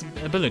Junior's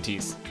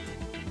abilities.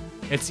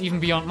 It's even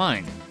beyond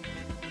mine.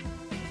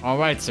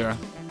 Alright, sir.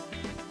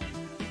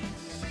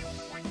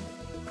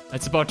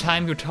 It's about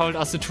time you told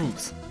us the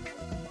truth.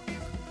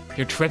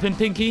 You're tripping,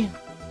 Pinky?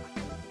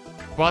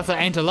 Brother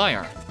ain't a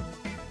liar.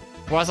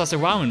 Brother's a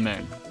ramen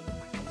man.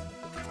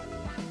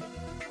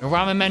 A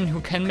ramen man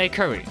who can make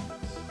curry.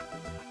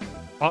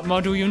 What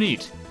more do you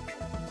need?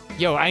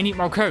 Yo, I need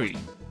more curry.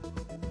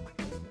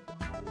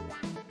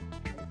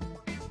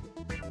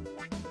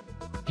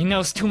 He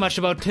knows too much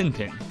about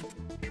Tinpin.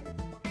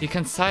 He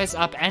can size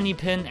up any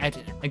pin at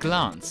a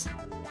glance.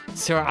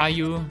 Sir, are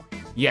you?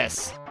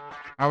 Yes.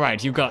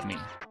 Alright, you got me.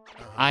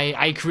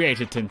 I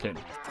created Tinpin.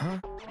 Huh?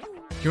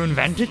 You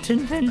invented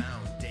Tinpin?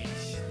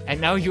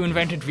 And now you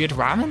invented weird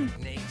ramen?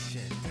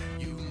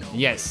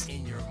 Yes.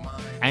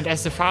 And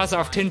as the father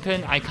of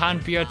Tinpin, I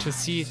can't bear to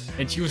see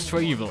it used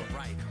for evil.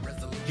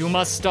 You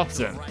must stop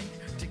them.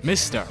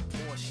 Mister,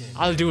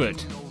 I'll do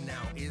it.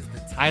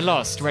 I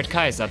lost Red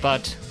Kaiser,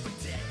 but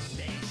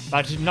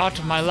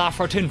not my love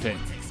for Tinpin.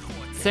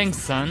 Thanks,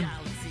 son.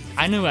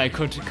 I knew I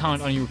could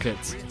count on you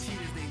kids.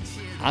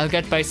 I'll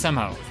get by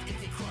somehow.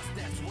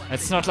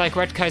 It's not like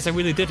Red Kaiser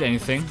really did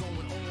anything.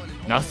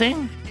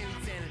 Nothing?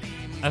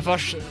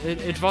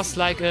 It was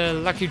like a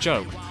lucky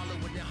joke.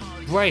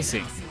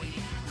 Bracing.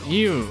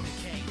 You.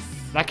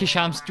 Lucky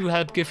charms do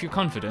help give you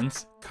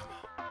confidence.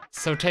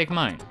 So take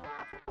mine.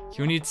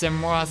 You need them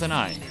more than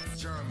I.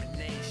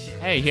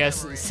 Hey, he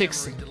has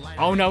 6.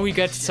 Oh, now we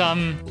get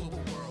some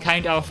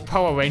kind of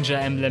Power Ranger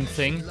emblem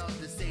thing.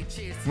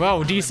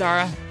 Wow, these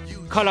are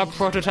color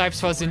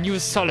prototypes for the new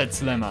Solid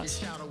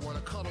Slammers.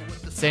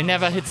 They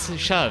never hit the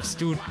shelves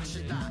due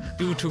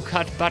to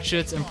cut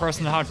budgets and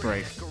personal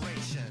heartbreak.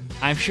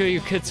 I'm sure you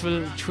kids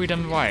will treat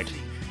them right.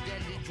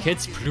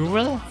 Kids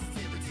plural?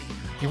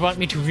 You want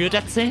me to read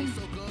that thing?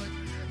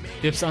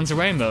 Dips on the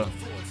rainbow.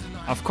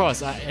 Of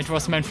course, it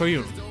was meant for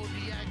you.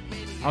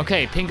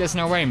 Okay, pink is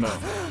no rainbow.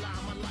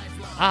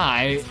 Ah,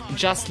 I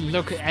just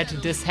look at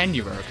this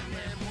handiwork.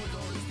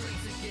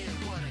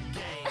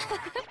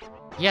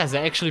 Yeah,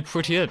 they're actually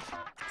pretty hip.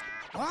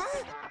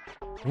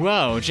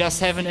 Whoa, just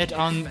having it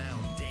on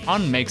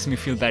makes me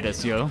feel better,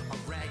 yo.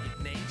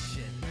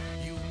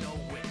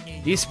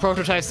 These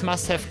prototypes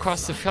must have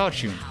cost a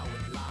fortune.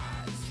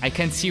 I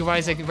can see why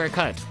they were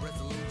cut.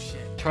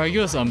 Try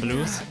yours on,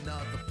 Blues.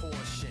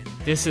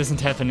 This isn't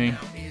happening.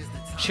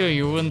 Sure,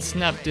 you wouldn't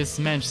snap this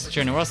man's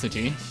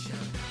generosity.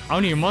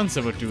 Only a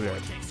monster would do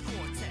that.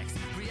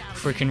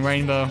 Freaking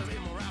Rainbow.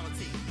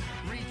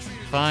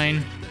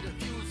 Fine.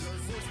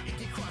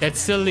 That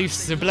still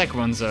leaves the black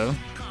one though.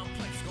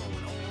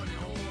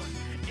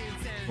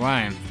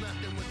 Rhyme.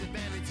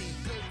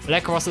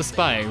 Black was a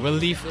spy, we'll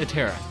leave it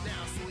here.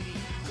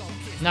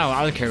 Now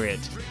I'll carry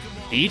it.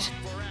 Eat?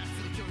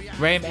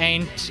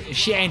 Rame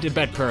she ain't a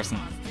bad person.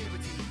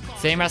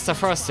 Same as the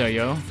Froster,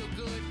 yo.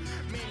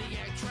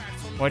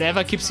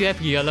 Whatever keeps you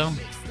happy, Yellow.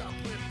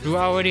 Who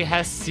already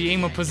has the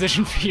emo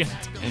position field?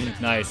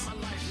 Nice.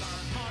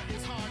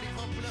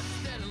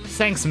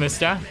 Thanks,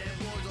 mister.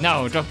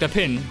 Now, Dr.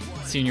 Pin,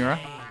 senior.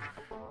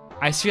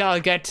 I swear I'll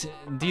get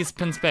these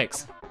pins back.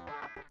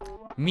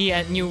 Me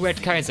and new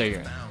Red Kaiser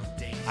here.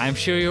 I'm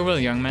sure you will,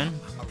 young man.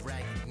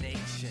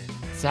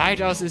 The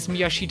hideout is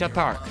Miyashita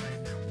Park.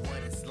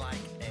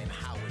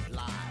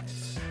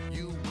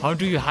 How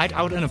do you hide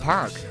out in a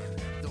park?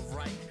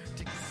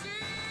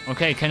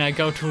 Okay, can I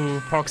go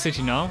to Park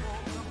City now?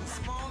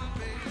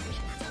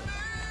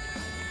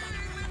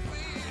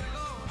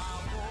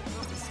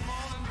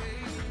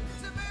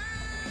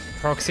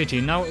 Park City,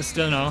 no,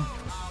 still no.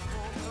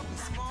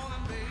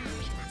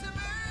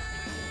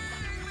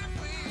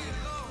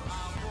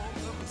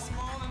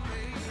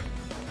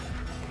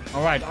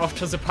 Alright, off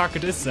to the park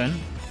it is then.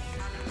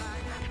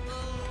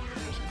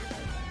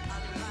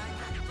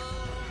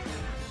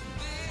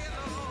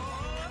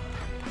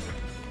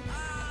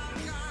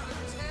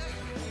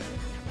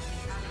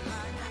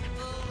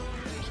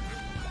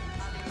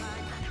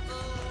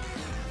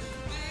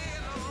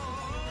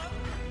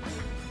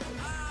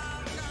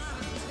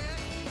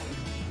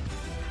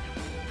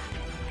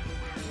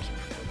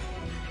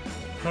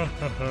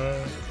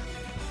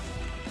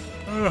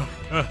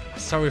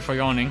 Sorry for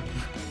yawning.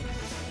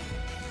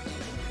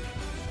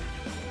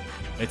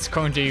 It's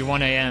currently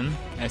 1 AM,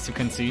 as you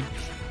can see.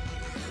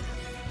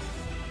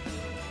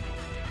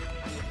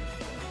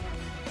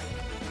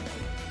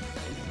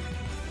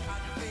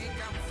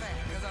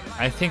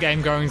 I think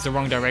I'm going the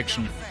wrong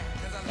direction.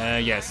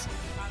 Yes.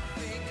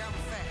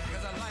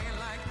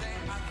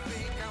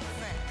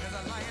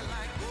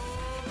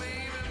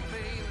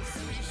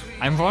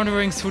 I'm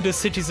wandering through the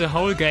city the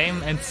whole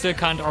game and still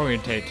can't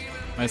orientate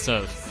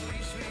myself.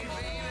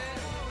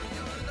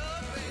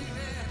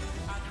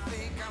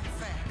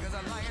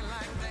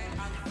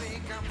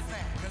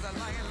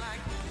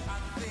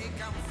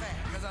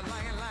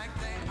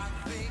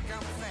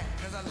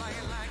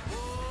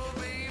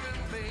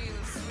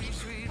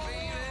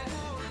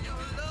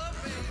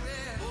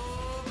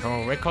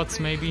 Oh, records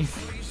maybe?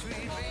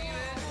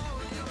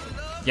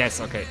 Yes,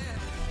 okay.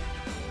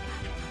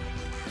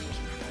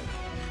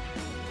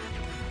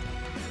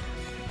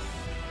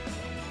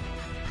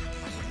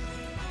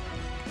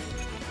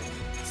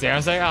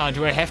 There they are.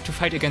 Do I have to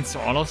fight against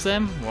all of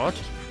them?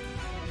 What?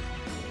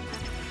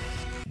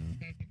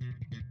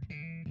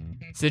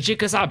 The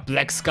jig is up,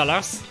 Black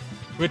Scholars.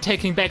 We're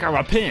taking back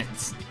our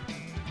pins.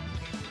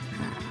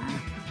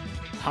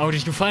 How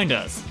did you find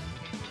us?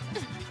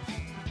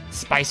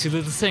 Spicy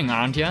little thing,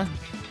 aren't ya?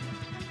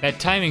 Bad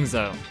timing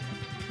though.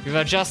 We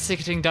were just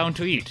sitting down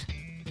to eat.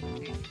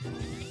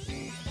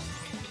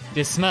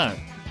 This smell.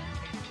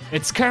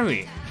 It's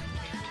curry.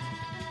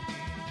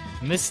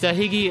 Mr.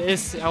 Higgy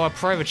is our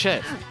private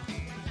chef.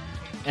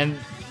 And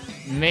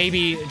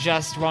maybe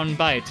just one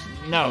bite.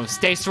 No,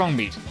 stay strong,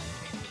 beat.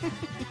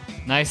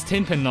 Nice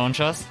tin pin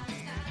launchers.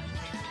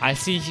 I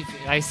see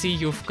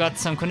you've got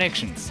some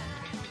connections.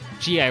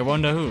 Gee, I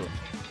wonder who.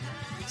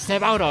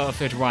 Snap out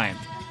of it, Rhyme.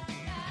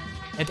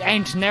 It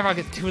ain't never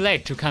get too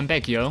late to come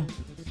back, yo.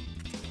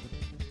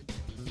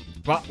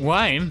 What,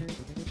 Rhyme?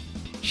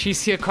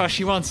 She's here cause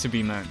she wants to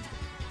be, man.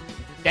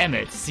 Damn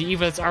it, the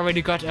evil's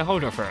already got a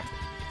hold of her.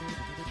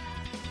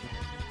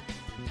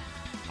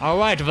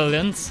 Alright,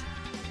 villains.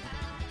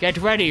 Get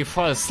ready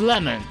for a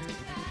slamming.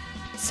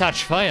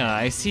 Such fire,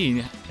 I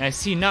see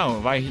now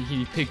why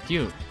he picked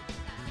you.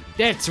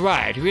 That's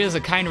right, we're the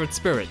kindred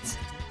spirits.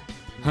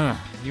 Huh,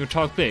 you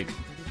talk big.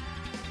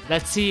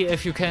 Let's see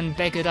if you can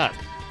back it up.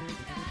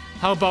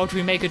 How about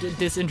we make it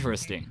this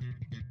interesting?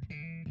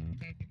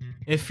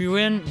 If you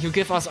win, you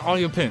give us all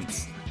your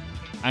pins.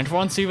 And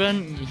once you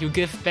win, you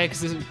give back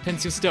the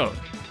pins you stole.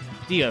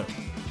 Deal.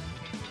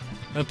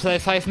 We'll play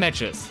 5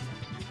 matches.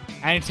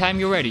 Anytime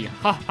you're ready.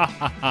 Ha ha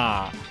ha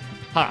ha.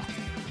 Ha.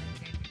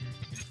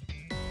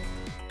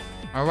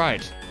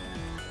 Alright.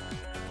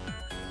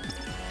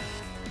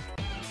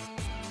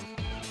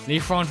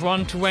 Leave round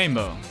 1 to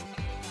Rainbow.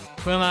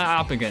 Who am I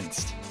up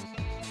against?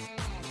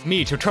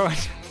 Me, Tutorial.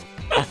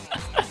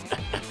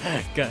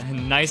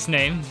 Nice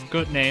name,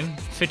 good name,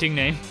 fitting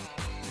name.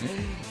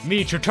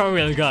 Me,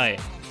 Tutorial Guy.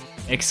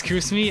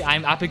 Excuse me,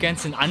 I'm up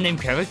against an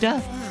unnamed character?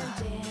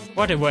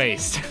 What a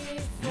waste.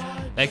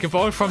 Like a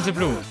bolt from the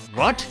blue.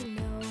 What?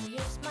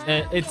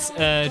 It's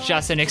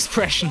just an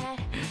expression.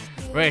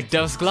 Wait,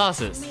 those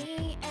glasses.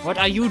 What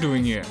are you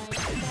doing here?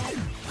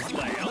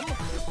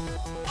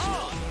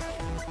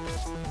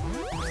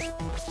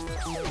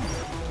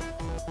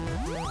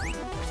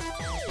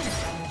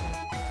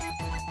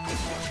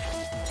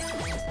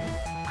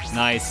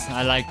 Nice,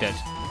 I like that.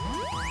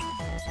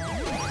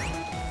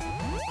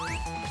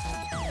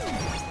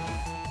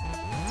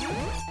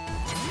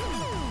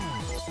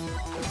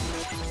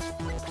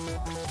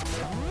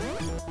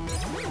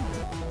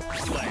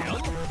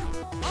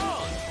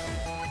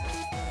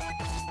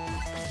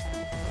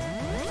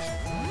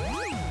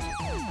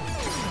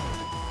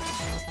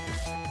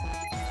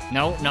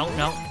 No, no,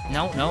 no,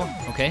 no, no,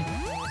 okay.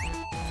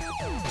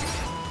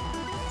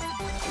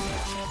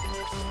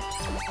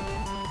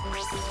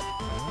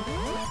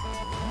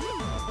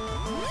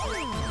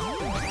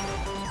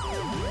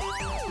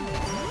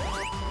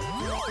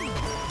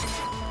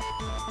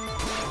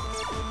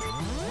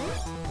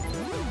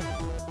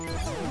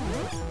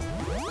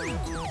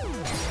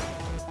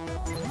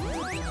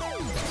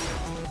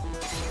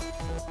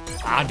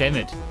 Ah, damn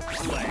it.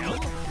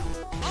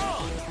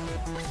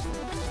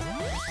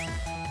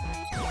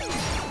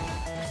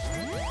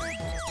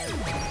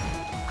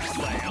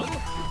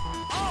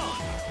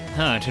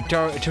 Huh,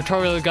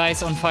 tutorial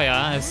guys on fire,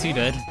 I see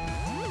that.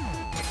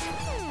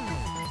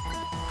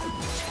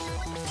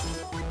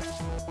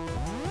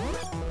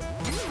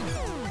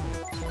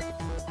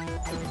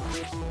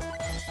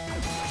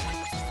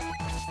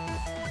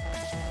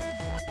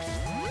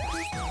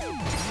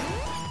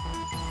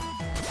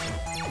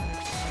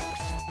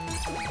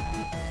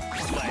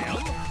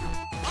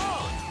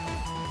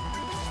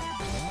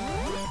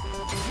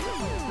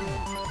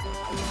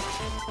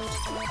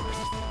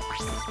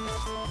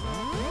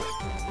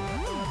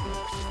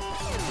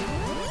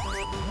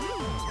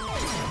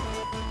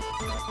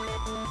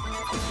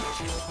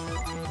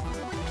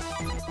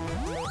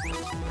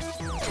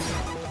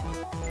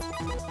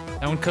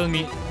 Don't kill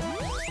me.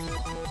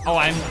 Oh,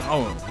 I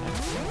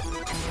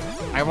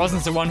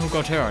wasn't the one who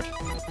got hurt.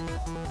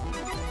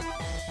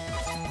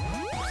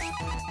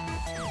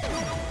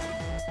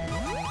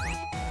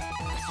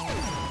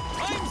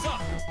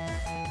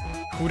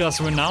 Who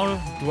does win now?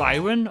 Do I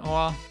win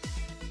or?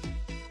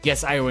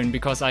 Yes, I win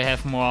because I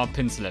have more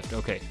pins left.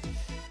 Okay.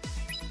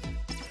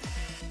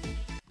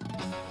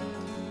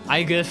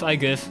 I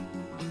give.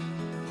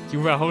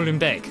 You were holding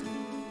back.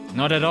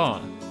 Not at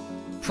all.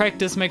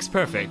 Practice makes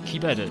perfect,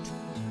 keep at it.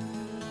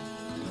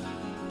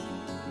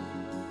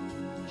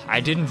 I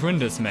didn't win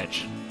this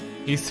match.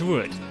 He threw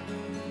it.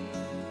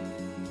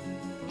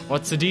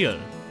 What's the deal?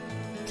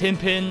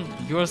 Tinpin,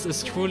 yours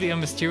is truly a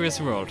mysterious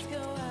world.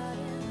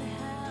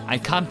 I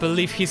can't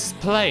believe he's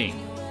playing.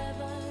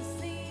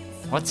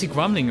 What's he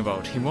grumbling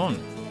about? He won.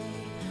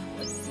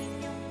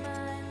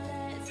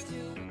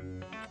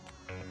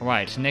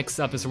 Right, next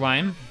up is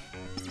Rhyme.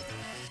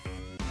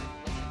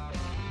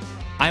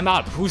 I'm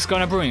up, who's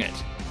gonna bring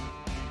it?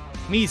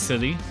 Me,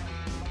 silly.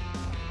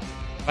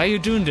 Why are you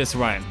doing this,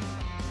 Rhyme?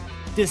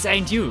 This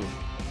ain't you.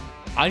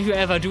 All you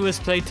ever do is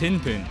play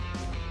Tinpin.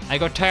 I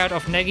got tired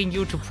of nagging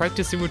you to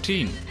practice the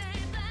routine.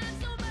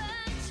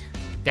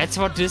 That's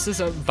what this is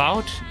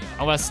about?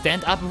 Our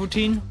stand-up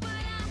routine?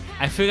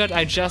 I figured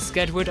I'd just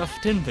get rid of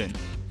Tinpin.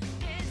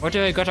 What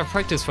do I gotta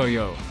practice for,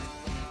 yo?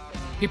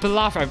 People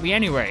laugh at me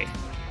anyway.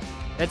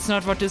 That's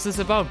not what this is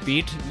about,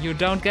 Beat. You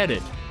don't get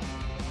it.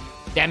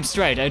 Damn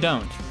straight, I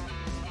don't.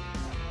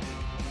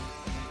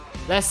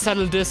 Let's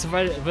settle this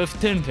with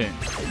Tinpin.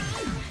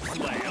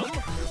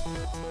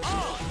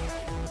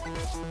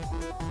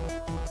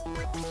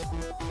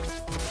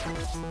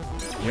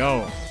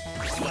 Yo.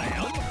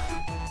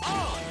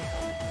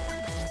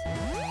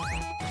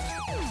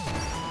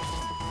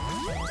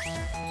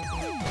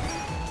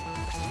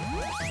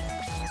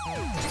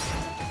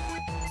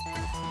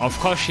 Of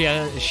course she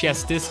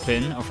has this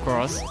pin, of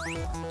course.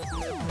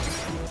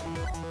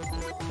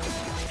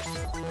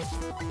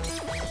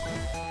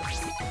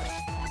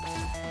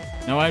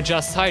 Now I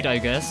just hide, I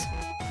guess.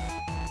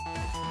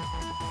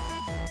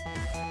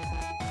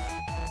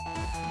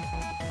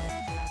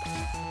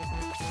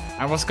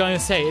 I was gonna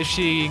say, is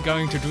she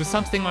going to do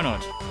something or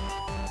not?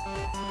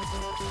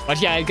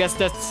 But yeah, I guess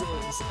that's...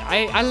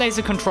 I lay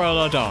the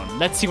controller down.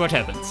 Let's see what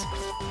happens.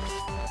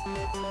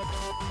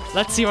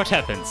 Let's see what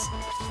happens.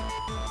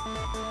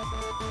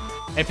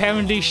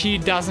 Apparently she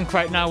doesn't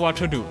quite know what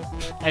to do,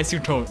 as you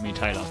told me,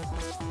 Tyler.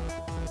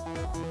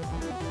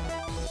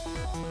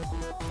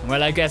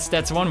 Well, I guess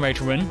that's one way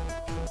to win.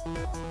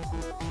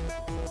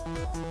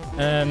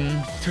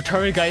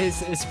 Tutorial guy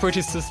is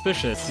pretty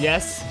suspicious.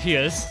 Yes, he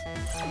is.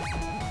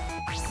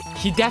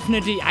 He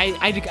definitely,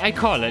 I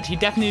call it. He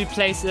definitely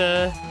plays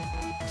an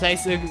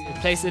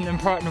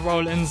important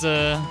role in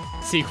the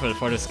sequel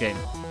for this game.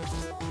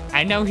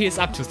 I know he is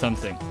up to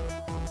something.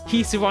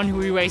 He's the one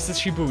who erases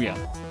Shibuya.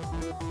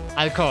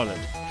 I'll call it.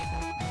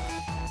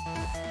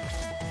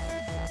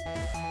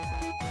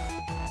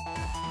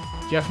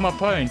 You have more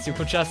points. You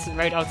could just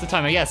write out the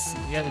timer. Yes,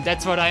 yeah,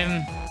 that's what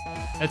I'm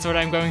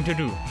going to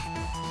do.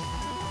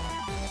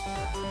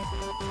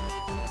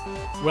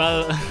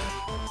 Well,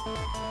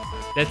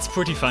 that's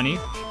pretty funny.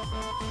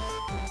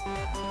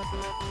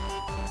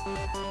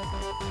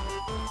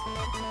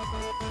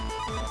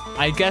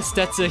 I guess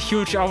that's a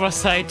huge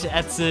oversight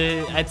at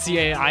the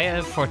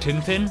AI for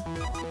Tinpin.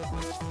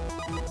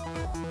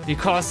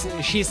 Because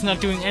she's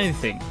not doing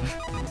anything.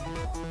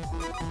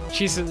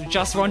 She's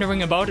just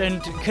wandering about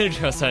and killed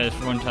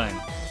herself one time.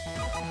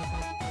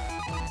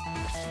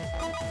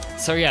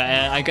 So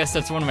yeah, I guess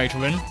that's one way to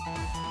win.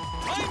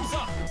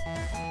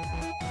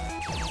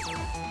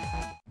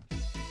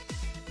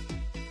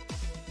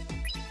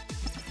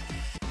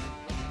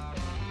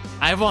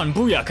 I won,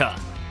 Booyaka!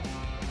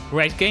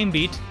 Great game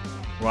beat,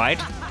 right?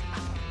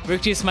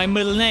 Victory is my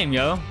middle name,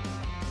 yo.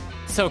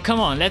 So come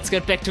on, let's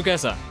get back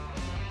together.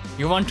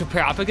 You want to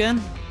pair up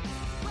again?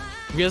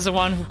 We're the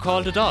one who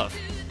called it off.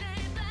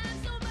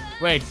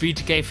 Wait,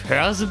 Beat gave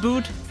her the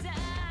boot?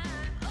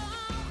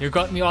 You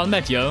got me all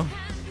mad, yo.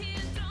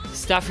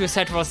 Stuff you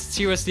said was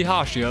seriously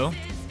harsh, yo.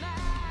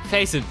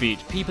 Face it,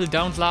 Beat, people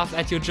don't laugh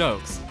at your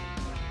jokes.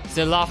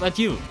 They laugh at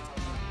you.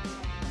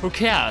 Who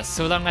cares,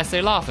 so long as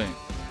they're laughing?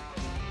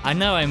 I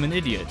know I'm an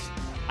idiot.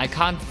 I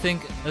can't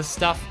think of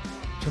stuff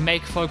to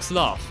make folks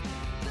laugh.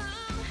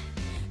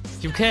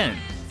 You can.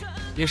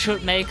 You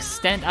should make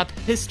stand-up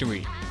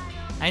history.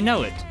 I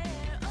know it.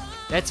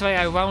 That's why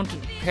I won't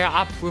pair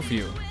up with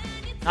you.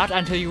 Not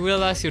until you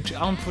realize your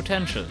own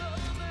potential.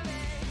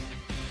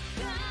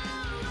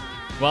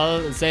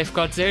 Well, they've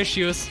got their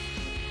issues,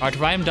 but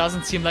Rhyme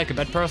doesn't seem like a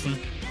bad person.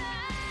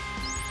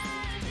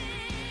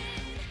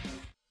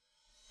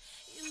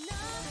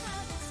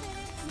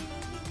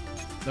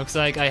 Looks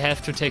like I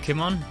have to take him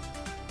on.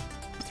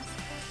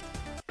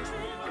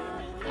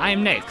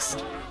 I'm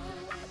next.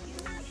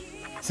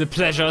 The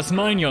pleasure is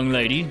mine, young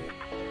lady.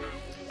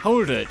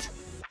 Hold it.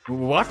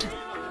 What?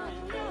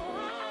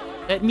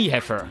 Let me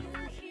have her.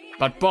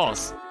 But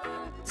boss,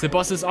 the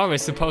boss is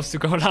always supposed to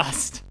go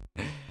last.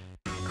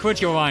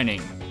 Quit your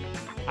whining.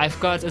 I've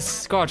got a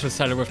score to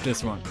settle with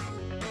this one.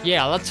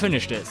 Yeah, let's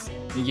finish this.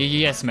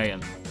 Yes,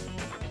 ma'am.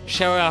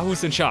 Show her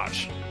who's in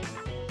charge.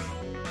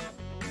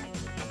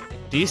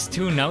 These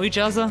two know each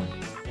other?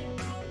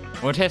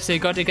 What have they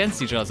got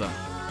against each other?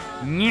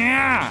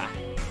 Nya!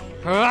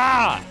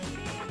 Hurrah!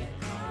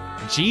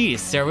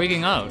 Jeez, they're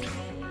wigging out.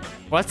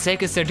 What the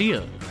heck is their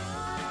deal?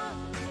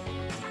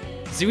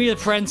 The real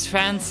Friends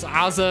fans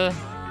are the...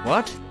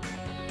 what?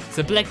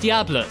 The Black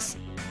Diablos.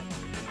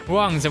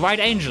 Wrong, the White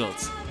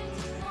Angels.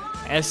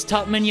 As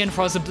top minion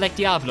for the Black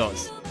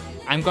Diablos,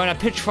 I'm gonna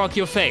pitchfork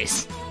your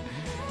face.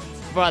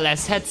 Well,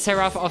 as head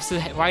seraph of the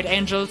White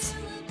Angels,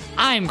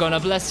 I'm gonna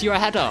bless your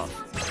head off.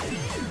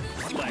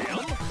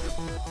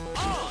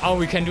 Oh,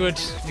 we can do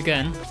it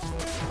again.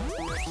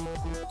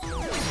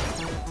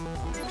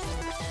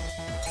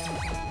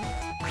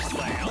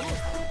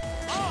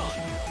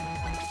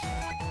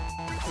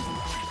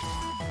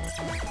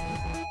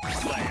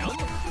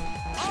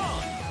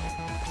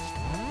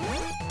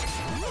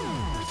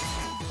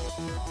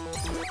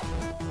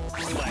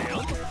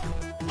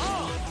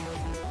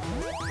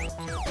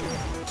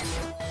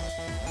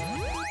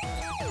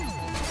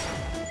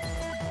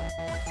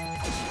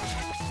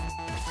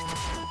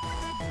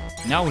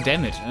 No,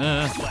 damn it.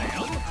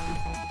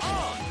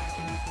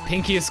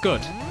 Pinky is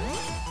good.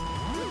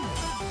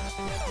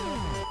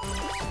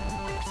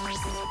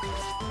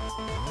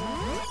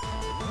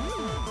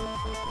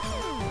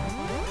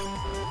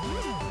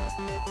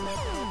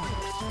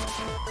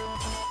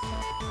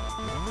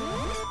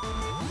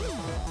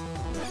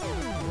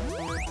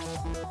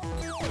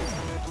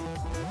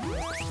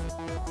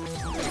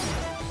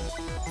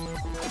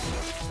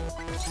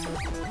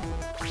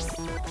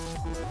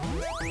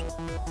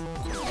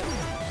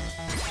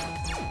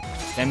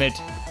 Damn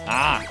it.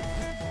 Ah.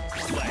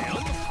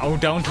 Oh,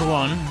 down to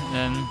one.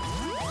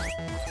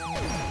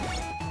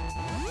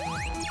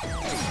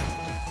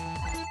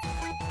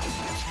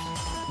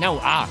 No,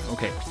 ah,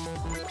 okay.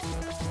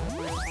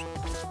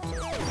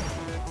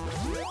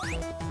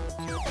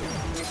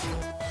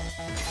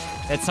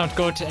 That's not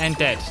good and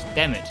dead.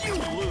 Damn it.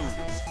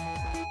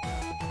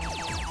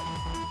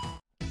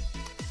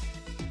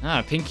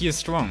 Ah, Pinky is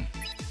strong.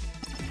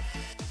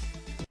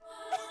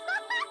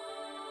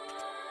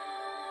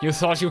 You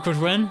thought you could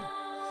win?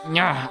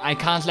 Nah, I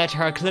can't let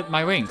her clip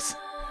my wings.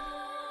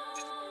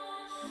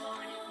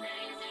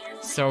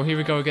 So here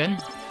we go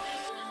again.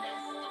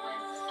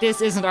 This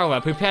isn't over,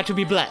 prepare to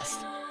be blessed.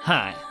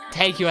 Huh,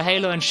 take your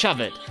halo and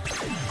shove it.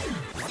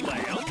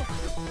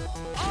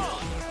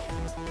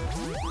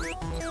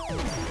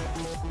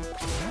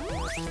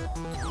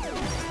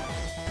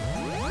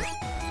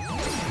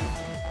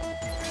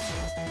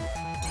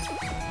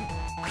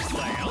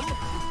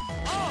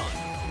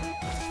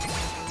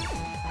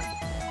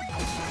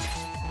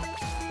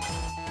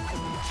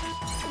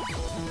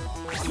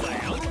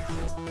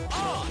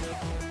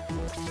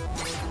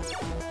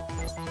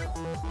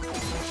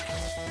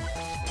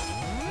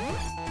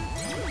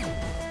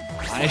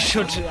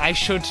 I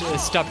should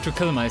stop to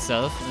kill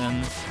myself.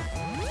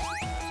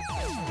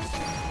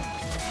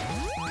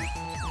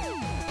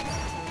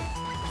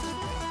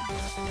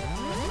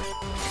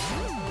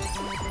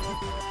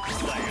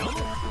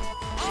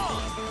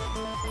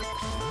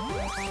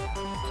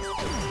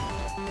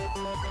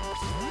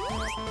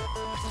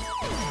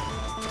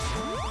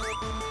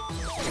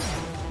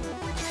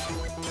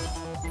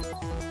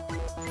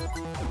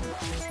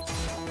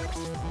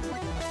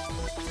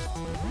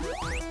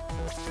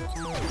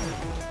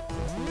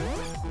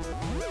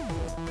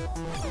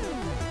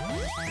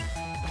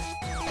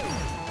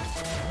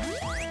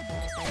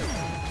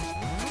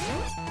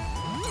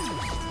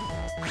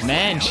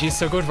 Man, she's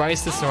so good. Why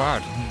is this so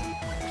hard?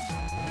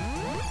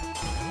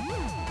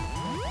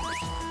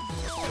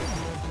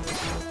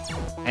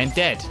 And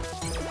dead.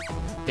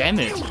 Damn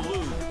it.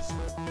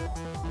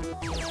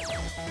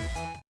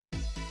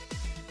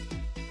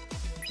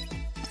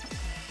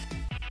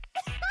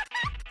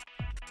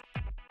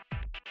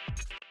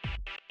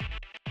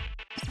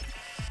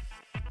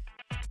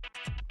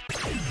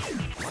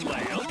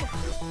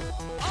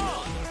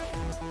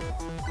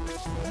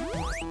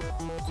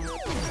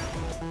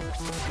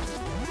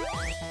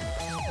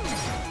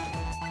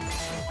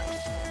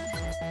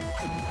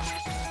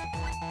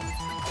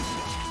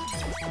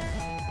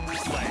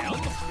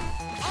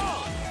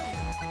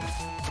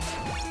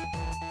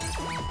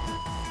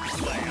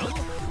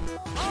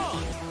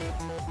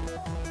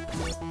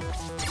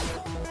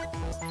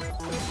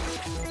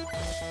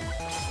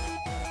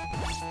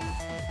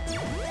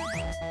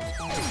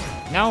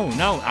 No,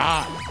 no,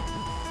 ah.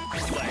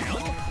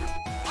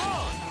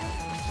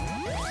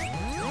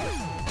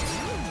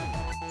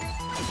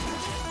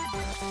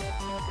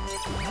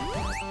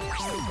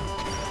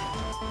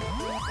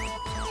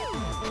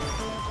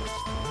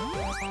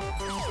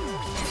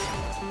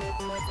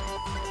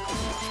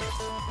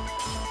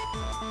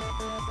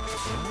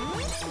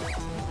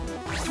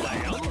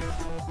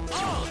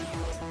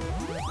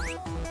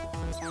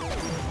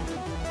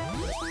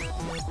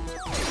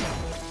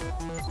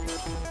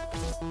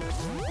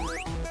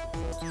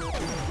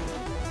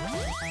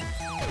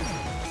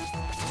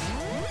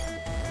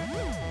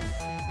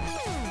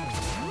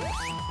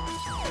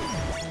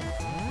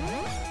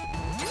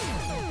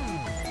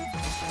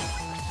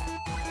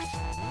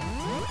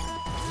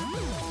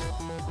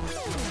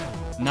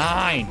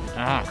 Nine!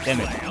 Ah, damn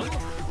it.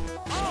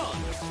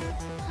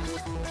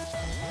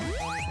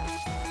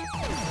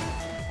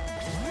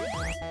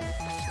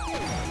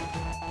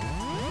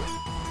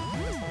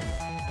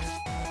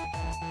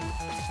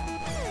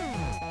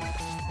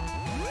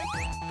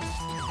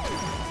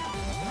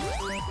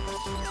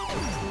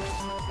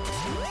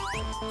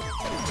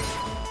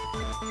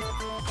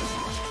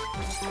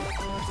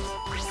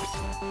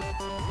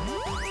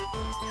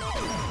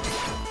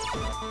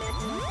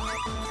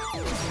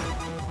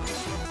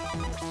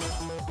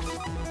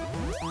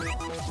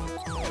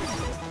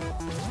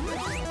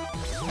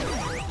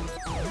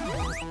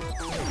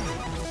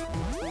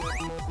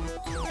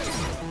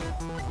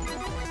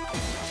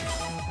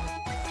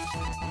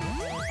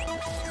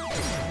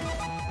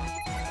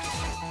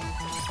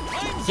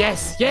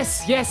 Yes,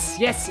 yes, yes,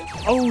 yes!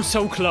 Oh,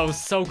 so close,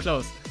 so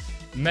close.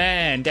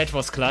 Man, that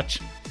was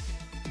clutch.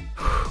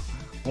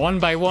 1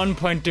 by 1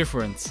 point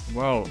difference.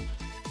 Whoa.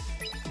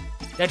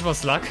 That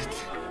was luck.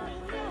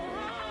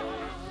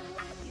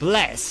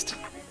 Blast!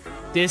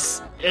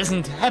 This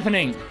isn't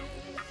happening!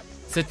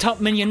 The top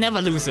minion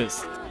never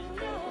loses.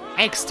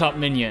 Ex-top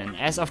minion.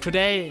 As of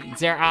today,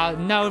 there are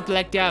no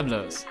Black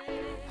Diablos.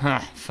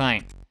 Huh,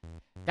 fine.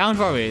 Don't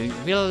worry,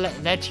 we'll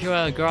let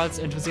your girls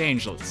into the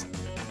angels.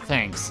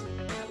 Thanks.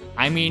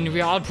 I mean,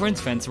 we're all Prince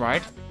fans,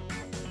 right?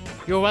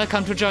 You're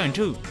welcome to join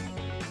too.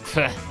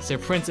 The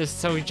Prince is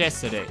so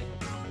yesterday.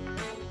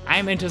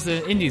 I'm into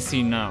the indie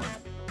scene now.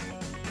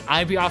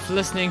 I'll be off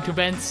listening to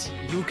bands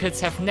you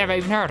kids have never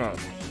even heard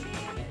of.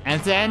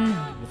 And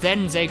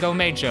then they go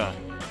major.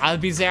 I'll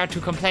be there to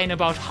complain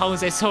about how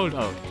they sold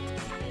out.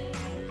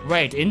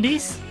 Wait,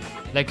 indies?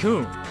 Like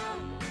who?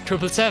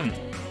 777.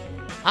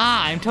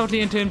 Ah, I'm totally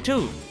into him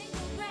too.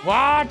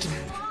 What?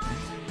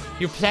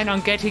 You plan on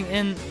getting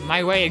in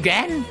my way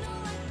again?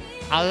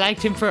 I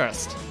liked him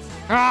first.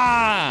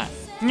 Ah!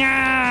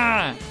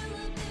 Yeah!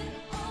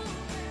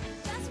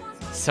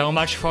 So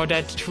much for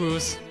that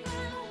truth.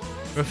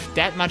 With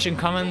that much in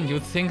common,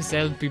 you'd think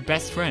they'll be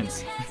best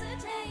friends.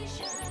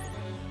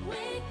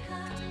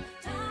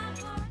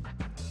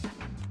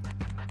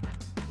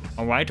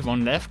 Alright,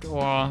 one left,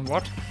 or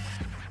what?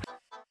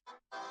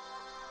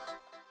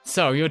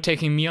 So, you're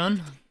taking me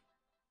on?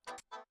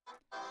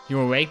 You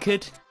awake,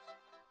 kid?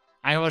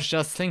 I was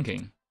just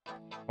thinking.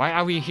 Why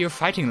are we here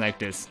fighting like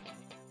this?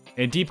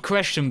 A deep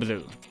question,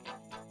 Blue.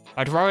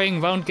 But worrying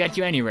won't get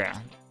you anywhere.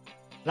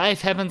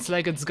 Life happens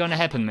like it's gonna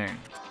happen, man.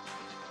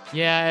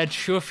 Yeah, it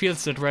sure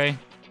feels that way.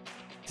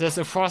 There's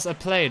a force at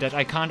play that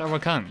I can't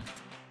overcome.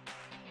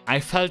 I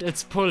felt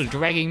its pull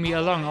dragging me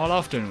along all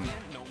afternoon.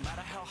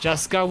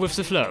 Just go with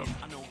the flow.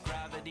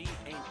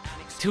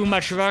 Too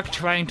much work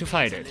trying to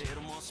fight it.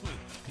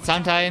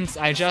 Sometimes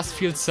I just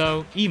feel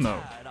so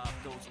emo.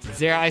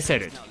 There, I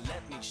said it.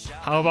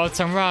 How about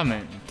some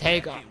ramen?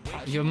 Take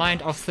your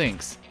mind off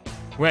things.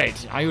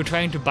 Wait, are you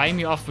trying to buy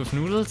me off with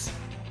noodles?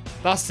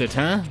 Busted,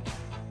 huh?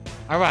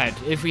 Alright,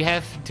 if we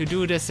have to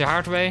do this the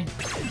hard way.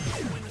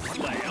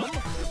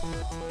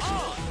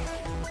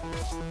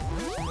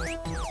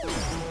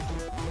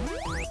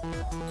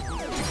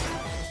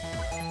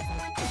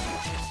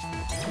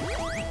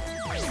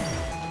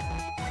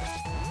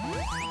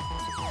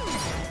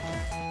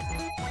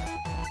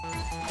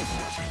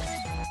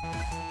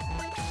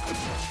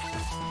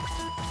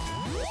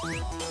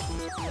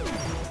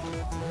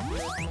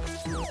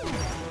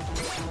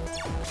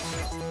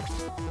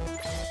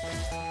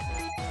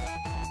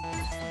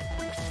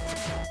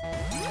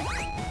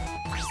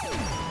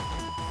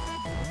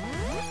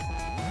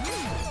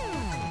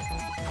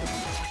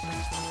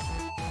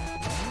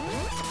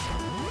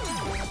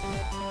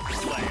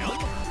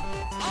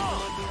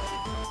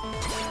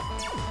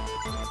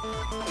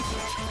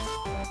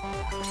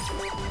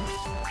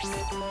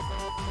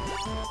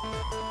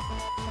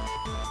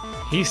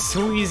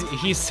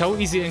 He's so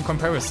easy in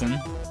comparison.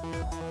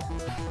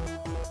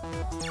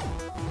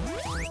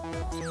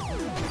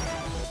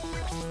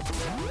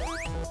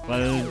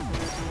 Well,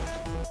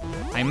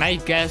 I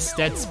might guess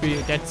that's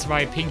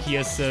why Pinky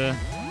is the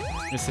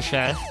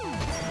chef.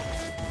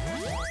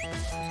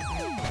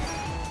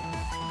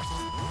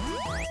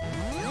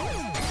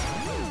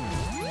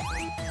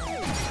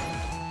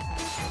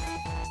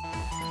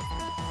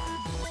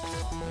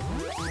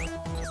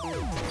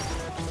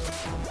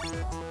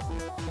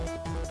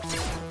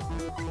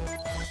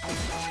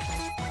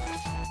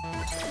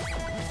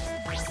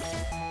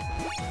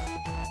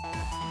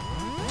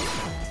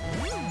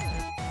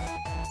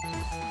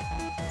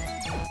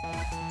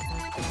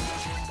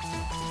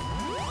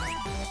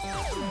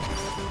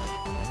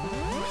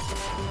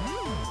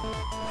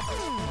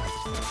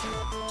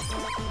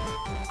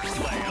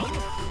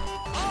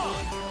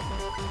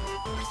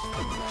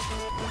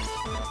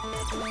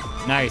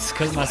 Nice,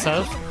 killed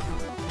myself.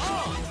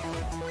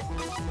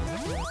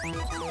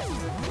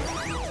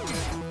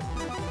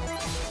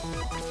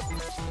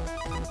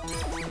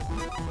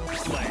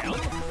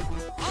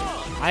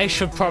 I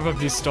should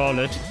probably stall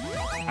it.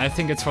 I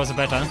think it's for the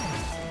better.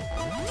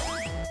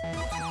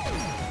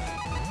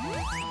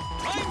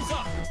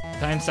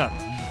 Time's up.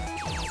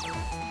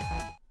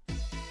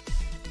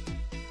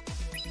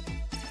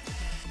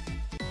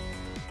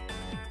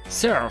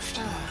 Served.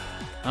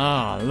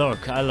 Ah,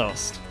 look, I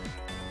lost.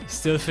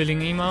 Still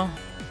feeling emo?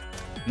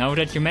 Now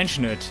that you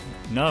mention it,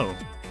 no.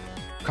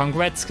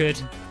 Congrats, kid.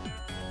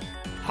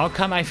 How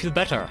come I feel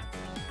better?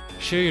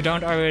 Sure you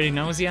don't already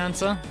know the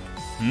answer?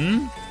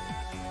 Hmm?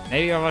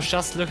 Maybe I was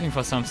just looking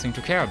for something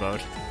to care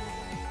about.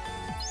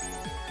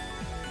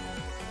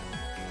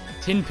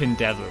 Tinpin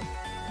Devil.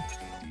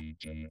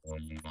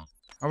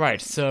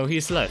 Alright, so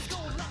he's left.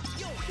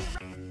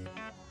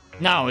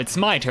 Now it's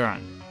my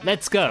turn.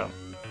 Let's go.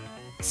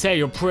 Say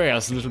your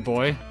prayers, little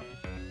boy.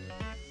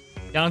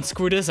 Don't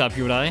screw this up,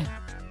 Yulai.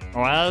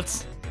 Or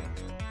else...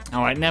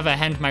 Oh, I'd never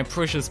hand my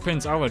precious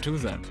pins over to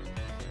them.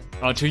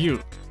 Or to you.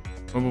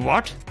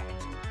 What?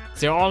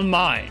 They're all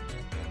mine.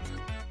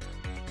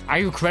 Are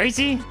you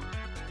crazy?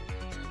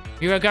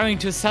 You are going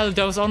to sell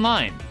those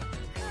online.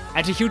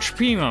 At a huge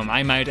premium,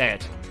 I might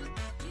add.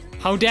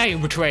 How dare you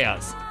betray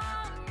us?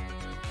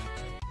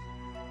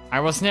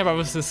 I was never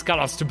with the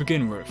scholars to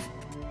begin with.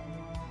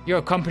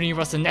 Your company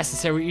was a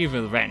necessary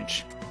evil,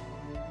 wrench.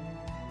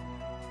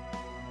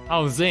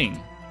 Oh, Zing.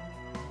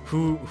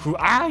 Who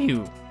are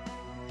you?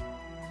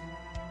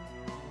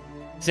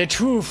 The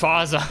true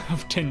father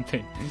of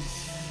Tinpin.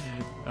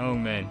 Oh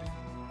man.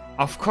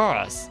 Of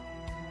course.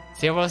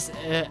 There was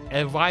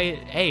a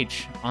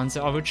YH on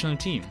the original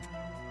team.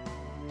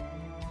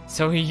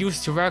 So he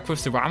used to work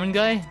with the ramen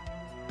guy?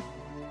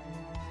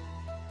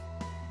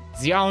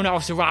 The owner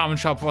of the ramen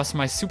shop was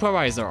my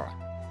supervisor.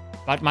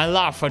 But my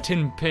love for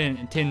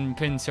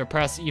Tinpin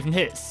surpassed even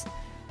his.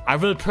 I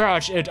will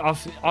purge it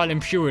of all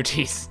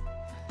impurities.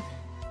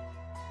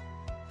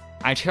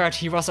 I'd heard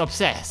he was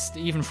obsessed,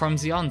 even from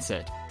the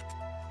onset.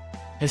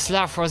 His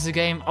love for the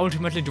game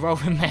ultimately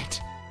drove him mad.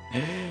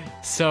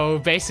 So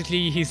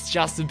basically he's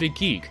just a big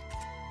geek.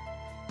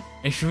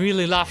 If you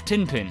really love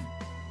Tinpin,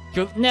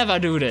 you'd never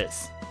do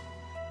this.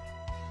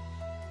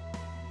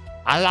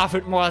 I love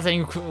it more than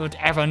you could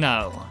ever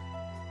know.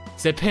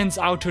 The pins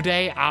out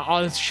today are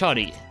all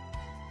shoddy.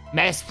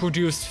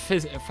 Mass-produced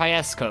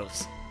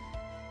fiascos.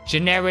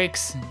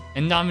 Generics,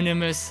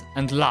 anonymous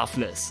and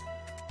loveless.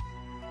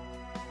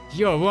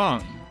 You're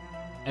wrong.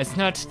 It's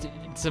not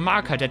the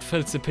marker that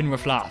fills the pin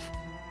with love.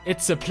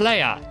 It's the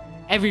player.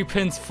 Every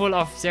pin's full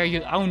of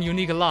their own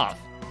unique love.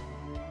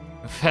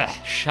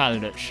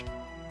 Childish.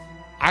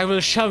 I will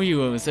show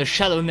you the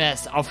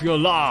shallowness of your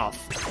love.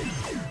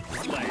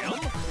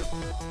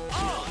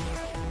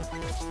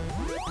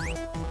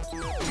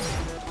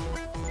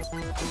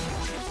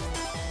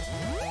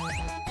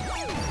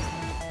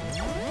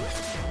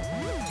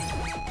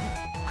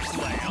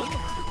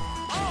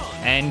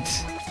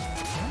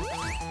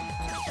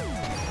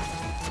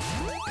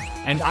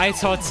 And I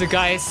thought the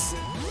guys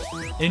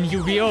in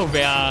Yu-Gi-Oh!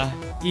 Were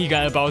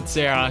eager about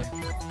their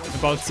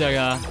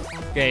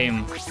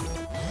game.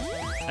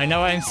 And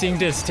now I'm seeing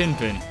this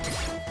Tinpin.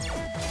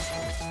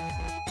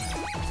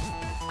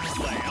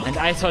 And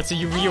I thought the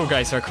Yu-Gi-Oh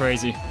guys were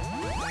crazy.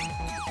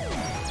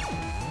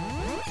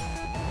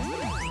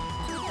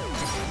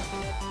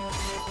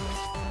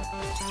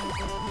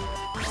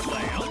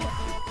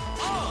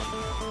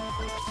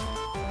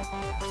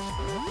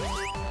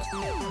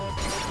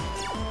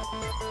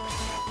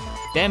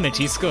 Damn it,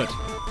 he's good.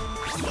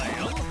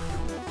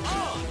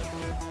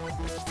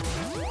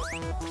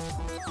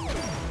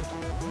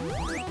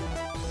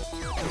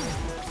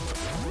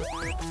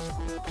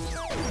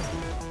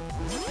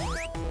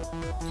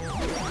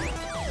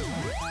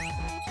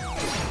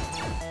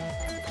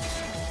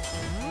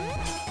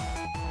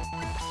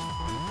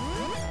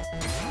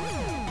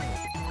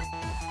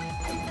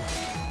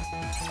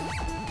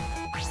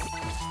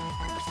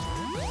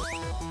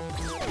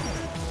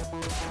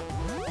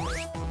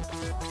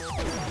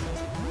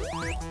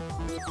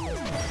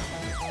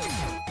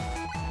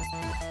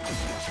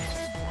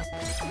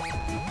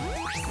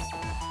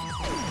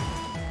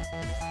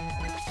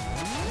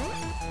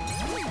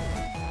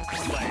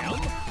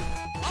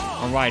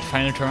 Alright,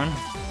 final turn.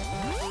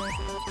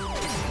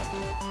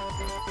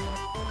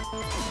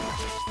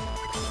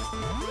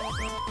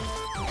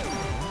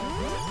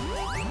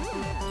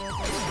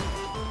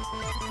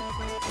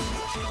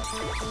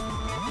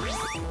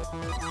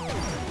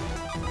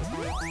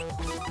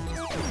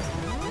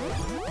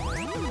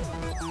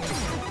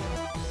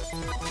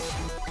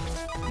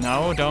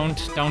 No,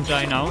 don't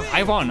die now.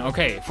 I won,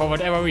 okay, for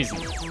whatever reason.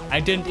 I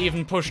didn't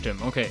even push him,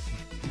 okay.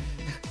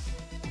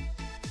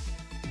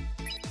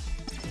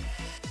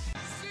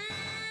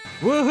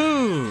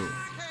 Woohoo!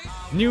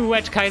 New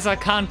Red Kaiser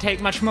can't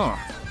take much more.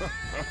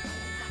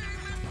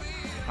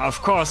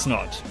 Of course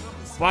not.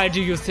 Why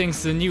do you think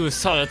the new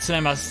Solid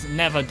Slammers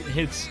never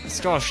hit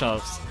store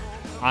shelves?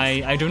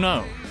 I don't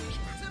know.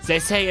 They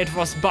say it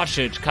was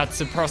budget cuts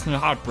the personal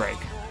heartbreak.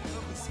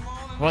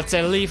 What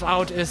they leave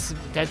out is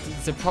that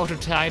the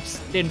prototypes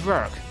didn't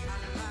work.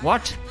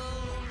 What?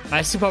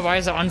 My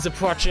supervisor on the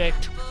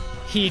project,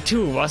 he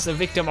too was a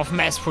victim of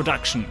mass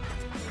production.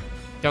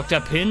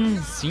 Dr. Pin,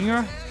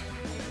 Sr.?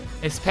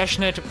 His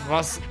passion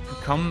was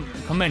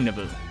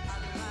commendable.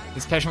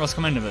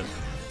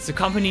 The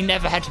company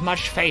never had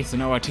much faith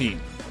in our team.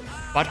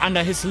 But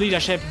under his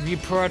leadership, we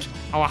poured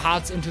our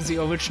hearts into the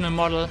original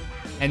model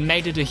and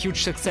made it a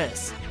huge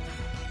success.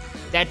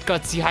 That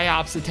got the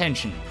higher-ups'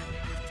 attention.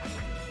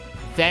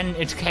 Then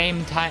it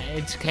came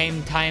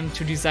time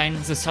to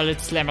design the Solid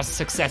Slammer's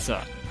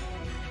successor.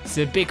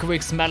 The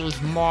bigwigs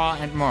meddled more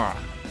and more,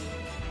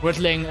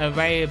 whittling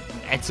away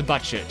at the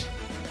budget.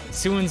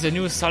 Soon the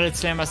new Solid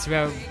Slammers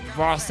were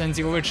worse than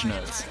the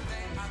originals.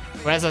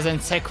 Rather than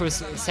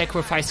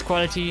sacrifice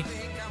quality,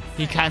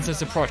 he cancelled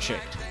the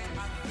project.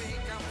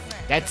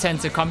 That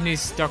sent the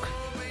company's stock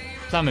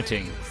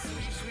plummeting,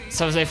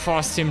 so they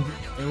forced him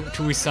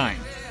to resign.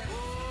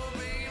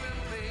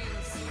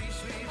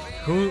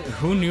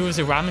 Who knew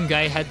the ramen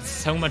guy had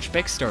so much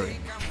backstory?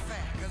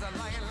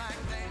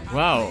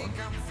 Wow,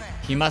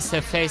 he must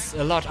have faced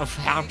a lot of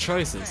hard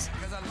choices.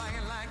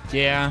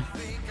 Yeah,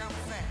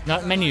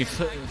 not many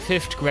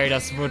fifth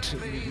graders would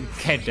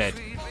get that.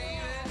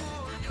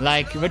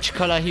 Like which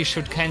color he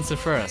should cancel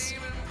first,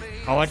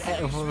 or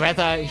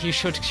whether he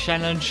should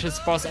challenge his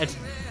boss at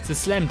the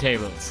slam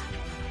tables.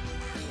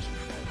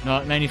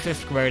 Not many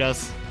fifth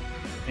graders,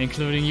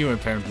 including you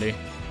apparently.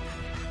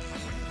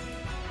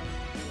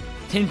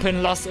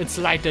 Tinpin lost its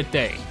light that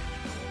day.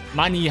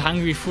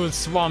 Money-hungry fools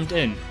swarmed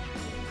in,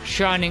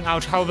 churning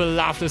out horrible,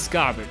 loveless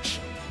garbage.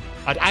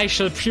 But I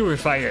shall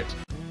purify it.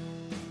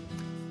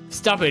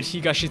 Stop it,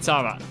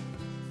 Higashizawa.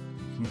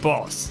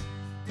 Boss.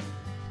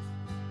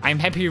 I'm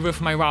happy with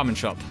my ramen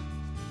shop.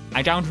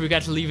 I don't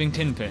regret leaving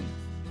Tinpin.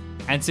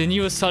 And the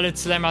new Solid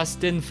Slammers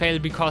didn't fail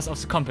because of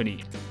the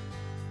company.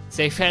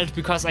 They failed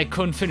because I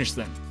couldn't finish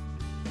them.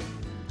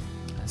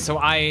 So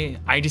I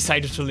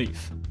decided to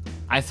leave.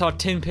 I thought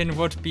Tinpin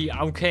would be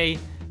okay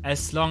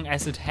as long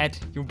as it had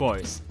you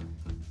boys.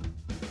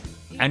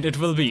 And it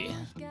will be,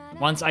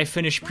 once I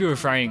finish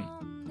purifying.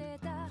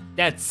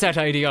 That's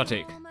Zeta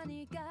idiotic.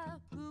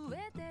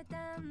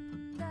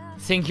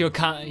 Think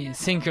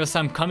you're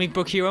some comic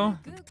book hero?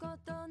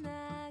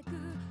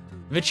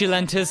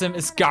 Vigilantism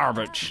is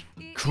garbage.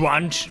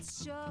 Crunch.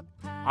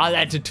 I'll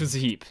add it to the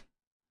heap.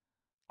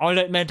 All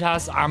that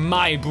matters are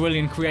my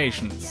brilliant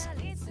creations.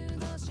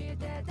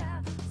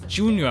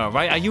 Junior,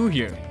 why are you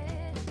here?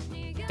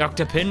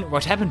 Dr. Pin,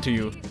 what happened to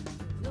you?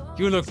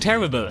 You look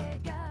terrible.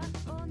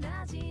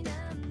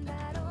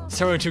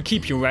 Sorry to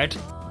keep you, Red.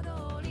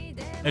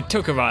 It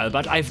took a while,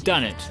 but I've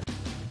done it.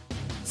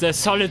 The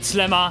Solid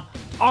Slammer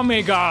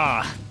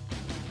Omega!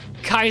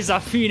 Kaiser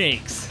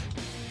Phoenix!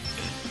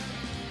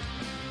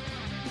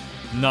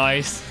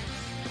 Nice.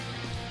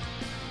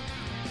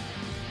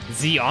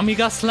 The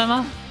Omega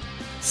Slammer?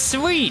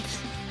 Sweet!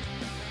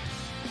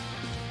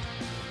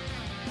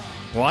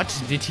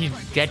 What? Did he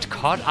get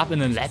caught up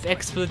in a lab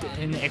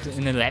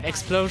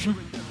explosion?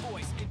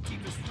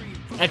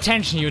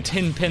 Attention, you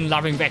Tinpin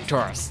loving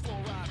vectors!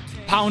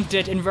 Pound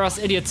that inverse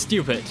idiot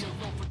stupid!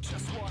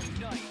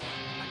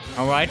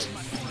 Alright.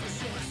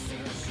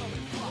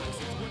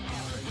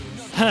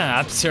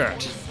 Huh,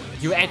 absurd.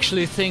 You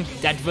actually think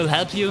that will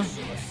help you?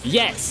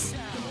 Yes!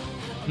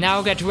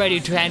 Now get ready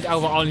to hand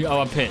over all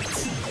our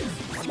pins.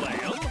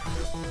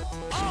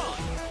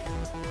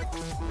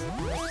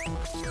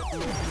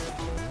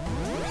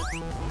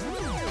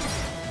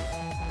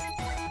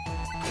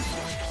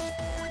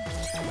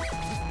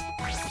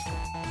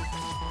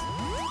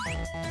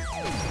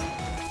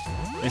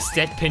 Is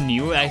that pin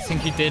new? I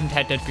think he didn't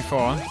have that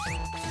before.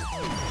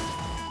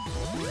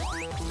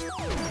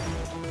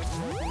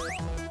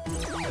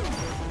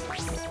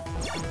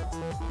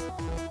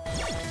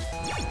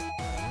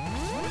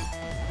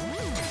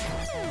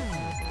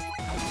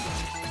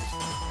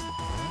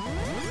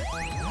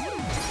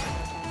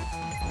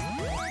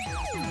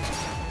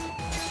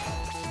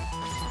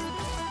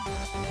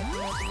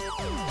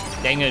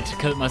 Dang it,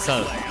 killed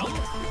myself.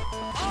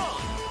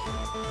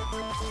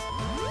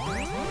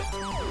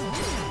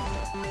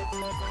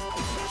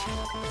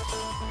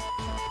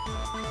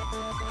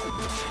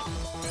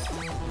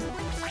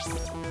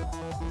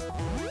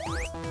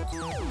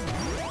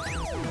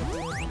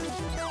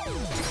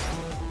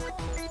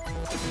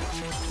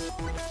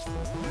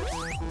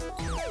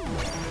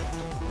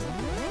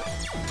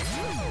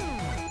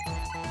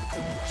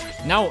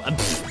 No!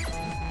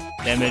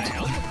 Damn it.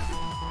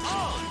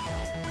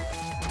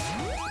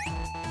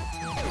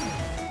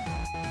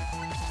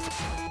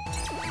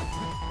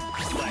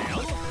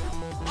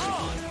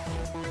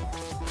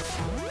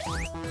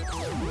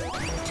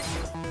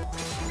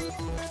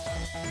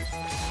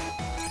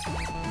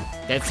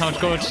 That's not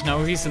good.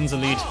 Now he's in the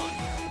lead.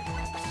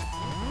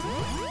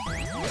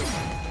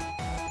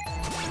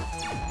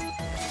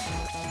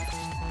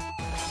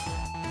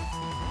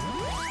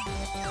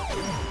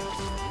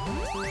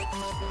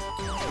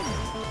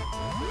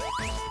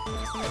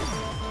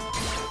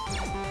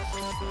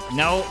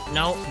 No,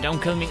 no,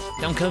 don't kill me,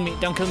 don't kill me,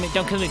 don't kill me,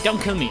 don't kill me,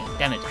 don't kill me.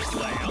 Damn it.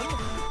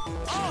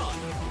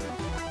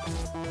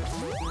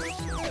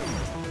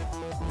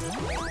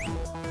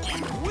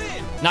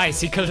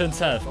 Nice, he killed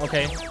himself.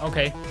 Okay,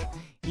 okay.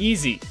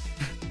 Easy.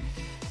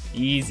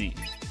 Easy.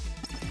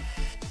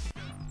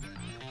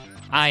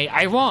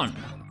 I won.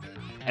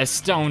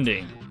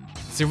 Astounding.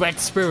 The Red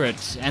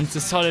Spirit and the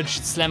Solid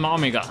Slammer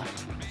Omega.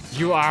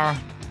 You are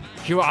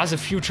the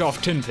future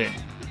of Tinpin.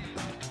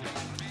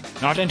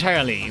 Not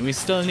entirely, we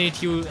still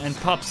need you and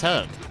Pop's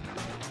help.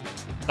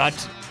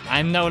 But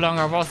I'm no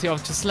longer worthy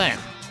of the slam.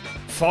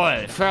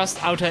 Foil,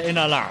 first, outer,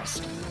 inner,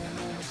 last.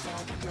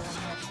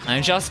 I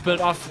just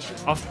built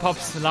off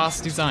Pop's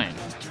last design.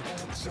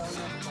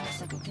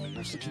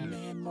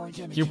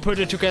 You put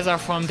it together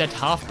from that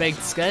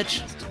half-baked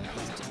sketch?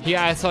 Here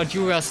I thought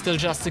you were still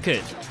just a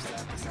kid.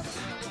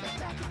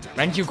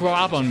 When you grow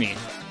up on me?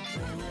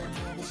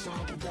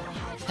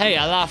 Hey,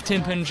 I love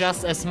Tinpin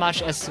just as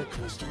much as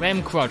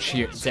Ramcrotch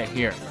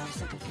here.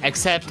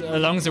 Except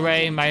along the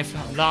way my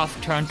love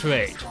turned to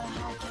hate.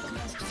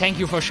 Thank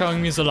you for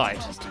showing me the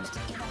light.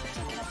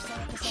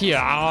 Here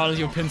are all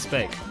your pins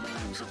back.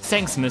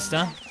 Thanks,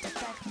 mister.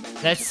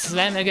 Let's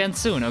slam again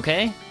soon,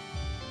 okay?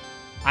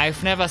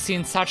 I've never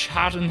seen such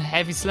hard and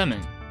heavy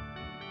slamming.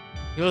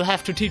 You'll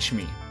have to teach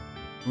me.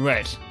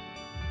 Right.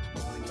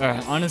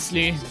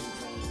 Honestly,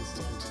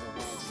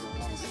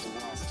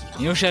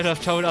 you should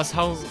have told us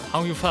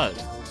how you felt.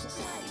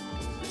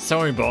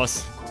 Sorry,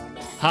 boss.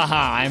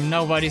 Haha, I'm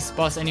nobody's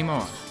boss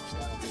anymore.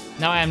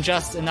 Now I'm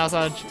just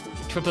another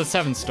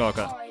 777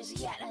 stalker.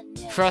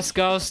 First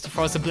ghost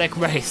for the black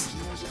race.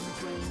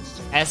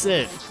 As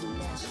if.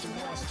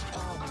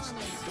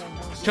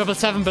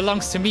 777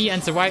 belongs to me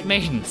and the White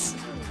Maidens.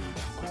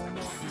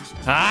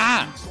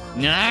 Ah!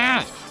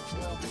 Nah!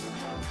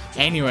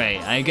 Anyway,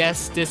 I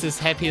guess this is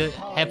happily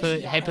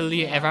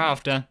ever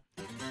after.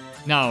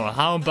 Now,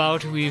 how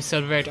about we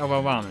celebrate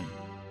our ramen?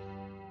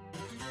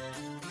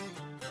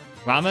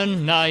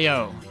 Ramen? Nah,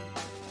 yo.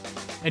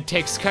 It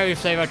takes curry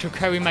flavor to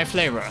curry my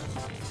flavor.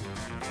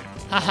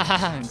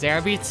 Hahaha,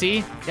 there beat,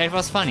 see? That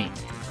was funny.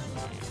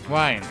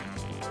 Why?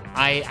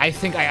 I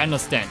think I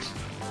understand.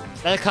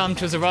 Welcome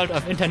to the world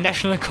of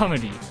international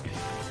comedy.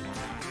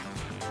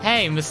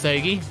 Hey, Mr.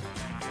 Iggy.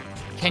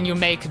 Can you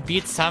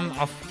beat some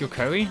of your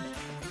curry?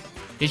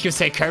 Did you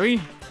say curry?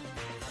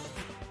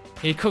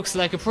 He cooks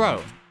like a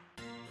pro.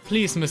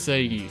 Please, Mr.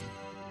 Iggy.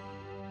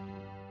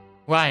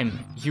 Rhyme,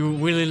 you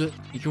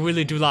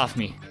really do love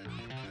me.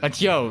 But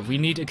yo, we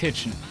need a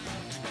kitchen.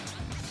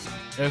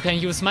 You can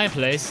use my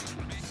place.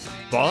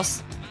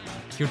 Boss,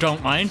 you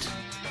don't mind?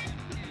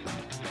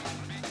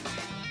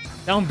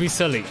 Don't be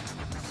silly.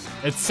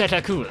 It's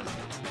Zeta cool.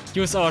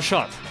 Use our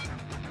shop.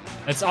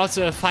 It's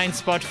also a fine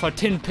spot for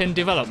Tinpin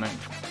development.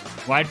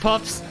 Right,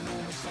 Pops?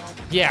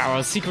 Yeah,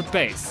 our secret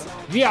base.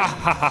 Yeah,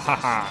 ha ha ha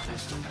ha.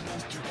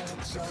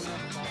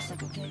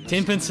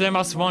 Tinpin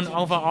Slammers won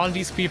over all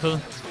these people.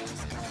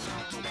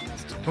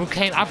 Who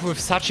came up with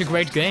such a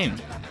great game?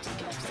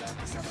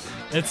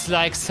 It's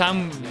like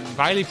some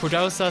wily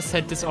producer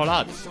set this all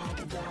up.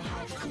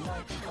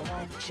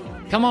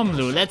 Come on,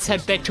 Blue, let's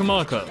head back to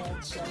Molko.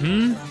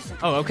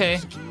 Oh, okay.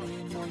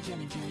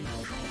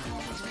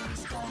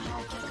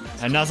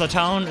 Another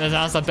town,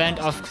 another band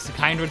of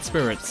kindred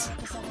spirits.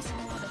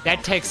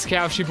 That takes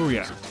care of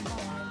Shibuya.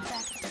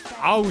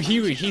 Oh,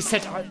 he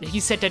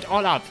set that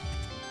all up.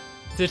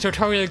 The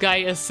tutorial guy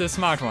is the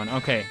smart one.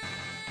 Okay.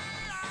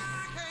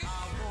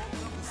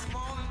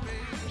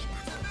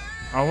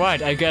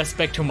 Alright, I guess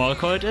back to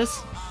Molko it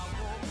is.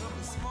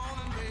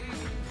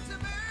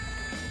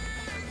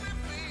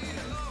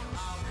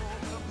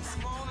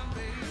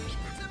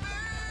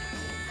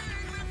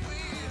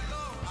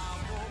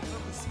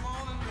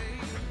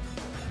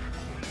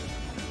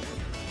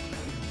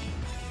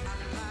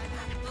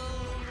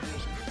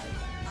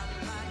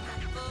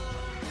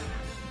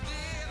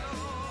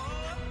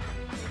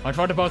 But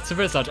what about the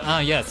wizard? Ah,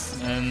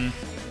 yes.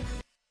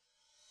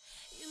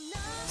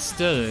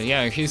 Still,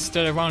 yeah, he's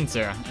still around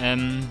there.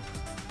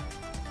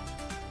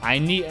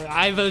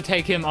 I will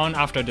take him on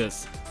after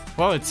this.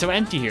 Wow, it's so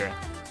empty here.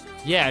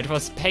 Yeah, it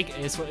was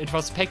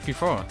packed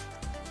before.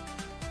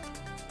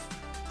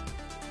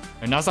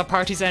 Another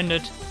party's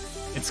ended.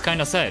 It's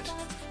kinda sad.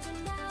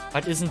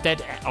 But isn't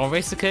that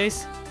always the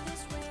case?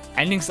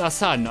 Endings are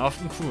sudden,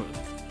 often cruel.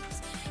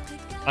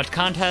 But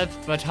can't help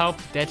but hope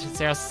that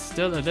there's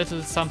still a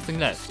little something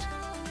left.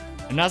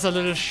 Another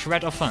little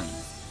shred of fun.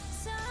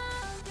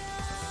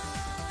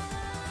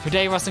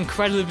 Today was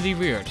incredibly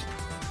weird,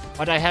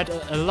 but I had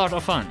a lot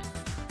of fun.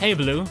 Hey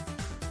Blue.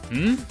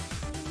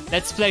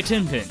 Let's play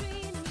Tin Pin.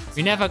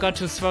 We never got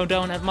to throw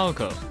down at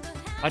Molko,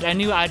 but I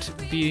knew I'd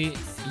be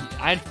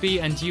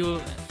and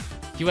you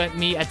and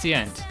me at the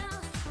end.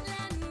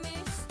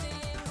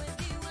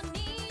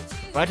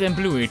 Red and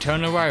Blue,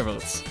 eternal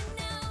rivals.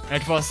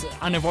 It was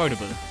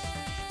unavoidable.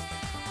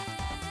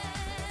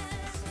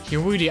 You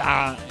really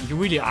are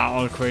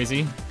all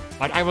crazy,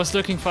 but I was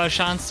looking for a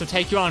chance to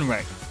take you on,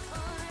 Ray.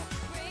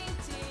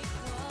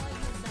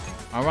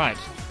 Alright.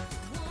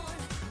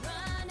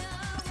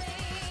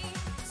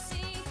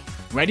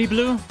 Ready,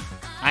 Blue?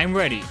 I'm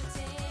ready.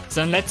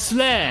 So let's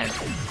slam!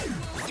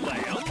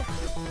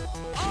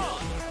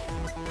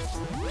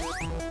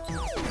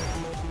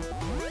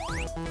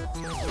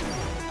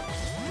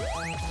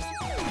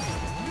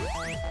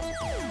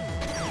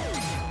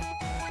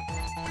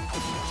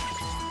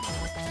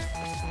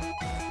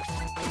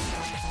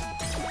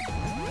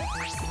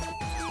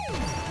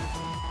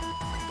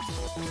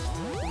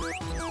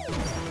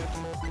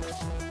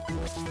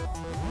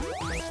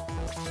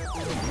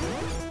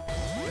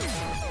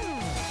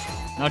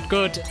 Not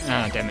good.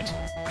 Ah, damn it.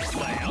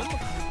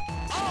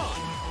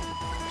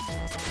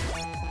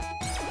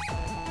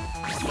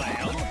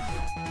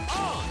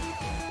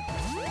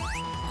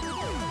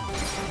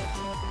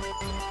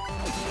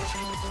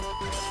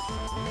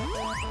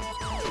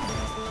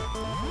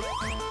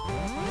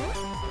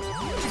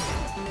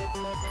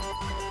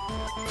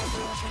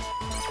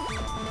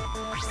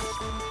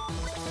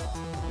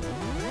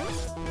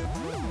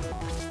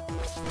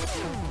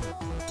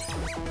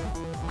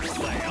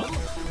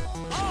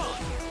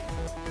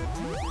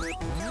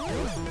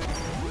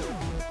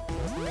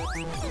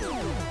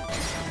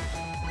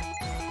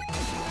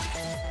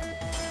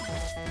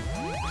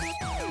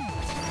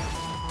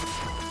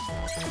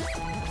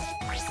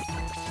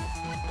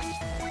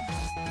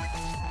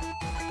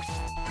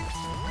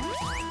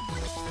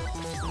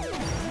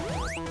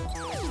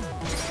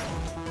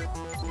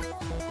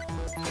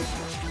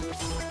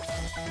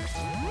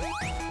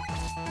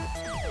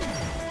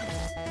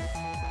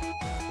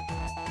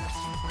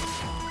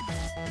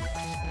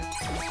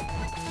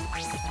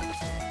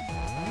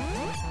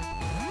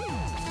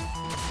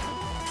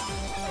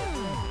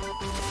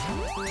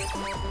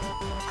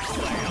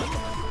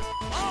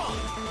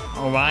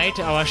 Alright,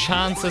 our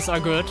chances are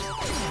good.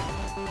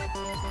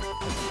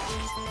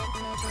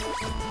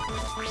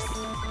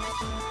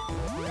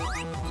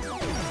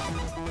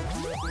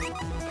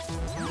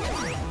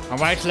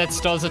 Alright, let's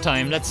stall the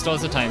time, let's stall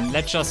the time,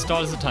 let's just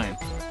stall the time.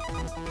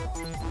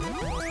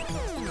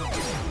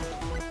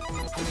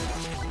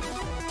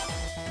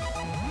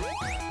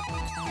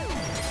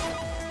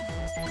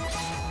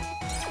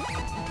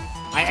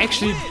 I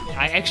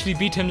actually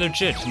beat him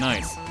legit,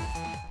 nice.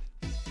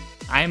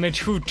 I'm a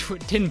true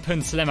Tin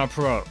Pin Slammer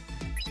pro.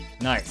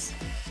 Nice.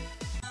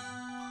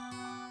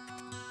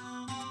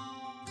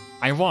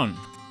 I won.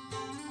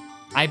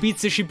 I beat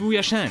the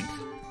Shibuya champ.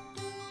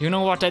 You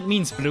know what that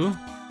means, Blue?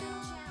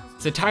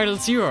 The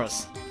title's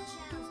yours.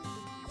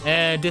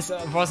 This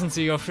wasn't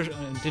the official.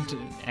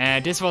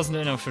 This wasn't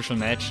an official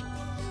match.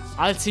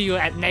 I'll see you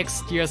at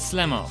next year's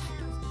Slam Off,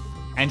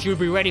 and you'll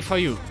be ready for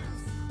you.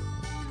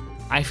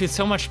 I feel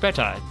so much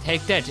better.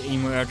 Take that,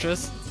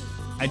 Emerges.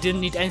 I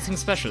didn't need anything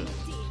special.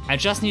 I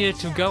just needed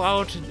to go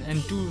out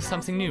and do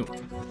something new.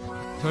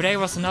 Today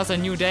was another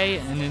new day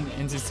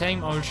in the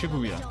same old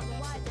Shibuya.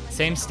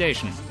 Same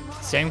station,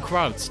 same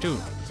crowds too.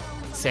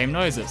 Same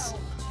noises.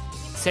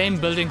 Same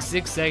buildings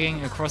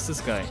zigzagging across the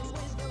sky.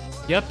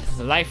 Yep,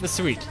 life is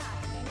sweet.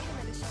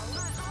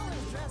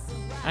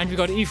 And we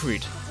got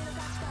Ifrit.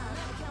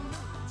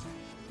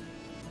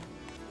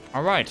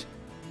 Alright.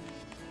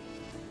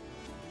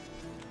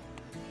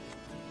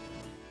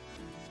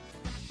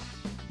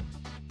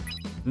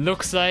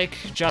 Looks like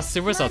just the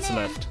wizards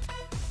left.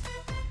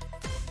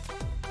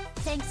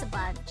 Thanks a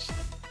bunch.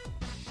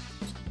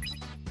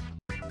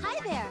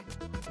 there.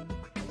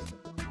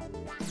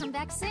 Come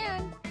back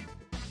soon.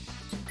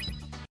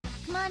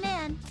 Come on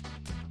in.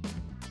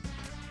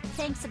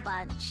 Thanks a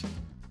bunch.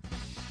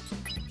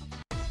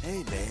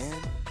 Hey,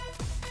 man.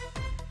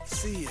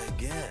 See you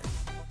again.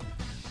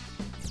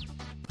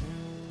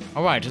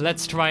 Alright,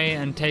 let's try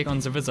and take on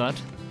the wizard.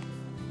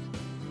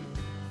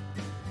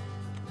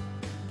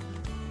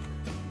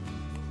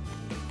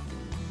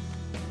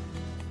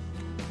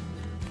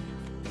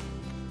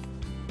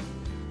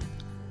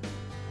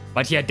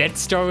 But yeah, that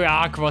story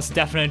arc was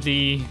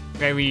definitely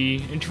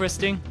very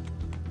interesting.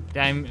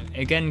 I'm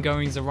again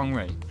going the wrong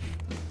way.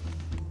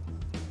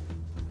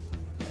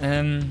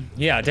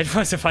 Yeah, that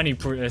was a funny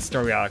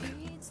story arc.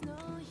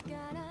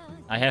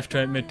 I have to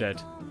admit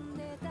that.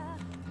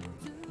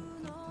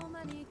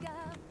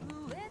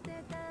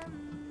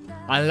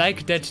 I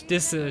like that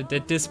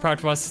this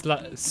part was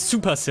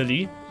super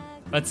silly,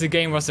 but the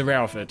game was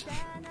aware of it.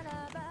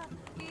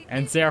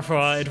 And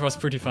therefore it was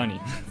pretty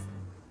funny.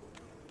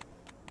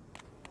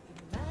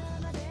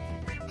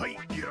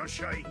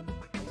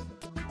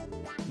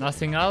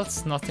 Nothing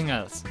else, nothing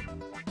else.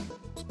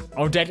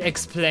 Oh, that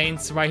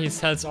explains why he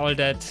sells all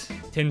that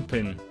tin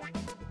pin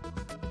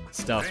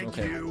stuff. Thank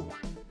okay. you.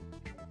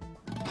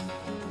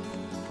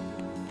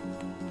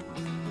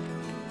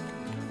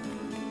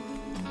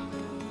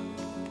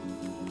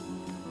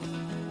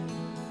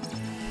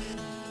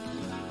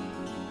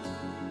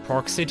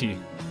 Pork City.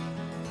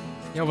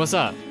 Yo, what's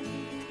up?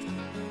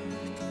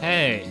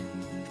 Hey.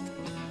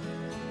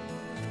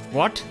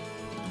 What?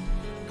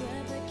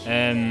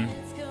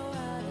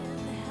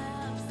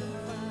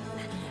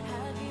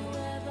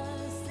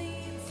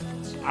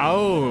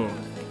 Oh,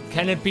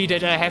 can it be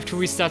that I have to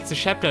restart the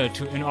chapter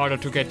in order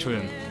to get to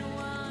him?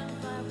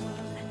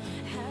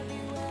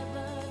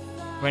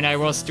 When I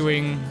was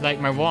doing like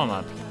my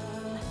warm-up.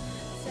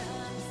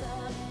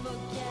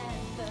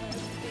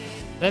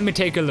 Let me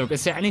take a look.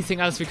 Is there anything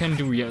else we can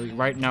do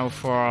right now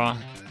for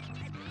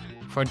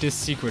this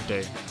secret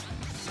day?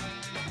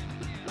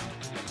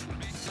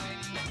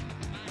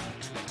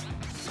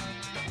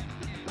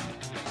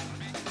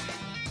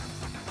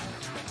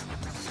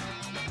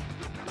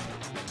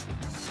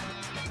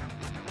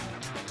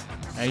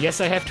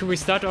 Yes, I have to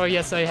restart, or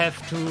yes, I have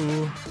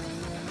to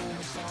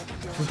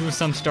do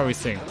some story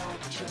thing.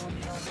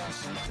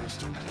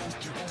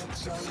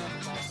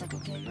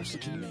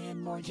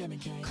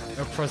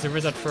 Look for the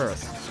wizard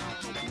first.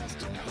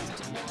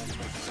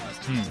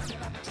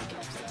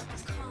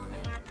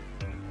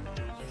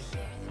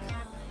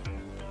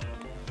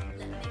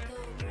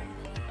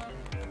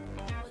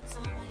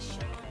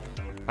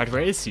 But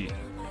where is he?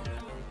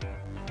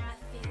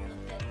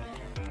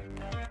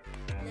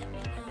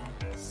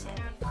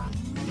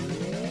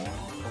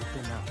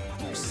 Open up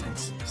your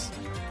senses.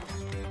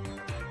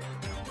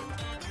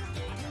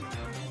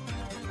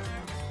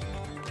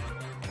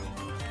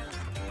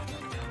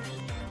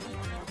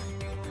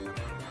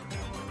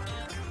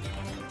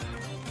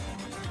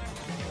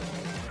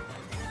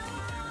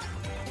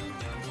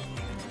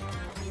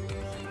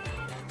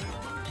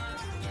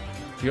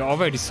 You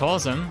already saw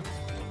them?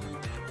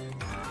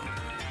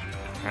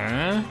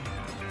 Huh?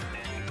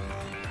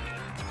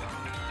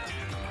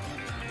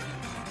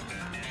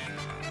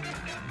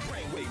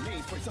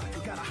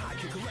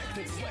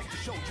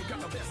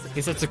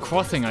 Is that the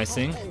crossing, I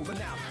think?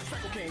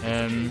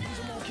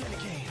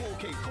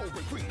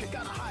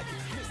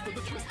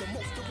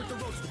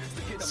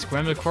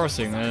 Scramble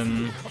crossing,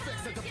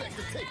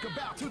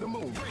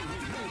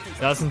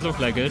 doesn't look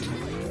like it.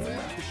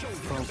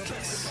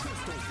 Focus.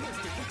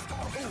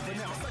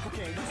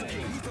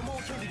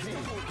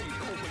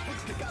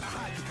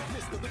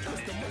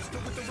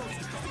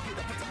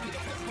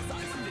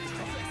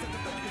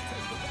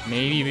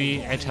 Maybe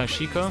we at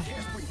Hashiko?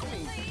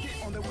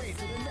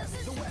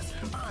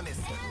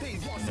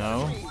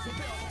 No.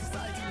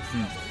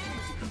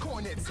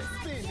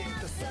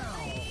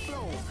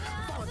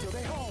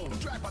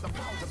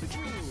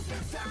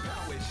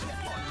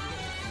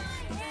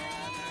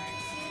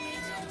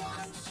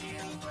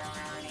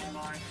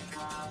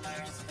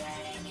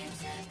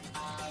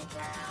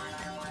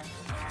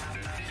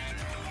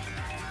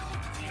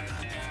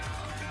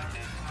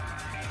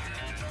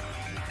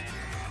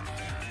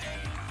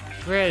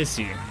 Where is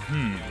he?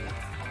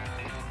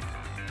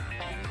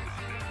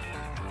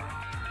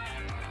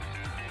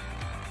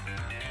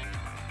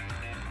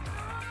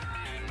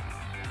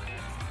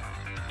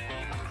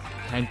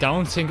 I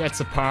don't think at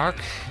the park.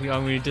 We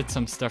already did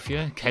some stuff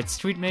here. Cat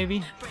Street,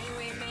 maybe?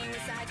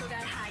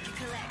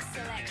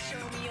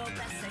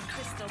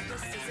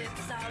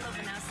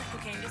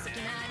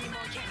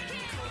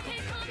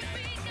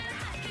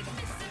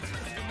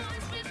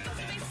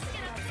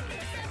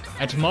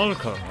 At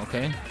Molko,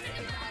 okay.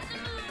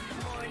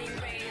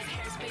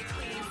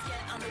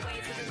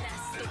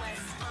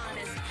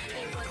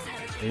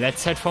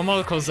 Let's head for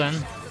Molko then.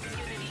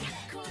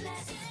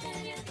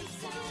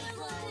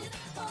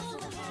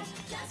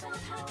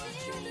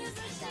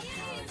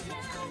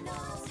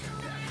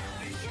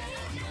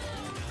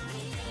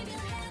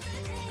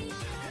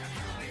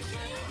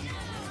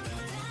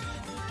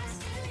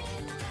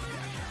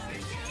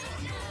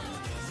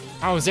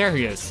 Oh, there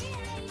he is.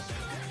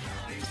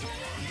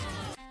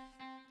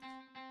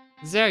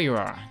 There you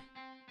are.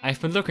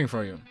 I've been looking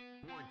for you.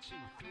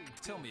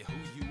 Tell me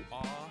who you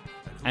are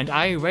And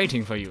I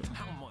waiting for you.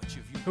 how much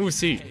have you Who's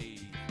he?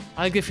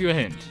 I'll give you a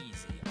hint.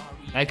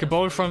 Like a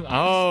bowl from...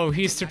 Oh,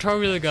 he's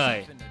tutorial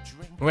guy.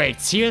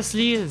 Wait,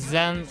 seriously?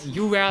 Then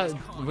you were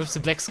with the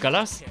black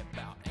scholars?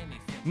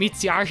 Meet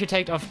the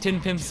architect of Tin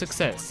Pin's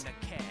success.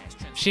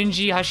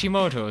 Shinji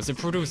Hashimoto, the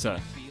producer.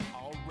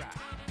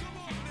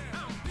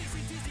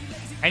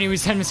 Any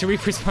resentments to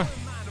response?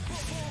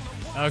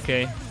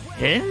 Okay.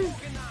 Him?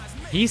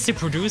 He's the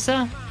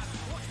producer?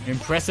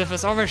 Impressive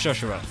as always,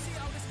 Joshua.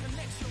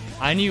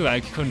 I knew I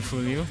couldn't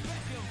fool you.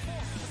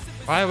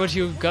 Why would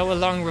you go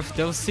along with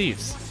those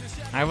thieves?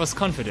 I was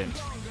confident.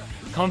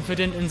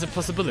 Confident in the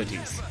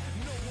possibilities.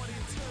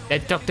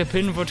 That Dr.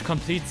 Pin would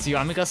complete the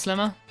Omega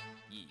Slammer?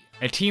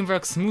 A team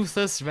works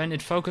smoothest when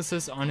it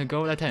focuses on a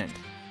goal at hand.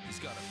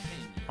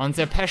 On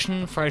their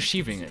passion for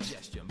achieving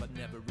it.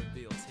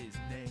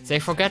 They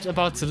forget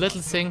about the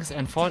little things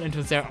and fall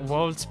into their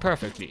roles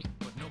perfectly.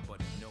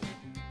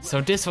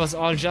 So this was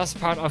all just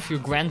part of your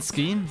grand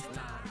scheme?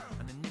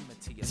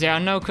 There are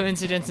no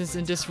coincidences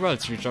in this world,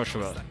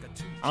 Joshua.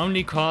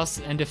 Only cause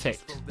and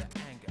effect.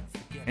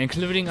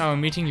 Including our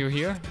meeting you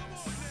here?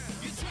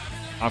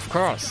 Of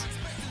course.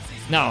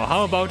 Now,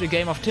 how about a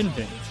game of Tin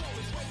Pin?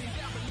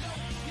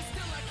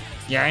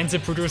 Yeah, I'm the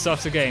producer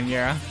of the game,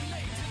 yeah.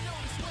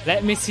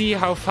 Let me see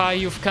how far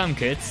you've come,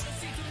 kids.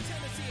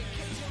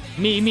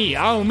 Me,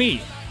 oh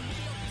me!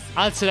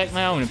 I'll select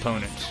my own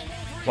opponent.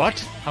 What?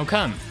 How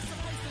come?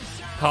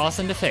 Cause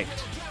and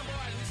effect.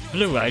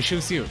 Blue, I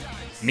choose you.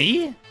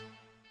 Me?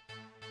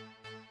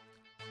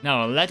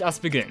 Now, let us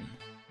begin.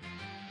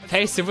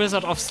 Face the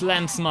Wizard of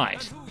Slam's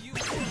might.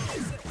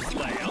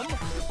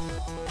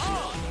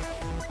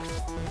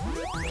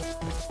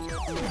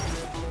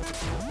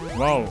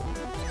 Whoa.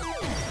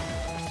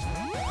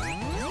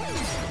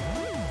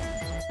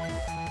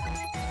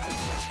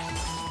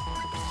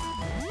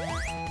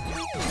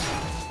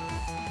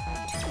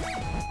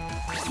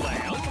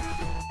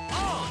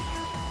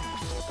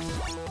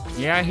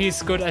 Yeah,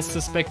 he's good as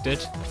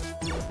suspected.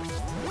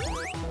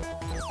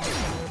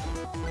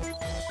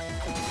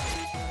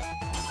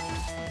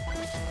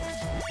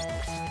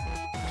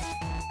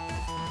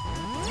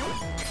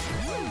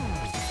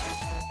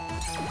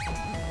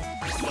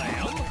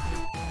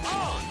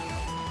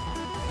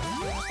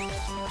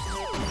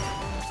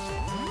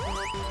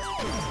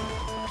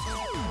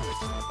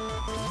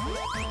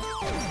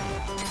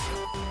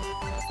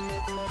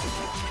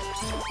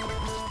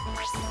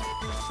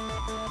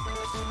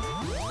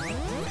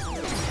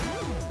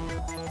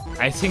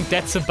 I think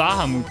that's a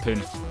Bahamut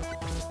pin.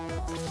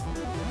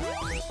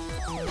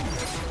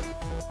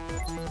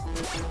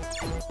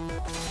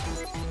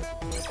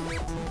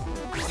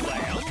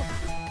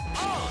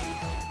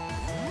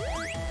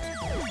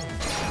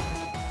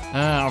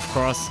 Of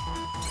course.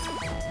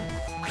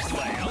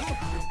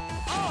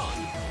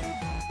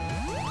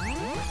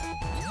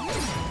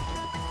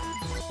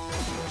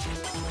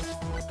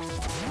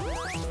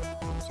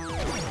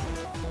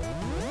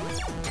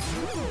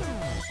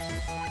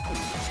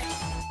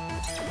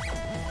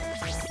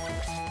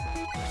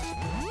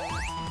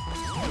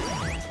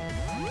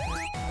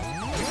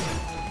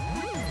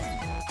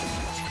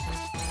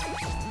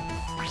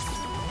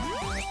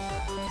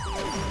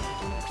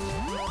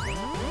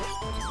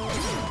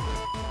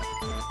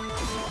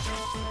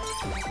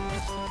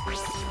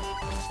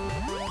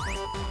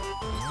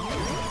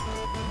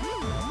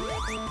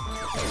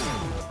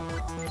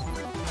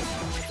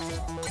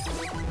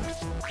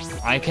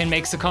 I can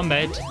make the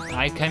combat.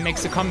 I can make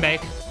the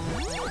comeback.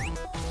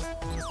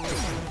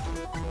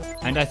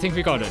 And I think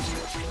we got it.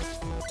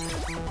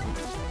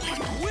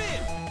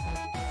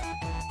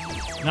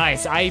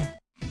 Nice.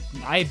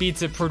 I beat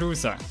the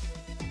producer.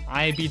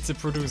 I beat the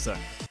producer.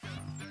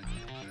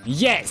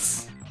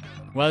 Yes!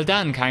 Well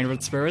done,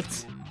 kindred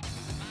spirits.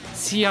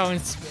 See how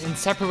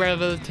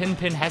inseparable Tin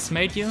Pin has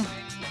made you?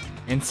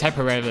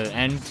 Inseparable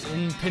and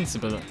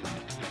invincible.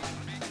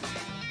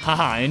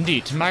 Haha,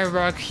 indeed, my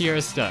work here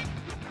is done.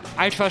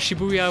 I trust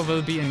Shibuya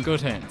will be in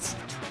good hands.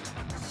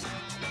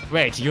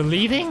 Wait, you're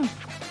leaving?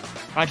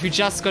 But we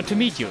just got to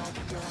meet you.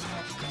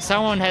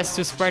 Someone has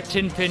to spread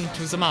Tin Pin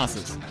to the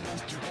masses.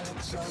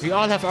 We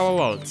all have our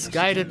roles,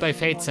 guided by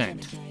fate's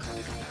hand.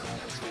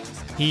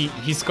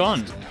 He's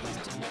gone.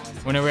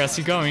 Where is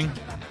he going?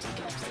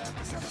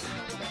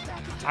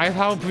 I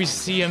hope we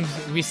see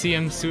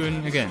him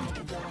soon again.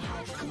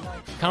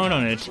 Count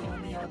on it.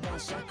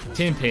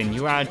 Tin Pin,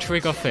 you are a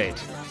trick of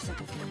fate.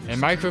 A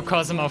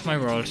microcosm of my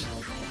world.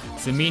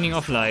 The meaning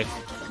of life.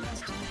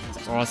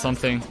 Or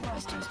something.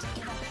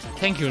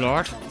 Thank you,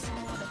 Lord.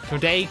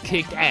 Today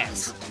kicked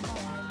ass.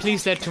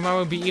 Please let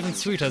tomorrow be even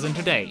sweeter than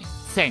today.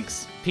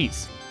 Thanks.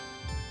 Peace.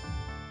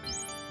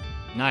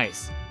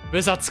 Nice.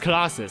 Wizard's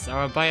classes.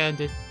 Our buyer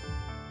did...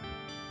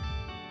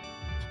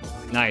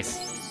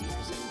 Nice.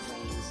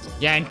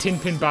 Yeah, and Tin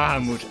Pin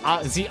Bahamut.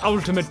 The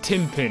ultimate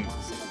Tin Pin.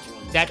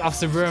 That of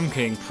the Worm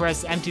King.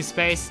 Press empty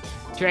space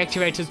to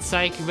activate its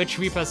psych, which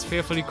Reapers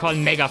fearfully call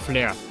Mega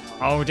Flare.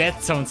 Oh,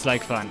 that sounds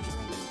like fun.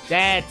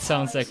 That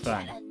sounds like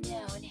fun.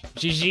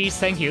 GG's,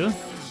 thank you.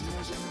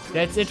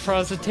 That's it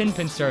for the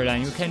Tinpin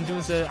storyline. You can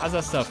do the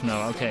other stuff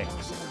now, okay.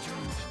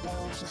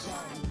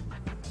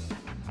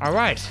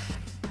 Alright.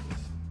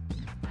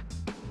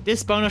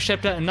 This bonus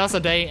chapter, Another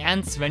Day,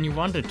 ends when you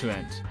want it to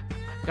end.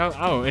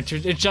 Oh, it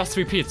just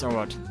repeats, or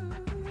what?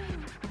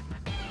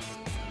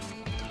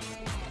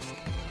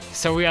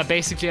 So we are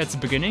basically at the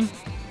beginning?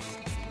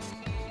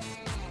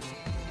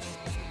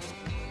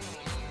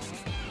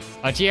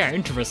 But yeah,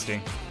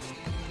 interesting.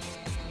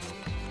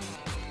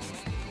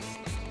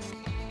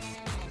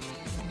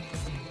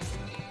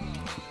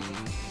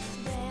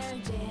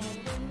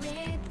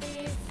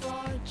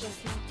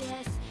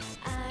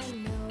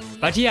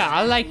 But yeah,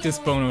 I like this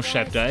bonus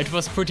chapter. It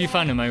was pretty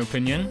fun in my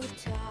opinion.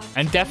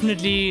 And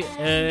definitely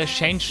a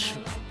change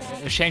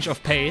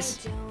of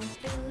pace.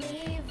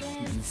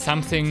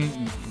 Something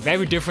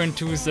very different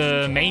to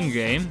the main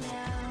game.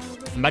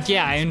 But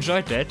yeah, I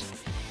enjoyed that.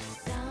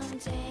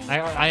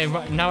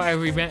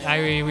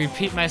 I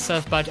repeat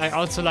myself, but I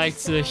also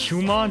liked the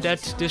humor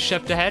that this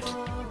chapter had.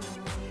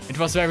 It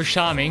was very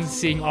charming,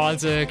 seeing all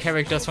the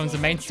characters from the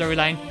main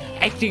storyline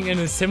acting in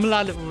a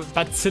similar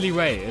but silly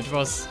way. It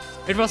was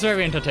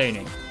very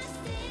entertaining.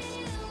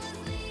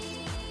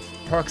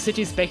 Park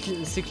City is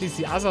basically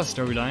the other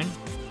storyline.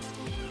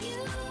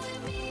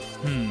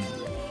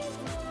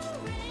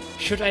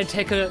 Should I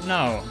tackle it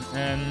now?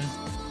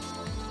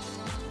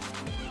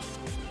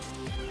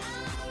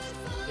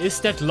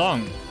 Is that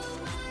long?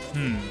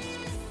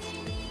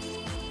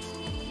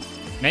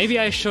 Maybe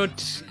I should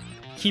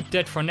keep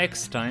that for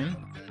next time.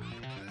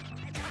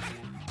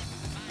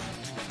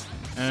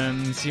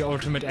 The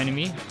ultimate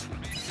enemy.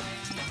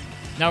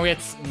 Now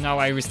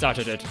I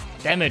restarted it.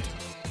 Damn it!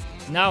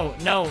 No,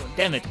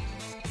 damn it!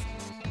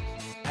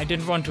 I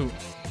didn't want to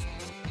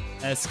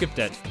skip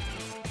that.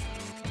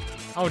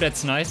 Oh,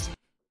 that's nice.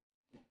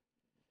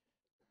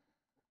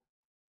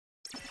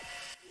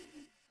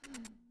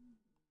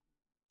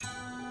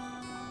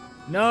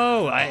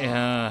 No,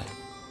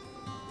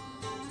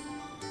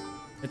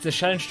 it's a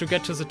challenge to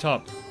get to the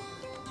top.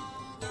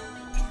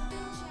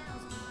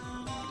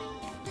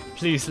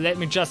 Please, let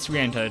me just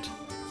re-enter it.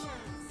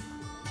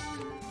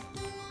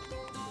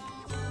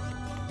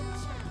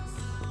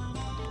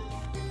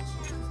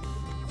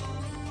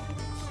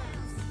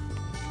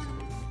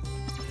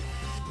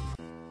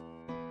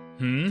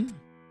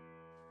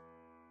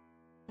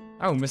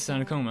 Oh,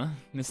 Mr. Nakoma.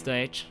 Mr.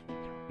 H.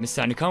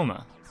 Mr.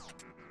 Nakoma.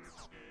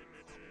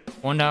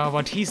 Wonder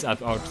what he's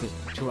up out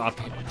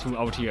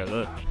here.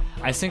 Ugh.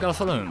 I think I'll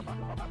follow him.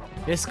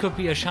 This could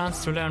be a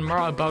chance to learn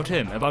more about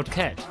him, about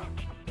Cat.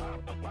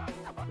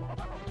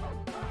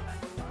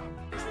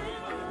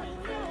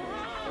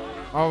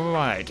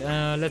 Alright,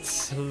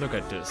 let's look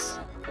at this.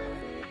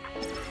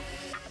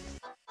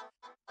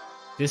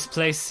 This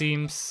place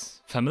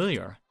seems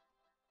familiar.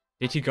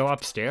 Did he go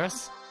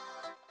upstairs?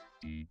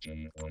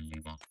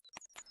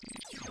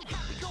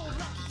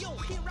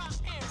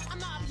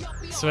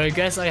 So I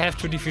guess I have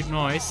to defeat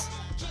Noise.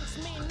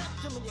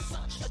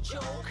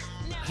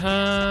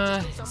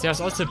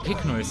 There's also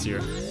Pig Noise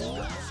here.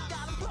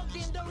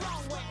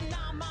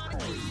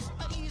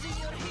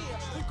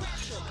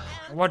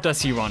 What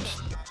does he want?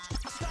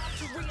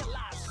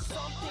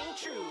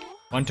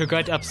 Want to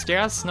get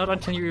upstairs? Not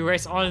until you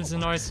erase all the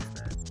noise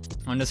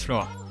on this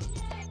floor.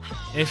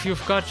 If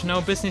you've got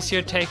no business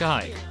here, take a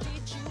hike.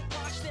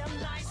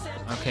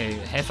 Okay,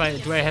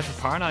 do I have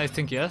a partner? I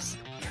think yes.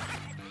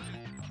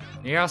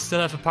 Yeah, I still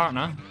have a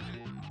partner.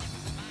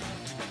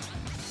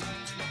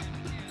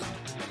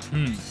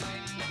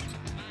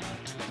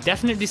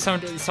 Definitely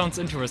sounds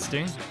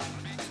interesting.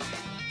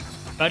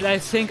 But I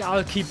think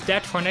I'll keep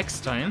that for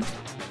next time.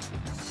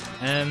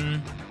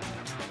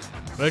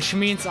 Which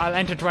means I'll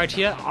end it right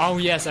here. Oh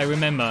yes, I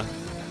remember.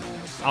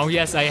 Oh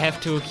yes, I have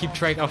to keep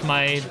track of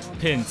my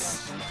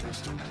pins.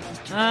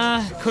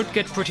 Could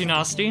get pretty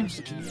nasty.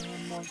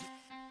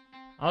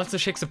 Also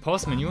check the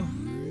pause menu.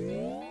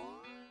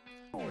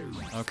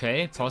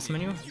 Okay, pause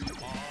menu.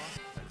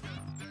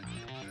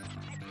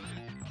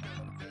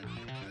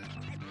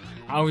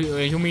 Oh,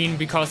 you mean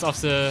because of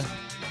the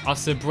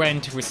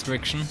brand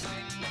restriction?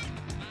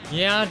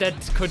 Yeah, that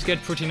could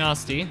get pretty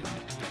nasty.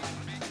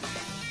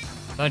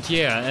 But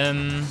yeah,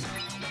 and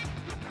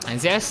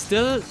there's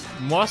still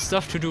more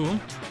stuff to do.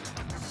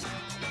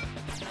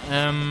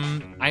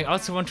 I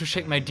also want to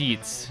check my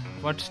deeds.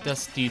 What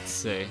does deeds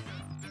say?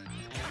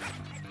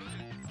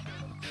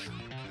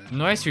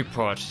 Noise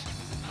report.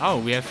 Oh,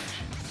 we have...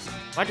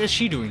 What is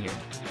she doing here?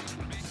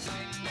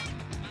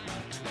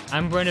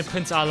 Unbranded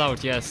pins are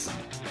allowed, yes.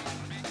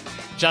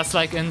 Just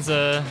like in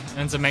the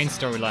main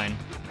storyline.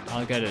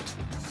 I'll get it.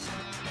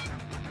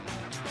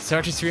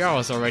 33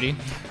 hours already.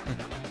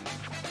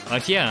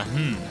 But yeah,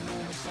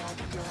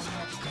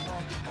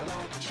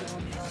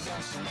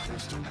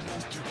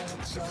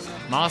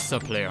 Master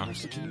player.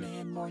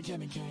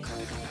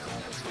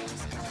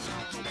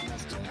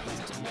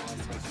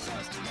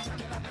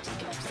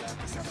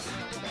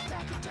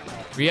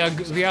 We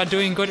are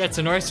doing good at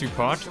the noise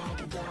report.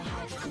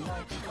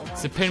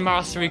 The pin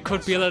mastery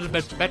could be a little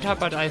bit better,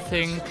 but I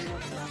think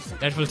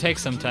that will take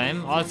some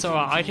time. Also,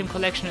 our item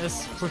collection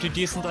is pretty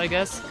decent, I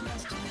guess.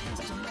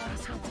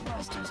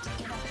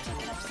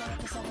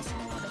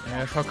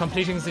 For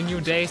completing the new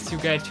days, you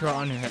get your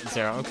honor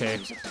there. Okay.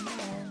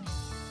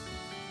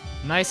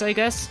 Nice, I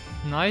guess.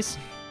 Nice.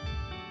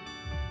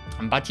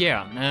 But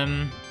yeah,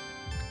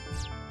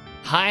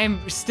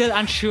 I'm still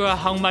unsure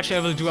how much I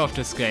will do of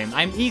this game.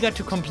 I'm eager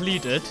to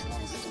complete it,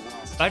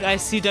 but I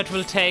see that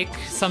will take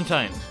some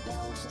time.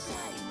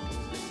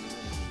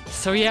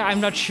 So yeah, I'm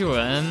not sure.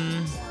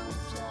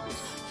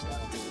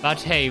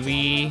 But hey,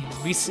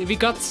 we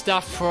got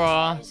stuff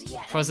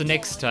for the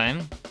next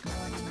time.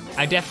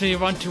 I definitely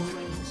want to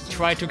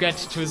try to get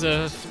to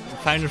the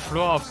final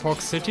floor of Pork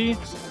City.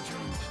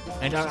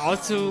 And I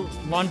also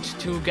want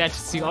to get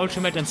the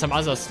ultimate and some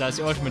other stuff,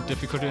 the ultimate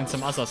difficulty and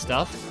some other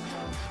stuff.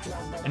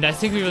 And I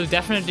think we will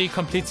definitely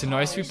complete the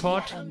noise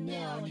report.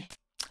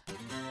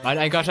 But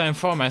I gotta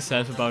inform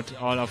myself about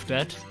all of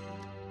that.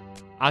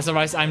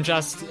 Otherwise I'm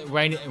just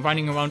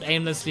running around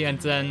aimlessly and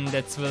then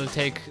that will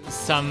take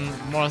some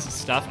more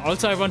stuff.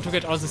 Also I want to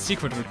get all the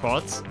secret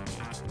reports.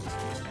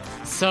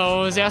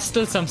 So there's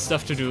still some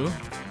stuff to do.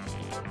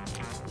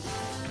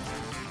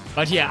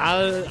 But yeah,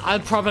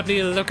 I'll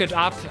probably look it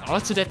up.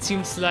 Also, that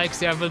seems like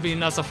there will be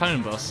another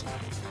final boss.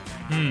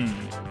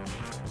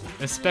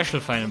 A special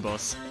final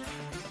boss.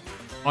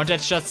 Or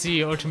that's just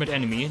the ultimate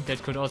enemy.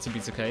 That could also be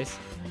the case.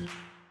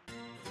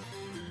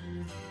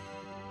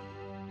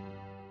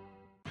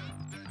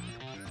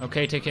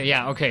 Okay, take care.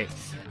 Yeah, okay.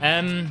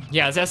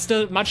 Yeah, there's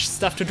still much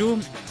stuff to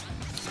do.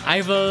 I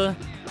will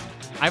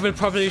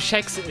probably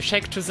check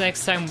to the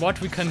next time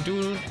what we can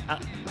do.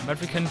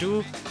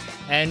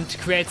 And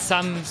create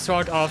some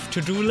sort of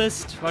to-do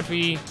list, what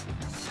we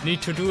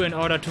need to do in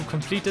order to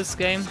complete this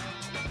game.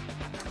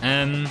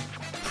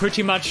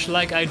 Pretty much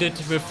like I did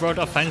with Road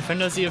of Final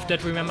Fantasy, if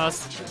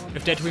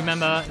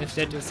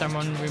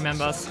someone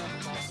remembers.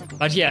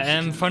 But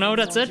yeah, for now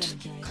that's it.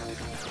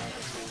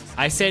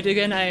 I say it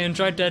again, I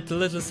enjoyed that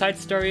little side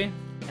story,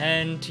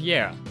 and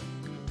yeah.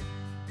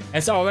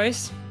 As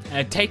always,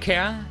 take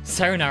care,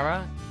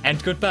 sayonara,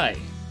 and goodbye.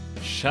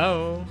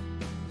 Ciao.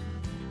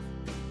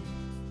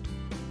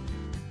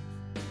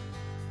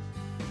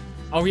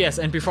 Oh yes,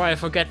 and before I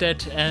forget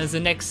that, the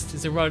next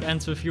The World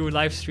Ends With You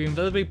live stream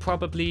will be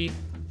probably,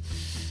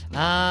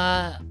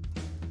 I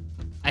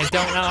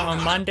don't know,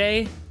 on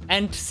Monday.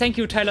 And thank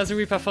you Tyler the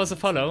Reaper for the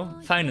follow,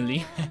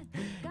 finally.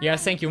 Yeah,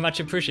 thank you, much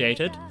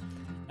appreciated.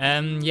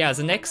 Yeah,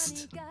 the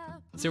next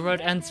The World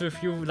Ends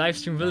With You live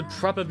stream will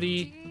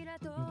probably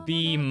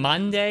be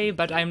Monday,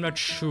 but I'm not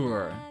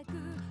sure.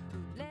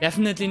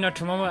 Definitely not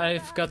tomorrow,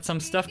 I've got some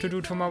stuff to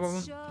do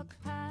tomorrow.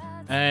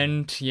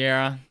 And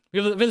yeah.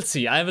 We'll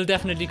see. I will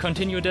definitely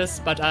continue this,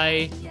 but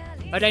I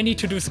need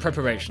to do some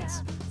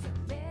preparations.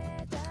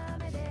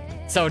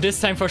 So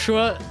this time for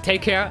sure,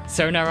 take care,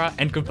 sayonara,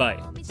 and goodbye.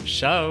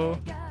 Ciao.